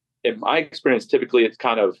 in my experience, typically it's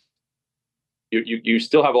kind of, you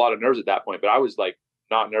still have a lot of nerves at that point, but I was like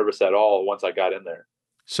not nervous at all once I got in there.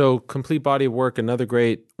 So complete body of work, another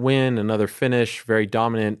great win, another finish, very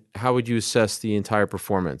dominant. How would you assess the entire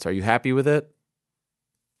performance? Are you happy with it?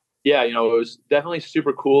 Yeah, it was definitely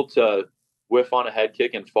super cool to whiff on a head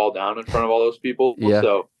kick and fall down in front of all those people. Yeah.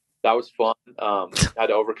 So that was fun. Had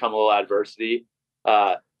to overcome a little adversity.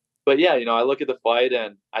 But yeah, I look at the fight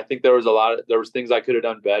and I think there was things I could have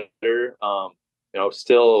done better.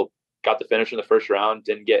 Still got the finish in the first round,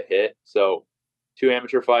 didn't get hit. So 2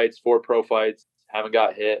 amateur fights, 4 pro fights, haven't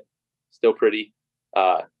got hit, still pretty,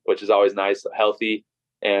 which is always nice, healthy.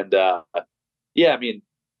 And yeah, I mean,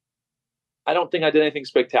 I don't think I did anything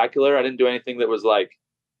spectacular. I didn't do anything that was like,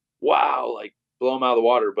 wow, like blow them out of the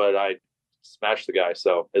water, but I smashed the guy.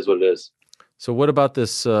 So is what it is. So what about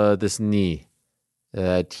this this knee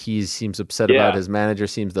that he seems upset about? His manager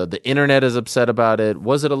seems the internet is upset about it.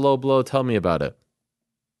 Was it a low blow? Tell me about it.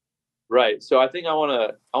 Right. So I think I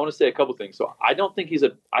want to say a couple things. So I don't think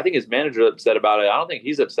I think his manager is upset about it. I don't think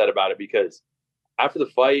he's upset about it because after the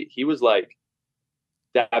fight, he was like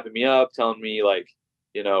dapping me up, telling me like,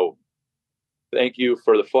 thank you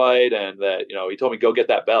for the fight. And that, he told me, go get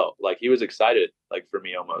that belt. Like he was excited, like for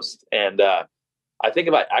me almost. And I think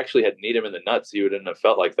if I actually had kneed him in the nuts, he wouldn't have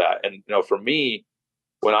felt like that. And, for me,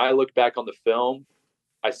 when I look back on the film,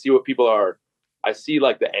 I see I see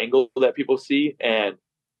like the angle that people see, and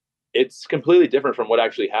it's completely different from what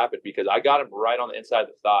actually happened because I got him right on the inside of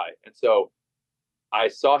the thigh. And so I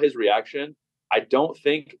saw his reaction. I don't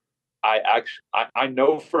think I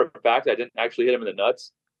know for a fact I didn't actually hit him in the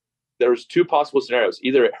nuts. There's two possible scenarios.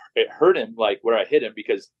 Either it hurt him like where I hit him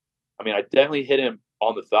because, I definitely hit him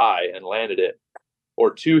on the thigh and landed it.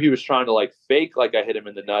 Or two, he was trying to like fake like I hit him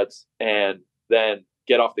in the nuts and then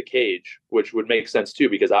get off the cage, which would make sense too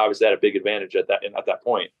because I obviously had a big advantage at that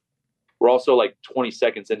point. We're also like 20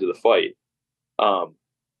 seconds into the fight.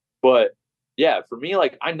 But yeah, for me,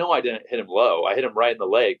 like I know I didn't hit him low. I hit him right in the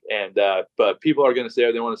leg. And but people are going to say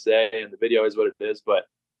what they want to say, and the video is what it is. But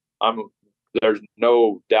there's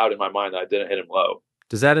no doubt in my mind that I didn't hit him low.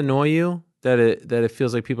 Does that annoy you that it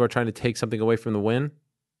feels like people are trying to take something away from the win?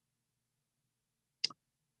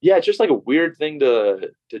 Yeah, it's just like a weird thing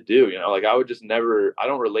to do. Like I would just never. I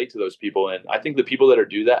don't relate to those people, and I think the people that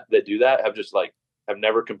do that have just like have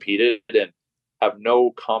never competed and have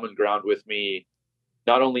no common ground with me,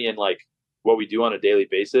 not only in like what we do on a daily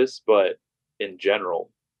basis, but in general,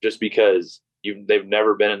 just because they've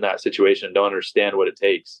never been in that situation and don't understand what it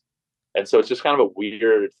takes. And so it's just kind of a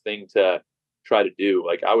weird thing to try to do.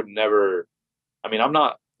 Like I would never, I'm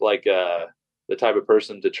not like the type of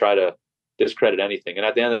person to try to discredit anything. And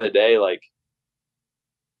at the end of the day, like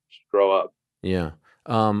just grow up. Yeah.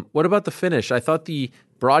 What about the finish? I thought the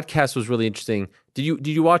broadcast was really interesting. Did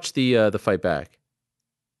you watch the fight back?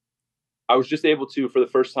 I was just able to for the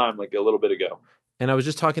first time like a little bit ago. And I was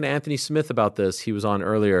just talking to Anthony Smith about this. He was on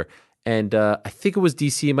earlier, and I think it was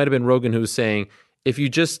DC. It might have been Rogan who was saying if you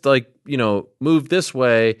just like moved this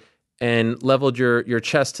way and leveled your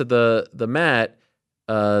chest to the mat,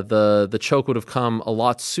 the choke would have come a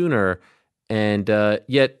lot sooner. And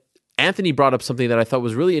yet Anthony brought up something that I thought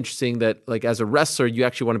was really interesting, that like as a wrestler, you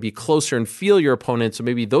actually want to be closer and feel your opponent. So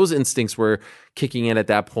maybe those instincts were kicking in at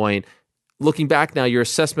that point. Looking back now, your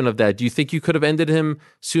assessment of that, do you think you could have ended him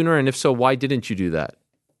sooner? And if so, why didn't you do that?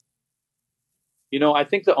 I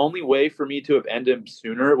think the only way for me to have ended him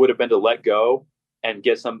sooner would have been to let go and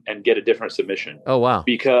get a different submission. Oh, wow.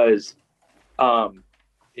 Because, I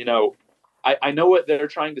know what they're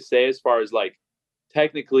trying to say as far as like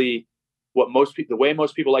technically the way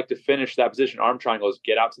most people like to finish that position, arm triangle, is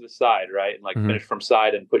get out to the side, right? And like finish from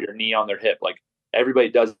side and put your knee on their hip. Like everybody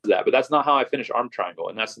does that, but that's not how I finish arm triangle.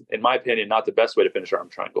 And that's, in my opinion, not the best way to finish arm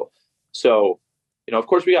triangle. So, of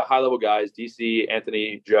course we got high level guys, DC,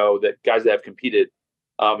 Anthony, Joe, guys that have competed.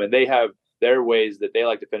 And they have their ways that they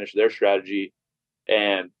like to finish their strategy.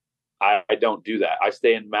 And I don't do that. I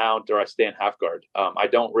stay in mount or I stay in half guard. I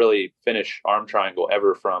don't really finish arm triangle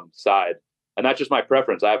ever from side. And that's just my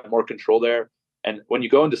preference. I have more control there. And when you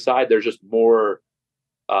go into side, there's just more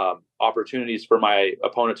opportunities for my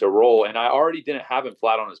opponent to roll. And I already didn't have him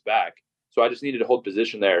flat on his back. So I just needed to hold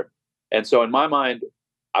position there. And so in my mind,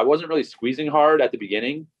 I wasn't really squeezing hard at the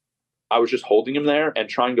beginning. I was just holding him there and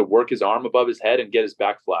trying to work his arm above his head and get his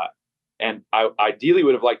back flat. And I ideally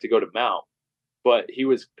would have liked to go to mount, but he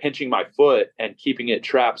was pinching my foot and keeping it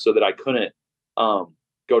trapped so that I couldn't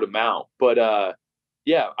go to mount. But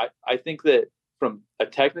I think that from a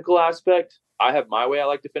technical aspect, I have my way I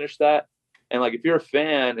like to finish that. And like, if you're a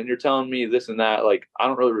fan and you're telling me this and that, like, I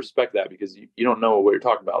don't really respect that because you don't know what you're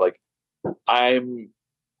talking about. Like, I'm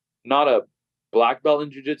not a black belt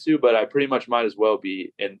in jiu-jitsu, but I pretty much might as well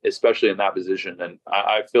be, especially in that position. And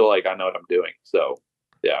I feel like I know what I'm doing. So,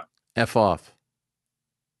 yeah. F off.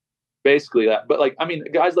 Basically that. But like,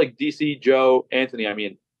 guys like DC, Joe,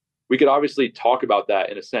 Anthony, we could obviously talk about that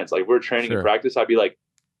in a sense. Like, we're training in practice. I'd be like,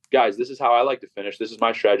 guys, this is how I like to finish. This is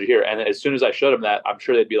my strategy here. And then as soon as I showed them that, I'm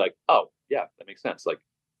sure they'd be like, oh, yeah, that makes sense. Like,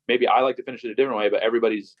 maybe I like to finish it a different way, but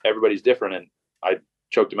everybody's different. And I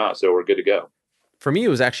choked him out, so we're good to go. For me, it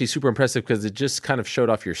was actually super impressive because it just kind of showed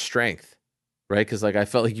off your strength, right? Because like I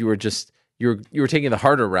felt like you were taking the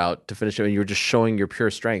harder route to finish it, and you were just showing your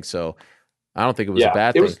pure strength. So I don't think it was a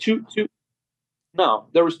bad thing. It was two. No,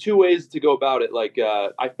 there was two ways to go about it. Like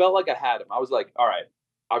I felt like I had him. I was like, all right,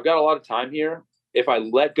 I've got a lot of time here. If I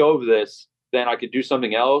let go of this, then I could do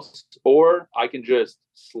something else, or I can just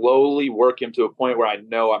slowly work him to a point where I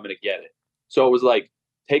know I'm going to get it. So it was like,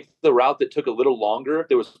 take the route that took a little longer,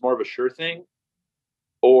 that was more of a sure thing,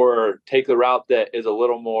 or take the route that is a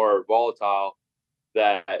little more volatile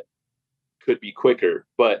that could be quicker.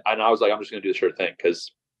 And I was like, I'm just going to do the sure thing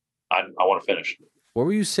because I want to finish. What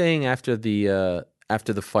were you saying after the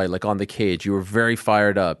fight, like on the cage? You were very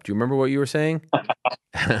fired up. Do you remember what you were saying?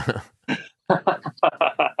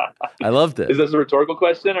 I loved it. Is this a rhetorical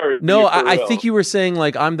question or no? I think you were saying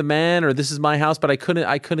like I'm the man or this is my house, but I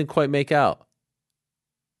couldn't quite make out.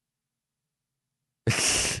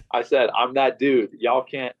 I said I'm that dude. Y'all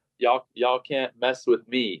can't mess with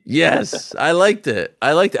me. Yes, I liked it.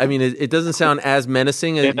 I mean, it doesn't sound as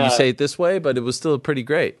menacing as you say it this way, but it was still pretty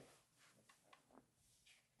great.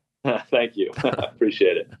 Thank you.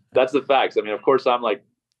 Appreciate it. That's the facts. I mean, of course, I'm like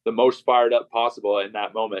the most fired up possible in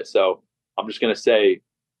that moment. So I'm just going to say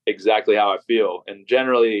exactly how I feel. And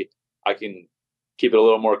generally, I can keep it a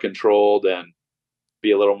little more controlled and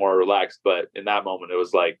be a little more relaxed. But in that moment, it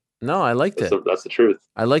was like, no, I liked it. That's the truth.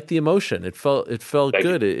 I liked the emotion. It felt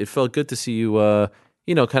good. It felt good to see you,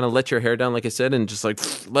 kind of let your hair down, like I said, and just like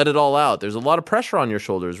let it all out. There's a lot of pressure on your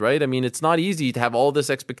shoulders, right? I mean, it's not easy to have all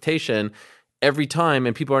this expectation every time,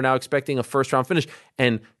 and people are now expecting a first round finish.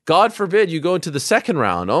 And God forbid you go into the second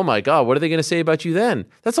round. Oh my God, what are they going to say about you then?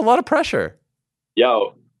 That's a lot of pressure.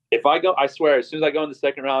 Yo, if I go, I swear, as soon as I go in the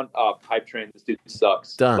second round, hype train, this dude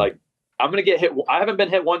sucks. Done. Like, I'm going to get hit. I haven't been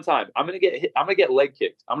hit one time. I'm going to get hit. I'm going to get leg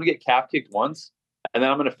kicked. I'm going to get calf kicked once, and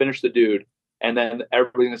then I'm going to finish the dude. And then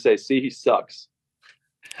everybody's going to say, see, he sucks.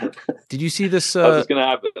 Did you see this? That's what's going to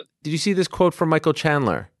happen. Did you see this quote from Michael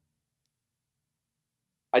Chandler?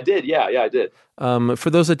 I did. Yeah, I did. For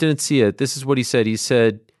those that didn't see it, this is what he said. He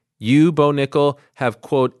said, you, Bo Nickal, have,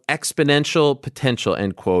 quote, exponential potential,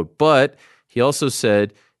 end quote. But he also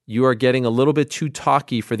said, you are getting a little bit too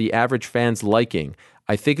talky for the average fan's liking.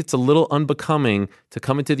 I think it's a little unbecoming to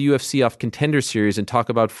come into the UFC off Contender Series and talk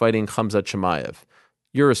about fighting Khamzat Chimaev.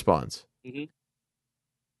 Your response? Mm-hmm.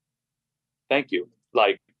 Thank you.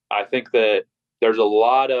 Like, I think that there's a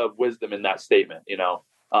lot of wisdom in that statement, you know.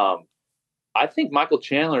 I think Michael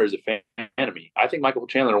Chandler is a fan of me. I think Michael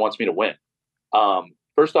Chandler wants me to win.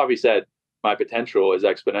 First off, he said my potential is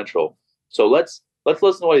exponential. So let's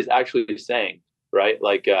listen to what he's actually saying, right?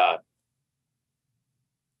 Like,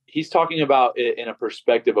 he's talking about it in a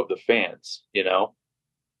perspective of the fans, you know?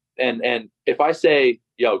 And if I say,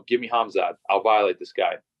 yo, give me Khamzat, I'll violate this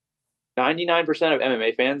guy. 99% of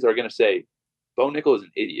MMA fans are going to say, Bo Nickal is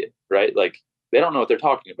an idiot, right? Like, they don't know what they're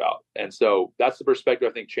talking about. And so that's the perspective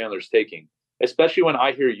I think Chandler's taking, especially when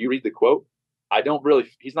I hear you read the quote.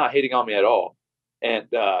 He's not hating on me at all. And,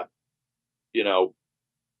 you know,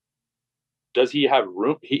 does he have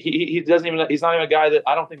room? He doesn't even, he's not even a guy that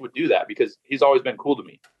I don't think would do that because he's always been cool to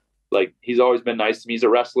me. Like, he's always been nice to me. He's a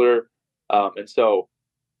wrestler. And so,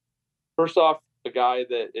 first off, a guy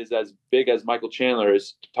that is as big as Michael Chandler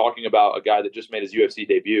is talking about a guy that just made his UFC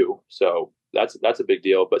debut. So that's a big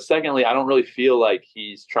deal. But secondly, I don't really feel like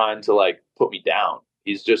he's trying to like put me down.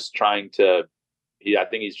 He's just trying to, I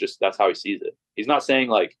think that's how he sees it. He's not saying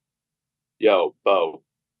like, yo, Bo,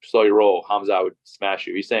 slow your roll, Khamzat would smash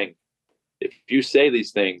you. He's saying, if you say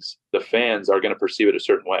these things, the fans are going to perceive it a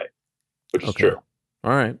certain way, which is true.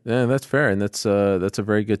 All right. Yeah, that's fair. And that's a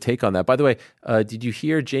very good take on that. By the way, did you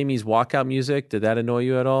hear Jamie's walkout music? Did that annoy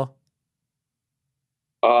you at all?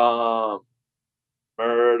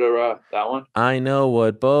 Murderer, that one? I know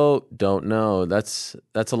what Bo don't know. That's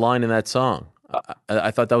a line in that song. I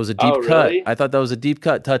thought that was a deep cut. Really? I thought that was a deep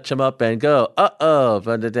cut. Touch him up and go.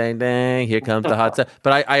 Dang, dang. Here comes the hot stuff.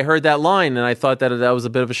 But I heard that line and I thought that was a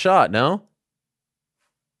bit of a shot. No?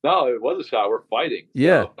 No, it was a shot. We're fighting.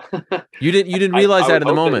 Yeah. So. You didn't realize that in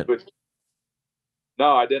the moment.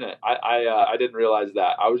 No, I didn't. I didn't realize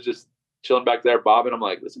that. I was just chilling back there, bobbing. I'm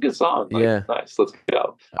like, "This is a good song. Like, yeah, nice. Let's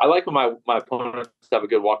go." I like when my opponents have a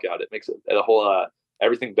good walkout. It makes it the whole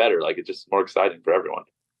everything better. Like, it's just more exciting for everyone.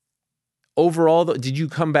 Overall, did you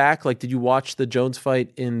come back? Like, did you watch the Jones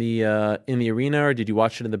fight in the arena, or did you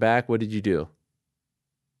watch it in the back? What did you do?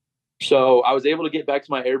 So I was able to get back to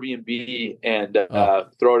my Airbnb and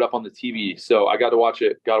throw it up on the TV. So I got to watch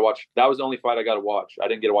it. That was the only fight I got to watch. I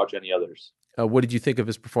didn't get to watch any others. What did you think of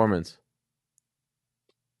his performance?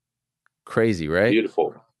 Crazy, right?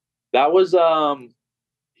 Beautiful. That was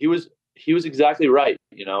he was exactly right.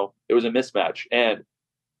 You know, it was a mismatch, and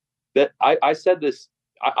that I said this.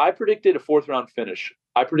 I predicted a fourth round finish.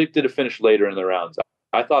 I predicted a finish later in the rounds.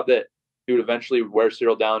 I thought that he would eventually wear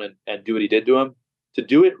Cyril down and do what he did to him. To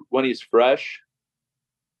do it when he's fresh,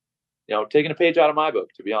 you know, taking a page out of my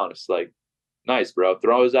book, to be honest. Like, nice, bro.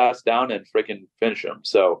 Throw his ass down and freaking finish him.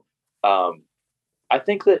 So I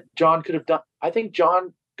think that John could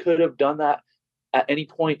have done that at any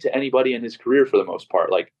point to anybody in his career for the most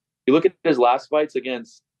part. Like, you look at his last fights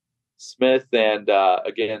against Smith and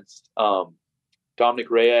against Dominic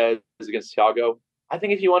Reyes, against Thiago. I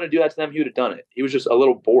think if you want to do that to them, he would have done it. He was just a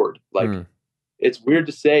little bored. Like, it's weird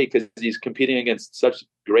to say because he's competing against such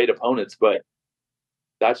great opponents, but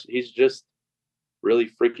he's just really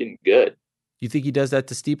freaking good. You think he does that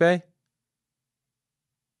to Stipe?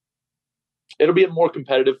 It'll be a more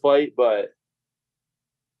competitive fight, but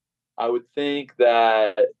I would think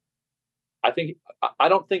that I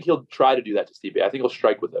don't think he'll try to do that to Stipe. I think he'll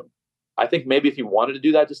strike with him. I think maybe if he wanted to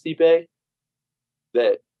do that to Stipe,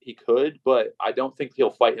 that he could, but I don't think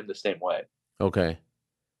he'll fight him the same way. Okay.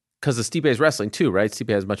 Because the Stipe is wrestling too, right? Stipe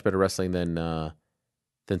has much better wrestling than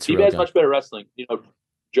Stipe has much better wrestling. You know,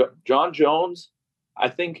 John Jones, I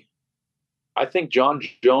think John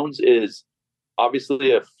Jones is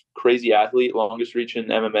obviously a crazy athlete, longest reach in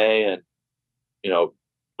MMA, and, you know,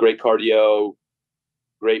 great cardio,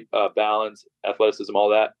 great balance, athleticism, all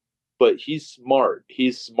that. But he's smart.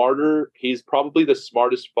 He's smarter. He's probably the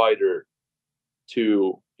smartest fighter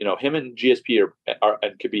to, you know, him and GSP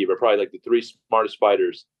and Khabib are probably like the three smartest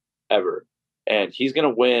fighters ever. And he's going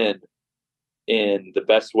to win in the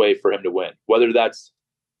best way for him to win. Whether that's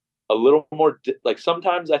a little more, like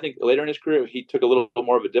sometimes I think later in his career, he took a little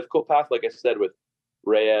more of a difficult path, like I said, with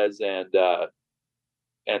Reyes and the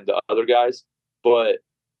other guys. But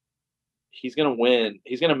he's going to win.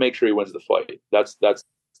 He's going to make sure he wins the fight. That's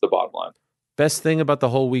the bottom line. Best thing about the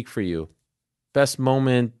whole week for you? Best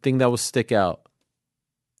moment, thing that will stick out?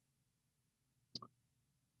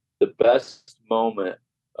 The best moment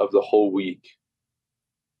of the whole week.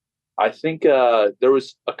 I think there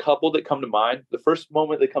was a couple that come to mind. The first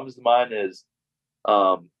moment that comes to mind is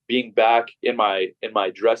being back in my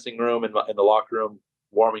dressing room, in the locker room,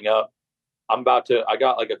 warming up. I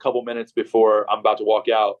got like a couple minutes before I'm about to walk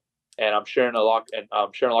out, and I'm sharing a locker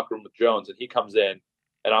room with Jones, and he comes in,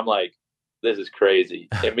 and I'm like, this is crazy.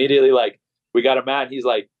 Immediately, like, we got a mat, and he's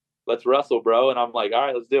like, let's wrestle, bro. And I'm like, all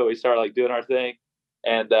right, let's do it. We started like doing our thing.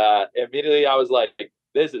 And immediately I was like,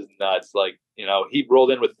 this is nuts. Like, you know, he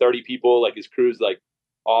rolled in with 30 people, like his crew's like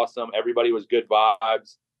awesome. Everybody was good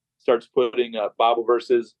vibes. Starts putting Bible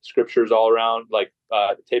verses, scriptures all around, like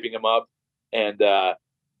taping them up, and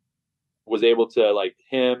was able to, like,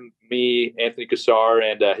 him, me, Anthony Cassar,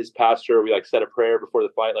 and his pastor, we like said a prayer before the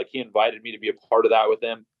fight. Like, he invited me to be a part of that with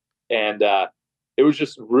him. And it was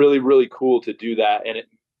just really, really cool to do that. And it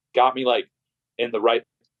got me like in the right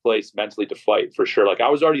place mentally to fight, for sure. Like, I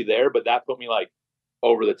was already there, but that put me like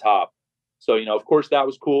over the top. So, you know, of course that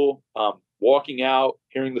was cool. Walking out,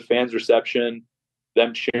 hearing the fans' reception,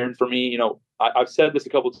 them cheering for me. You know, I've said this a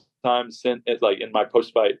couple times since, like, in my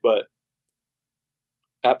post fight, but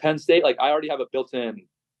at Penn State, like, I already have a built-in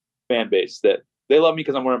fan base that they love me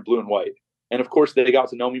because I'm wearing blue and white. And of course they got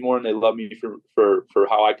to know me more and they love me for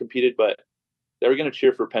how I competed, but they're going to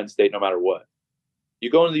cheer for Penn State no matter what. You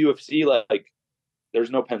go into the UFC, like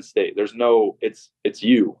there's no Penn State. There's no, it's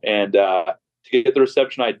you. And to get the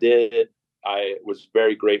reception I did, I was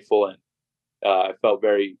very grateful, and I felt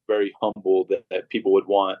very, very humbled that people would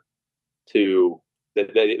want to,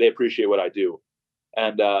 that they appreciate what I do.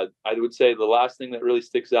 And I would say the last thing that really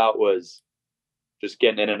sticks out was just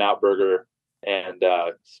getting In-N-Out Burger and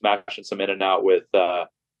smashing some In-N-Out with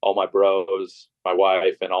all my bros, my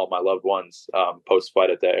wife, and all my loved ones post fight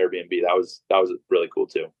at the Airbnb. That was really cool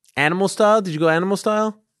too. Animal style? Did you go animal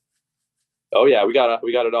style? Oh yeah, we got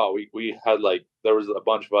it all. We had, like, there was a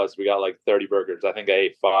bunch of us. We got like 30 burgers. I think I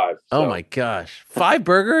ate 5. So. Oh my gosh, 5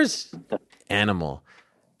 burgers? Animal.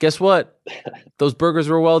 Guess what? Those burgers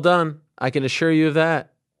were well done. I can assure you of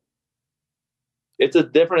that. It's a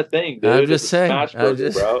different thing, dude. I'm just saying.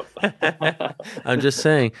 Bro. I'm just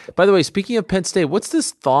saying. By the way, speaking of Penn State, what's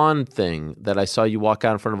this Thon thing that I saw you walk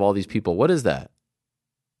out in front of all these people? What is that?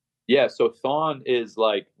 Yeah, so Thon is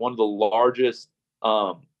like one of the largest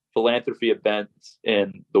philanthropy events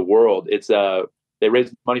in the world. It's they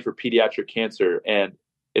raise money for pediatric cancer, and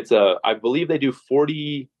it's I believe they do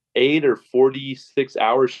 48 or 46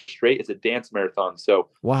 hours straight. It's a dance marathon. So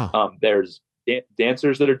wow. There's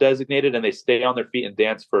dancers that are designated, and they stay on their feet and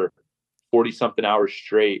dance for 40 something hours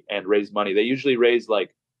straight and raise money. They usually raise,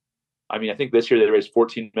 like, I think this year they raised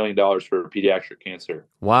 $14 million for pediatric cancer.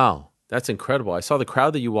 Wow. That's incredible. I saw the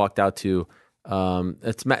crowd that you walked out to.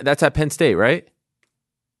 That's at Penn State, right?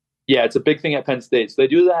 Yeah, it's a big thing at Penn State. So they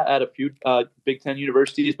do that at a few Big Ten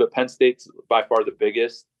universities, but Penn State's by far the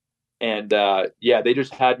biggest. And yeah, they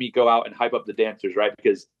just had me go out and hype up the dancers, right?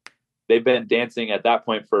 Because they've been dancing at that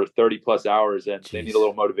point for 30 plus hours, and they need a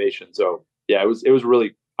little motivation. So yeah, it was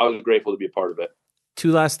really, I was grateful to be a part of it.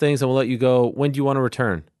 Two last things, and we'll let you go. When do you want to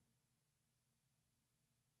return?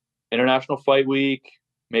 International Fight Week,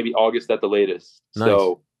 maybe August at the latest. Nice.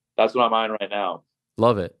 So that's what I'm on right now.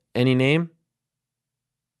 Love it. Any name?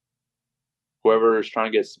 Whoever is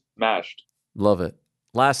trying to get smashed. Love it.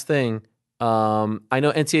 Last thing. I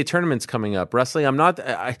know NCAA tournament's coming up. Wrestling,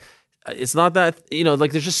 it's not that,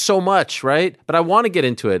 like there's just so much, right? But I want to get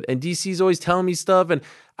into it. And DC's always telling me stuff. And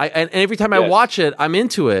every time I watch it, I'm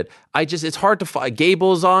into it. It's hard to find.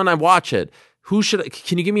 Gable's on, I watch it.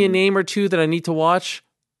 Can you give me a name or two that I need to watch?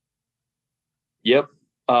 Yep.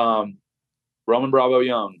 Roman Bravo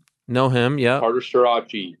Young. Know him, yeah. Carter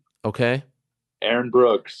Starachi. Okay. Aaron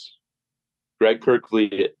Brooks. Greg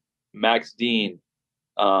Kirkfleet. Max Dean.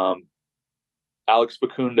 Alex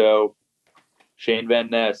Facundo. Shane Van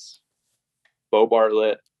Ness. Bo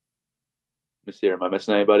Bartlett. Let me see here. Am I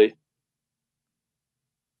missing anybody?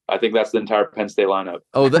 I think that's the entire Penn State lineup.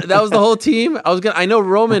 Oh, that was the whole team? I know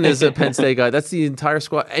Roman is a Penn State guy. That's the entire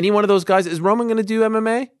squad. Any one of those guys? Is Roman going to do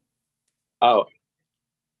MMA? Oh.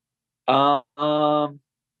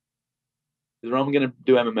 Is Roman going to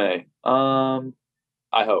do MMA?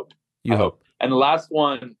 I hope. I hope. And the last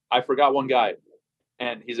one, I forgot one guy,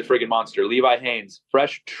 and he's a friggin' monster. Levi Haynes,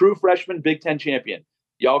 true freshman Big Ten champion.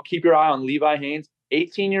 Y'all keep your eye on Levi Haynes,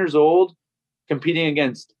 18 years old, competing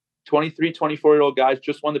against 23, 24-year-old guys,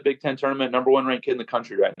 just won the Big Ten tournament, number 1 ranked kid in the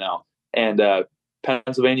country right now. And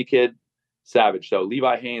Pennsylvania kid, savage. So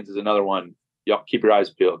Levi Haynes is another one. Y'all keep your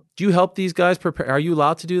eyes peeled. Do you help these guys prepare? Are you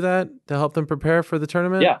allowed to do that to help them prepare for the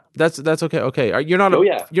tournament? Yeah. That's okay. Okay. You're not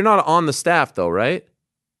you're not on the staff though, right?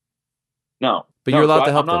 No. But you're allowed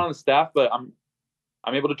to help I'm not them. on the staff, but I'm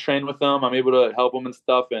able to train with them. I'm able to help them and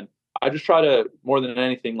stuff. And I just try to, more than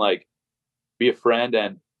anything, like be a friend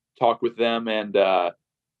and talk with them and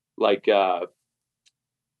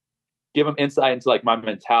give them insight into like my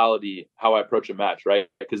mentality, how I approach a match, right?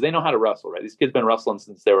 Because they know how to wrestle, right? These kids been wrestling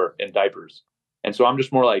since they were in diapers. And so I'm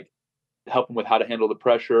just more like help them with how to handle the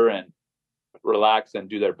pressure and relax and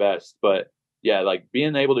do their best. But yeah, like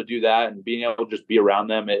being able to do that and being able to just be around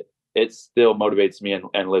them, it still motivates me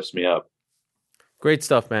and lifts me up. Great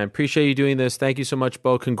stuff, man. Appreciate you doing this. Thank you so much,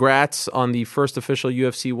 Bo. Congrats on the first official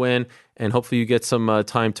UFC win, and hopefully you get some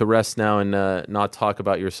time to rest now and not talk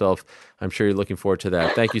about yourself. I'm sure you're looking forward to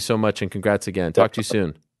that. Thank you so much, and congrats again. Talk to you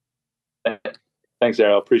soon. Thanks,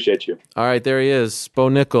 Ariel. Appreciate you. All right, there he is, Bo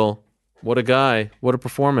Nickal. What a guy. What a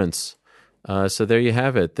performance. So there you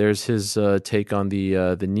have it. There's his take on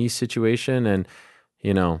the knee situation, and,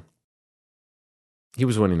 he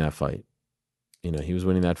was winning that fight. He was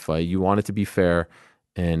winning that fight. You want it to be fair,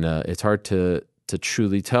 and it's hard to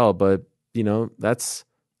truly tell. But that's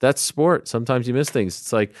sport. Sometimes you miss things.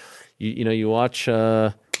 It's like you watch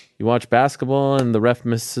basketball and the ref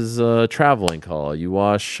misses a traveling call. You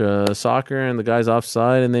watch soccer and the guy's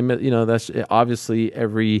offside, and they that's obviously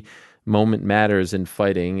every moment matters in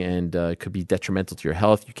fighting, and it could be detrimental to your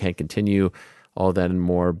health. You can't continue all that and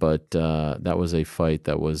more. But that was a fight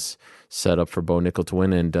that was set up for Bo Nickal to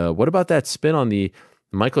win. And what about that spin on the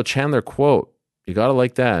Michael Chandler quote? You got to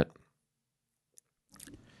like that.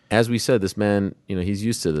 As we said, this man, he's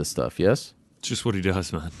used to this stuff, yes? Just what he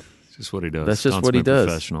does, man. Just what he does. That's just what he does.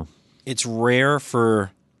 Professional. It's rare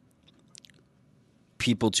for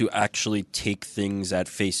people to actually take things at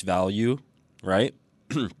face value, right?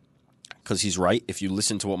 Because he's right. If you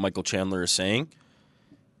listen to what Michael Chandler is saying,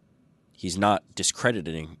 he's not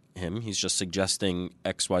discrediting him. He's just suggesting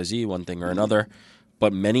XYZ, one thing or another.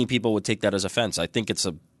 But many people would take that as offense. I think it's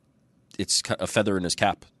a feather in his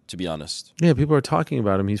cap, to be honest. Yeah, people are talking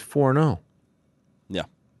about him. He's 4-0. Yeah.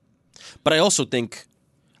 But I also think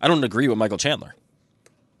I don't agree with Michael Chandler,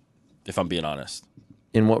 if I'm being honest.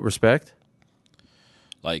 In what respect?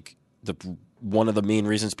 Like, one of the main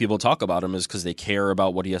reasons people talk about him is because they care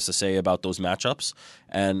about what he has to say about those matchups.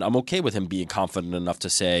 And I'm okay with him being confident enough to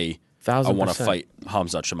say, 1,000%. I want to fight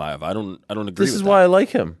Khamzat Chimaev. I don't agree with that. This is why I like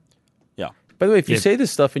him. Yeah. By the way, if you say this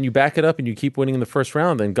stuff and you back it up and you keep winning in the first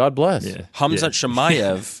round, then God bless. Yeah. Khamzat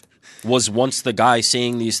Chimaev was once the guy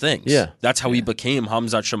saying these things. Yeah. That's how he became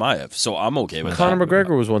Khamzat Chimaev. So I'm okay with Conor that.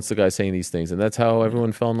 McGregor was once the guy saying these things, and that's how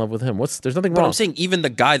everyone fell in love with him. There's nothing But wrong. I'm saying even the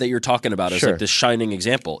guy that you're talking about as Sure. like this shining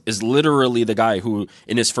example is literally the guy who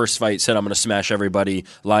in his first fight said, I'm going to smash everybody,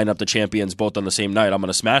 line up the champions both on the same night. I'm going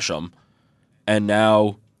to smash them. And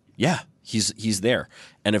now, he's there.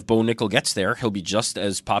 And if Bo Nickal gets there, he'll be just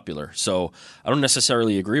as popular. So I don't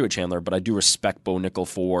necessarily agree with Chandler, but I do respect Bo Nickal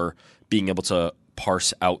for being able to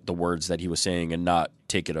parse out the words that he was saying and not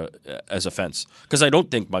take it as offense. Because I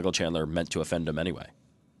don't think Michael Chandler meant to offend him anyway.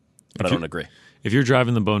 but I don't agree. If you're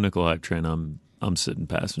driving the Bo Nickal hype train, I'm sitting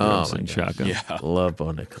passenger. I'm sitting shotgun. Yeah, Love Bo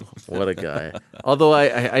Nickal. What a guy. Although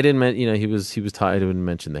I didn't mention, he was tied. I didn't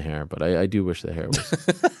mention the hair, but I do wish the hair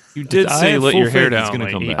was. You did say let your hair down.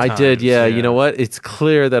 Like come 8 back. I times, did. Yeah. You know what? It's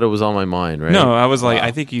clear that it was on my mind, right? No, I was like,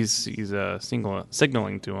 I think he's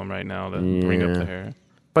signaling to him right now to bring up the hair.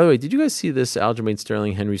 By the way, did you guys see this Aljamain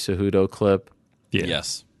Sterling Henry Cejudo clip? Yeah.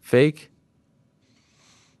 Yes. Fake?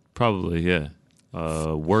 Probably, yeah.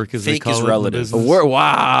 Work is Fake is relative.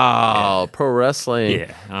 Wow. Pro wrestling.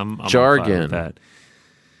 Yeah, I'm jargon. fine with that.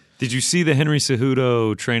 Did you see the Henry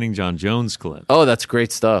Cejudo training John Jones clip? Oh, that's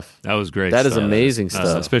great stuff. That was great. That is stuff. amazing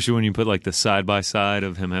stuff. Especially when you put like the side by side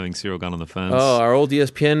of him having Cyril gone on the fence. Oh, our old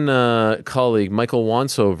ESPN colleague Michael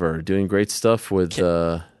Wansover doing great stuff with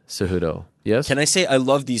Cejudo. Yes. Can I say I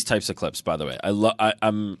love these types of clips? By the way,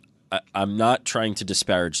 I'm not trying to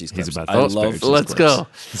disparage these clips. He's about to I love these Let's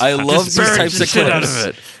clips. go. I love these types of clips. Out of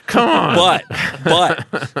it. Come on.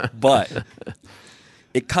 But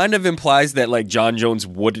it kind of implies that like John Jones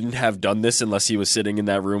wouldn't have done this unless he was sitting in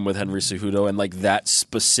that room with Henry Cejudo, and like that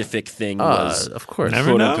specific thing was, of course, Never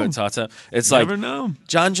quote know. unquote Tata. It's Never like know.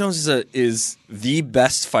 John Jones is the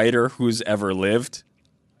best fighter who's ever lived.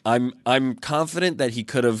 I'm confident that he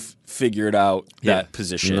could have figured out that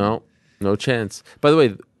position. No chance. By the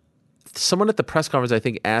way, someone at the press conference I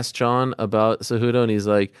think asked John about Cejudo, and he's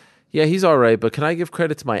like, "Yeah, he's all right, but can I give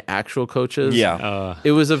credit to my actual coaches?" Yeah.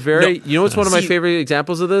 It was a very, you know what's one of my favorite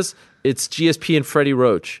examples of this? It's GSP and Freddie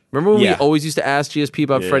Roach. Remember when we always used to ask GSP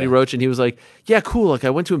about Freddie Roach, and he was like, "Yeah, cool, like I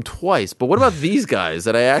went to him twice, but what about these guys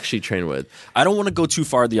that I actually train with?" I don't want to go too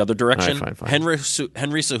far the other direction. All right, fine. Henry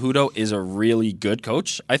Cejudo is a really good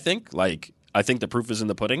coach, I think. Like, I think the proof is in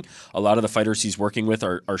the pudding. A lot of the fighters he's working with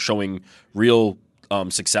are showing real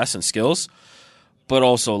success and skills. But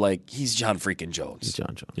also, like, he's John freaking Jones. He's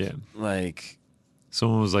John Jones. Yeah. Like,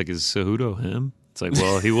 Someone was like, "Is Cejudo him?" It's like,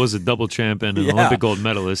 well, he was a double champ and an Olympic gold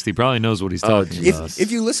medalist. He probably knows what he's talking about.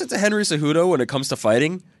 if you listen to Henry Cejudo when it comes to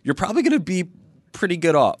fighting, you're probably going to be pretty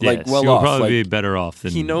good off. Yes, like, well you'll off. probably Like, be better off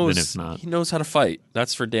than if not. He knows how to fight.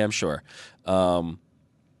 That's for damn sure.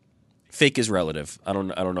 Fake is relative. I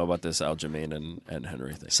don't know about this Aljamain and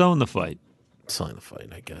Henry thing. Selling the fight. Selling the fight,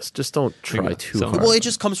 I guess. Just don't try too Selling hard. Well, it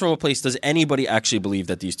just comes from a place. Does anybody actually believe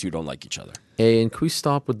that these two don't like each other? Hey, and can we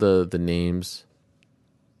stop with the names?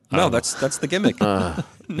 No, that's the gimmick.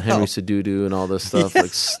 Henry Cejudo and all this stuff.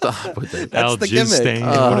 Like, stop with it. That's the gimmick. Stain,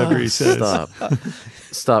 whatever he says.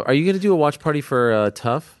 Stop. Are you going to do a watch party for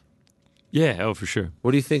Tough? Yeah, oh, for sure.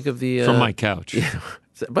 What do you think of the... From my couch.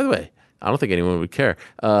 By the way, I don't think anyone would care.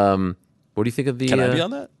 What do you think of the... Can I be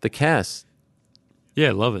on that? The cast.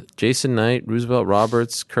 Yeah, love it. Jason Knight, Roosevelt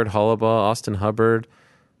Roberts, Kurt Hollabaugh, Austin Hubbard,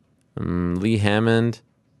 Lee Hammond,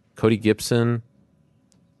 Cody Gibson...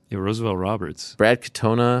 Yeah, Roosevelt Roberts. Brad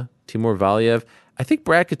Katona, Timur Valiev. I think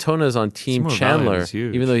Brad Katona is on Team Timur Chandler, Valiev is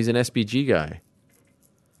huge. even though he's an SBG guy.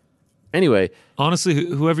 Anyway, honestly,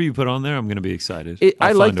 whoever you put on there, I'm going to be excited.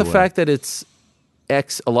 I like the fact that it's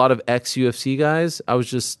a lot of ex-UFC guys. I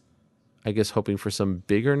was just, I guess, hoping for some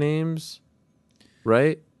bigger names,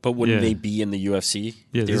 right? But wouldn't they be in the UFC?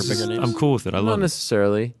 Yeah, they were bigger names. I'm cool with it. I love it. Not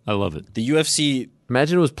necessarily. I love it. The UFC.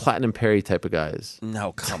 Imagine it was Platinum Perry type of guys.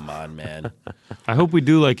 No, come on, man. I hope we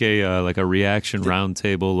do like a reaction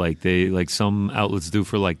roundtable, like some outlets do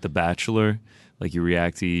for like The Bachelor. Like you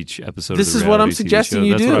react to each episode. This of the is what I'm reality TV suggesting show.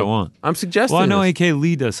 you That's do. what I want. I'm suggesting. Well, I know this. AK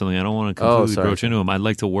Lee does something. I don't want to completely broach into him. I'd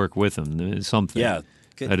like to work with him. Something. Yeah.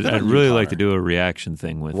 I'd really like to do a reaction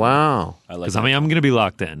thing with him. Wow. Because I'm going to be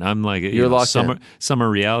locked in. I'm like You're locked summer, in. Summer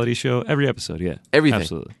reality show, every episode, yeah. Everything.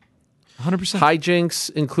 Absolutely. 100%.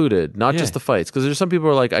 Hijinks included, not just the fights. Because there's some people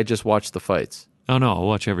who are like, I just watch the fights. Oh, no, I'll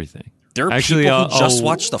watch everything. There are people who just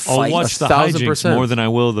watch the fights. I'll watch the hijinks more than I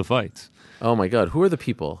will the fights. Oh, my God. Who are the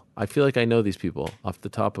people? I feel like I know these people off the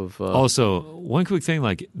top of... Also, one quick thing,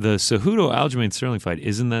 like the Cejudo Aljamain Sterling fight,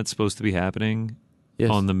 isn't that supposed to be happening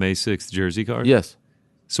on the May 6th Jersey card? Yes.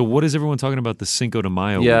 So what is everyone talking about the Cinco de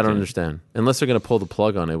Mayo Yeah, weekend? I don't understand. Unless they're going to pull the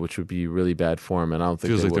plug on it, which would be really bad form, and I don't think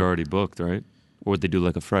Feels they like would. they're already booked, right? Or would they do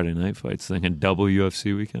like a Friday night fights thing and double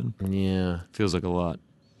UFC weekend? Yeah. Feels like a lot.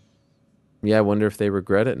 Yeah, I wonder if they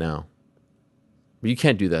regret it now. But you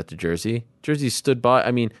can't do that to Jersey. Jersey stood by. I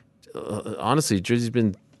mean, honestly, Jersey's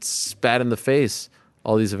been spat in the face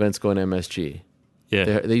all these events going to MSG.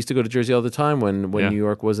 Yeah. They used to go to Jersey all the time when New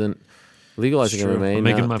York wasn't legalizing MMA. I'm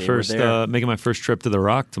making my first trip to the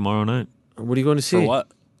Rock tomorrow night. What are you going to see? For what?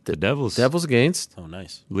 The Devils. Devils against? Oh,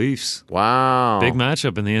 nice. Leafs. Wow. Big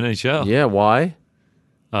matchup in the NHL. Yeah, why?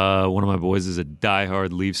 One of my boys is a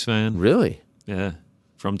diehard Leafs fan. Really? Yeah,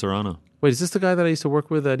 from Toronto. Wait, is this the guy that I used to work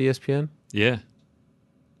with at ESPN? Yeah.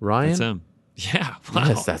 Ryan? That's him. Yeah, wow.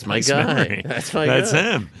 Yes, that's my Nice guy. memory. That's my That's guy.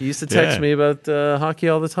 him. He used to text me about hockey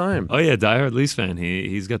all the time. Oh yeah, diehard Leafs fan.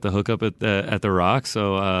 He's got the hookup at the Rock,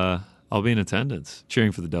 so I'll be in attendance,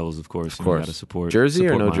 cheering for the Devils, of course. Of course. Got to support Jersey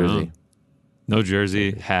or no my jersey? own. No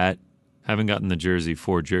jersey, hat. Haven't gotten the jersey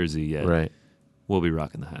for jersey yet. Right. We'll be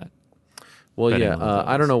rocking the hat. Well, Betting yeah. on the Devils.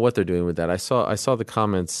 I don't know what they're doing with that. I saw the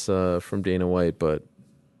comments from Dana White, but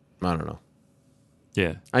I don't know.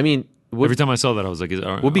 Yeah. I mean, Every time I saw that, I was like,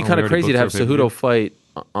 would be kind of crazy to have Cejudo fight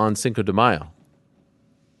on Cinco de Mayo.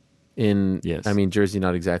 Yes. I mean, Jersey,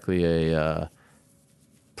 not exactly a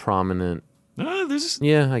prominent.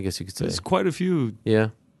 Yeah, I guess you could say there's quite a few. Yeah.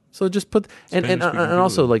 So just put and Spanish-speaking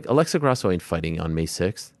also people. like Alexa Grasso ain't fighting on May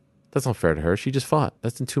 6th. That's not fair to her. She just fought.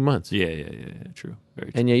 That's in 2 months. Yeah. True.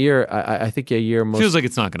 Very true. And Yair, I think Yair Feels like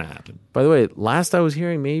it's not going to happen. By the way, last I was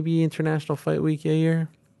hearing, maybe International Fight Week, Yair.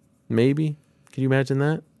 Maybe. Can you imagine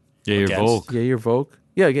that? Yair Volk. Yair Volk.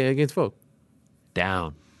 Yeah, against Volk.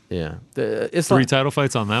 Down. Yeah. The Islam, 3 title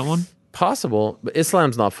fights on that one? possible, but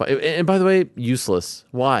Islam's not fight. And by the way, useless.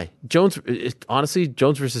 Why? Honestly,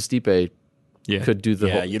 Jones versus Stipe could do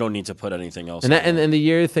the whole. You don't need to put anything else. And and the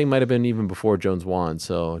Yair thing might have been even before Jones won.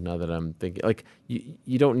 So now that I'm thinking, like,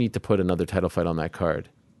 you don't need to put another title fight on that card.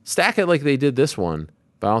 Stack it like they did this one,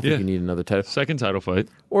 but I don't think you need another title. Second title fight.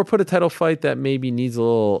 Or put a title fight that maybe needs a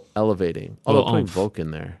little elevating. Although putting oomph. Volk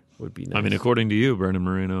in there would be nice. I mean, according to you, Brandon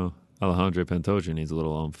Moreno, Alejandro Pantoja needs a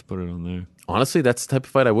little oomph. Put it on there. Honestly, that's the type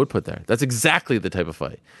of fight I would put there. That's exactly the type of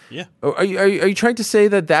fight. Yeah. Are you trying to say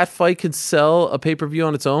that fight could sell a pay-per-view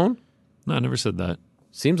on its own? No, I never said that.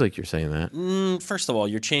 Seems like you're saying that. First of all,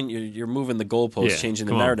 you're moving the goalposts, changing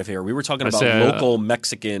the come narrative here. We were talking about say, local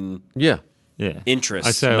Mexican interests.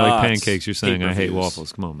 I say I like pancakes. You're saying I hate pay-per-views.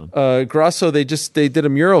 waffles. Come on, man. Grasso, they did a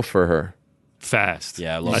mural for her. Fast.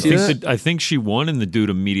 Yeah, I love I think she won, and the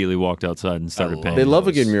dude immediately walked outside and started paying. They love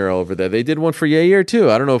a good mural over there. They did one for Yair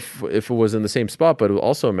too. I don't know if it was in the same spot, but it was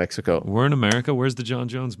also in Mexico. We're in America. Where's the John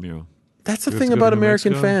Jones mural? That's the We have thing to go about to New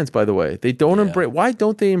American Mexico? fans, by the way. They don't embrace. Why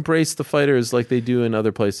don't they embrace the fighters like they do in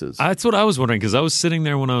other places? That's what I was wondering, because I was sitting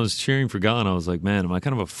there when I was cheering for Gane. I was like, man, am I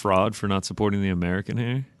kind of a fraud for not supporting the American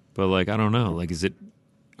here? But like, I don't know. Like,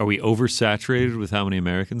 are we oversaturated with how many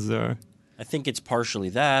Americans there are? I think it's partially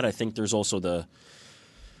that. I think there's also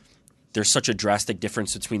there's such a drastic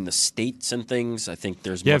difference between the states and things. I think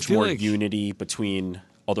there's much more unity between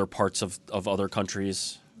other parts of other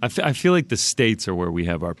countries. I feel like the states are where we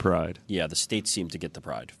have our pride. Yeah, the states seem to get the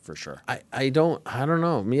pride for sure. I don't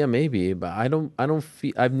know. Mia maybe, but I don't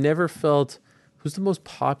feel. I've never felt. Who's the most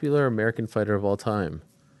popular American fighter of all time?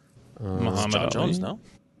 Muhammad John Ali. Jones, no?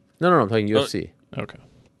 No, I'm talking UFC. Okay.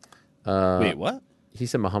 Wait, what? He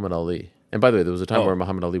said Muhammad Ali. And by the way, there was a time where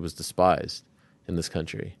Muhammad Ali was despised in this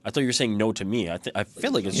country. I thought you were saying no to me. I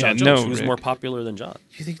feel like it's Yeah, John Jones no, who's Rick. more popular than John.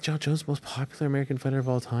 Do you think John Jones is the most popular American fighter of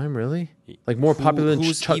all time? Really? Like more popular than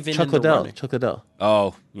who's Chuck even in the Liddell? running? Chuck Liddell.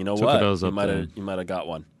 Oh, you know Chuck what? Liddell's up You might have got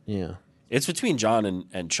one. Yeah. It's between John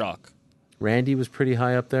and Chuck. Randy was pretty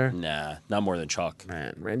high up there. Nah, not more than Chuck.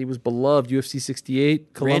 Man, Randy was beloved. UFC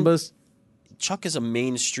 68, Columbus. Chuck is a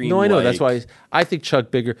mainstream. No, I know. like- That's why I think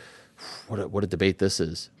Chuck bigger. What a debate this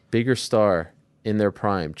is. Bigger star in their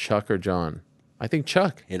prime, Chuck or John? I think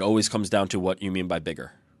Chuck. It always comes down to what you mean by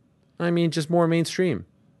bigger. I mean, just more mainstream.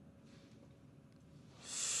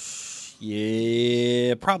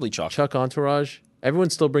 Yeah, probably Chuck. Chuck Entourage. Everyone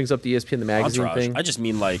still brings up the ESPN the magazine Entourage. thing, I just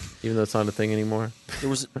mean like even though it's not a thing anymore.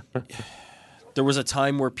 there was a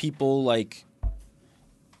time where people like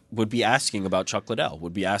would be asking about Chuck Liddell,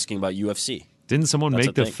 would be asking about UFC. Didn't someone That's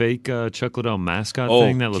make a the thing. fake Chuck Liddell mascot Oh,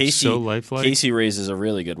 thing that looks so lifelike? Casey raises a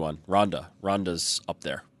really good one. Ronda's up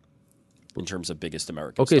there in terms of biggest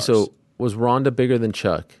American Okay, stars. so was Ronda bigger than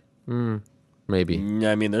Chuck? Maybe.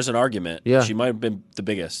 I mean, there's an argument. Yeah. She might have been the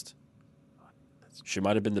biggest. She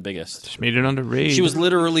might have been the biggest. Just made it under Raid. She was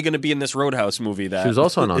literally going to be in this Roadhouse movie that She was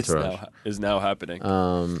also on Entourage. is now happening.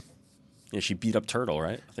 Yeah, she beat up Turtle,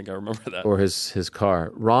 right? I think I remember that. Or his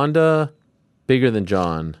car. Ronda bigger than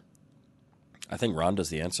John. I think Ronda's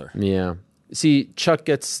the answer. Yeah. See, Chuck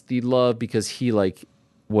gets the love because he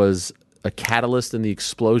was a catalyst in the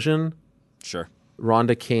explosion. Sure.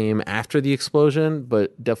 Ronda came after the explosion,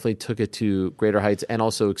 but definitely took it to greater heights and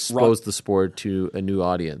also exposed the sport to a new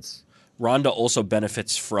audience. Ronda also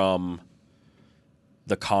benefits from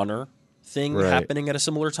the Conor thing happening at a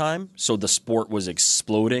similar time. So the sport was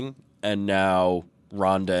exploding, and now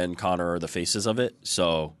Ronda and Conor are the faces of it.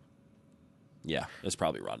 So, yeah, it's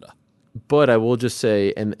probably Ronda. But I will just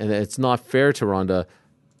say, and it's not fair to Ronda,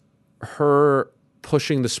 her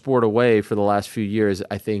pushing the sport away for the last few years,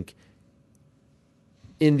 I think,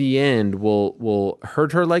 in the end, will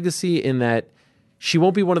hurt her legacy in that she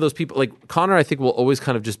won't be one of those people. Like Conor, I think will always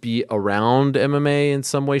kind of just be around MMA in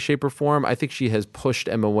some way, shape, or form. I think she has pushed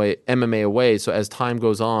MMA away. So as time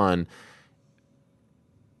goes on,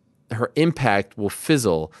 her impact will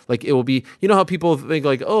fizzle. Like it will be, you know how people think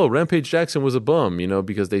like, oh, Rampage Jackson was a bum, you know,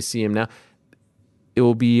 because they see him now. It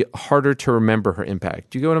will be harder to remember her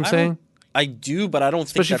impact. Do you get what I'm saying? I do, but I don't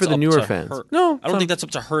think especially that's for the up newer to fans. Her. No, I don't think that's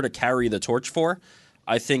up to her to carry the torch for.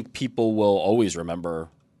 I think people will always remember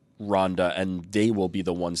Ronda, and they will be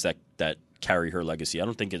the ones that carry her legacy. I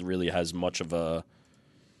don't think it really has much of an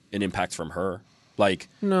impact from her. Like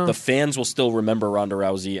the fans will still remember Ronda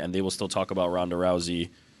Rousey, and they will still talk about Ronda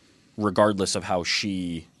Rousey, regardless of how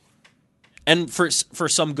she. And for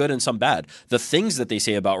some good and some bad, the things that they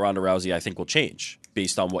say about Ronda Rousey, I think, will change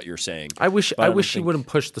based on what you're saying. I wish she wouldn't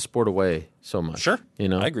push the sport away so much. Sure, you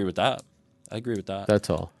know, I agree with that. That's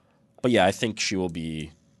all. But yeah, I think she will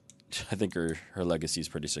be. I think her legacy is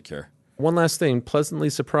pretty secure. One last thing, pleasantly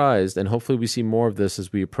surprised, and hopefully we see more of this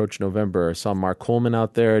as we approach November. I saw Mark Coleman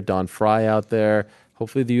out there, Don Fry out there.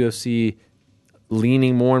 Hopefully the UFC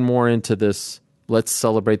leaning more and more into this. Let's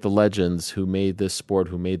celebrate the legends who made this sport,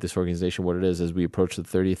 who made this organization what it is as we approach the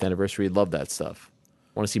 30th anniversary. Love that stuff.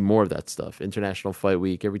 I want to see more of that stuff. International Fight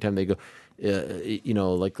Week, every time they go, you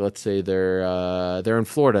know, like let's say they're in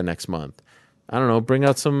Florida next month. I don't know, bring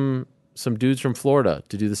out some dudes from Florida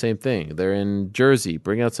to do the same thing. They're in Jersey,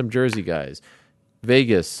 bring out some Jersey guys.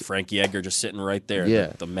 Vegas. Frankie Edgar just sitting right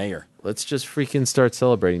there, the mayor. Let's just freaking start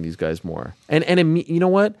celebrating these guys more. And you know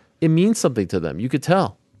what? It means something to them. You could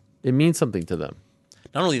tell. It means something to them.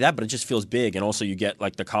 Not only that, but it just feels big, and also you get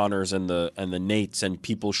like the Connors and the Nates and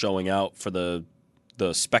people showing out for the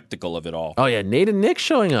spectacle of it all. Oh yeah, Nate and Nick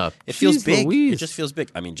showing up. It feels big. It just feels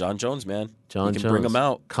big. I mean, John Jones, man. John Jones. Bring him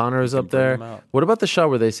out. Connor's up there. What about the shot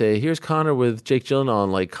where they say, "Here's Connor with Jake Gyllenhaal,"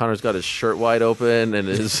 and like Connor's got his shirt wide open and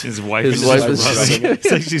his wife is rubbing.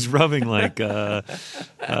 It's like she's rubbing like Vaseline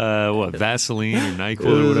or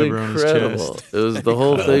NyQuil or whatever on his chest. It was the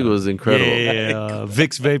whole thing was incredible. Yeah,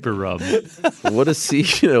 Vicks Vapor Rub. What a scene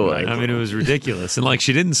it was. I mean, it was ridiculous, and like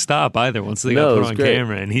she didn't stop either once they got put on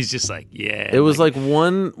camera, and he's just like, yeah. It was like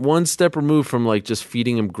one step removed from like just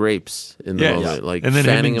feeding him grapes in the moment, like and then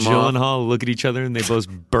fanning him and Gyllenhaal look at each other and they both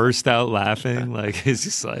burst out laughing. Like it's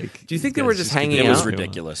just like. Do you think they were just hanging out? It was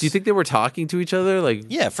ridiculous. Do you think they were talking to each other? Like,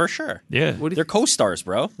 yeah, for sure. Yeah, they're co-stars,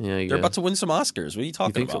 bro. Yeah, they're about to win some Oscars. What are you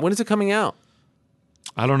talking about? So? When is it coming out?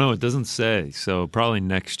 I don't know. It doesn't say. So probably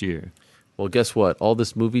next year. Well, guess what? All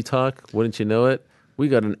this movie talk, wouldn't you know it? We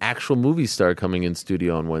got an actual movie star coming in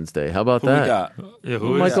studio on Wednesday. How about that?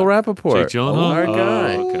 Michael Rappaport. Jake Gyllenhaal? Our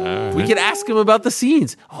guy. Okay. We could ask him about the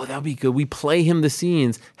scenes. Oh, that would be good. We play him the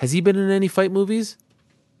scenes. Has he been in any fight movies?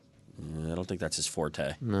 I don't think that's his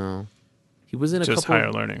forte. No. He was in a just couple.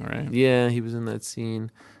 Higher Learning, right? Yeah, he was in that scene.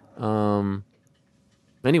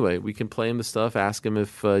 Anyway, we can play him the stuff, ask him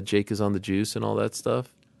if Jake is on the juice and all that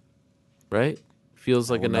stuff. Right? Feels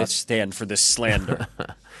like a nice... not stand for this slander.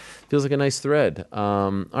 Feels like a nice thread.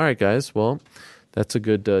 All right, guys. Well, that's a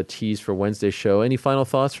good tease for Wednesday's show. Any final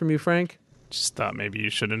thoughts from you, Frank? Just thought maybe you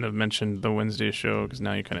shouldn't have mentioned the Wednesday show because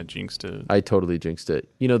now you kind of jinxed it. I totally jinxed it.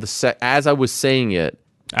 You know, as I was saying it,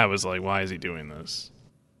 I was like, why is he doing this?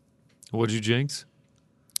 What'd you jinx?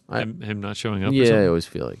 Him not showing up? Yeah, I always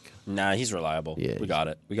feel like. Nah, he's reliable. Yeah, we got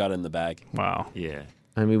it. We got it in the bag. Wow. Yeah.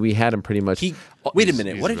 I mean, we had him pretty much. Wait a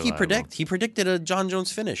minute. What did he predict? He predicted a John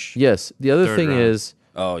Jones finish. Yes. The other thing is.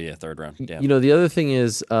 Oh, yeah, third round. Damn. You know, the other thing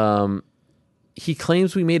is he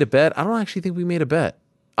claims we made a bet. I don't actually think we made a bet.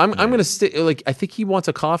 I'm going to stick. Like, I think he wants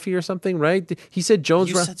a coffee or something, right? He said Jones.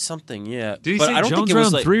 You said something, yeah. Did he say Jones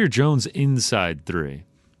round 3 or Jones inside 3?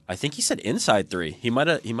 I think he said inside 3. He might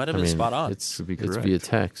have been spot on. It's via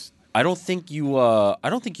text. I don't think you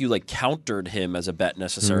like countered him as a bet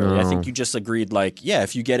necessarily. No. I think you just agreed like, yeah,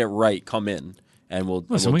 if you get it right, come in. And we'll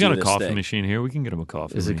listen. We got a coffee machine here. We can get him a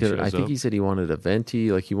coffee. Is it good? I think he said he wanted a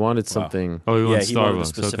venti. Like he wanted something. Oh, he wanted he Starbucks. wanted a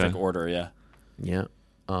specific order. Yeah. Yeah.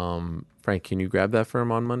 Frank, can you grab that for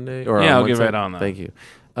him on Monday? Or yeah, on I'll Wednesday? get right on that. Thank you.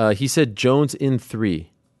 He said Jones in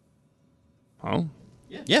 3. Oh.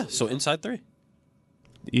 Yeah. So inside 3.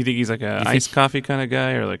 You think he's like a iced coffee kind of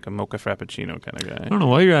guy or like a mocha frappuccino kind of guy? I don't know.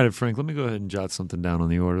 While you're at it, Frank, let me go ahead and jot something down on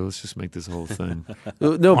the order. Let's just make this whole thing.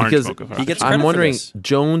 No, because he gets I'm wondering,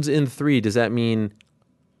 Jones in 3, does that mean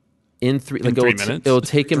in 3? Like 3 minutes? It'll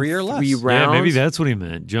take him 3 or less. 3 rounds? Yeah, maybe that's what he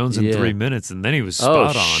meant. Jones in 3 minutes, and then he was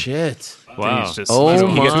spot on. Oh, shit. Wow. Oh,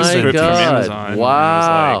 my God.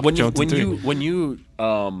 Wow. When you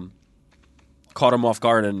caught him off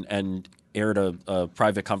guard and aired a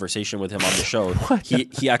private conversation with him on the show,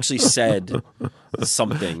 he actually said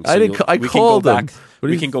something. So I called him.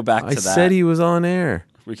 We can go back to that. I said he was on air.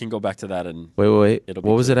 We can go back to that and wait. What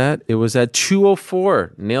was it at? It was at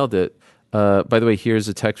 2:04. Nailed it. By the way, here's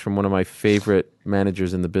a text from one of my favorite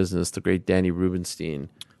managers in the business, the great Danny Rubenstein.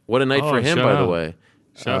 What a night for him, by the way.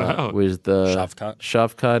 Shout out. Was the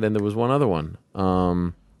Shavkat, and there was one other one.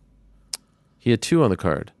 He had 2 on the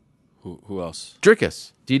card. Who else?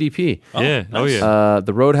 Drickus, DDP. Yeah. Nice. Oh, yeah.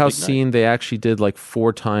 The Roadhouse scene, they actually did like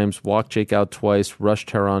 4 times, walked Jake out twice, rushed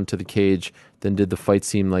Heron to the cage, then did the fight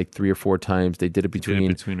scene like 3 or 4 times. They did it between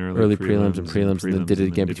early prelims and prelims, and then did it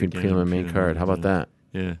again between prelim and main card. How about that?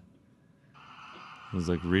 Yeah. It was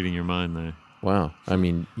like reading your mind there. Wow. I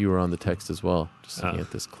mean, you were on the text as well, just looking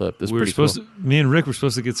at this clip. This is we were pretty supposed cool. me and Rick were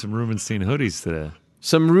supposed to get some Rubenstein hoodies today.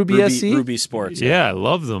 Some Ruby SC? Ruby Sports. Yeah, I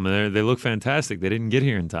love them. They look fantastic. They didn't get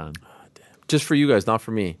here in time. Just for you guys, not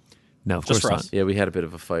for me. No, of Just course for not. us. Yeah, we had a bit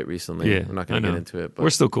of a fight recently. Yeah, We're not I going to know. get into it. But We're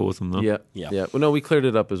still cool with them, though. Yeah. Well, no, we cleared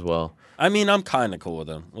it up as well. I mean, I'm kind of cool with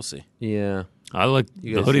him. We'll see. Yeah. I like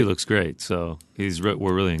You the guys hoodie. think- Looks great. So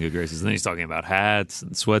we're really in good graces. And then he's talking about hats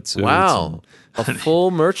and sweatsuits. Wow. A full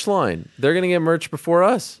merch line. They're going to get merch before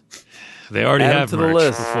us. They already Add 'em have to the merch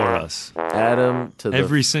list. before us. Add them to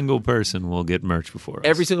Every single person will get merch before us.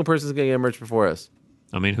 Every single person's going to get merch before us.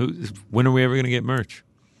 I mean, when are we ever going to get merch?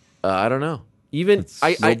 I don't know. Even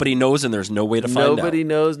Nobody knows, and there's no way to find out. Nobody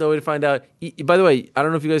knows. No way to find out. By the way, I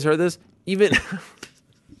don't know if you guys heard this. Even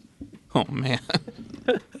Oh man.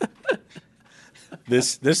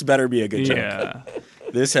 This better be a good joke. Yeah.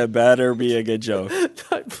 This had better be a good joke.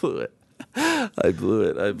 I blew it. I blew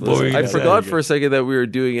it. What were you I gonna forgot say? for a second that we were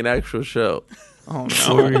doing an actual show. Oh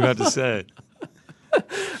What were no. you about to say?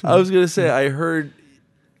 I was going to say I heard.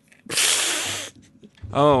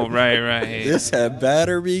 Oh right. This had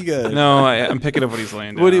better be good. No, I'm picking up what he's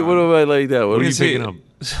laying down. What am I like that? What What are are you you saying? picking up?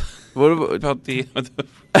 What about? about the?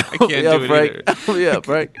 I can't Yeah, do it Frank. either. Yeah,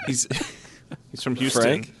 Frank. He's from Houston.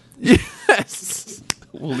 Frank? Yes.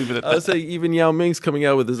 We'll leave it at I was that. saying even Yao Ming's coming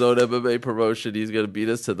out with his own MMA promotion. He's going to beat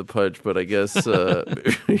us to the punch, but I guess. All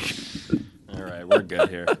right, we're good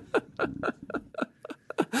here.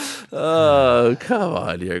 Oh, come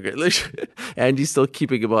on here. Andy's still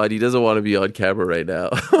keeping him on. He doesn't want to be on camera right now.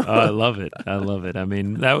 Oh, I love it. I love it. I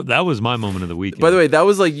mean, that was my moment of the weekend. By the way, that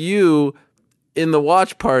was like you in the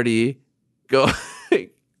watch party.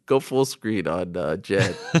 Go full screen on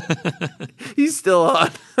Jed. He's still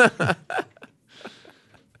on.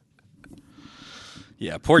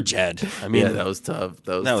 Yeah, poor Jed. I mean, Yeah, that was tough.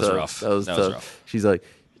 That was was tough. rough. That was That was tough. rough. She's like,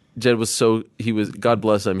 Jed was so, God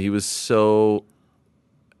bless him. He was so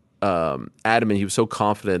adamant. He was so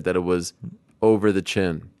confident that it was over the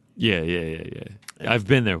chin. Yeah. I've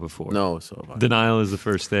been there before. No, so have I. Denial is the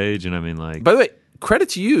first stage, and I mean, like, By the way, credit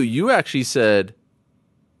to you. You actually said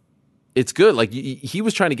it's good. Like he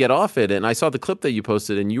was trying to get off it, and I saw the clip that you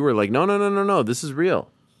posted, and you were like, no, this is real.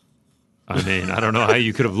 I mean, I don't know how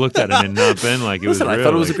you could have looked at him and not been like it Listen, was I real.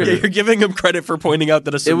 thought it was a Like, great- you're giving him credit for pointing out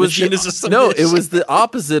that a It was submission is a submission. no, it was the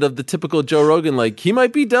opposite of the typical Joe Rogan. Like he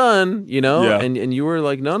might be done, Yeah. and you were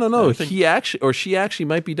like, no, he actually or she actually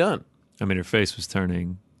might be done. I mean, her face was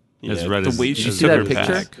turning as Yeah, red the as. way as she you see her that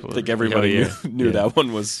picture? back I was. think everybody Oh, yeah. knew Yeah. that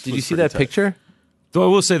one was. Did was you see pretty that tough. picture? Though I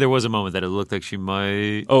will say there was a moment that it looked like she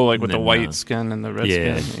might. Oh, like with and the then, white skin and the red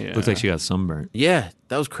Yeah, skin. Yeah. looked like she got sunburnt. Yeah,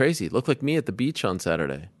 that was crazy. It looked like me at the beach on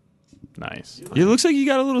Saturday. Nice. It looks like you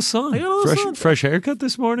got a little sun. I got a little sun. Fresh haircut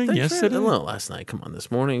this morning. Thanks yesterday. well, last night. Come on,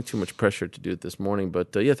 this morning. Too much pressure to do it this morning,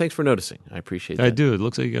 but yeah, thanks for noticing. I appreciate that. I do. It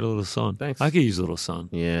looks like you got a little sun. Thanks. I could use a little sun.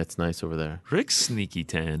 Yeah, it's nice over there. Rick's sneaky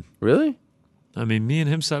tan. Really? I mean, me and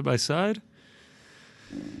him side by side.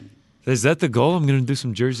 Is that the goal? I'm going to do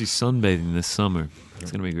some Jersey sunbathing this summer.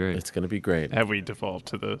 It's going to be great. It's going to be great. Have we devolved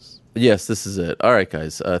to this? Yes, this is it. All right,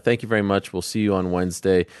 guys. Thank you very much. We'll see you on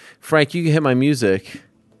Wednesday. Frank, you can hit my music.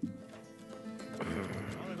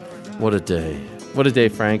 What a day. What a day,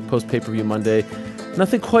 Frank. Post pay-per-view Monday.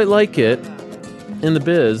 Nothing quite like it in the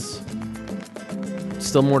biz.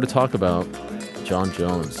 Still more to talk about. John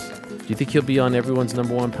Jones. Do you think he'll be on everyone's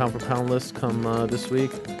number one pound-for-pound list come this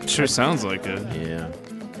week? Sure sounds like it. Yeah.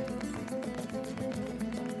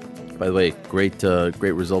 By the way, great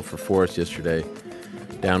result for Forrest yesterday.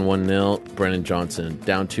 Down 1-0, Brennan Johnson.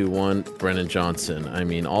 Down 2-1, Brennan Johnson. I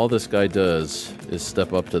mean, all this guy does is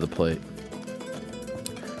step up to the plate.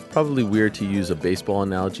 Probably weird to use a baseball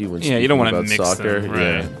analogy when Yeah, you don't speaking want to about mix soccer. them, right?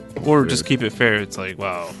 Yeah. Or Weird. just keep it fair. It's like,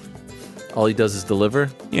 wow. All he does is deliver.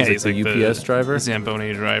 Yeah, he's like the UPS driver.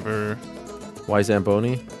 Zamboni driver. Why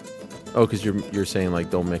Zamboni? Oh, because you're saying like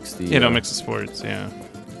don't mix the. Yeah, don't mix the sports. Yeah.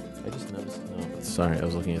 I just noticed. No, sorry, I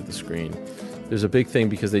was looking at the screen. There's a big thing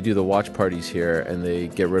because they do the watch parties here, and they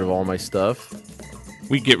get rid of all my stuff.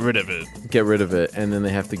 We get rid of it. And then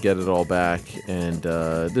they have to get it all back. And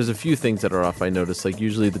there's a few things that are off. I noticed, like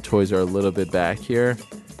usually the toys are a little bit back here,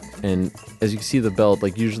 and as you can see the belt,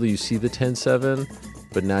 like usually you see the 10-7,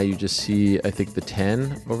 but now you just see, I think, the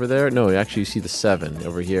 10 over there. No, actually you see the 7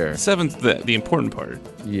 over here. 7's the important part.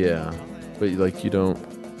 Yeah, but like you don't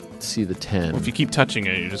see the 10. Well, if you keep touching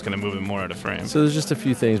it, you're just going to move it more out of frame. So there's just a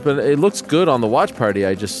few things, but it looks good on the watch party.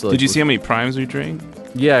 I just Did you see how many primes we drank?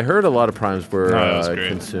 Yeah, I heard a lot of primes were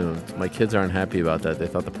consumed. My kids aren't happy about that. They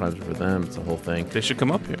thought the primes were for them. It's a whole thing. They should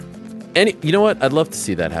come up here. You know what? I'd love to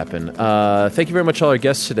see that happen. Thank you very much, all our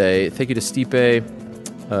guests today. Thank you to Stipe.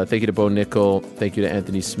 Thank you to Bo Nickal. Thank you to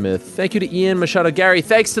Anthony Smith. Thank you to Ian, Machado Garry.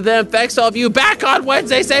 Thanks to them. Thanks to all of you. Back on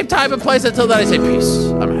Wednesday, same time and place. Until then, I say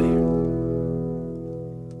peace. I'm out of here.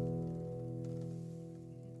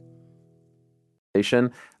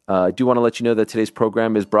 I do want to let you know that today's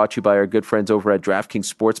program is brought to you by our good friends over at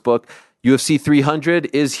DraftKings Sportsbook. UFC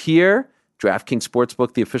 300 is here. DraftKings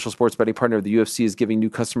Sportsbook, the official sports betting partner of the UFC, is giving new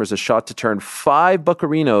customers a shot to turn 5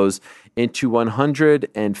 buccarinos into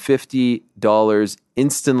 $150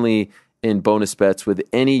 instantly in bonus bets with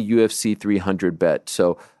any UFC 300 bet.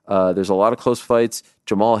 So there's a lot of close fights.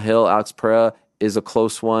 Jamal Hill, Alex Pereira is a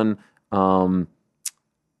close one.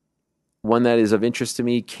 One that is of interest to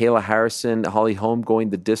me, Kayla Harrison, Holly Holm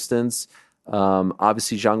going the distance.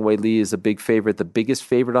 Obviously, Zhang Wei Li is a big favorite. The biggest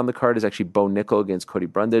favorite on the card is actually Bo Nickal against Cody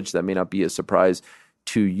Brundage. That may not be a surprise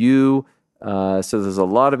to you. So there's a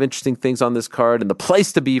lot of interesting things on this card, and the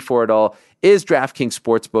place to be for it all is DraftKings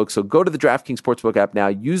Sportsbook. So go to the DraftKings Sportsbook app now.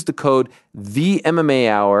 Use the code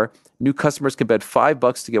THEMMAHour. New customers can bet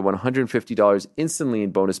 $5 to get $150 instantly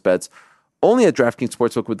in bonus bets. Only at DraftKings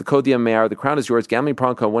Sportsbook with the code THEMMAHour. The crown is yours. Gambling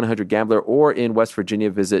problem, call 1-800-GAMBLER, or in West Virginia,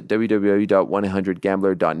 visit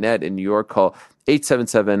www.1800gambler.net. In New York, call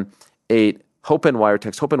 877-8-HOPE-NY or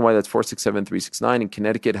text HOPE-NY. That's 467-369. In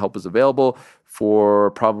Connecticut, help is available. For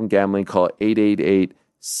problem gambling, call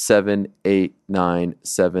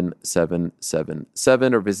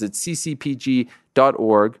 888-789-7777 or visit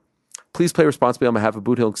ccpg.org. Please play responsibly on behalf of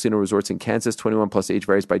Boot Hill Casino Resorts in Kansas. 21 plus, age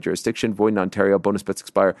varies by jurisdiction. Void in Ontario. Bonus bets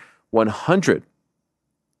expire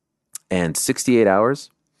 168 hours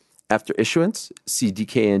after issuance. See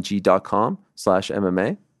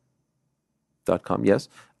dkng.com/MMA. .com, yes.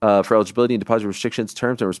 For eligibility and deposit restrictions,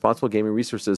 terms, and responsible gaming resources